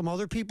this as some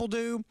other people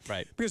do.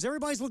 Right. Because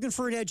everybody's looking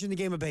for an edge in the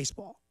game of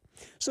baseball.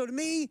 So to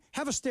me,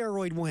 have a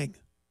steroid wing.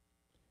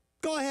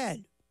 Go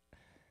ahead.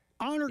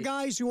 Honor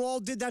guys who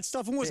all did that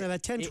stuff. And what was that, a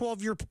 10,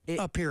 12-year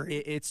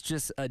period? It's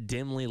just a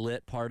dimly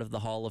lit part of the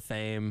Hall of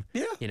Fame.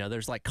 Yeah.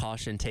 There's like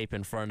caution tape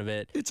in front of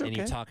it. It's okay. And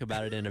you talk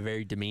about it in a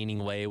very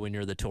demeaning way when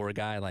you're the tour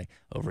guy. Like,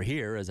 over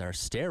here is our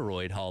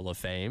steroid Hall of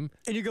Fame.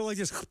 And you go like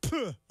this.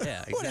 Yeah,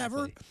 exactly.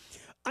 Whatever.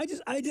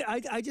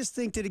 I just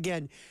think that,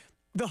 again,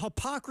 the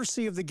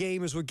hypocrisy of the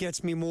game is what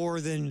gets me more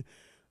than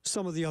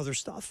some of the other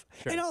stuff.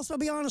 Sure. And also, I'll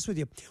be honest with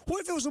you.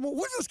 What if it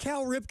was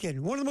Cal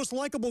Ripken, one of the most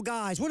likable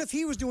guys? What if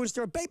he was doing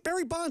steroids?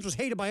 Barry Bonds was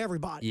hated by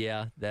everybody.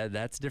 Yeah,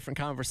 that's a different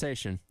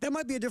conversation. That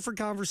might be a different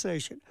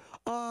conversation.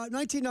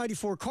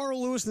 1994,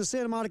 Carl Lewis and the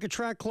Santa Monica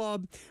Track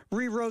Club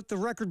rewrote the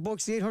record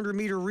books, the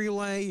 800-meter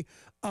relay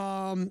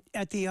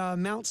at the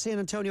Mount San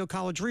Antonio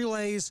College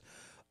Relays.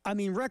 I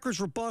mean, records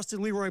were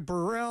busted. Leroy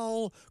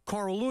Burrell,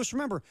 Carl Lewis.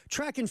 Remember,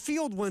 track and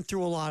field went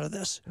through a lot of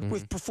this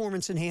with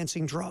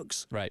performance-enhancing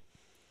drugs. Right.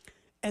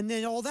 And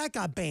then all that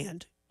got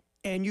banned,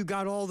 and you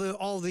got all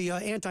the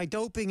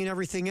anti-doping and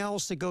everything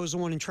else that goes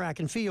on in track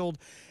and field,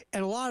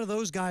 and a lot of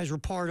those guys were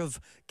part of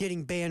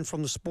getting banned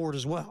from the sport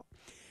as well.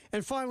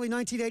 And finally,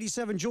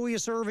 1987,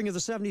 Julius Erving of the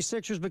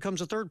 76ers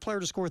becomes the third player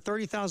to score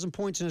 30,000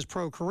 points in his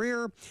pro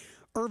career.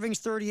 Irving's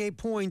 38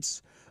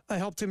 points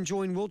helped him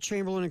join Wilt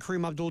Chamberlain and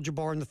Kareem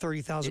Abdul-Jabbar in the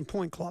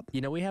 30,000-point club.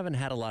 You know, we haven't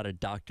had a lot of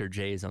Dr.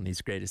 J's on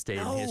these greatest days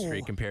in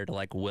history compared to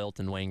like Wilt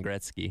and Wayne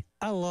Gretzky.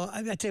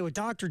 I tell you what,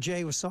 Dr.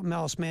 J was something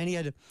else, man. He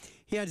had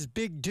his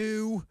big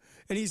do,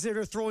 and he's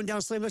there throwing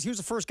down slam dunks. He was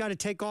the first guy to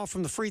take off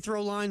from the free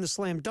throw line, the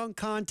slam dunk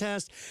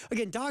contest.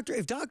 Again,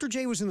 if Dr.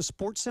 J was in the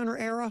Sports Center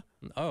era,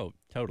 oh,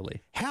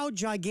 totally. How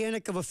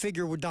gigantic of a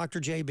figure would Dr.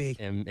 J be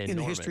in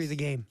the history of the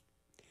game?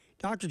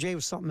 Dr. J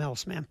was something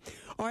else, man.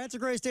 All right, that's the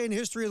greatest day in the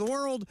history of the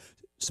world.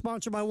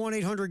 Sponsored by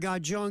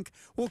 1-800-GOT-JUNK.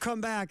 We'll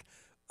come back.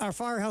 Our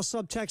Firehouse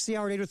subtext the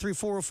hour at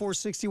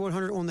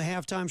 803-404-6100 on the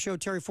halftime show.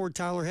 Terry Ford,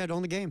 Tyler Head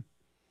on the game.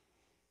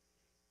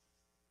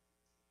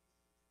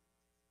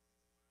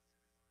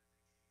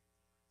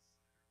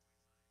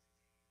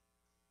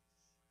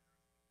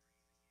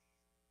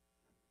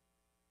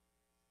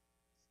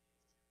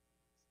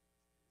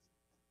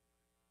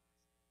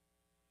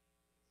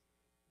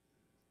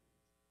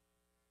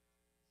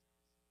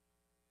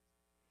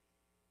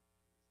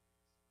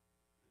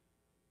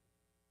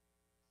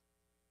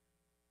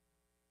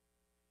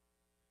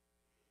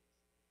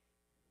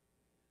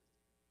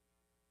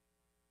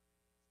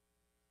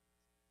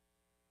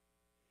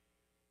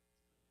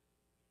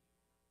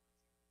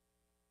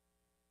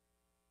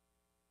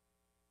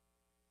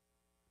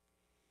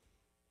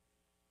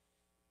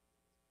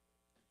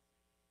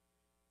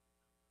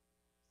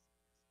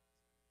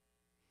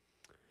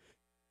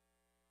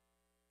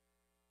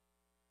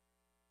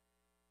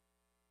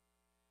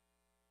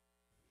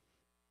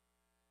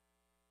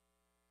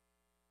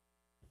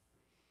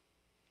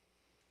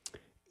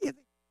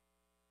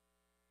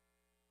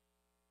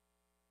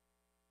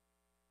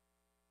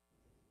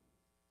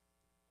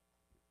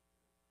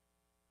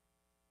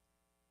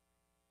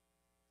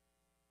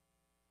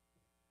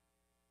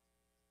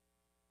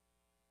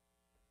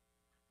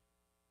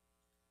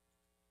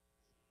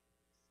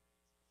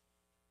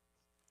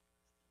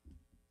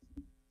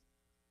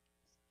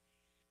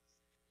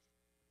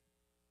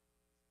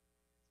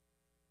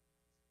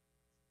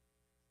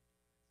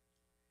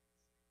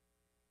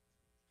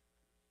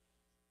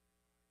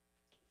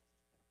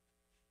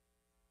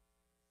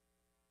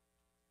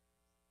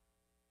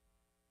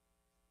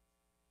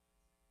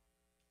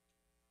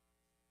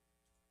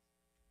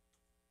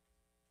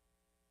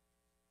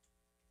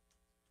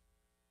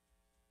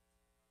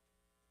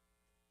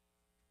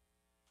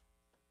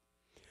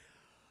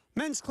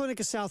 Men's Clinic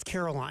of South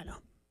Carolina.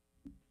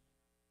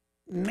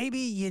 Maybe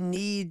you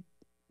need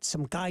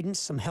some guidance,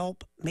 some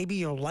help. Maybe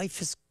your life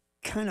has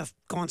kind of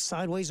gone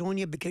sideways on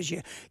you because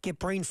you get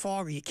brain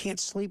fog or you can't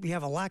sleep. You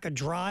have a lack of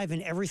drive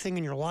in everything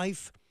in your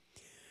life.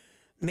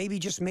 Maybe,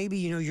 just maybe,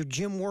 your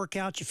gym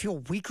workouts, you feel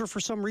weaker for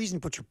some reason,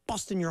 but you're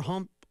busting your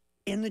hump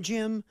in the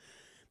gym.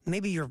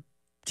 Maybe you're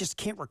just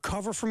can't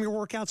recover from your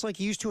workouts like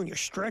you used to, and you're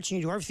stretching,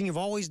 you do everything you've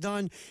always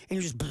done, and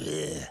you're just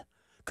bleh.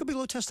 Could be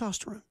low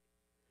testosterone.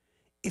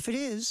 If it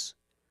is,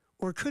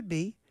 or it could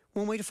be,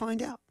 one way to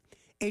find out.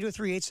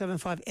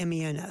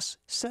 803-875-MENS.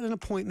 Set an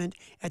appointment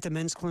at the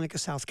Men's Clinic of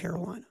South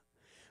Carolina.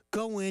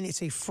 Go in.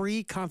 It's a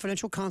free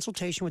confidential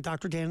consultation with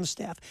Dr. Dan and the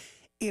staff.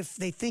 If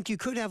they think you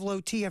could have low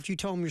T after you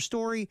tell them your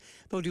story,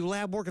 they'll do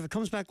lab work. If it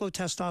comes back low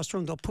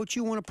testosterone, they'll put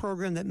you on a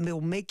program that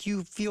will make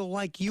you feel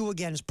like you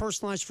again. It's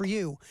personalized for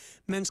you.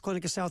 Men's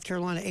Clinic of South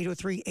Carolina,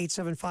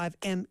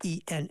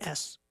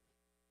 803-875-MENS.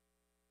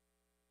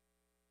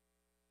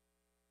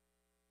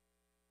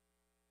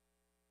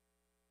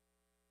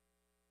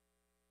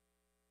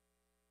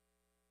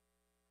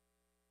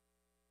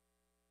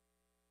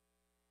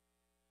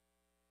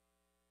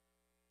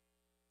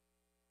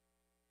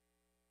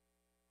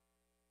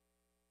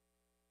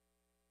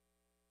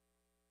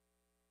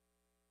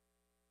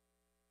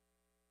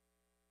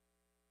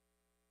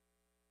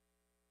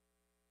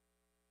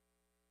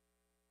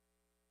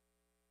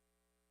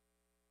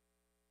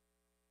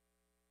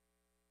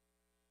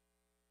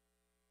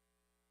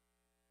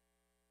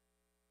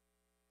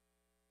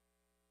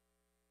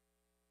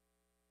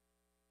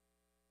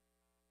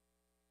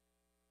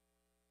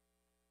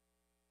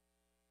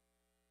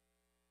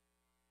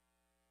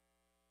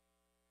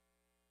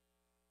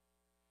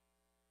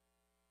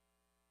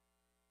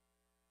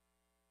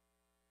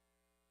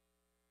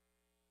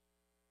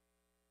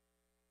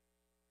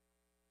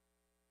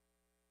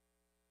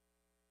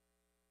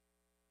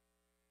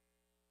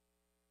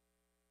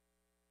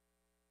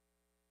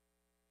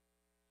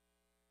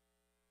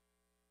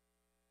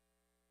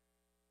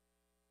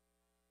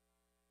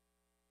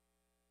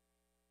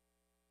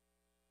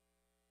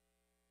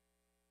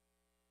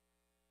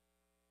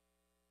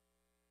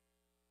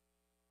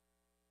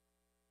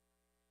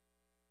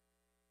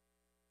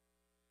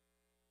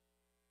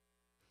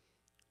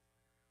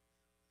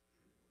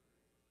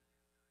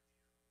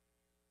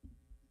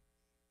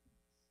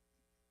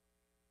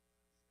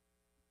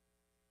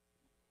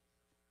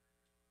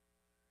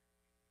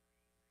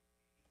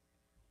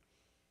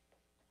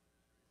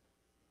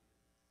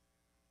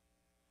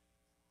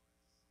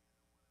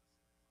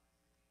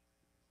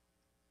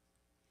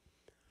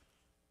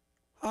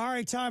 All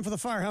right, time for the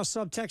Firehouse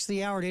Subtext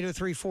the hour at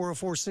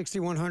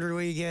 803-404-6100. What do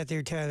you get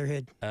there,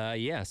 Tatherhead?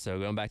 Yeah, so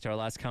going back to our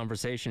last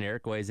conversation,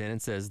 Eric weighs in and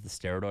says the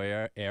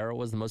steroid era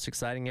was the most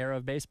exciting era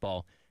of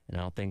baseball. And I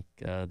don't think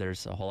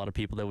there's a whole lot of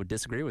people that would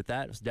disagree with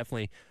that. It was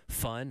definitely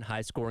fun,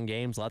 high-scoring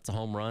games, lots of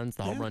home runs.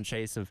 The home run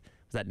chase of,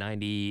 was that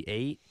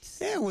 98?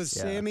 Yeah, with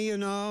Sammy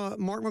and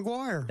Mark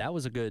McGwire. That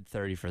was a good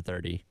 30 for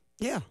 30.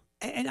 Yeah,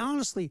 and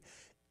honestly,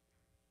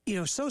 you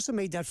know, Sosa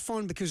made that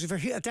fun because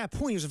at that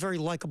point he was a very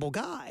likable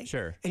guy.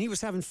 Sure. And he was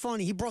having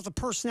fun. He brought the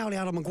personality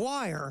out of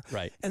McGwire.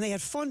 Right. And they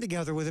had fun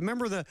together with it.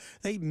 Remember,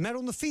 they met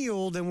on the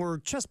field and were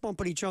chest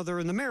bumping each other,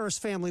 and the Maris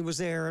family was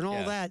there and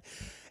all that.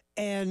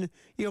 And,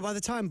 you know, by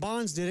the time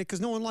Bonds did it, because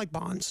no one liked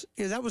Bonds,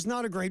 that was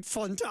not a great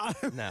fun time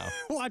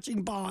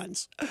watching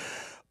Bonds.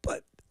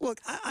 But, look,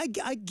 I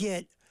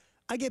get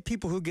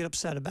people who get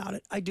upset about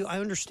it. I do.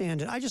 I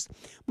understand it.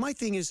 My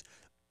thing is,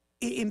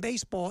 in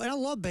baseball, and I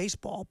love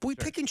baseball, but we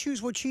pick and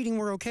choose what cheating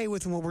we're okay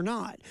with and what we're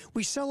not.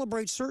 We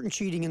celebrate certain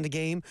cheating in the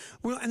game,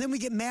 and then we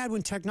get mad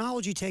when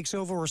technology takes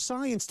over or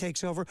science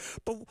takes over.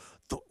 But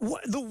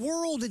the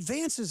world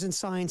advances in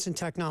science and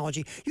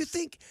technology. You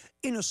think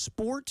in a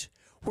sport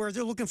where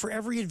they're looking for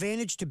every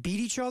advantage to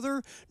beat each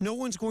other, no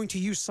one's going to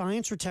use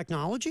science or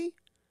technology?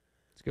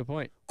 That's a good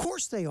point. Of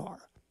course they are.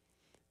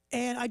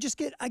 And I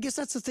guess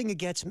that's the thing that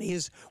gets me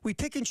is we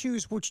pick and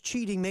choose which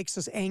cheating makes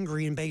us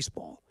angry in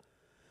baseball.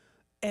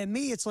 And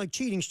me, it's like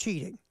cheating's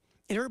cheating.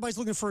 And everybody's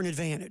looking for an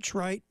advantage,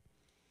 right?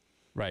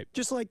 Right.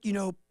 Just like, you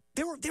know,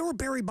 there were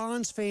Barry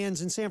Bonds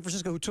fans in San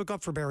Francisco who took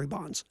up for Barry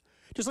Bonds.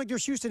 Just like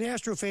there's Houston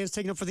Astro fans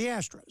taking up for the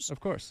Astros. Of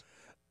course.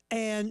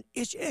 And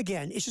it's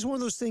just one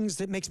of those things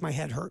that makes my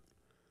head hurt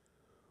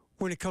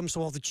when it comes to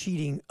all the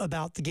cheating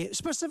about the game,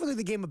 specifically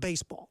the game of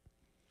baseball.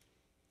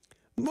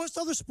 Most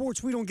other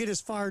sports, we don't get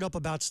as fired up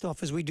about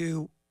stuff as we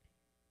do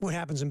what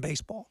happens in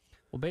baseball.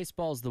 Well,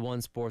 baseball is the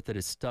one sport that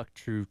is stuck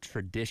to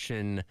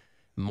tradition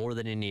more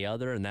than any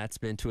other, and that's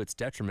been to its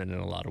detriment in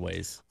a lot of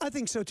ways. I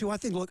think so, too.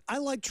 Look, I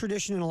like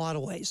tradition in a lot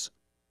of ways.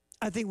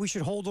 I think we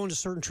should hold on to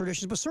certain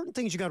traditions, but certain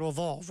things you got to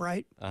evolve,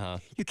 right? Uh-huh.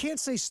 You can't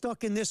say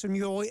stuck in this and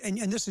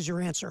this is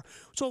your answer.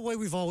 It's the way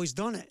we've always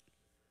done it.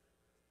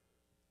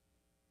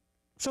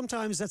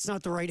 Sometimes that's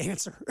not the right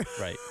answer.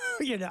 Right.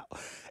 You know.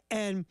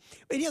 And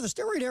yeah, the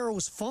steroid era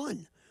was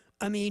fun.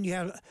 I mean, you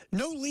had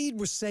no lead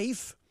was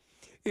safe.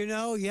 You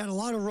know, you had a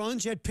lot of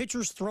runs. You had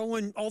pitchers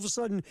throwing. All of a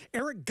sudden,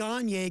 Eric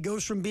Gagne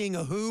goes from being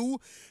a who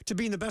to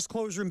being the best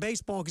closer in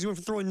baseball because he went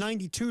from throwing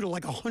 92 to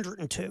like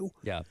 102.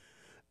 Yeah.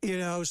 You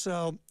know,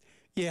 so,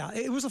 yeah,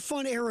 it was a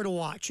fun era to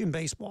watch in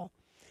baseball.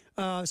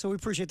 So we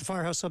appreciate the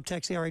Firehouse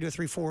Subtext,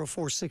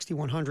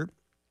 AR803-404-6100.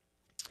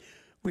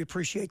 We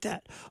appreciate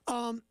that.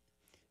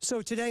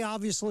 So today,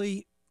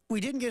 obviously, we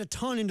didn't get a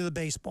ton into the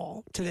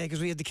baseball today because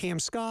we had the Cam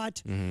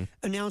Scott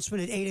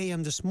announcement at 8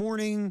 a.m. this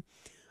morning.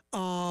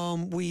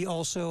 We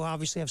also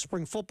obviously have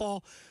spring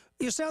football.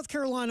 You know, South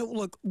Carolina,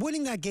 look,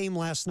 winning that game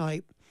last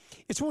night,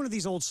 it's one of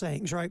these old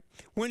sayings, right?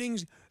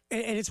 Winnings,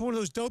 and it's one of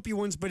those dopey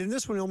ones, but in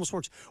this one, it almost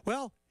works.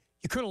 Well,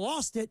 you could have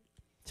lost it.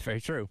 It's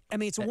very true. I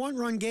mean, it's a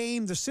one-run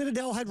game. The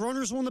Citadel had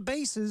runners on the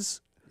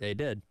bases. They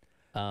did.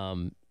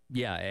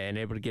 Yeah, and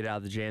able to get out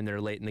of the jam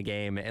there late in the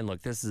game. And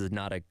look, this is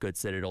not a good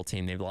Citadel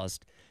team. They've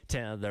lost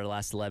 10 of their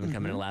last 11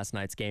 coming into last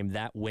night's game.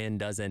 That win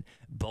doesn't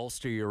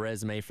bolster your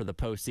resume for the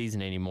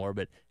postseason anymore.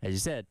 But as you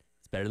said,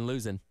 it's better than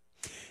losing.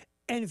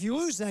 And if you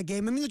lose that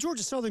game, I mean, the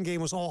Georgia Southern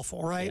game was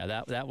awful, right?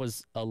 Yeah, that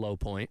was a low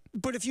point.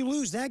 But if you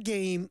lose that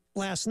game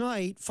last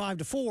night,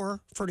 5-4, for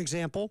an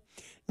example,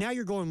 now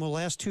you're going, well,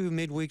 last two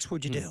midweeks,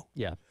 what'd you do?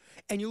 Yeah.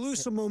 And you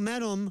lose some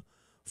momentum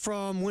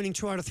from winning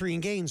 2 out of 3 in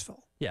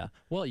Gainesville. Yeah.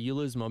 Well, you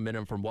lose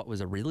momentum from what was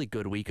a really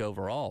good week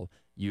overall.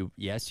 You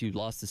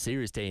lost the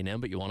series to A&M,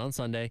 but you won on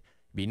Sunday,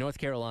 beat North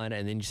Carolina,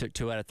 and then you took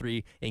 2 out of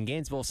 3 in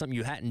Gainesville, something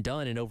you hadn't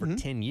done in over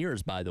 10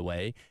 years, by the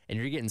way. And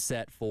you're getting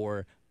set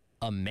for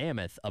a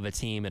mammoth of a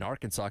team in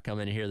Arkansas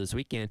coming in here this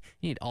weekend.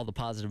 You need all the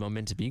positive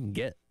momentum you can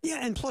get. Yeah,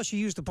 and plus you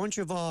used a bunch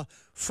of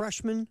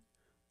freshmen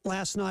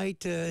last night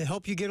to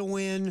help you get a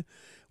win.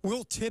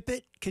 Will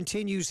Tippett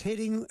continues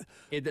hitting.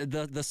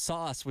 The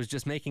sauce was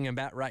just making him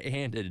bat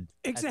right-handed.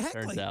 Exactly. As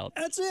it turns out.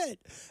 That's it.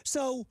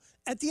 So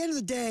at the end of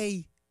the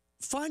day,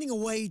 finding a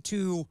way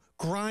to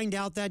grind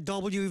out that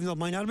W, even though it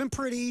might not have been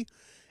pretty,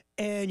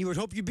 and you would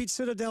hope you beat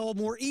Citadel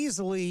more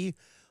easily.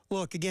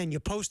 Look, again, you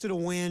posted a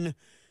win.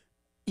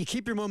 You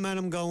keep your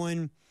momentum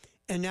going,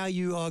 and now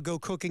you go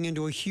cooking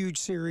into a huge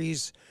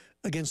series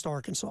against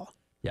Arkansas.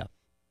 Yeah.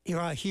 You're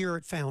out here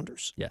at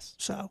Founders. Yes.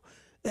 So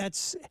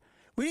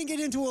we didn't get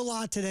into a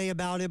lot today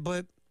about it,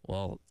 but.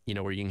 Well, you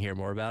know where you can hear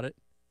more about it?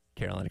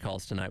 Carolina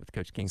Calls tonight with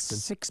Coach Kingston.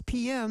 6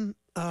 p.m.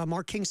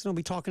 Mark Kingston will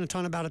be talking a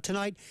ton about it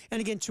tonight. And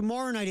again,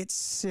 tomorrow night at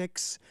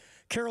 6,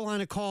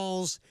 Carolina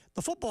Calls,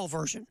 the football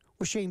version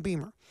with Shane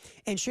Beamer.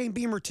 And Shane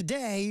Beamer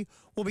today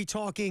will be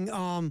talking,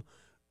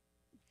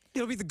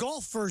 it'll be the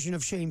golf version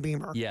of Shane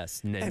Beamer.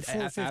 Yes. At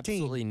 4:15.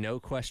 Absolutely no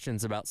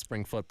questions about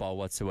spring football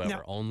whatsoever.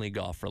 No. Only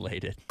golf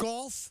related.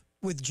 Golf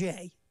with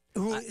Jay.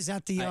 Who is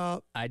that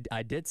the...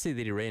 I did see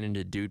that he ran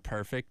into Dude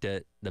Perfect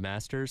at the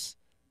Masters.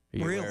 Are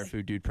you Really? aware of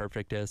who Dude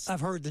Perfect is?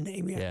 I've heard the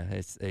name, yeah.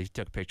 Yeah, he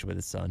took a picture with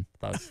his son.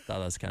 Thought that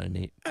was kind of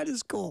neat. That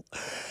is cool.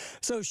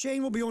 So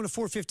Shane will be on at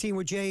 4:15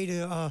 with Jay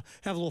to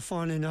have a little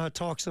fun and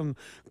talk some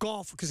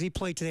golf because he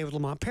played today with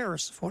Lamont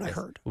Paris, from what I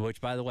heard.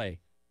 Which, by the way,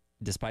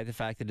 despite the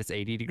fact that it's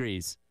 80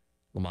 degrees,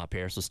 Lamont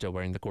Paris was still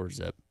wearing the quarter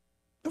zip.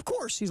 Of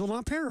course, he's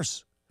Lamont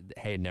Paris.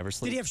 Hey, never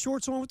sleep. Did he have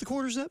shorts on with the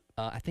quarter zip?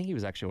 I think he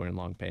was actually wearing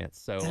long pants.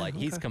 So,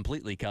 he's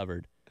completely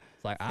covered.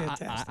 It's like,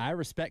 I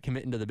respect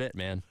committing to the bit,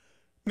 man.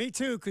 Me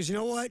too, because you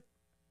know what?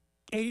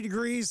 80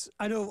 degrees.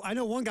 I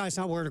know one guy's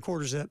not wearing a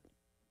quarter zip.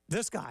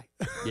 This guy.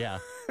 Yeah.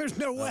 There's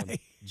no way.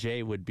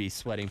 Jay would be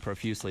sweating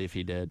profusely if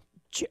he did.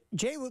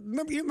 Jay,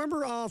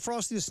 remember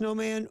Frosty the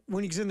Snowman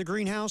when he's in the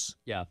greenhouse?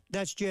 Yeah.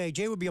 That's Jay.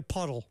 Jay would be a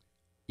puddle.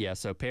 Yeah,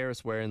 so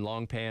Paris wearing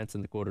long pants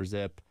and the quarter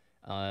zip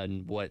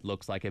on what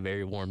looks like a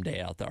very warm day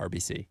out at the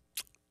RBC.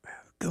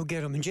 Go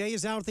get him. And Jay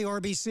is out at the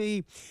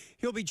RBC.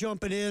 He'll be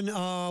jumping in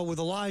with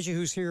Elijah,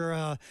 who's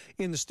here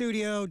in the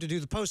studio to do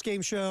the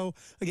post-game show.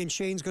 Again,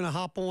 Shane's going to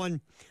hop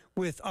on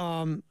with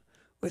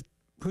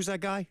who's that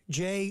guy?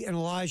 Jay and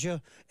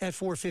Elijah at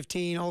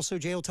 4:15. Also,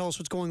 Jay will tell us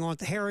what's going on at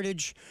the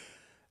Heritage.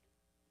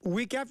 A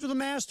week after the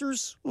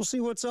Masters, we'll see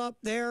what's up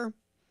there.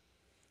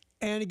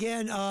 And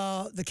again,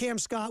 the Cam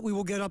Scott, we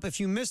will get up. If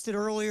you missed it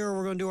earlier,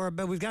 we're going to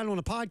do we've got it on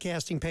the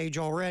podcasting page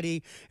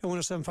already at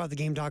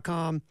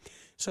 1075thegame.com.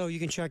 So you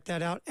can check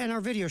that out and our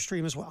video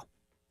stream as well.